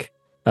back,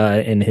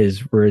 and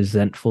his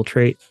resentful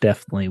trait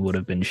definitely would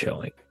have been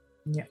showing.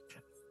 Yeah.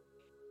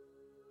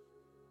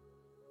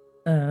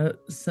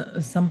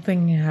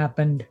 Something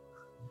happened.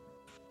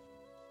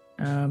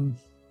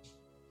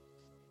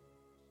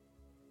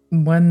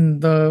 When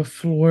the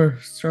floor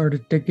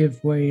started to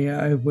give way,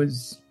 I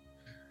was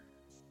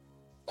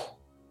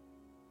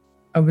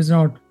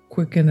not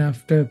quick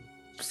enough to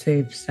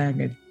save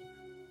Saget.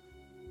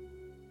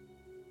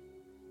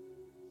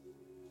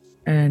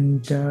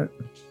 And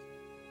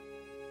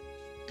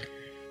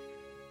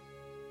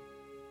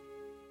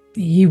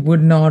he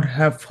would not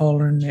have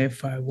fallen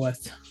if I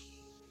was.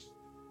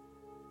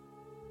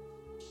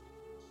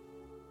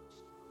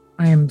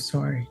 I am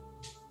sorry.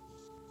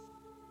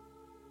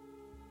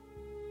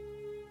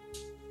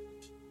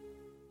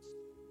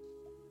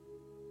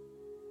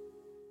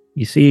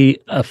 You see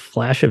a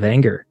flash of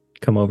anger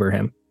come over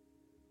him.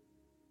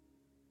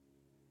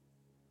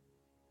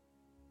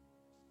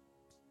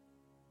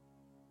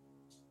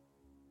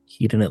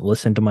 He didn't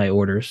listen to my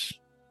orders.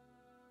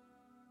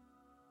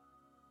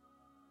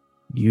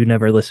 You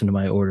never listened to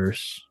my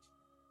orders.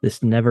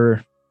 This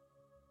never...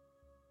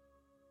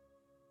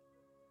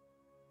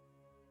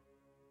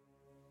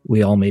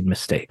 We all made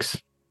mistakes.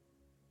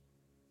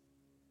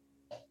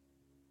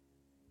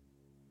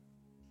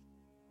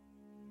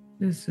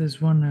 This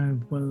is one I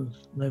will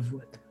live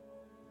with.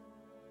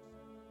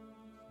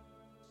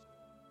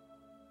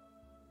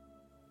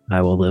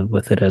 I will live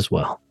with it as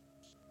well.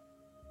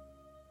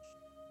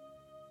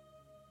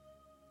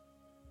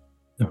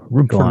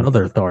 Room Go for on.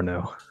 another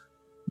Tharno.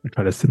 I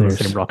try to sit in the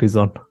There's- same rock he's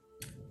on.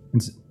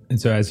 And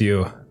so as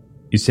you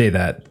say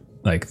that,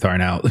 like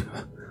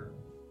Tharnau,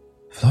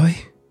 Floy?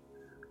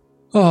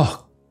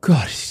 Oh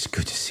God, it's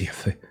good to see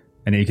you.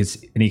 And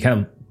he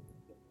kind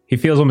of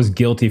feels almost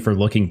guilty for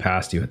looking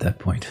past you at that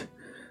point.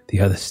 The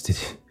others,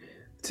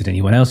 did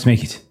anyone else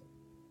make it?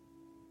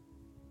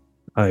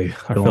 Our Go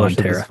on, fellowship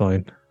Tara. is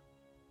fine.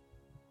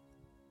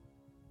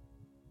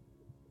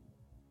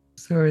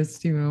 Sorry,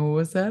 Steven, what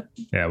was that?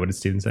 Yeah, what did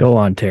Steven say? Go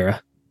on,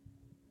 Tara.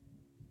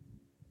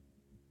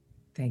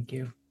 Thank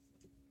you.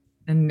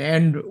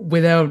 And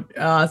without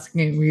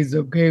asking if he's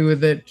okay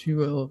with it, she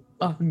will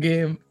hug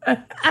him.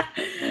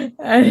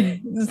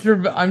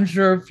 I'm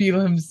sure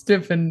feel him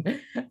stiffen.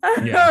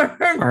 Yeah.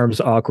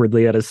 Arms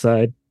awkwardly at his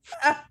side.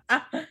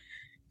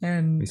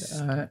 And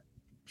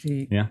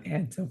she Yeah.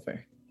 hands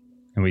over.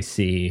 And we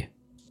see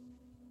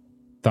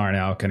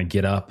Tharnau kind of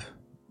get up,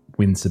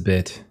 wince a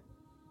bit.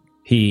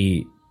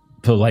 He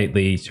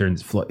politely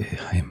turns,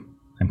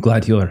 I'm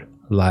glad you're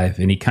alive.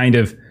 And he kind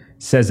of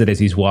says it as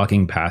he's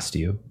walking past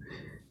you.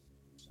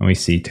 And we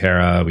see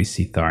Tara, we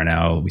see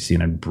Tharnau, we see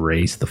an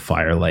embrace, the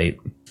firelight.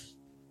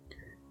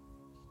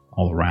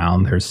 All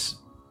around, there's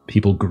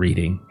people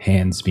greeting,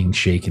 hands being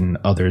shaken,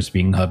 others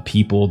being hugged,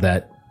 people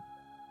that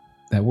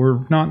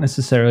were not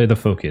necessarily the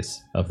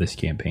focus of this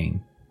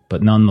campaign,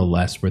 but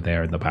nonetheless were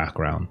there in the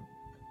background,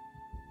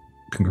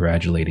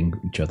 congratulating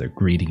each other,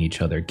 greeting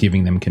each other,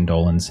 giving them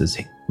condolences,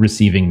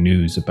 receiving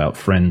news about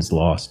friends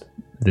lost,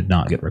 did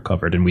not get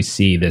recovered. And we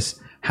see this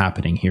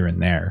happening here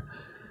and there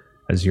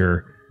as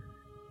your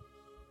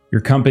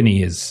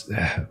company is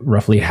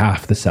roughly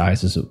half the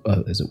size as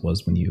it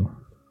was when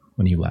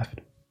you left.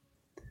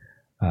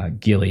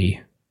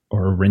 Gilly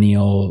or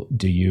Riniel,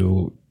 do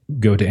you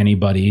go to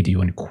anybody? Do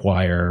you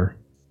inquire?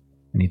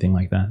 Anything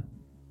like that?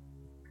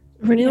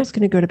 Reniel's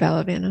going to go to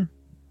Balavana.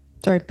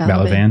 Sorry,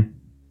 Balavan?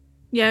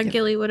 Yeah, Yep.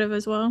 Gilly would have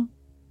as well.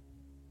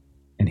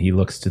 And he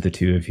looks to the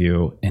two of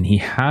you, and he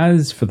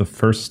has, for the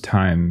first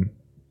time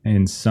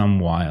in some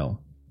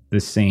while, the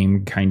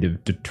same kind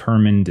of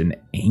determined and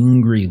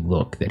angry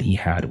look that he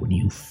had when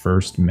you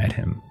first met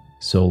him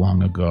so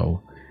long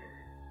ago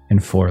in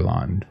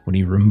Forland, when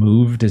he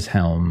removed his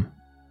helm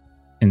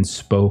and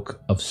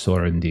spoke of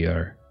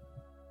Sorendir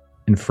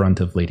in front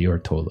of Lady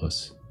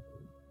Ortolos.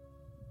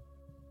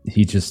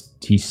 He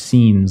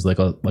seems like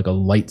a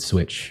light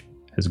switch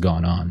has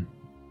gone on.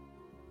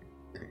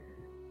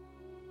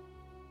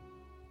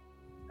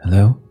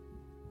 Hello?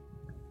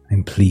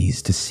 I'm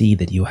pleased to see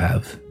that you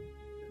have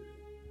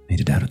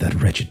made it out of that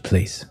wretched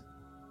place.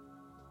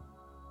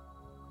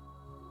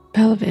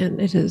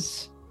 Balavan, it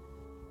is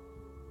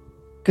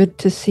good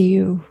to see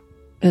you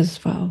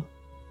as well.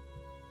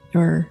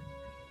 Your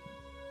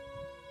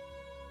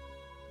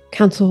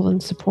counsel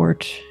and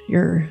support,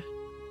 your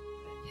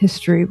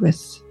history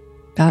with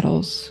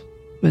battles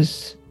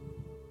was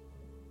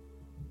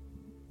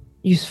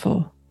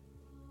useful.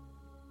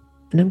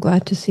 And I'm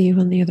glad to see you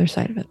on the other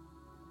side of it.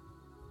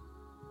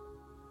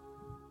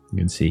 You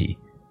can see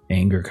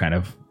anger kind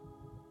of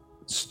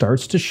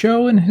starts to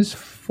show in his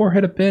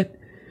forehead a bit.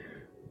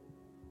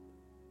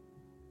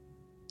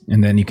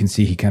 And then you can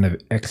see he kind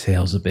of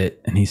exhales a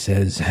bit and he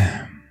says,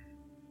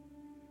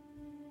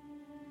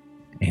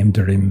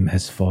 Amdarim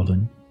has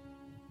fallen.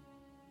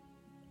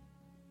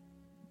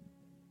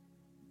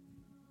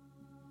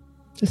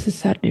 This is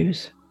sad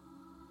news.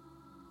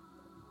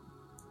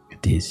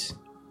 It is.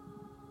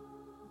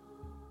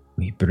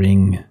 We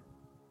bring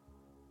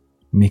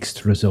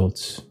mixed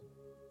results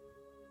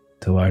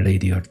to Our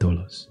Lady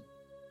Ortolos.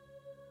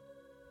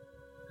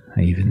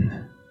 I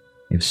even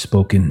have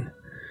spoken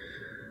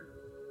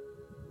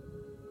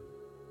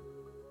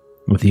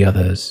with the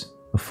others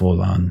of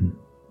Forlan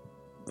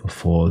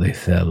before they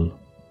fell,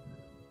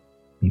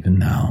 even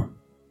now.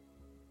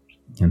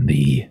 And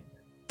the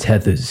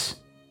tethers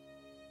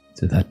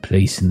to that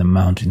place in the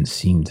mountains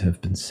seem to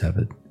have been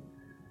severed.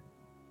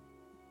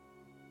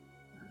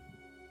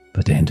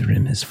 But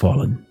Andarim has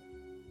fallen.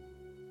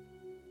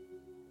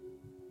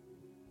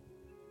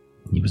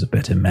 He was a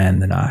better man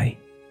than I.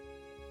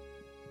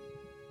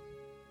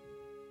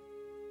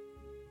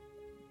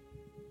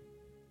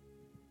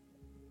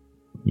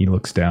 he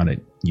looks down at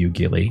you,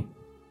 Gilly.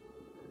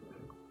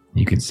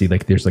 You can see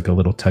there's a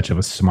little touch of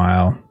a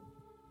smile.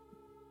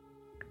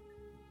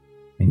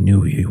 I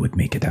knew you would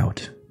make it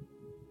out.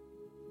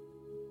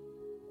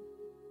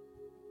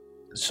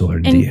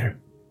 Sorendir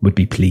would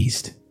be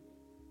pleased.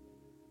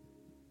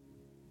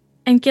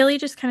 And Gilly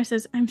just kind of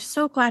says, I'm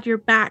so glad you're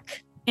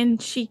back. And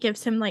she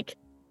gives him,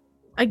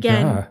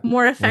 again, Ah,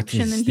 more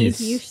affection than he's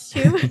used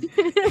to.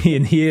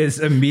 And he is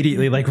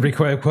immediately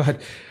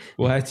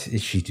what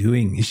is she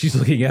doing? She's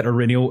looking at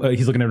Aurelian.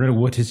 He's looking at Aurelian.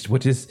 What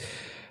is?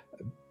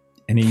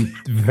 And he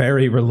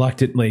very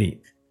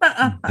reluctantly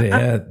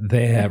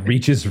there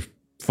reaches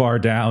far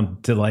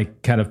down to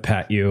kind of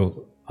pat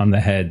you on the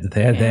head.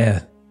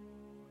 There.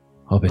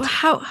 Hobbit.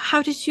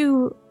 How did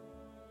you...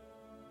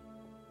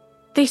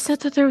 They said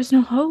that there was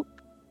no hope.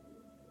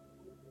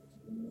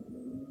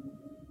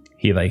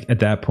 He at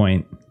that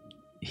point,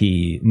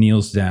 he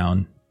kneels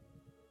down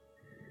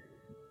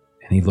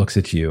and he looks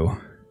at you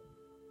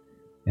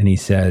and he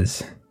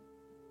says,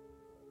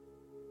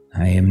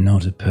 I am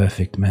not a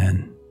perfect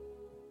man.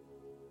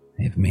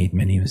 I have made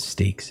many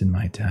mistakes in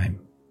my time.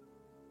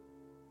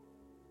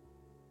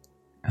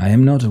 I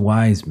am not a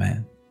wise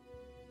man,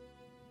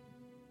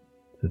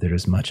 for there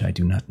is much I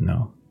do not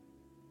know.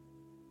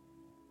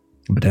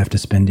 But after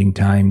spending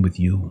time with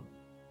you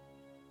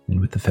and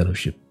with the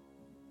Fellowship,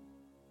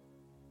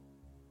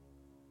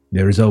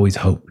 there is always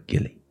hope,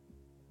 Gilly.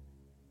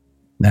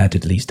 That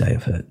at least I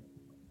have heard.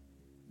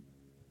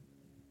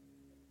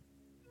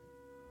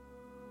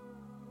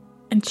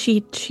 And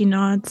she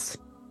nods.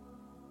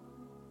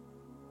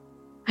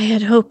 I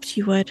had hoped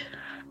you would.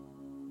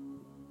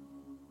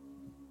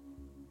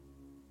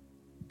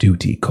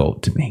 Duty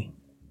called to me.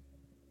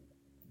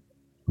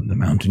 When the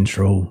mountain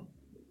troll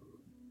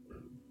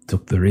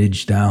took the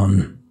ridge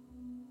down,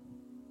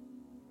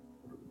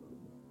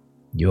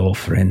 your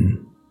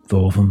friend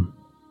Thorvum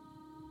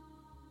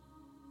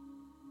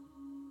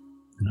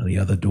and all the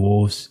other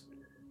dwarves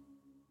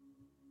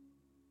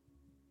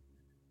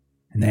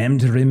and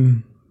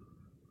Amdarim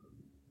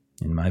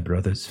and my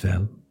brothers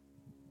fell.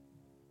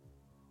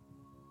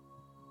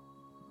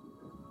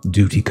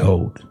 Duty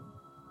called.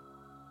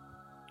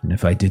 And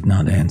if I did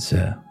not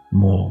answer,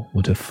 more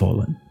would have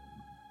fallen.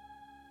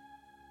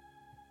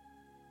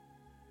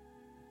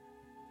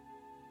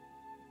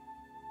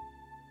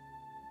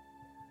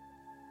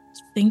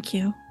 Thank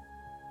you.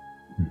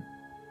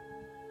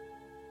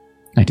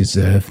 I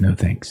deserve no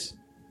thanks.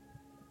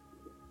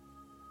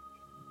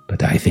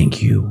 But I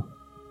thank you,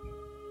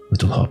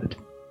 little hobbit.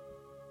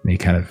 And he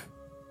kind of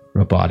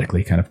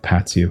robotically kind of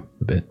pats you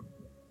a bit.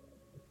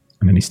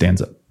 And then he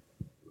stands up.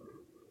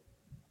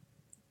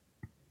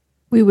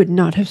 We would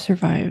not have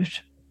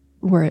survived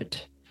were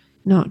it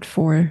not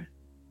for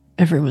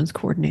everyone's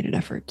coordinated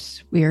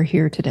efforts. We are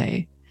here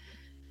today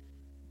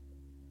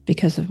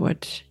because of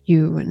what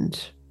you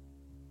and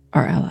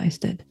our allies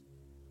did.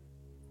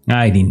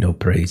 I need no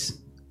praise.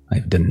 I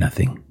have done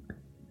nothing.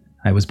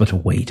 I was but a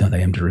weight on the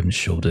Emderim's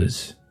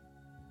shoulders,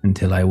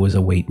 until I was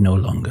a weight no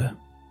longer.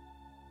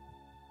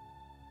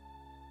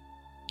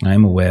 I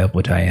am aware of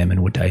what I am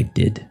and what I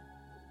did.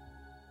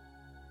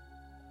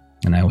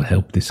 And I will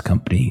help this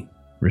company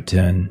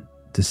return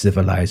to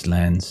civilized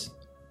lands,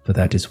 for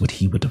that is what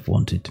he would have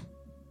wanted.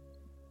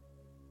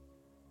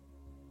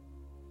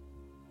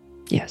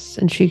 Yes,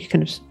 and she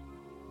kind of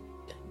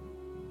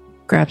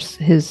grabs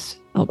his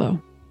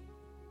elbow,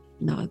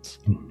 nods.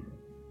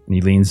 And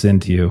he leans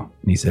into you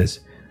and he says,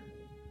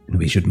 And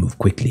we should move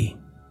quickly,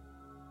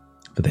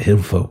 for the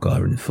hill folk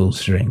are in full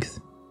strength.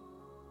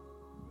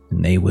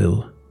 And they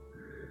will,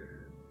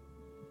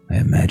 I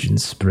imagine,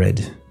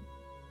 spread.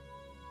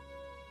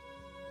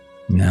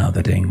 Now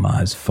that Angmar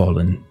has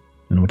fallen,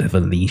 and whatever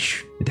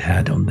leash it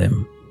had on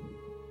them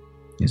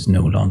is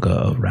no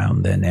longer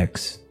around their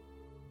necks.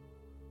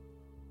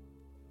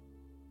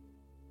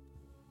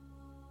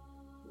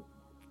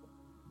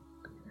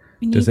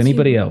 does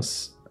anybody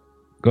else?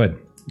 Go ahead,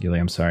 Gilly,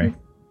 I'm sorry.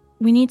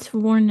 We need to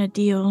warn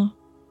Adil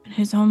and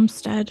his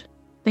homestead.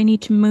 They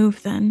need to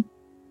move then.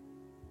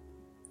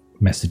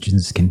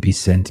 Messages can be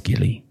sent,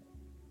 Gilly.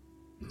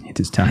 It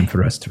is time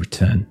for us to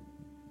return.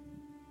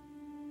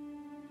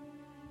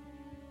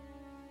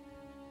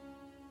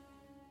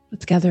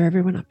 Let's gather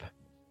everyone up.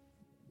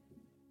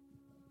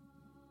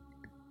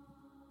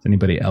 Does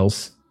anybody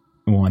else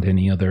want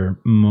any other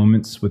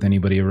moments with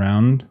anybody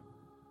around?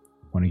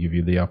 I want to give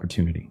you the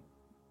opportunity.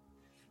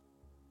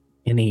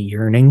 Any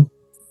yearning?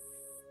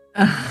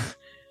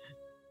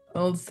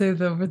 I'll say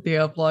that with the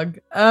epilogue.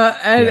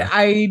 And Yeah.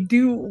 I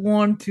do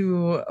want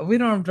to, we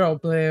don't have to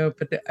play it,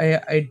 but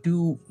I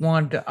do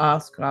want to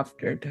ask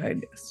after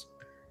Titus.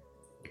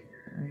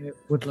 I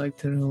would like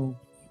to know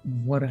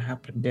what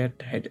happened at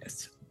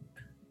Titus.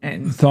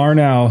 And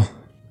Tharnau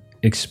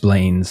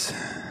explains,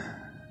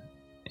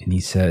 and he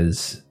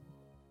says,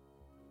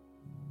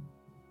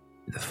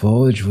 The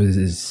forge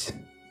was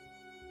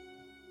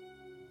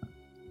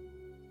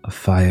a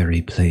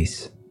fiery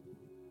place.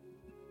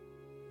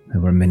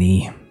 There were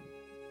many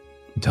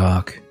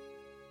dark,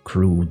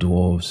 cruel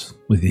dwarves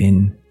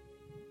within,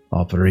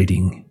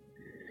 operating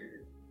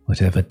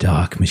whatever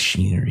dark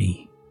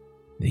machinery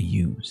they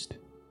used.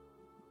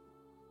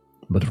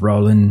 But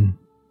Rollin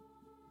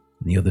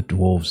and the other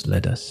dwarves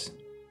led us.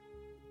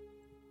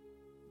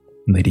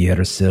 Lady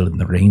Ericil and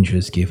the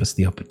Rangers gave us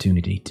the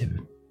opportunity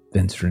to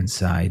venture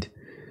inside.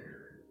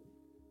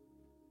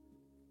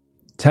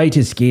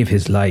 Titus gave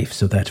his life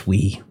so that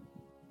we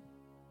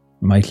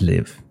might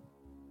live.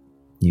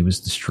 He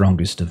was the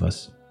strongest of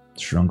us,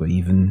 stronger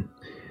even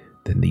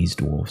than these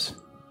dwarves.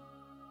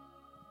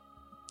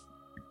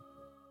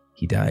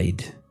 He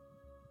died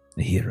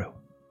a hero,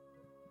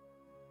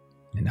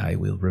 and I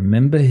will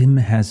remember him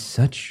as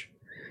such,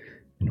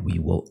 and we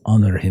will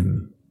honor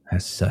him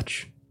as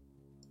such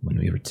when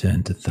we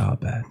return to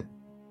Tharbad.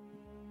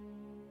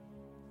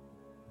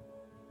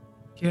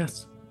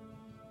 yes.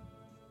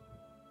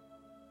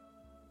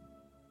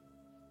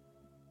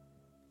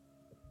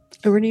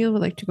 Aurenia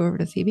would like to go over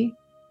to Phoebe.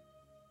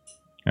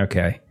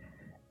 okay.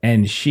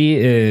 And she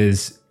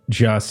is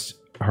just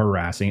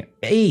harassing.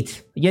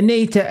 Eat! You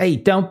need to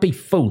eat. Don't be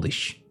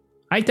foolish.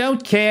 I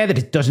don't care that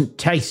it doesn't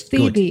taste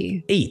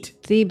Phoebe. good. Eat.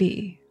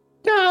 Phoebe.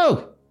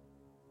 Go!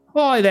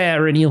 Hi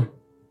there, Rinil.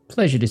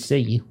 Pleasure to see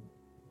you.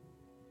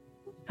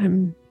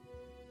 I'm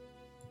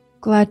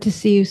glad to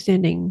see you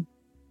standing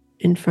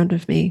in front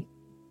of me.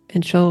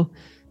 And she'll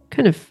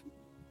kind of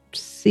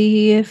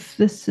see if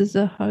this is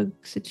a hug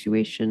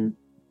situation.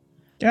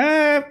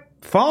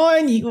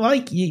 Fine.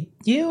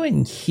 You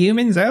and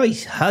humans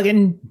always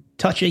hugging,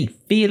 touchy,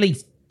 feely.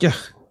 Ugh,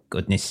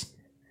 goodness.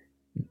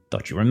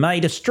 Thought you were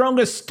made of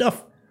stronger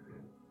stuff.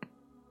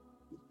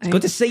 It's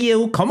good to see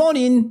you. Come on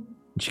in.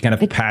 She kind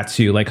of pats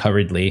you like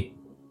hurriedly.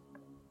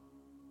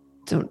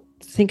 Don't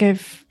think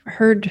I've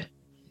heard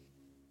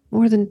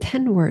more than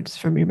 10 words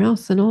from your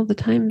mouth in all the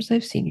times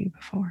I've seen you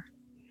before.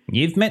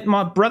 You've met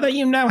my brother.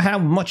 You know how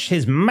much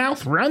his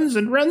mouth runs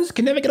and runs.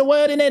 Can never get a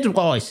word in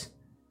edgewise.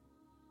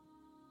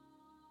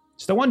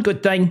 It's the one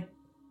good thing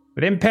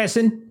with him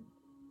passing,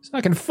 so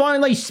I can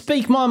finally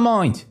speak my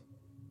mind.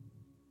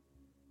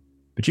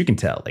 But you can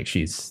tell, like,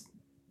 she's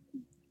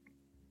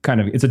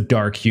kind of, it's a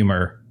dark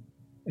humor,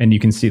 and you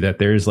can see that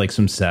there's like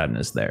some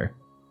sadness there.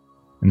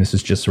 And this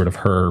is just sort of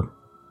her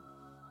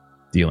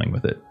dealing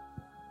with it.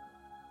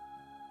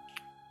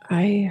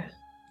 I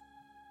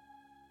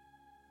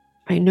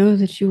know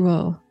that you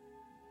will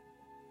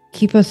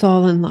keep us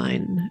all in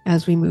line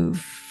as we move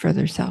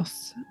further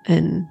south,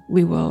 and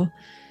we will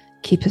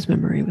keep his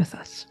memory with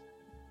us.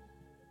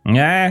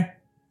 Yeah,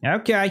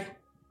 okay.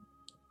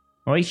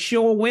 I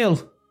sure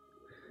will.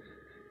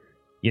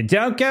 You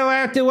don't go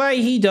out the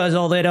way he does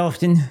all that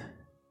often.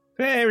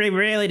 Very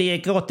rarely do you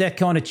got that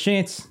kind of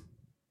chance.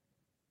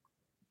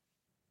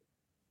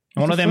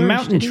 One of them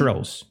mountain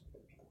trolls.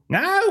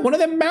 No, one of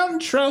them mountain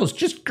trolls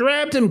just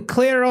grabbed him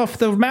clear off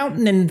the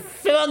mountain and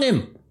flung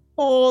him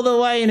all the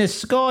way in the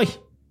sky.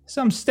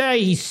 Some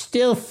say he's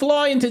still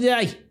flying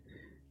today.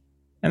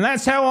 And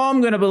that's how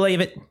I'm going to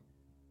believe it.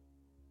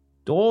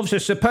 Dwarves are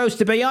supposed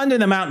to be under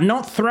the mountain,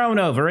 not thrown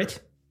over it.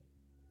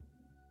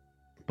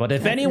 But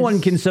if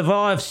anyone can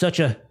survive such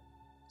a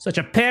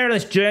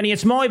perilous journey,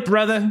 it's my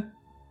brother.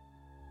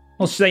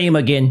 I'll see him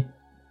again.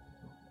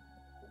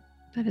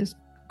 That is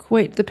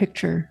quite the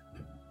picture.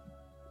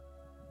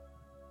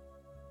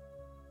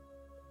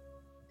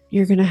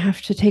 You're going to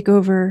have to take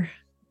over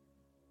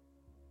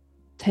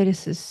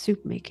Titus's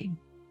soup making.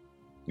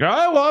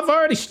 Oh, well, I've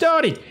already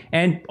started.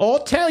 And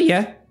I'll tell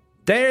you,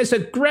 there's a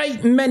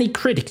great many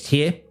critics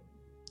here.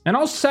 And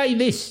I'll say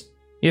this.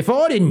 If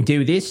I didn't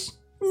do this,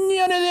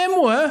 none of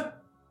them were.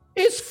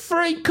 It's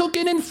free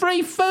cooking and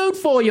free food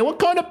for you. What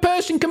kind of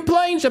person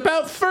complains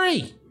about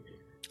free?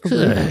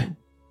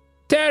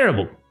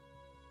 Terrible.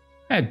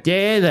 How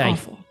dare they?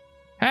 Awful.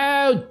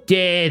 How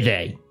dare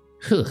they?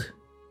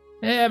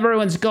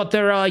 Everyone's got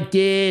their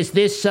ideas,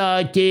 this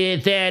idea,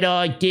 that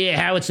idea,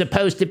 how it's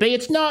supposed to be.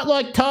 It's not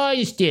like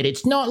Titus did.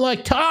 It's not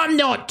like... I'm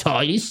not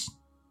Titus.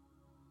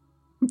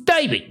 I'm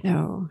David.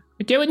 No.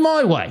 I do it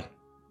my way.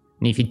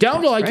 And if you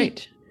don't like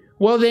it,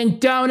 well then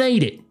don't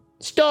eat it.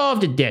 Starve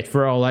to death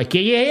for all I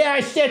care. Yeah,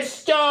 I said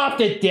starve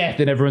to death.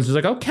 And everyone's just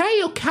like,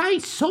 okay,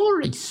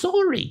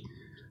 sorry.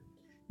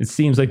 It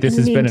seems like this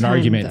has been an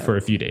argument for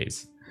a few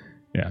days.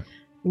 Yeah.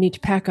 We need to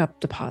pack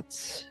up the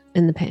pots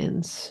and the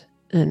pans,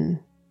 and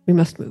we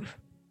must move.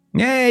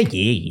 Yeah,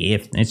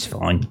 it's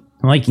fine.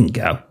 I can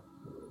go.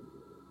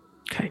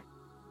 Okay.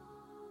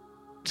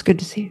 It's good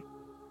to see you.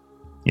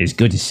 It's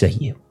good to see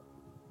you.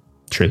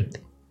 Truly.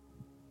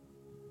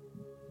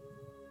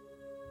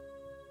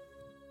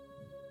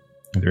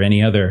 Are there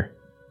any other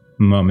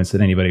moments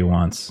that anybody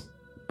wants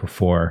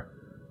before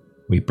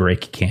we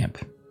break camp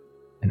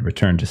and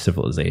return to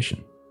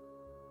civilization?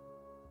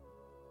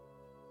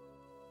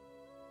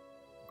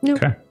 No.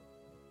 Okay.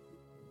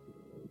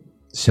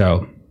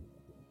 So,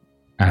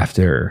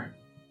 after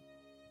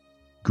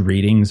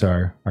greetings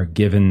are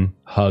given,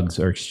 hugs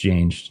are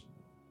exchanged,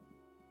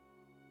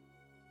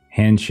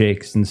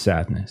 handshakes and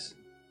sadness,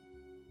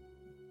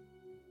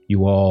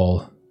 you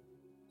all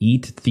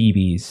eat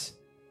Thebes'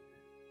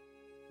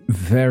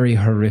 very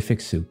horrific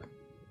soup.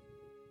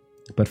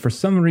 But for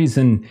some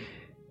reason,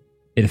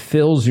 it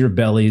fills your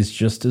bellies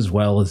just as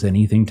well as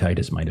anything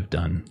Titus might have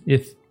done,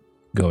 if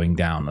going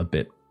down a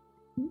bit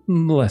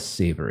less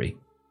savory.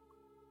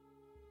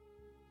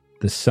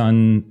 The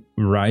sun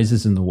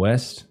rises in the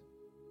west.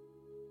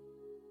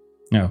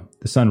 No,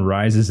 the sun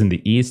rises in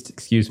the east,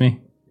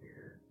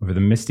 over the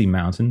misty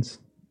mountains.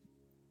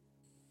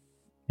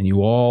 And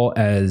you all,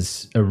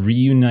 as a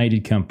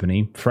reunited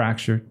company,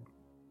 fractured,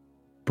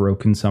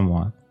 broken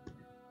somewhat,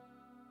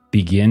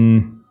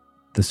 begin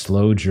the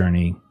slow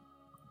journey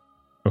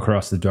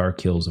across the dark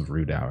hills of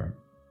Rudour.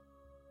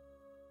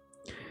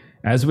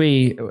 As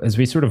we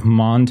sort of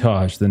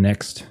montage the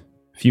next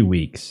few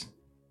weeks,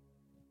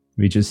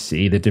 we just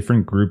see the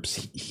different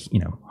groups,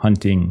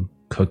 hunting,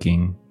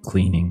 cooking,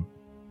 cleaning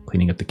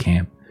up the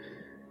camp,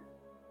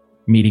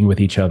 meeting with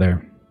each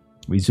other.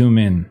 We zoom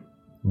in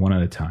one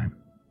at a time.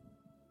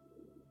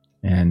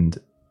 And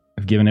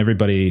I've given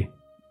everybody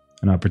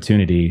an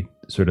opportunity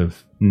to sort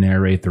of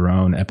narrate their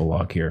own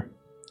epilogue here,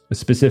 a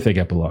specific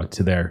epilogue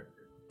to their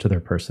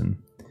person.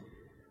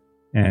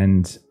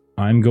 And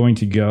I'm going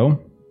to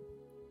go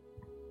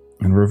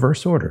in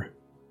reverse order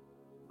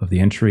of the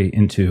entry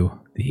into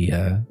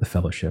the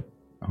fellowship.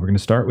 We're going to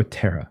start with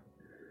Terra.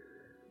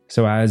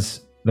 So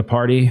as the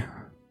party,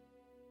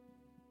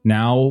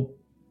 now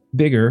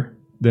bigger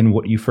than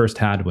what you first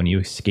had when you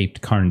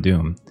escaped Karn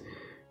Doom,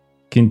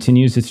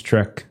 continues its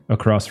trek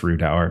across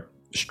Rudour,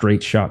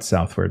 straight shot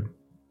southward,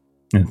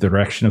 in the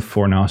direction of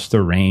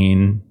Fornosta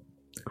Rain,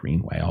 the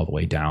Greenway, all the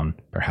way down,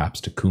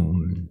 perhaps to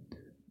Coombe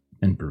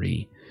and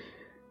Bree.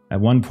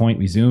 At one point,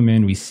 we zoom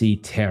in, we see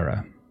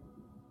Terra.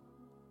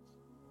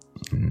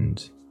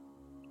 And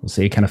we'll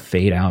say kind of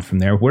fade out from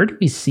there. Where do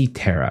we see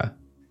Terra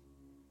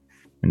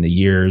in the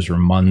years or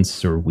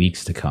months or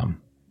weeks to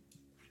come?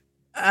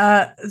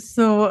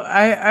 So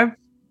I've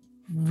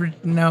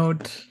written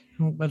out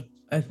what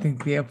I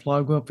think the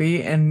epilogue will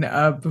be. And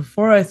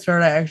before I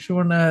start, I actually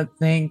want to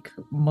thank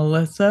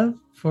Melissa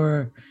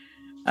for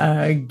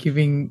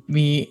giving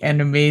me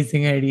an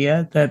amazing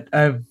idea that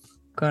I've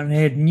gone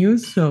ahead and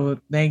used. So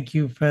thank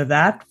you for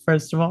that,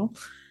 first of all.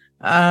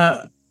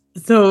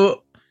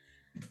 So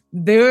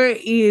there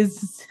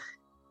is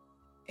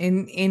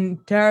in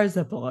Tara's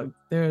epilogue,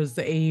 there's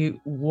a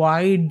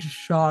wide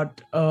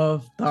shot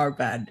of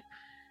Tharbad,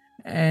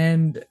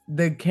 and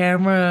the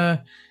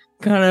camera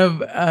kind of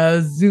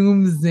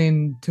zooms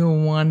into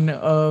one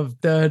of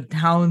the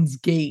town's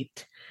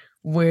gate,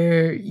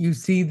 where you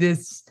see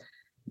this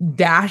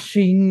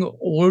dashing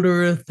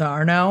older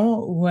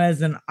Tharnau who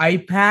has an eye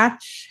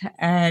patch,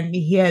 and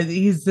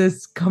he's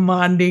this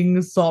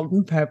commanding salt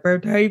and pepper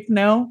type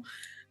now.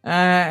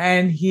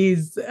 And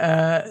he's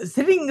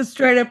sitting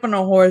straight up on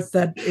a horse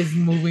that is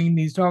moving, and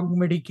he's talking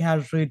pretty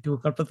casually to a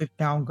couple of the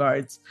town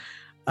guards.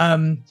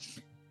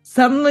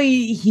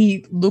 Suddenly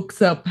he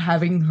looks up,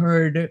 having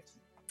heard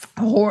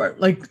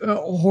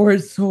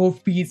horse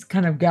hoofbeats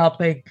kind of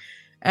galloping,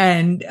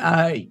 and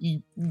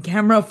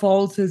camera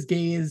follows his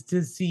gaze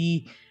to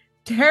see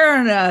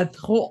Terranath,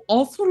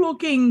 also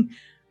looking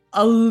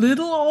a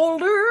little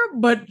older,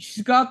 but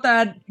she's got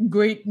that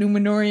great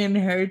Numenorian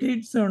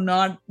heritage, so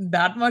not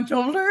that much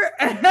older.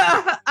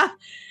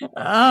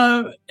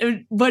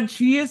 But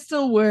she is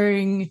still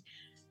wearing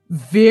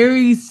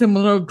very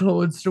similar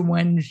clothes to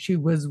when she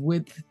was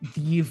with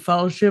the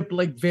Fellowship,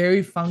 like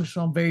very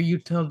functional, very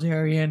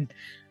utilitarian.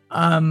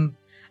 And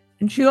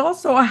she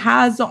also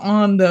has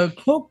on the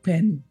cloak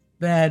pin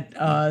that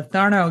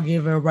Tharnau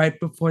gave her right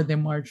before they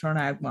marched on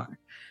Agmar.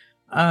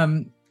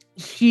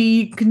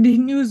 She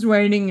continues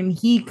riding, and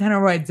he kind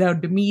of rides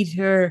out to meet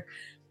her.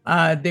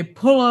 They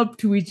pull up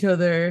to each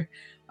other,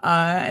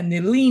 and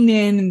they lean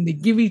in, and they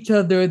give each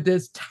other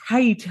this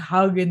tight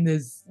hug and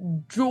this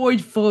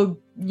joyful,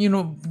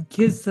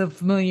 kiss of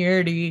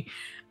familiarity,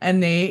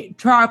 and they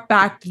trot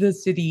back to the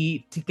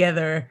city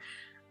together.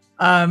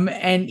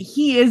 And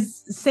he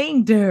is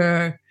saying to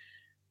her,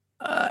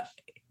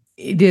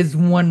 it is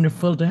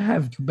wonderful to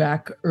have you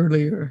back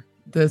earlier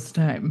this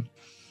time.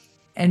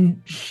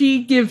 And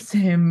she gives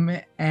him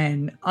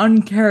an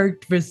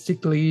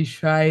uncharacteristically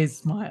shy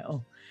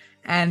smile.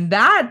 And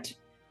that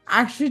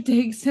actually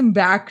takes him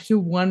back to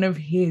one of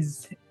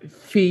his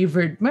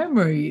favorite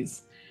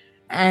memories.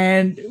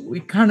 And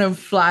we kind of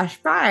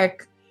flash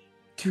back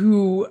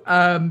to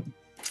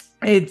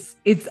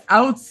it's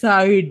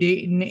outside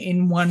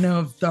in one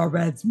of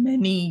Tharbad's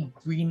many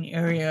green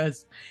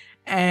areas.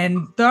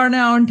 And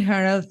Tharnau and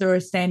Terranath are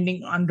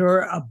standing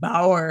under a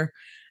bower,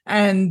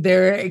 and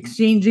they're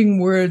exchanging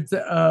words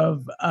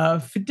of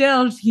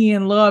fidelity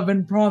and love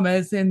and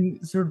promise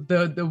and sort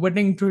of the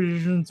wedding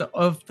traditions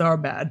of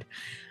Tharbad.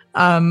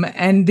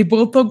 And they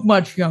both look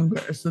much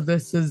younger. So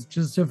this is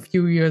just a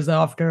few years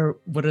after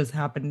what has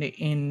happened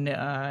in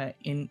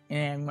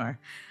Angmar.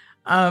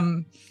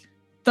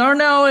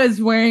 Tharnau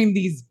is wearing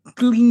these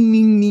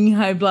gleaming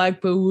knee-high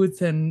black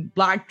boots and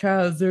black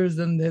trousers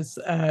and this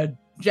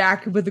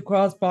jacket with a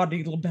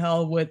crossbody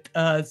lapel with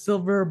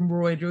silver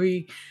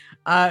embroidery.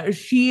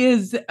 She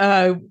is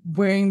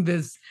wearing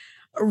this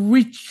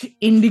rich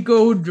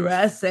indigo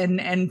dress,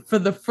 and for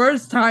the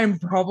first time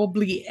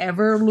probably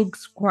ever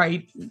looks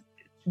quite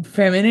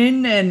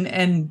feminine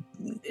and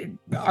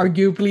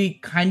arguably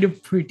kind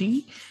of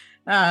pretty,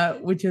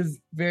 which is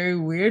very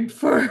weird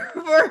for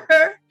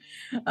her.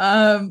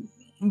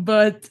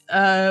 But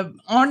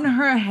on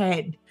her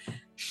head,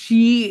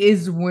 she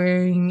is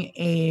wearing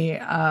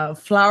a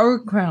flower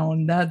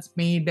crown that's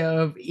made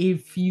of a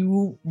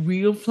few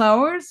real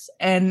flowers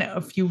and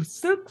a few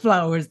silk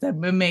flowers that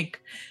mimic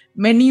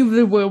many of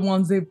the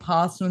ones they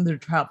passed on their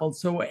travels.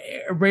 So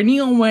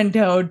Reniel went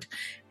out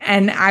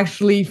and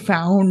actually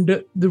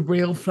found the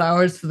real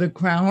flowers for the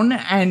crown,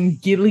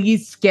 and Gilly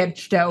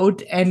sketched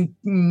out and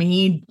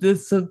made the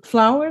silk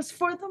flowers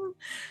for them.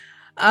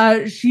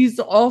 She's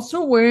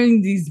also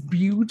wearing these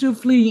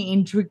beautifully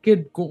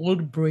intricate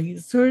gold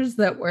bracers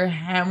that were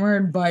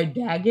hammered by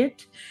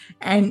Daggett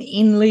and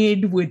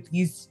inlaid with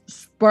these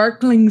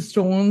sparkling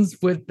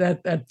stones with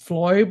that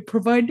Floyd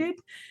provided.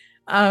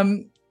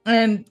 And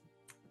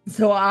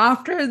so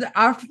after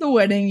the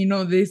wedding,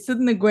 they sit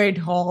in the great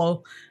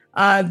hall.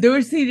 They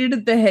were seated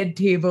at the head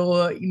table.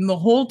 The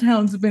whole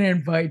town's been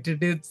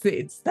invited.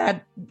 It's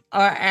that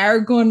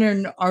Aragorn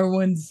and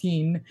Arwen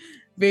scene,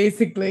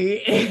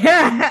 basically.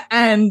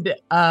 And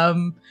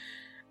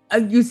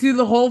you see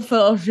the whole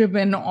fellowship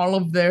and all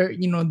of their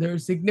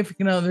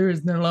significant others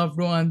and their loved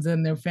ones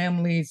and their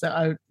families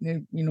out,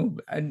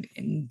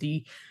 in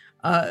the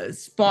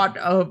spot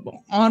of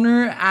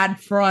honor at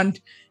front.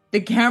 The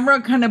camera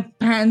kind of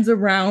pans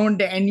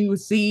around, and you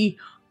see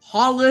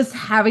Hollis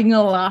having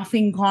a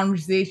laughing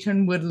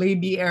conversation with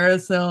Lady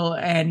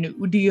Aracel and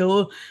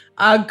Udil,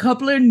 a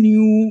couple of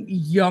new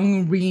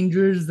young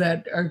rangers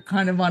that are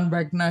kind of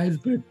unrecognized,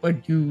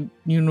 but you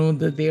know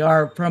that they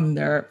are from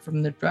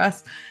the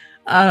dress.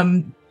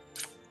 And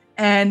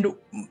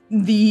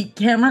the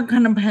camera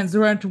kind of pans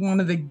around to one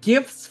of the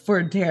gifts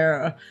for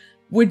Tara,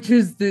 which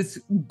is this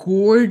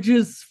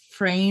gorgeous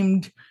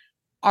framed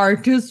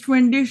artist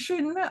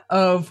rendition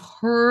of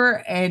her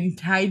and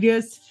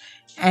Titus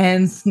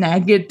and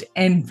Snagit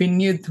and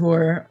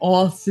Vinyathor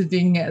all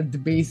sitting at the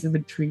base of a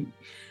tree.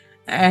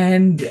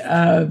 and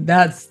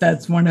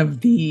that's one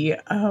of the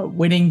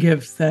wedding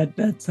gifts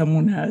that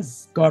someone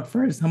has got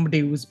for somebody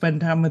who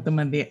spent time with them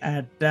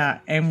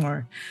at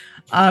Amor.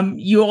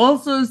 You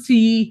also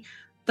see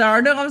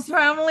Thardom's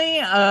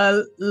family.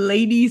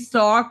 Lady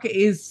Stock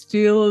is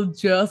still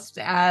just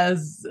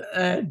as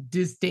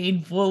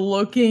disdainful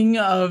looking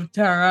of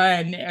Tara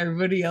and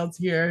everybody else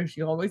here.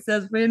 She always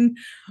has been.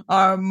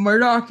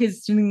 Murdoch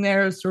is sitting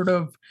there sort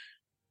of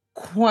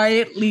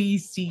quietly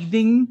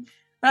seething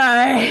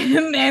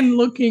and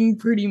looking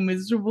pretty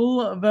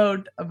miserable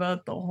about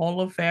the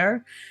whole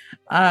affair.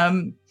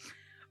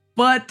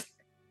 But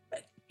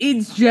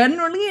it's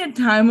generally a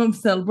time of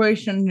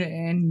celebration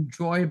and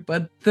joy.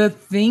 But the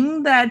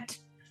thing that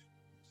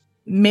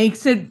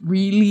makes it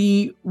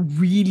really,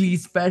 really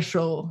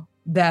special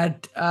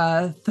that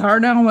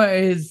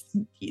Tharnama is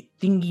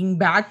thinking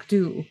back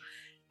to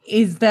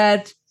is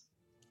that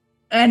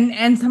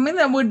and something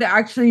that would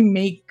actually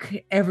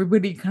make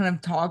everybody kind of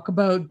talk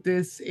about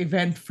this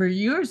event for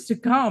years to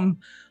come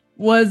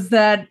was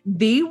that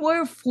they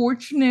were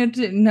fortunate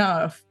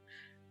enough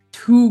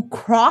to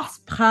cross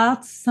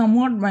paths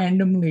somewhat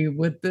randomly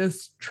with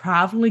this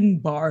traveling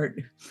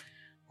bard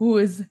who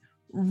is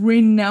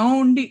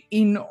renowned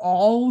in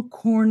all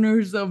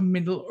corners of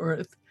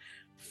Middle-earth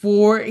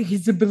for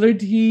his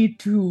ability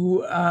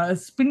to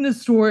spin the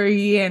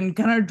story and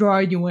kind of draw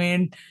you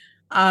in.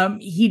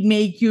 He'd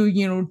make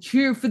you,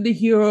 cheer for the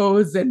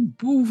heroes and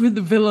boo for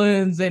the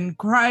villains and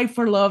cry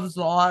for love's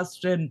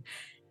lost and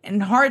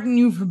hearten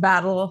you for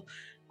battle.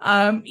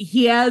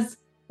 He has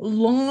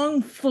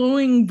long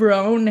flowing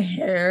brown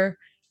hair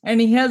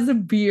and he has a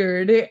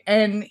beard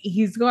and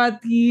he's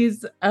got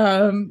these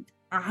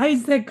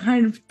eyes that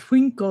kind of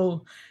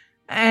twinkle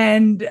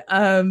and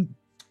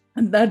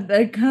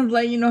that kind of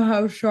like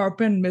how sharp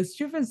and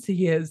mischievous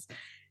he is.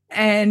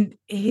 And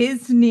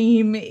his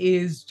name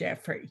is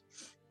Jeffrey.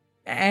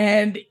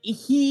 And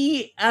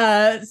he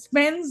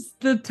spends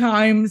the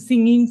time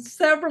singing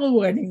several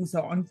wedding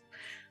songs.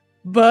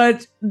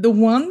 But the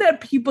one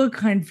that people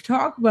kind of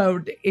talk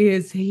about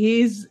is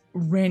his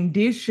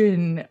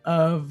rendition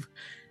of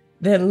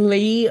the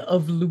Lay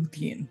of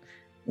Luthien,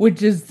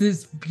 which is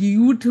this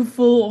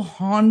beautiful,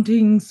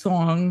 haunting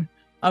song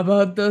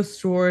about the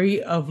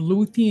story of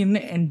Luthien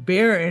and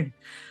Beren,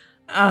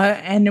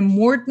 an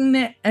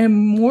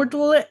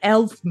immortal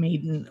elf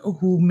maiden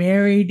who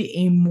married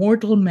a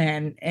mortal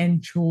man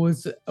and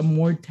chose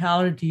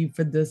immortality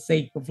for the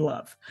sake of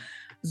love.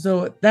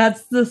 So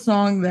that's the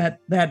song that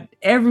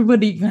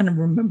everybody kind of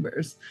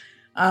remembers,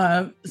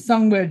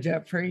 sung by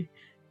Jeffrey.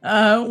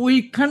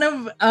 We kind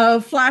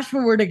of flash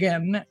forward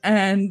again,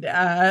 and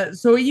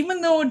so even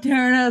though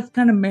Terraneth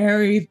kind of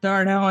married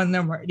Tharnau and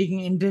they're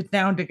riding into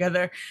town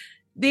together,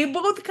 they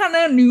both kind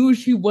of knew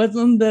she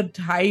wasn't the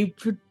type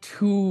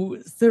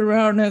to sit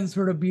around and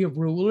sort of be a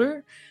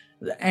ruler.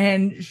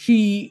 And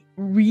she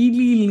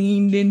really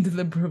leaned into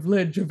the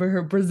privilege of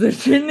her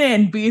position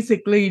and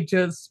basically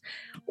just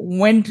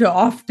went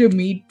off to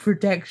meet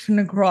protection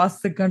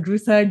across the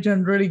countryside,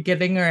 generally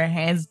getting her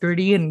hands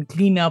dirty and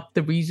clean up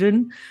the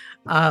region,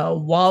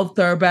 while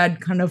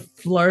Tharbad kind of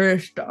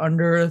flourished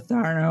under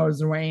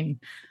Tharnau's reign.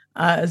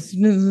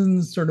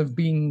 Citizens sort of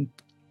being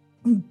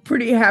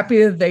pretty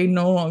happy that they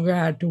no longer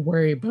had to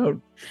worry about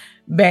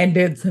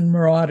bandits and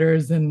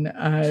marauders and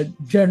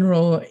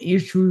general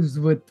issues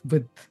with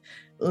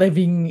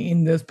living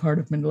in this part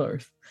of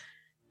Middle-earth.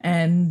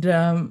 And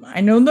I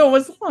know that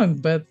was long,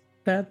 but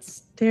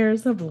that's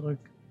Tara's epilogue.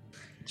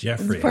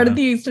 Jeffrey, it's part of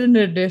the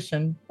extended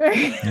edition.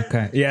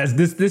 Okay. Yes,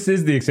 this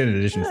is the extended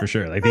edition for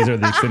sure. Like these are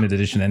the extended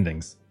edition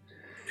endings.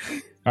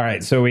 All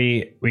right, so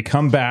we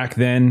come back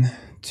then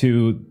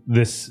to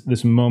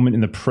this moment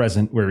in the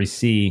present where we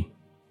see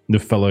the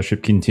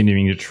Fellowship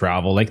continuing to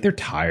travel. Like they're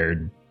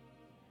tired,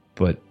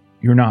 but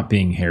you're not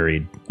being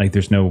harried. Like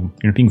you're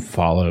not being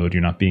followed.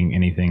 You're not being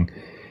anything.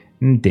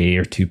 And a day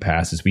or two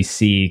passes. We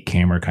see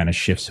camera kind of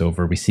shifts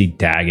over. We see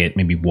Daggett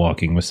maybe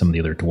walking with some of the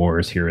other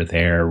dwarves here or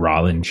there.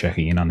 Rollin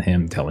checking in on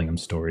him, telling him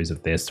stories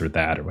of this or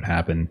that or what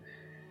happened.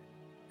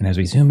 And as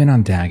we zoom in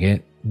on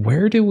Daggett,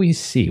 where do we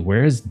see?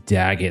 Where is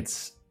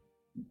Daggett's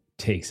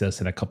takes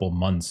us in a couple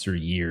months or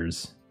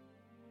years?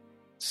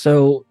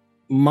 So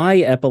my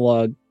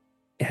epilogue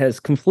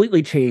has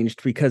completely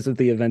changed because of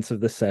the events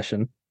of this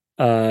session.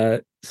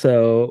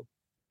 So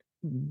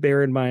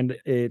bear in mind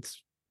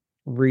it's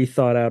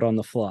rethought out on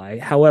the fly.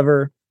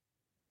 However,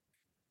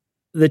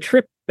 the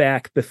trip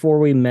back before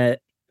we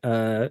met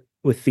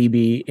with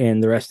Phoebe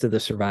and the rest of the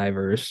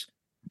survivors,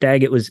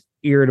 Daggett was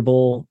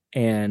irritable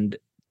and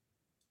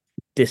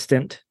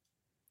distant.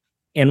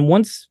 And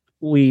once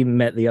we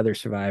met the other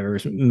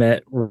survivors,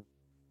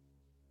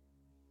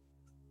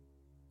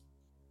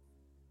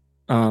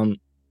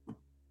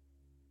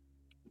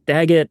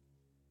 Daggett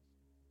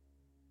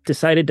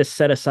decided to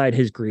set aside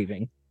his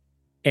grieving,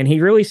 and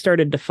he really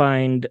started to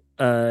find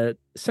a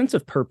sense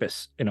of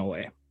purpose in a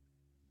way.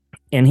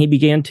 And he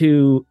began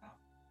to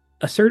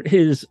assert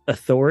his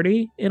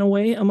authority in a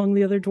way among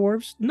the other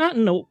dwarves, not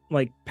in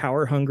a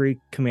power hungry,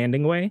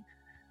 commanding way,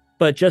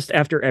 But just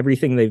after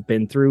everything they've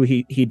been through,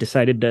 he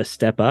decided to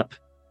step up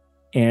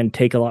and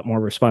take a lot more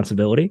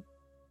responsibility.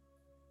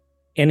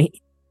 And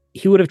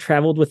he would have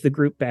traveled with the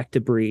group back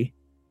to Bree,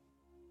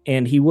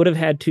 and he would have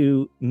had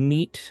to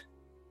meet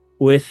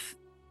with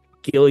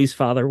Gilly's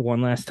father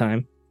one last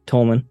time,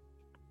 Tolman.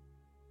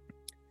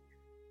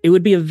 It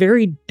would be a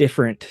very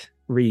different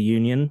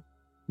reunion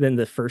than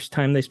the first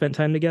time they spent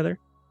time together.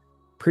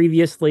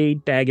 Previously,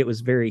 Daggett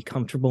was very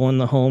comfortable in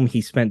the home.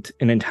 He spent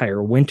an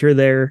entire winter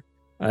there.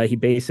 He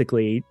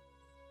basically,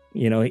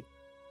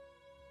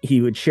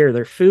 he would share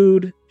their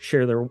food,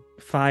 share their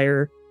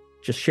fire,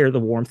 just share the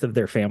warmth of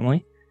their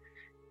family.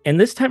 And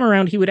this time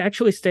around, he would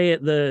actually stay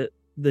at the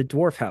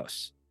dwarf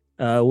house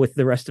with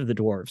the rest of the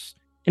dwarves.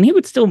 And he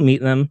would still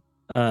meet them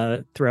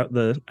throughout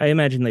I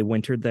imagine they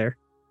wintered there.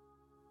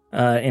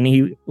 And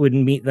he would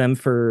meet them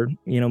for,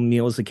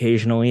 meals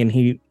occasionally. And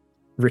he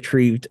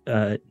retrieved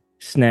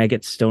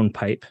Snaggett's stone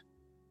pipe.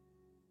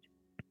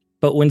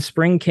 But when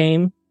spring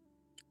came,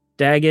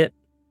 Daggett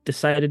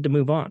decided to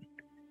move on.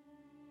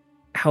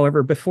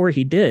 However, before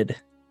he did,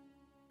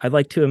 I'd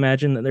like to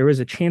imagine that there was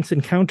a chance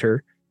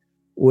encounter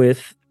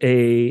with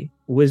a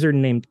wizard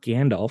named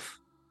Gandalf,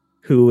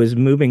 who was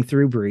moving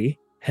through Bree,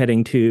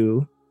 heading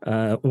to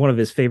one of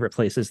his favorite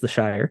places, the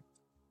Shire.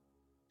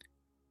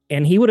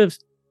 And he would have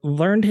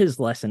learned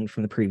his lesson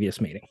from the previous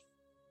meeting.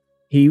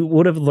 He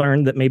would have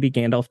learned that maybe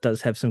Gandalf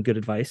does have some good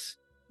advice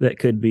that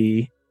could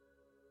be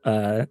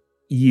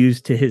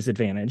used to his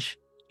advantage.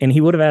 And he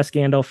would have asked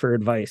Gandalf for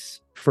advice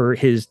for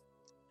his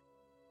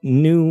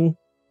new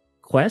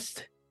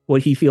quest,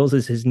 what he feels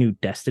is his new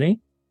destiny.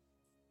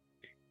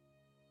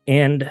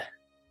 And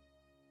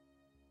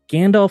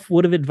Gandalf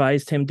would have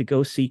advised him to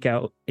go seek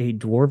out a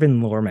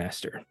dwarven lore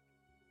master,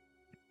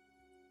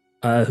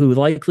 who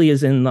likely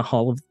is in the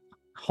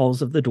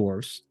halls of the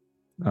dwarves,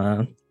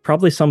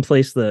 probably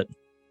someplace that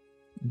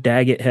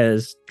Daggett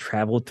has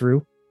traveled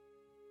through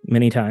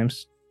many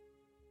times.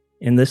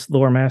 And this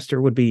lore master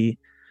would be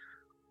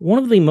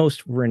one of the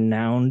most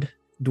renowned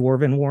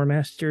dwarven war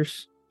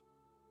masters,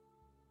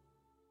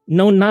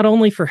 known not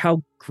only for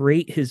how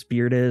great his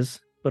beard is,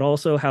 but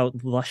also how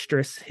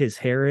lustrous his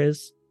hair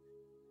is,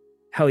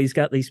 how he's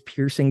got these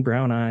piercing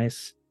brown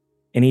eyes,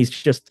 and he's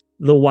just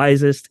the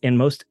wisest and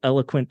most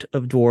eloquent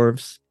of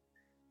dwarves.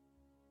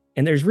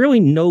 And there's really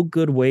no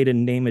good way to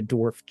name a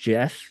dwarf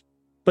Jeff,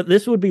 but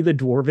this would be the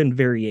dwarven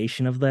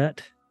variation of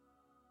that.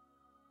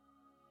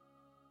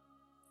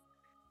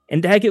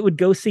 And Daggett would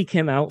go seek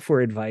him out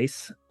for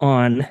advice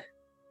on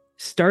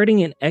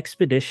starting an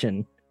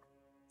expedition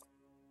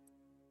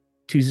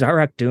to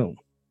Zarak Doom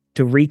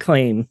to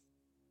reclaim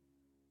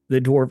the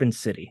dwarven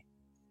city.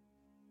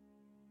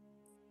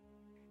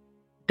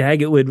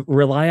 Daggett would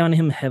rely on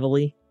him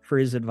heavily for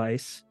his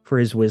advice, for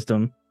his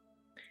wisdom,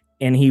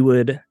 and he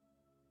would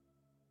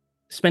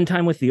spend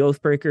time with the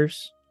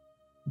Oathbreakers,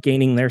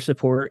 gaining their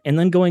support, and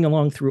then going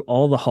along through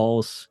all the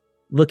halls,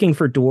 looking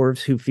for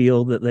dwarves who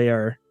feel that they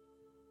are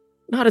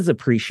not as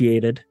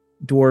appreciated,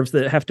 dwarves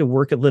that have to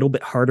work a little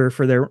bit harder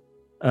for their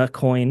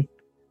coin,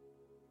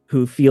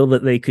 who feel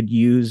that they could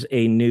use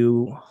a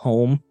new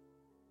home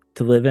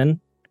to live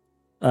in.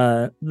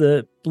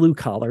 The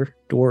blue-collar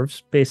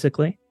dwarves,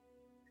 basically.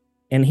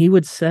 And he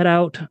would set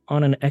out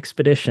on an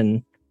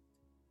expedition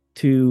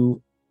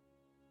to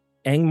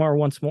Angmar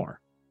once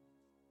more,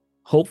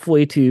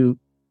 hopefully to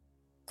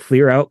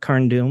clear out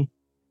Carn-Dûm,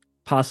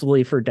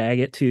 possibly for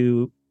Daggett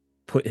to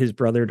put his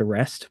brother to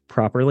rest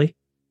properly,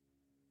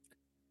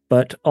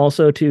 but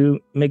also to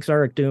make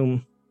Zarak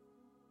Doom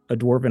a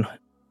dwarven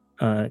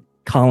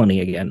colony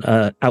again,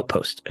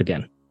 outpost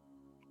again.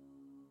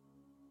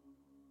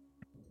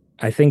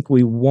 I think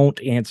we won't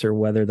answer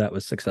whether that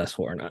was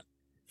successful or not.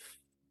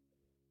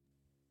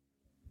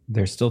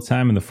 There's still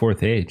time in the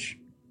Fourth Age.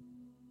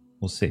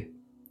 We'll see.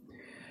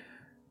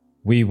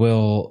 We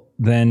will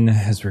then,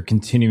 as we're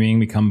continuing,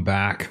 we come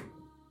back.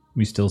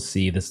 We still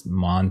see this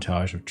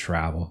montage of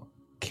travel,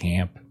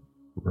 camp,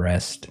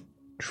 rest,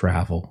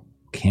 travel,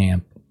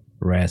 camp,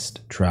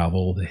 rest,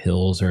 travel. The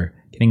hills are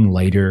getting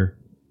lighter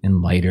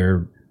and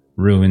lighter.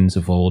 Ruins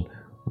of old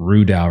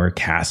Rudauer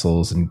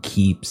castles and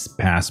keeps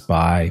pass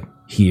by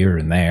here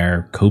and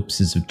there.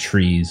 Copses of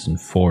trees and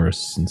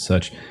forests and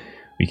such.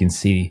 We can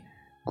see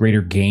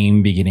greater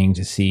game beginning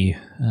to see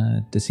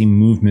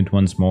movement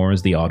once more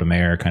as the autumn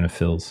air kind of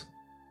fills.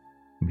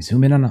 We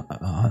zoom in on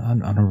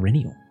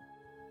Aurinial.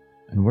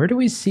 And where do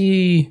we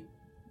see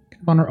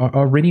on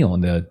Aurinial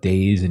in the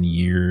days and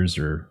years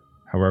or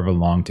however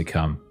long to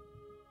come?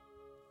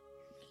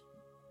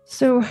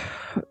 So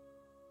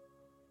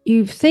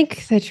you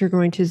think that you're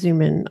going to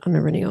zoom in on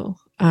Aurinial,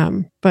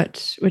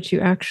 but what you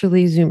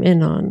actually zoom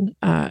in on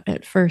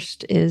at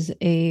first is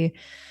a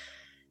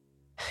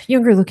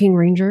younger looking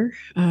ranger.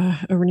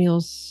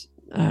 Aurinial's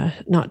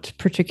not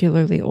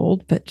particularly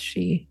old, but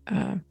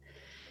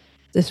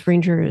this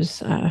ranger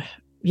is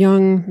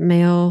young,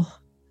 male,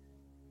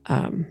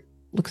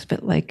 looks a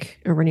bit like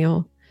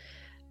Aurinial.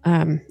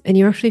 And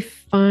you actually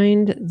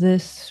find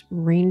this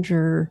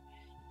ranger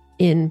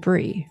in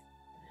Bree.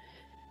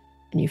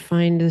 And you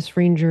find this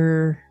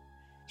ranger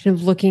kind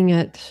of looking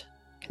at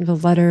kind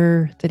of a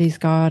letter that he's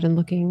got and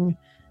looking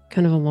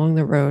kind of along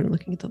the road and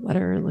looking at the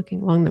letter and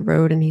looking along the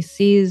road, and he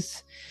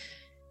sees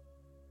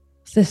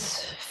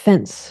this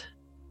fence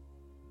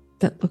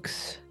that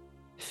looks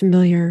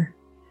familiar,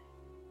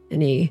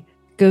 and he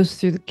goes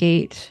through the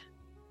gate,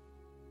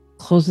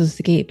 closes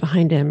the gate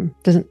behind him,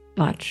 doesn't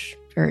latch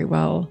very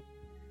well,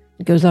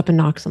 goes up and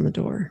knocks on the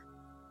door.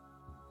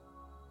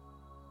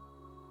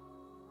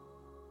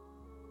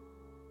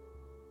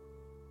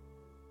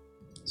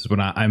 This is when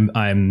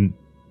I'm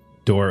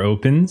door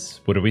opens.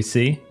 What do we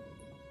see?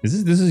 This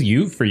is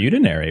you to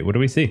narrate. What do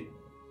we see?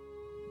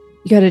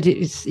 You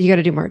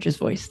gotta do Marge's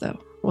voice though.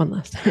 One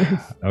last time.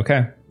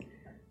 Okay.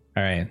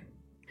 All right.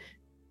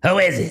 Who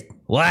is it?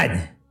 What?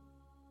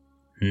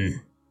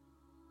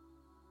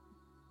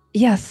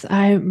 Yes,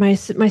 my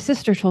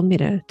sister told me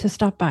to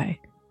stop by.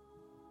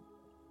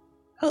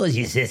 Who is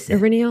your sister?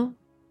 Iriniel.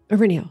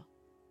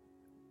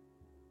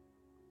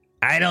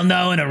 I don't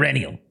know an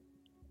Aurenial.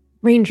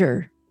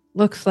 Ranger.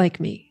 Looks like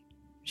me.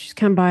 She's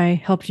come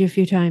by, helped you a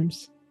few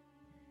times.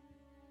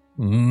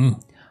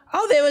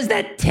 Oh, there was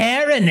that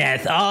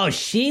Terraneth. Oh,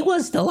 she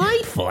was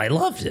delightful. I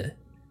loved her.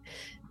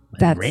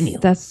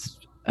 That's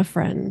a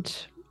friend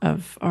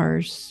of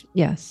ours.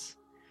 Yes.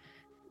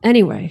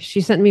 Anyway,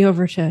 she sent me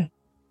over to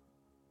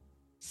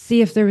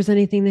see if there was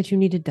anything that you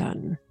needed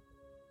done.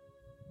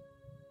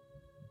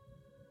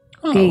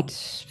 Oh. Gate,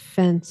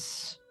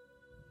 fence.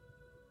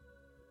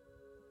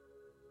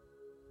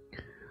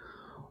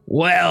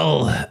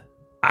 Well,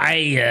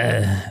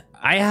 I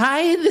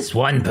hired this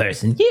one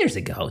person years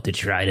ago to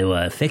try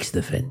to fix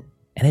the fin,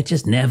 and it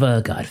just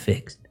never got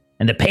fixed.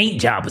 And the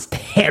paint job was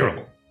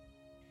terrible.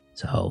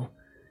 So,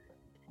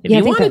 if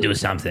you want to do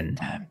something,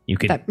 you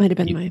could. That might have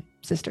been my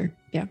sister.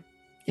 Yeah.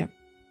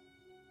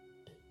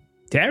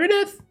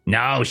 Terraneth?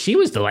 No, she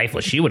was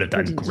delightful. She would have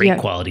done great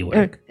quality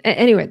work.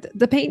 Anyway,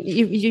 the paint.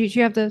 You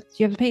have the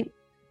paint.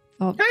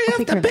 I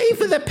have to pay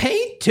for the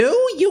paint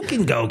too. You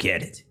can go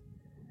get it.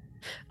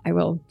 I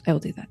will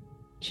do that.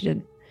 She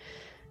did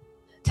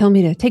tell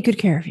me to take good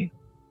care of you.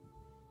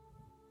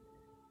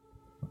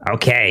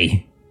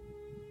 Okay.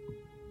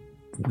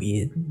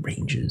 Weird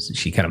rangers.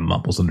 She kind of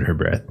mumbles under her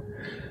breath.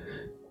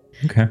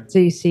 Okay. So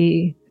you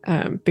see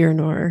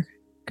Biranor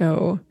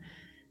go,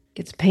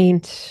 gets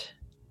paint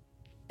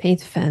the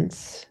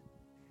fence,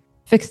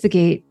 fix the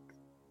gate,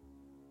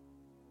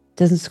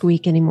 doesn't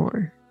squeak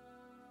anymore.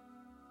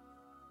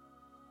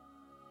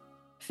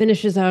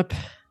 Finishes up,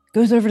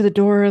 goes over to the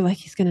door like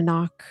he's going to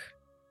knock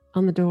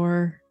on the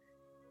door.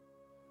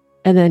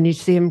 And then you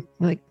see him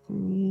like,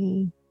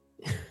 he'll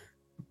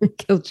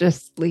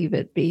just leave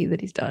it be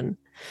that he's done.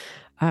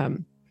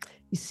 You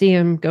see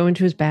him go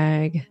into his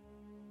bag,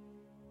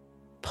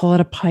 pull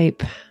out a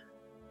pipe,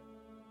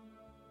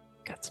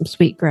 got some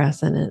sweet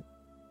grass in it.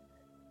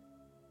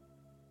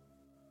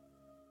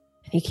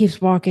 And he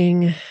keeps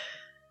walking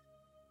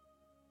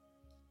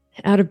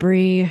out of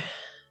Bree,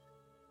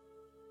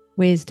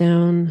 ways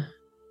down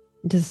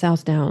into the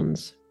South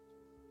Downs.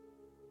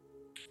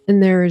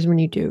 And there is when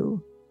you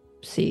do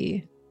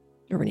see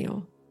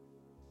Iriniel.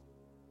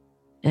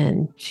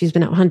 And she's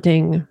been out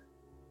hunting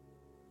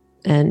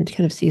and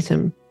kind of sees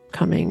him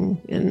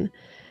coming. And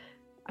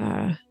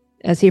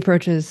as he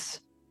approaches,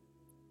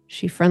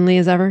 she friendly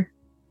as ever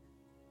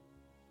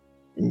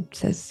and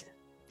says,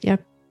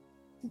 "Yep,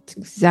 it's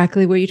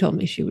exactly what you told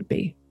me she would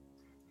be."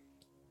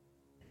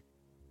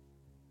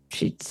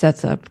 She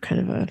sets up kind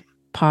of a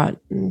pot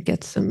and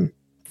gets some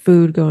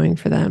food going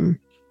for them.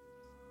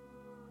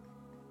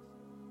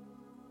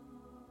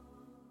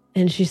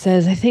 And she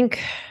says, I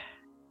think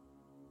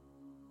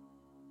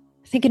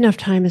enough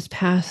time has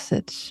passed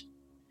that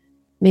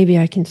maybe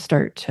I can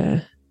start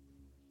to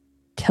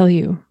tell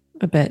you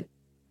a bit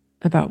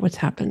about what's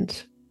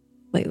happened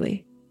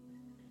lately.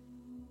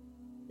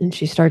 And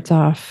she starts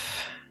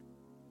off,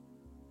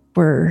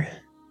 we're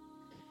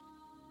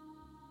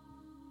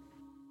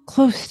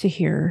close to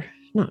here,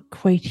 not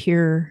quite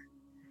here.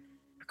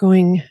 We're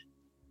going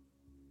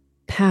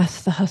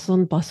past the hustle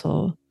and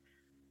bustle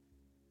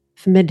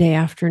of midday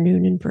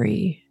afternoon in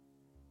Bree.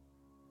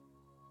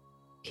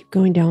 Keep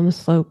going down the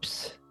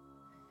slopes,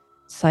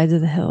 sides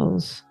of the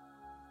hills,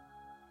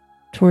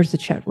 towards the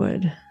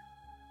Chetwood. A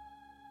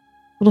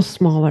little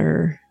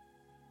smaller,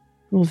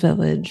 little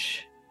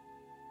village.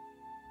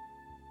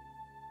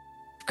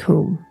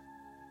 Coombe.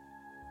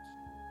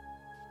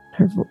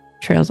 Her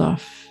trails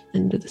off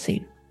into the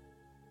scene.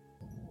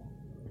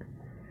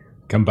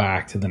 Come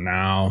back to the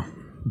now.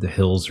 The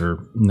hills are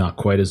not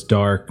quite as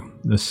dark.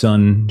 The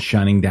sun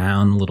shining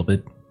down a little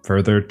bit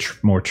further.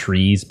 More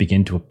trees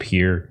begin to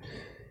appear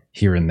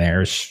here and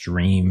there. A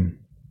stream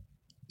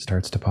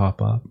starts to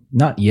pop up.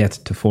 Not yet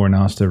to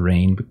Fornasta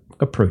Rain, but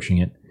approaching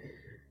it.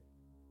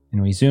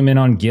 And we zoom in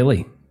on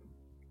Gilly.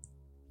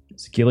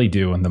 What's Gilly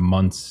do in the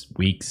months,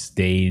 weeks,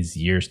 days,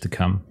 years to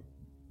come?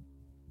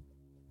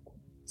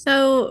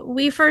 So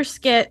we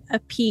first get a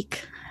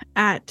peek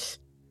at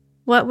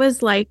what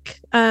was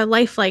life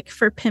like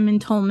for Pim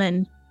and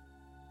Tolman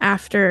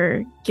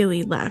after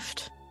Gilly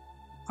left,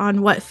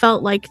 on what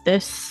felt like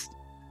this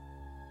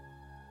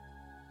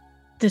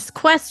this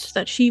quest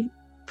that she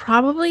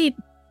probably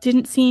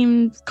didn't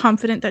seem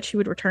confident that she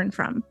would return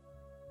from.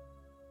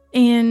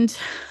 And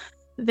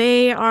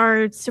they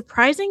are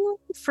surprisingly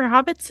for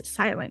hobbits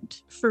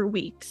silent for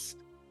weeks.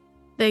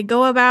 They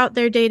go about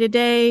their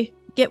day-to-day,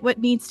 get what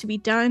needs to be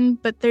done,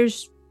 but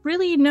there's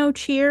really no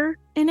cheer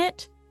in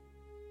it.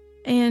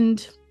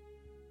 And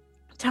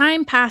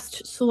time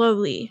passed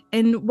slowly.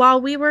 And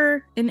while we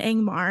were in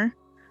Angmar,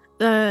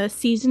 the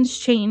seasons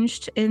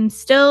changed, and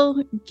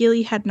still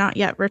Gilly had not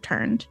yet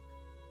returned.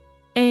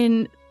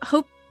 And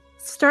hope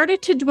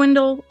started to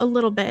dwindle a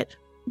little bit.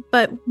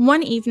 But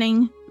one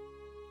evening,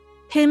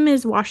 Pim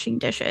is washing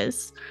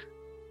dishes,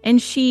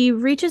 and she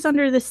reaches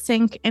under the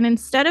sink, and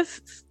instead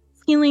of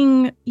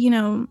feeling,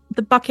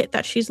 the bucket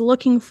that she's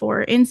looking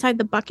for inside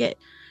the bucket,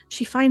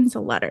 she finds a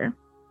letter.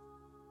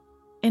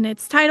 And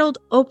it's titled,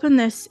 "Open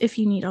This If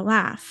You Need a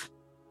Laugh."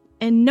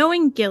 And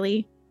knowing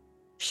Gilly,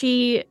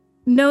 she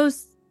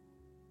knows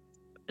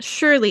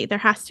surely there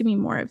has to be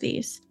more of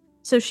these.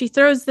 So she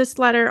throws this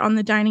letter on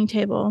the dining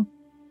table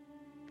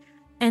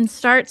and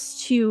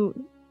starts to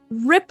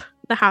rip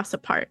the house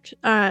apart.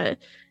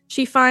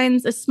 She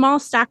finds a small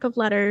stack of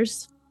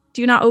letters.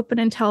 Do not open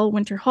until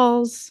winter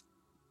halls.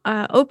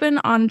 Open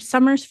on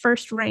summer's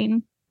first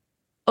rain.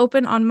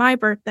 Open on my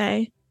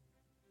birthday.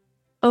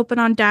 Open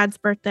on Dad's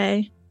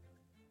birthday.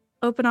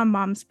 Open on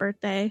Mom's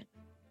birthday.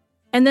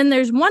 And then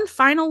there's one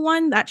final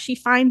one that she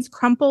finds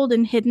crumpled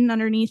and hidden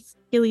underneath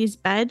Gilly's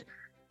bed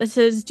that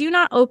says, "Do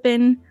not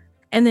open,"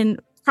 and then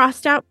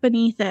crossed out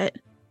beneath it,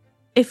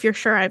 "If you're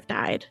sure I've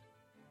died."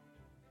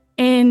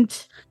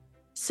 And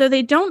so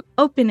they don't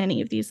open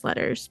any of these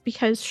letters,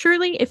 because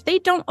surely if they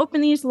don't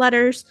open these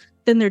letters,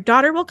 then their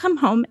daughter will come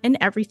home and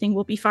everything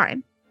will be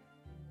fine.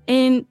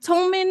 And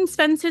Tolman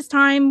spends his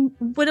time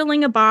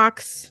whittling a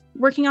box,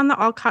 working on the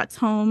Alcott's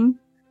home,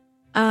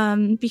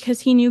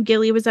 because he knew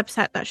Gilly was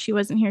upset that she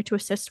wasn't here to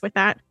assist with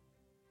that.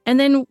 And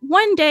then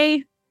one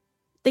day,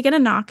 they get a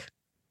knock,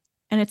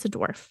 and it's a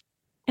dwarf,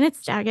 and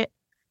it's Daggett,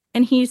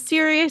 and he's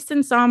serious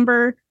and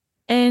somber,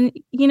 and,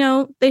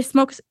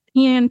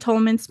 he and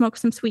Tolman smoke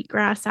some sweet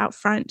grass out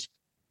front,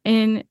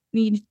 and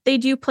they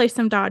do play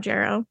some Dodge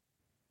Arrow.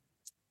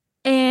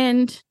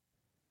 And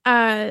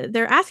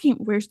they're asking,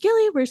 "Where's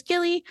Gilly? Where's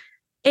Gilly?"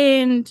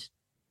 And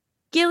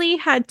Gilly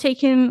had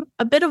taken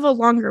a bit of a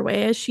longer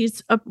way as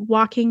she's up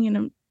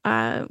walking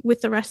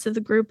with the rest of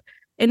the group,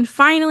 and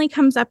finally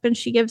comes up and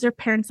she gives her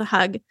parents a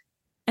hug.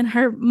 And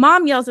her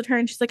mom yells at her,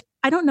 and she's like,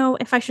 "I don't know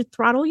if I should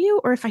throttle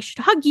you or if I should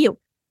hug you."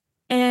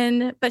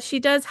 But she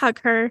does hug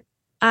her.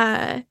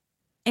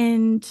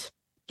 And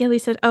Gilly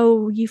said,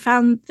 "Oh, you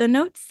found the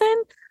notes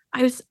then?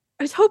 I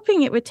was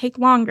hoping it would take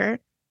longer."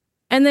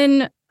 And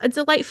then a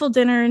delightful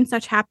dinner and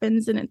such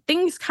happens, and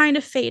things kind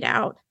of fade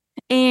out.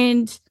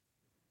 And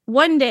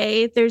one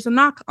day there's a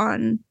knock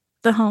on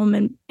the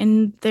home,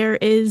 and there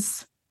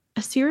is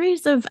a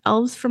series of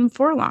elves from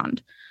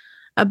Forland.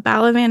 A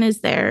Balavan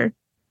is there,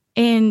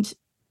 and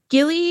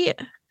Gilly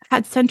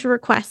had sent a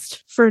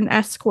request for an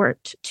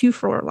escort to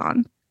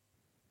Forland.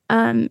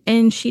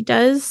 And she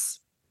does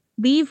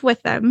leave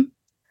with them,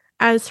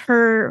 as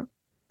her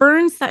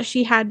burns that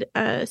she had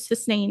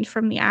sustained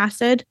from the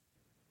acid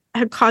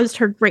had caused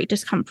her great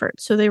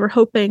discomfort. So they were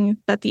hoping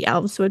that the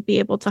elves would be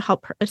able to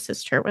help her,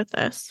 assist her with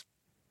this.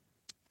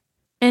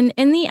 And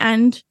in the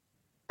end,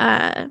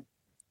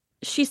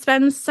 she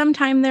spends some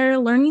time there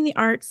learning the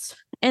arts,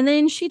 and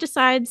then she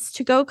decides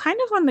to go kind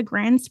of on the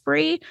grand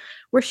spree,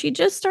 where she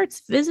just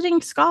starts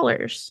visiting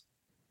scholars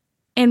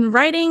and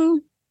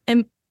writing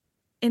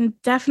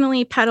and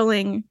definitely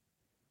peddling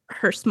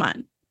her smut.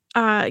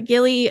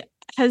 Gilly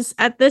has,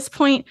 at this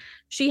point,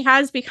 she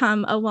has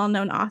become a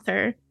well-known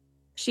author.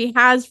 She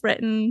has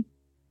written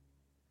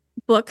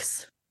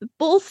books,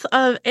 both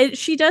of it.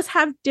 She does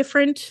have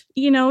different,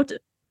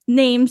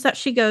 names that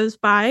she goes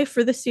by.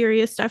 For the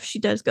serious stuff, she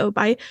does go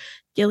by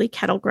Gilly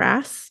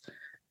Kettlegrass.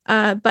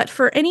 But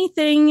for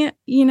anything,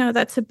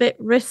 that's a bit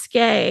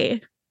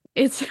risque,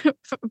 it's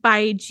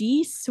by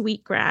G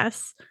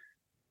Sweetgrass.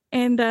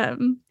 And,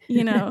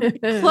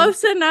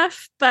 close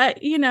enough, but,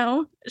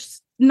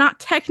 not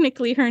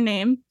technically her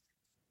name.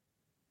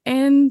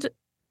 And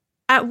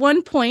at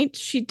one point,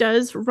 she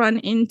does run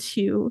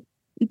into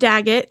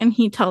Daggett, and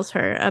he tells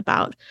her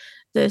about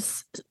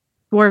this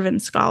dwarven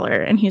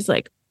scholar. And he's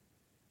like,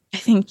 "I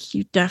think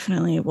you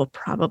definitely will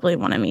probably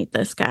want to meet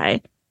this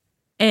guy."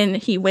 And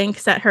he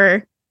winks at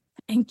her,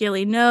 and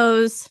Gilly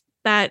knows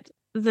that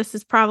this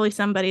is probably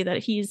somebody that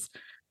he's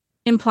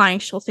implying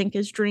she'll think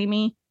is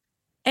dreamy.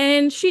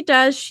 And she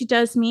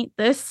does meet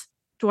this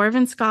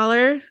dwarven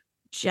scholar,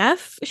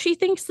 Jeff. She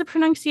thinks the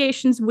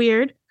pronunciation's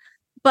weird,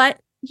 but,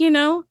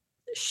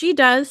 she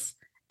does.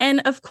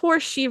 And of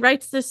course, she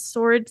writes this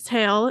sword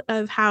tale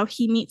of how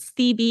he meets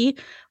Thebe,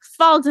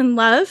 falls in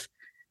love,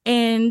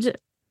 and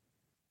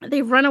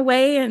they run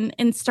away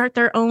and start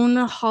their own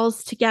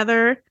halls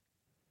together.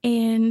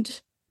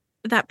 And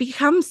that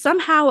becomes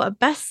somehow a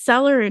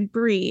bestseller in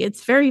Bree.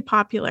 It's very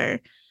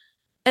popular.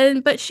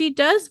 But she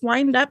does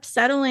wind up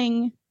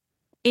settling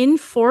in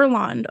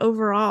Forland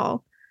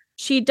overall.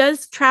 She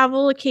does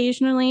travel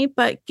occasionally,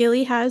 but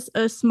Gilly has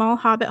a small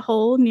hobbit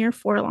hole near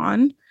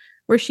Forlon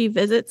where she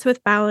visits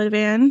with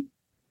Balavan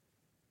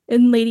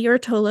and Lady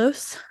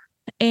Ortolos,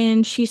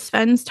 and she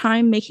spends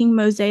time making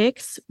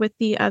mosaics with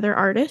the other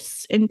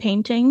artists and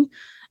painting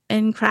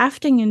and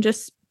crafting and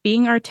just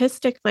being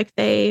artistic like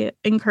they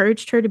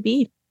encouraged her to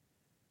be.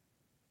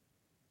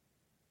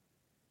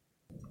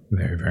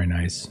 Very, very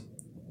nice.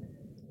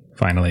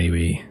 Finally,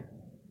 we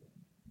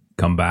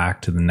come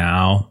back to the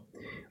now.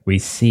 We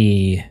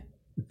see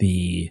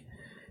the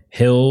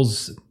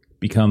hills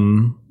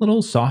become a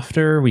little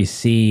softer. We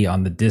see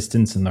on the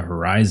distance in the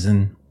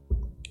horizon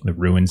the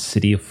ruined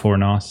city of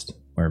Fornost,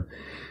 where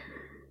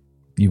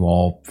you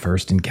all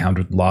first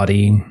encountered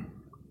Lottie,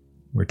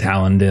 where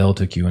Talendale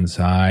took you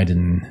inside,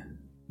 and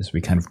as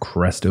we kind of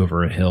crest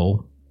over a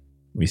hill,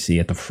 we see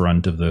at the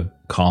front of the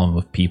column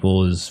of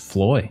people is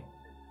Floy.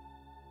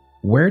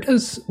 What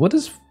does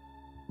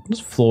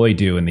Floy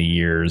do in the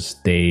years,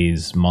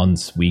 days,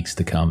 months, weeks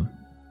to come?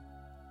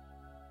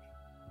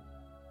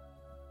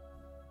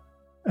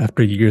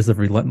 After years of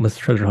relentless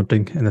treasure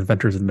hunting and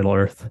adventures in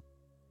Middle-earth,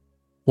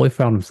 Floy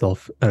found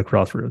himself at a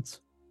crossroads.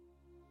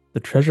 The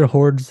treasure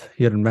hoards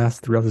he had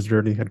amassed throughout his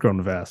journey had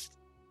grown vast,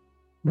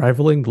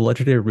 rivaling the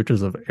legendary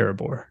riches of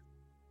Erebor.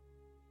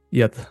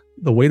 Yet,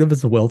 the weight of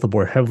his wealth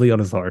bore heavily on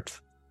his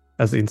heart,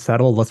 as the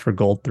insatiable lust for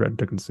gold threatened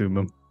to consume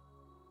him.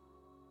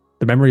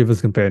 The memory of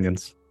his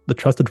companions, the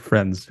trusted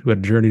friends who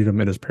had journeyed him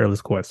in his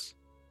perilous quests,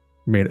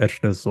 remained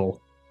etched in his soul.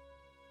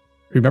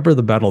 He remembered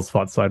the battles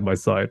fought side by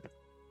side,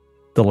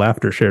 the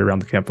laughter shared around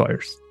the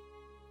campfires,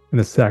 and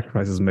the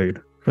sacrifices made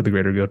for the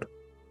greater good.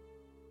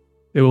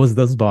 It was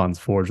those bonds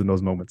forged in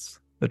those moments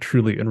that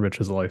truly enriched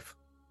his life.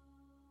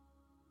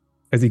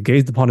 As he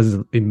gazed upon his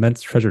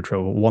immense treasure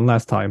trove one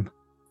last time,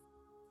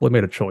 Floy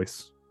made a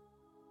choice.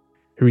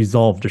 He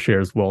resolved to share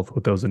his wealth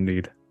with those in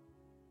need,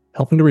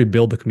 helping to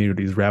rebuild the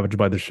communities ravaged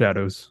by the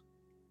shadows.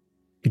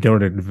 He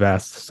donated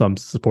vast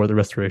sums to support the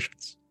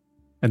restorations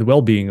and the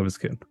well-being of his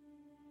kin.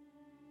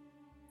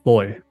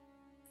 Floy,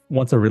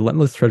 once a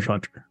relentless treasure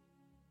hunter,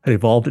 had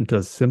evolved into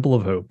a symbol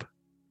of hope.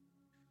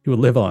 He would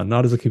live on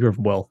not as a keeper of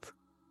wealth,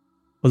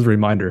 but as a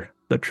reminder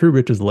that true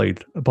riches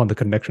laid upon the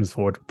connections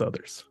forged with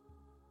others.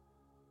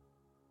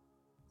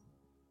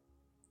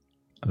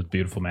 That was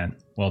beautiful, man.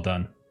 Well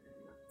done.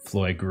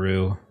 Floy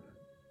grew,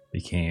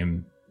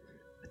 became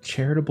a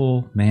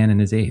charitable man in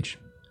his age.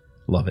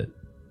 Love it.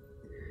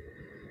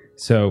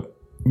 So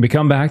we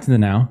come back to the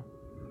now,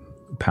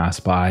 pass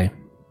by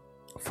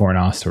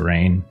Fornost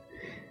Terrain.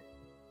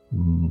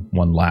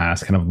 One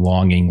last kind of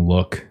longing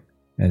look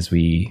as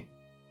we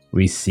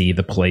see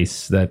the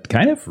place that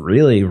kind of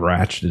really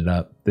ratcheted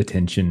up the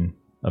tension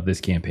of this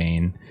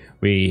campaign.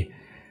 We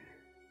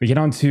get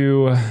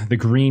onto the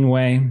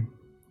Greenway,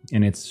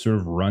 and it's sort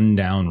of run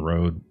down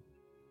road.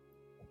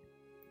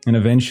 And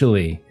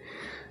eventually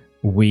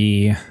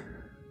we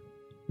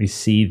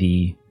see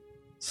the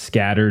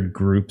scattered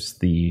groups,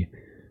 the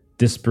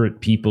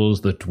disparate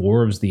peoples, the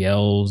dwarves, the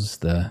elves,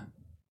 the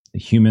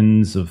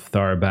humans of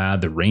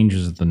Tharbad, the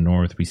rangers of the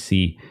north. We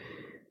see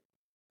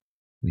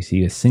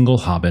a single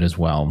hobbit as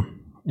well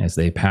as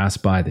they pass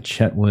by the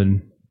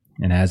Chetwood,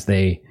 and as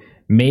they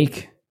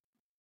make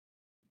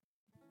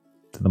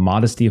to the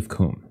modesty of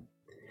Coombe.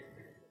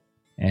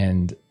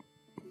 And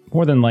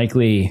more than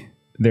likely,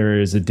 there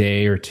is a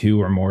day or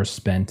two or more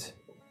spent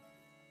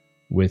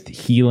with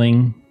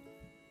healing,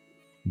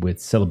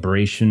 with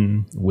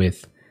celebration,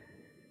 with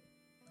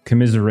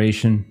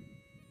commiseration.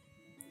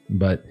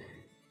 But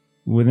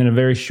within a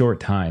very short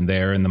time,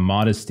 there in the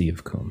modesty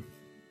of Coombe,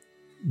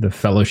 the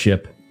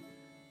Fellowship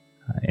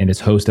and its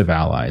host of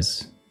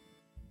allies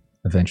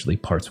eventually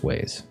parts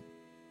ways.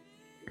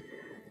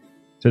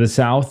 To the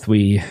south,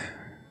 we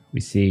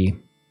see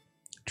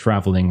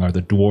traveling are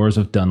the dwarves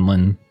of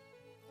Dunlin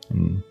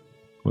and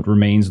what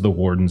remains of the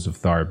wardens of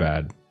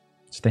Tharbad.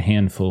 Just a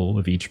handful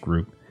of each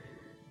group.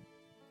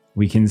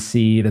 We can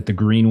see that the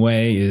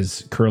Greenway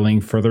is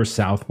curling further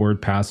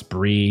southward past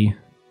Bree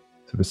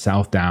to the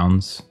South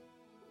Downs.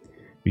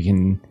 We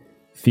can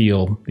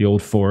feel the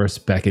old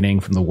forest beckoning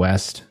from the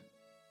west.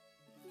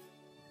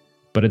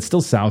 But it's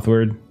still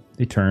southward.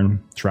 They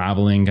turn,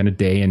 traveling kind of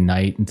day and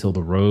night until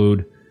the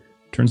road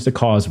turns to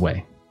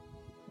causeway,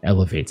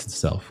 elevates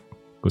itself,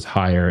 goes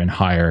higher and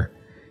higher,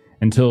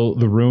 until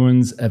the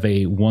ruins of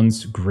a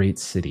once great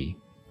city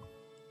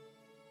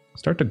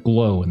start to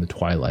glow in the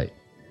twilight,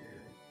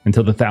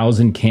 until the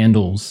 1,000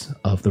 candles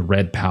of the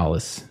Red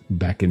Palace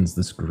beckons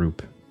this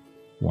group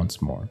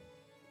once more.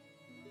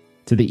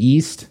 To the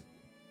east,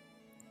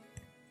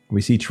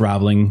 we see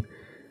traveling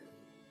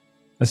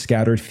a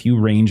scattered few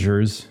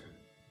rangers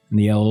and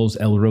the elves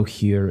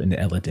Elrohir and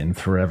Eladin,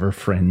 forever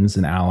friends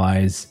and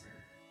allies.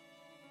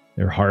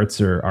 Their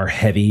hearts are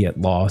heavy at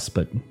loss,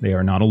 but they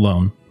are not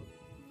alone.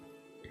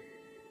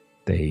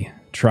 They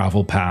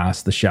travel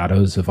past the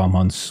shadows of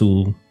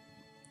Amansul,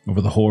 over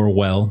the Hoar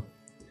Well,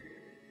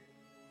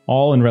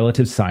 all in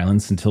relative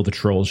silence until the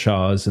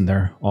Trollshaws and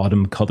their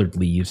autumn-colored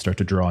leaves start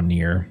to draw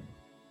near.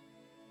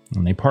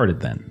 And they parted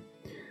then,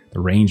 the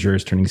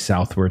rangers turning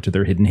southward to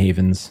their hidden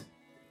havens,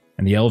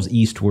 and the elves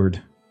eastward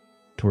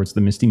towards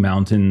the misty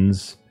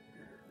mountains.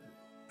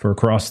 For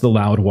across the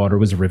loud water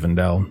was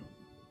Rivendell,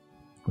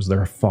 was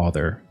their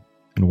father,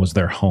 and was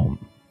their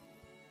home.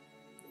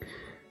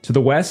 To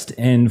the west,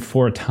 and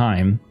for a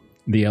time,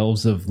 the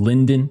elves of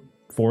Lindon,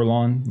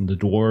 Forlon, and the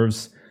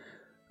dwarves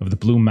of the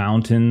Blue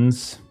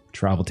Mountains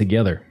traveled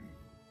together.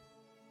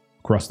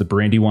 Across the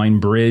Brandywine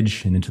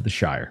Bridge and into the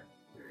Shire.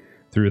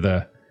 Through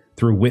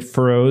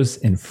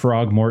Whitfurrows and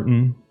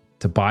Frogmorton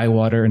to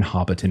Bywater and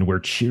Hobbiton, where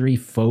cheery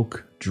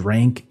folk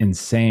drank and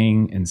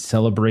sang and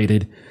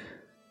celebrated.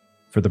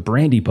 For the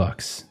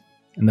Brandybucks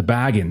and the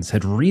Baggins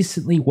had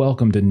recently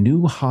welcomed a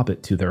new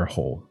hobbit to their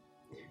hole,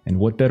 and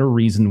what better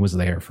reason was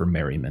there for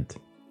merriment?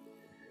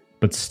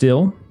 But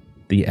still,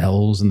 the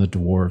elves and the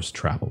dwarves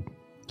traveled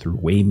through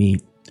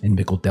Waymeet and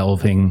Mickle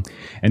Delving,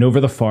 and over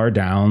the far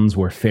downs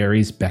where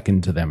fairies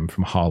beckoned to them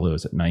from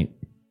hollows at night,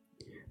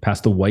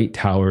 past the white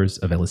towers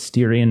of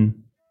Elistirion,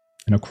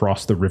 and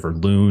across the river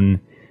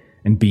Lune,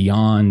 and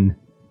beyond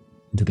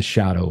into the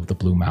shadow of the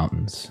Blue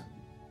Mountains.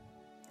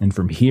 And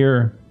from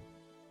here,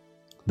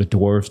 the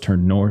dwarves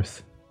turned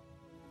north,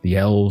 the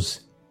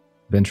elves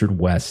ventured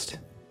west,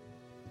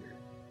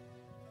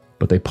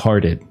 but they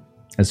parted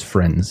as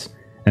friends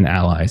and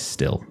allies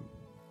still.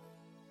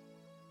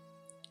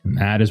 And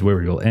that is where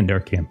we will end our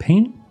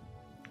campaign.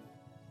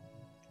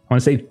 I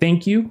want to say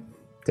thank you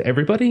to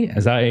everybody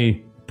as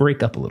I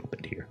break up a little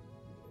bit here.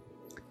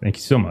 Thank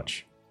you so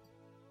much.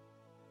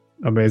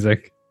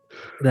 Amazing.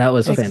 That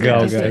was Let's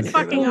fantastic. go, guys.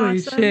 Fucking Holy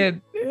awesome. shit.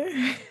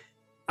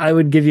 I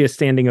would give you a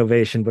standing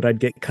ovation, but I'd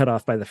get cut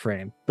off by the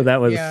frame. But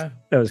that was Yeah.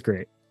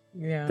 great.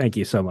 Yeah. Thank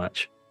you so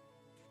much.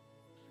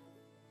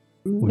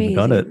 Amazing,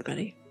 done it.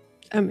 everybody.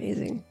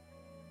 Amazing.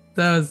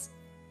 That was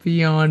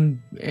beyond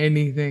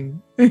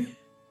anything.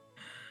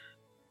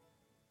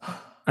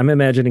 I'm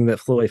imagining that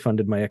Floy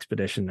funded my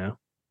expedition now.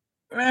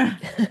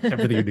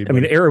 Everything you need. I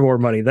mean, Aramore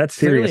money. That's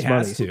serious Clearly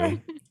money. has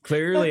to.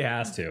 Clearly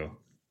has to.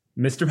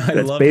 Mr. I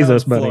That's love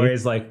Bezos how money. Floy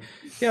is like,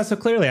 yeah, so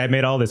clearly I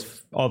made all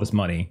this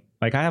money.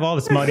 Like, I have all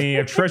this money. I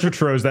have treasure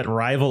troves that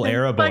rival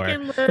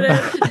Erebor.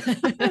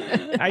 Fucking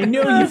loaded. I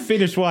know you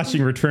finished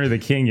watching Return of the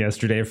King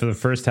yesterday for the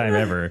first time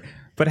ever,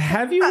 but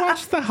have you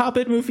watched the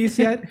Hobbit movies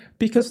yet?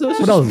 Because those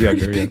When I are was pretty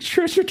younger, big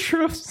treasure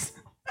troves.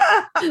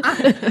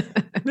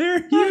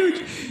 They're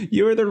huge.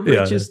 You are the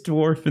richest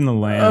dwarf in the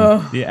land.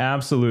 Oh. The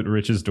absolute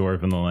richest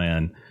dwarf in the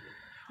land.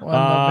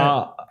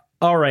 Well,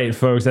 All right,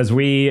 folks. As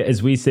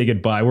we say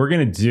goodbye, we're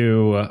gonna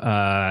do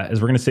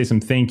as we're gonna say some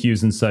thank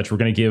yous and such. We're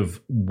gonna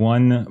give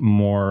one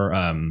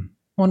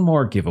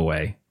more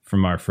giveaway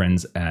from our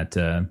friends at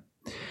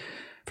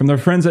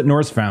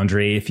Norse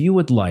Foundry. If you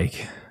would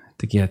like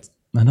to get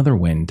another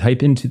win,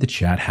 type into the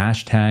chat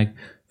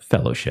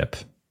 #fellowship,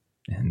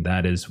 and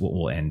that is what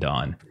we'll end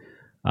on.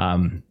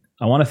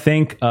 I want to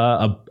thank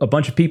a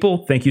bunch of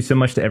people. Thank you so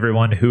much to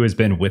everyone who has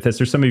been with us.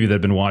 There's some of you that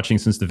have been watching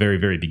since the very,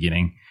 very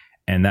beginning.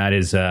 And that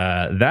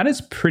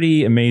is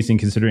pretty amazing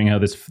considering how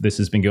this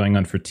has been going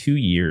on for 2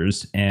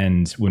 years.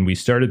 And when we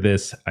started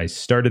this, I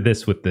started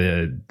this with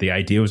the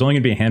idea it was only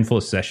going to be a handful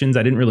of sessions.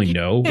 I didn't really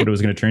know what it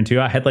was going to turn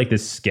to. I had like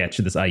this sketch,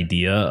 this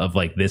idea of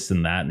like this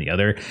and that and the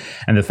other.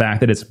 And the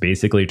fact that it's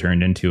basically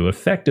turned into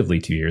effectively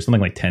 2 years,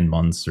 something like 10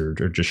 months or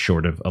just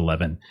short of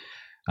 11.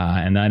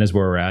 And that is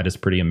where we're at is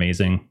pretty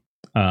amazing.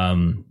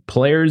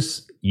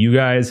 Players, you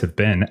guys have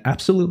been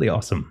absolutely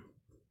awesome.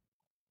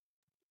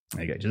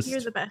 You're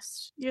the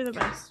best. You're the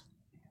best.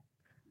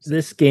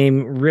 This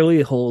game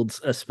really holds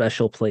a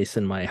special place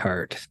in my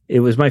heart.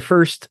 It was my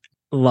first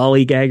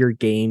lollygagger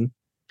game,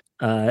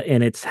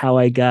 and it's how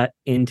I got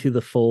into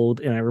the fold.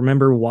 And I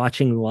remember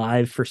watching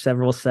live for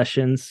several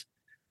sessions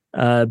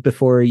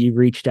before you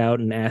reached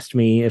out and asked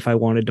me if I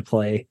wanted to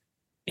play.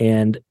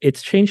 And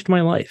it's changed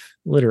my life,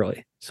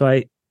 literally. So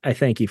I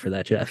thank you for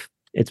that, Jeff.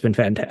 It's been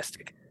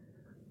fantastic.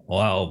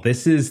 Well,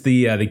 this is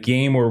the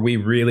game where we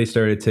really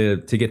started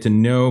to get to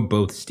know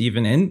both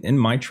Stephen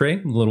and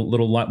Maitre a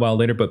little while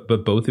later, but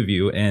both of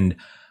you. And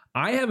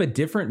I have a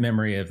different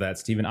memory of that,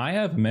 Stephen. I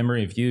have a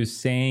memory of you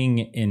saying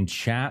in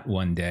chat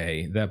one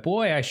day that,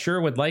 boy, I sure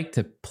would like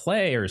to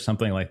play or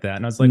something like that.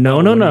 And I was like, No.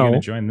 when are you gonna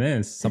join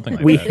this? Something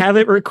like We that. have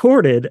it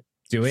recorded.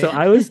 Do we? So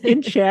I was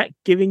in chat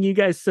giving you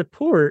guys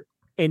support,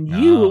 and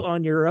you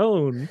on your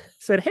own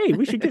said, hey,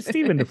 we should get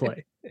Steven to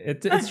play.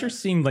 It sure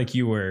seemed like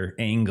you were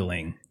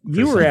angling. for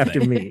You were after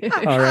something. me.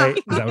 All right.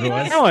 Is that what it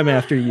was? Now I'm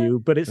after you,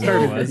 but it Is that what it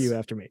started with was? you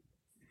after me.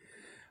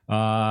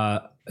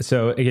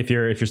 So if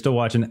you're still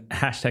watching,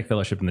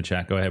 #fellowship in the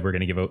chat. Go ahead. We're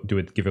going to do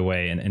a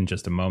giveaway in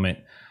just a moment.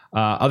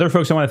 Other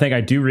folks I want to thank.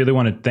 I do really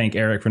want to thank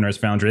Eric from Norse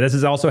Foundry. This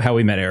is also how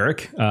we met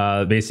Eric.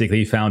 Basically,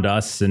 he found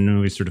us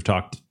and we sort of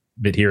talked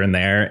a bit here and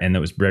there, and it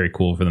was very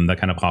cool for them to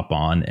kind of hop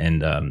on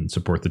and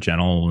support the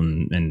channel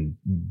and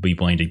be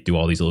willing to do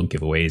all these little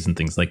giveaways and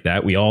things like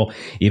that. We all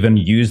even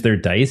use their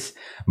dice.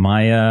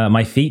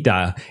 My feet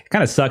die. It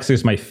kind of sucks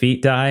because my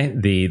feet die.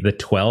 The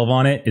 12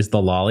 on it is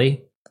the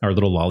lolly. Our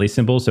little lolly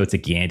symbol, so it's a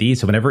Gandhi.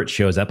 So whenever it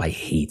shows up, I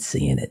hate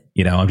seeing it.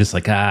 I'm just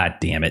like,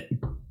 damn it.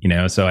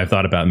 So I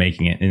thought about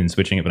making it and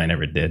switching it, but I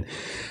never did.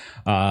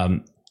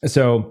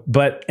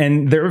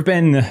 And there have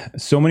been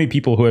so many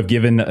people who have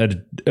given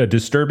a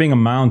disturbing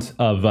amount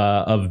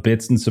of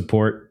bits and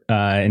support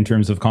in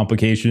terms of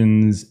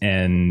complications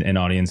and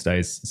audience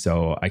dice.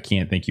 So I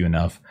can't thank you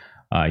enough.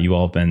 You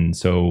all have been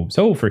so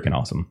freaking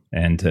awesome,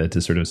 and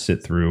to sort of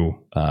sit through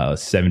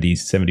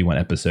 71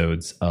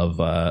 episodes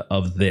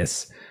of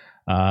this.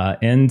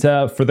 And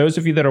for those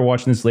of you that are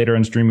watching this later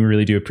on stream, we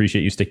really do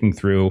appreciate you sticking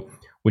through.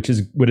 Which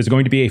is what is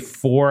going to be a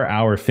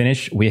 4-hour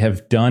finish. We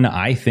have done,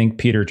 I think,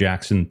 Peter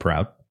Jackson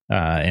proud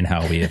in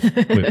how we've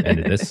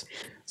ended this.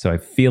 So I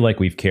feel like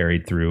we've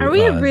carried through. Are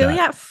we really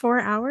at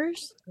 4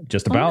 hours?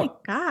 Just about.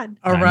 Oh my God.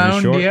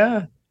 Around,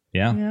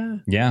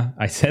 yeah.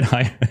 I said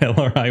hell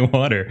or high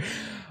water.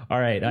 All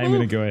right, I'm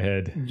going to go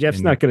ahead. Jeff's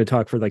not going to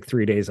talk for like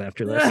 3 days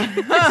after this.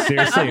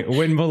 Seriously,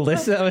 when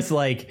Melissa was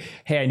like,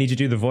 "Hey, I need you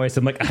to do the voice,"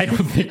 I'm like, "I don't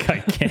think I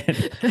can."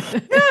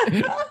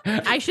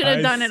 I should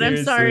have done it.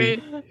 I'm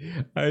sorry.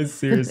 I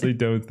seriously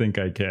don't think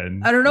I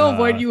can. I don't know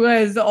what you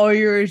guys, all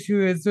your issue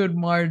is with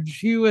Marge.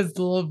 She was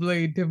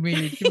lovely to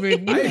me. She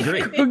made I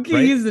agree.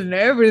 cookies and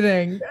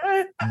everything.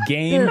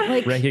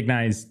 Game,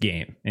 recognized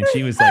game. And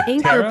she was like,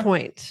 Anchor Tara,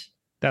 point.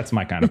 That's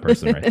my kind of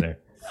person right there.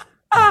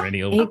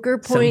 Anchor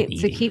point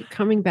to keep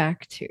coming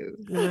back to.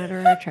 No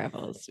matter our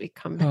travels, we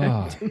come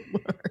back to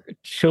Marge.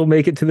 She'll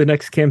make it to the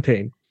next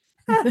campaign.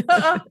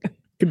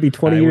 Could be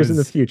 20 years in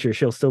the future.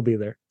 She'll still be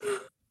there.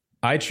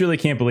 I truly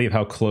can't believe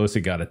how close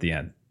it got at the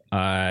end.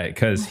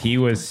 Because he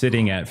was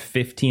sitting at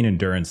 15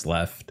 endurance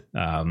left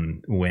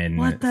when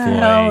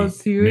Floyd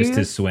missed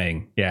his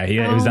swing. Yeah,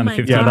 it was down to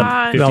 15.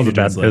 That was a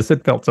bad piss.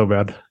 It felt so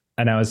bad.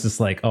 And I was just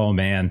like, oh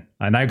man.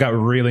 And I got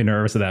really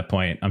nervous at that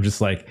point. I'm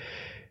just like,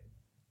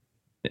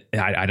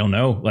 I don't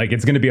know. Like,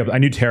 it's going to be up. I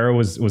knew Tara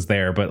was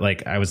there, but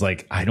like, I was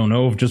like, I don't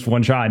know if just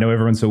one shot. I know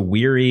everyone's so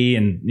weary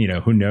and,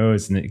 who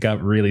knows? And it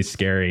got really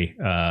scary.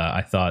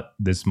 I thought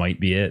this might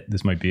be it.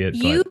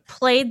 You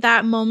played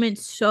that moment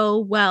so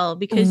well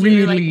because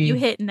you were like, you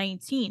hit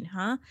 19,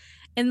 huh?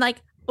 And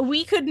like,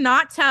 we could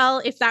not tell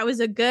if that was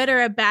a good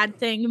or a bad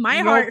thing. My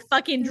heart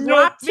fucking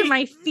dropped to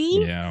my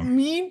feet. Yeah.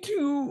 Me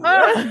too.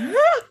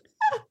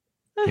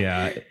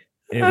 Yeah.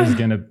 It was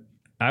going to.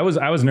 I was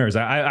nervous.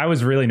 I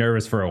was really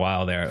nervous for a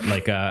while there.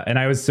 Like, and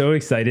I was so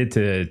excited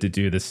to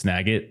do the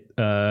snag it,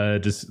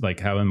 just like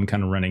how I'm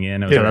kind of running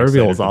in. That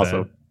reveal was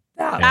awesome.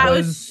 That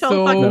was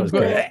so fucking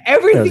good.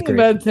 Everything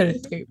about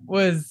today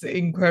was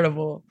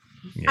incredible.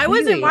 Yeah. I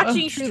wasn't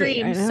watching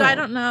streams, so I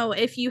don't know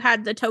if you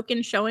had the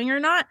token showing or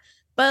not.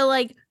 But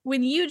like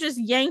when you just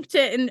yanked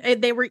it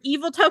and they were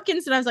evil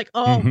tokens, and I was like,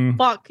 oh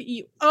fuck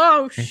you!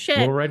 Oh shit!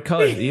 Little red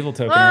color, evil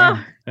token.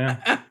 Right?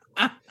 Yeah.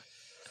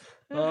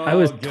 I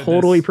was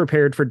totally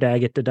prepared for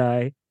Daggett to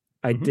die.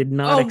 I did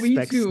not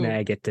expect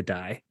Snagit to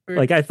die.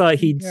 Like, I thought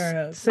he'd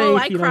say,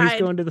 he's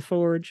going to the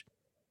forge.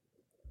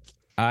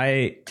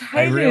 I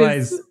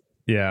realized,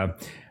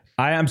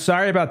 I'm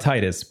sorry about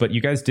Titus, but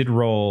you guys did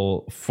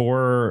roll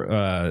four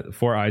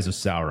Eyes of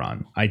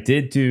Sauron. I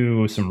did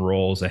do some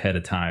rolls ahead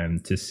of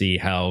time to see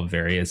how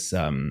various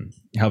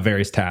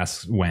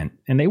tasks went,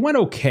 and they went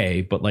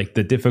okay, but like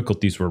the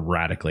difficulties were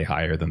radically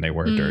higher than they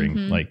were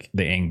during like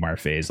the Angmar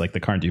phase. Like the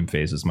Karn Doom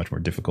phase is much more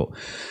difficult.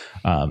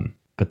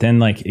 But then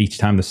like each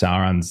time the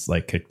Saurons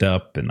like kicked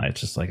up, and I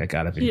just like I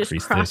gotta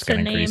increase this,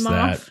 gotta increase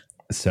that.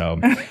 So,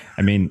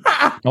 I mean,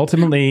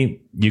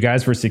 ultimately, you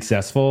guys were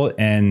successful,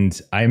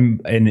 and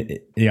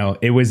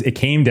it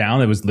came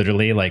down. It was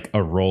literally like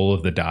a roll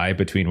of the die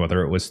between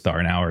whether it was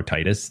Tharnau or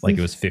Titus. Like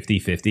it was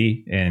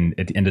 50-50, and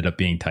it ended up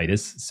being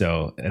Titus.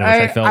 So,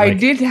 I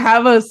did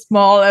have a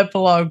small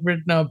epilogue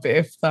written up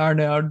if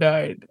Tharnau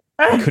died.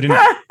 I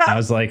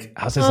was just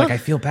like, I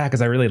feel bad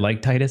because I really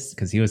liked Titus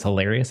because he was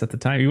hilarious at the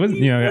time. He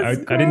wasn't, I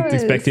didn't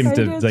expect him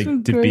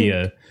to be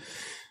a,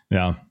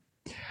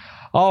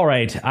 All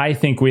right, I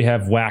think we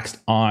have waxed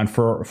on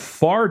for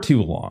far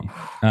too long.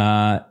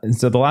 And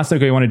so the last thing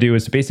we want to do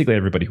is basically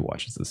everybody who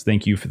watches this.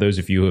 Thank you for those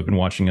of you who have been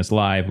watching us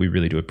live. We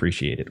really do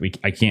appreciate it.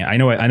 I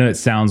know it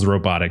sounds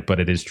robotic, but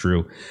it is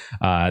true.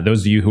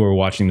 Those of you who are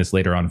watching this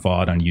later on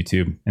VOD on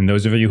YouTube, and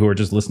those of you who are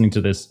just listening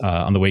to this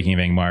on the Waking of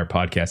Angmar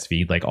podcast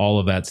feed, like all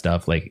of that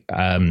stuff, like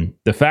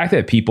the fact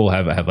that people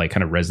have like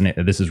kind of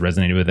this has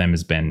resonated with them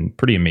has been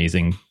pretty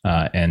amazing,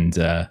 and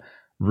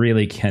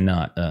really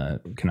cannot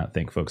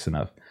thank folks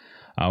enough.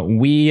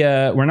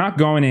 We're not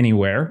going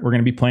anywhere. We're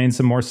going to be playing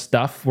some more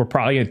stuff. We're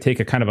probably going to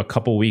take a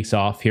couple weeks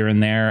off here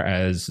and there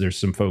as there's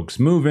some folks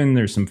moving,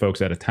 there's some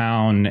folks out of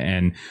town,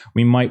 and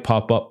we might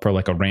pop up for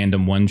like a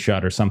random one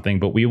shot or something,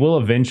 but we will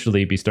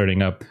eventually be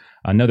starting up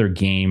another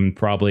game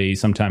probably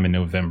sometime in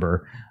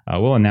November.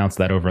 We'll announce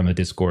that over on the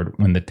Discord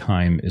when the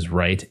time is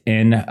right.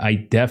 And I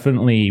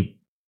definitely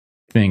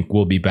think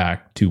we'll be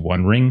back to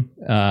One Ring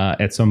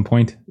at some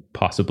point,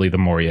 possibly the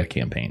Moria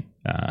campaign,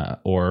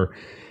 or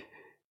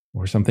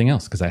something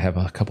else, because I have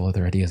a couple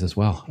other ideas as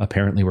well.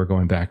 Apparently, we're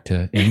going back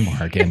to Angmar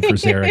again for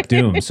Zarek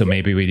Doom, so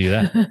maybe we do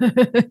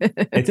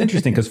that. It's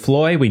interesting because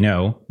Floy, we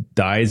know,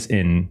 dies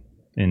in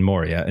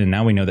Moria, and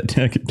now we know that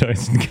Daggett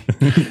dies in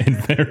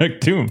Zarek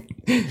Doom.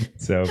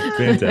 So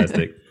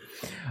fantastic.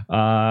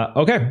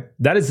 Okay,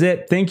 that is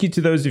it. Thank you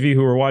to those of you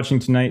who are watching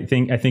tonight.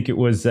 I think it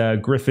was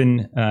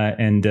Griffin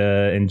and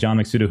John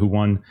Maksuda who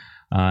won.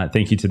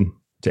 Thank you to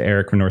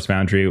Eric from Norse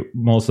Foundry.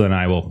 Melissa and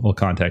I will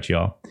contact you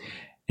all.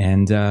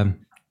 And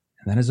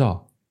that is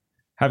all.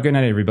 Have a good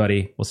night,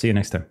 everybody. We'll see you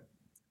next time.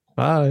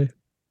 Bye.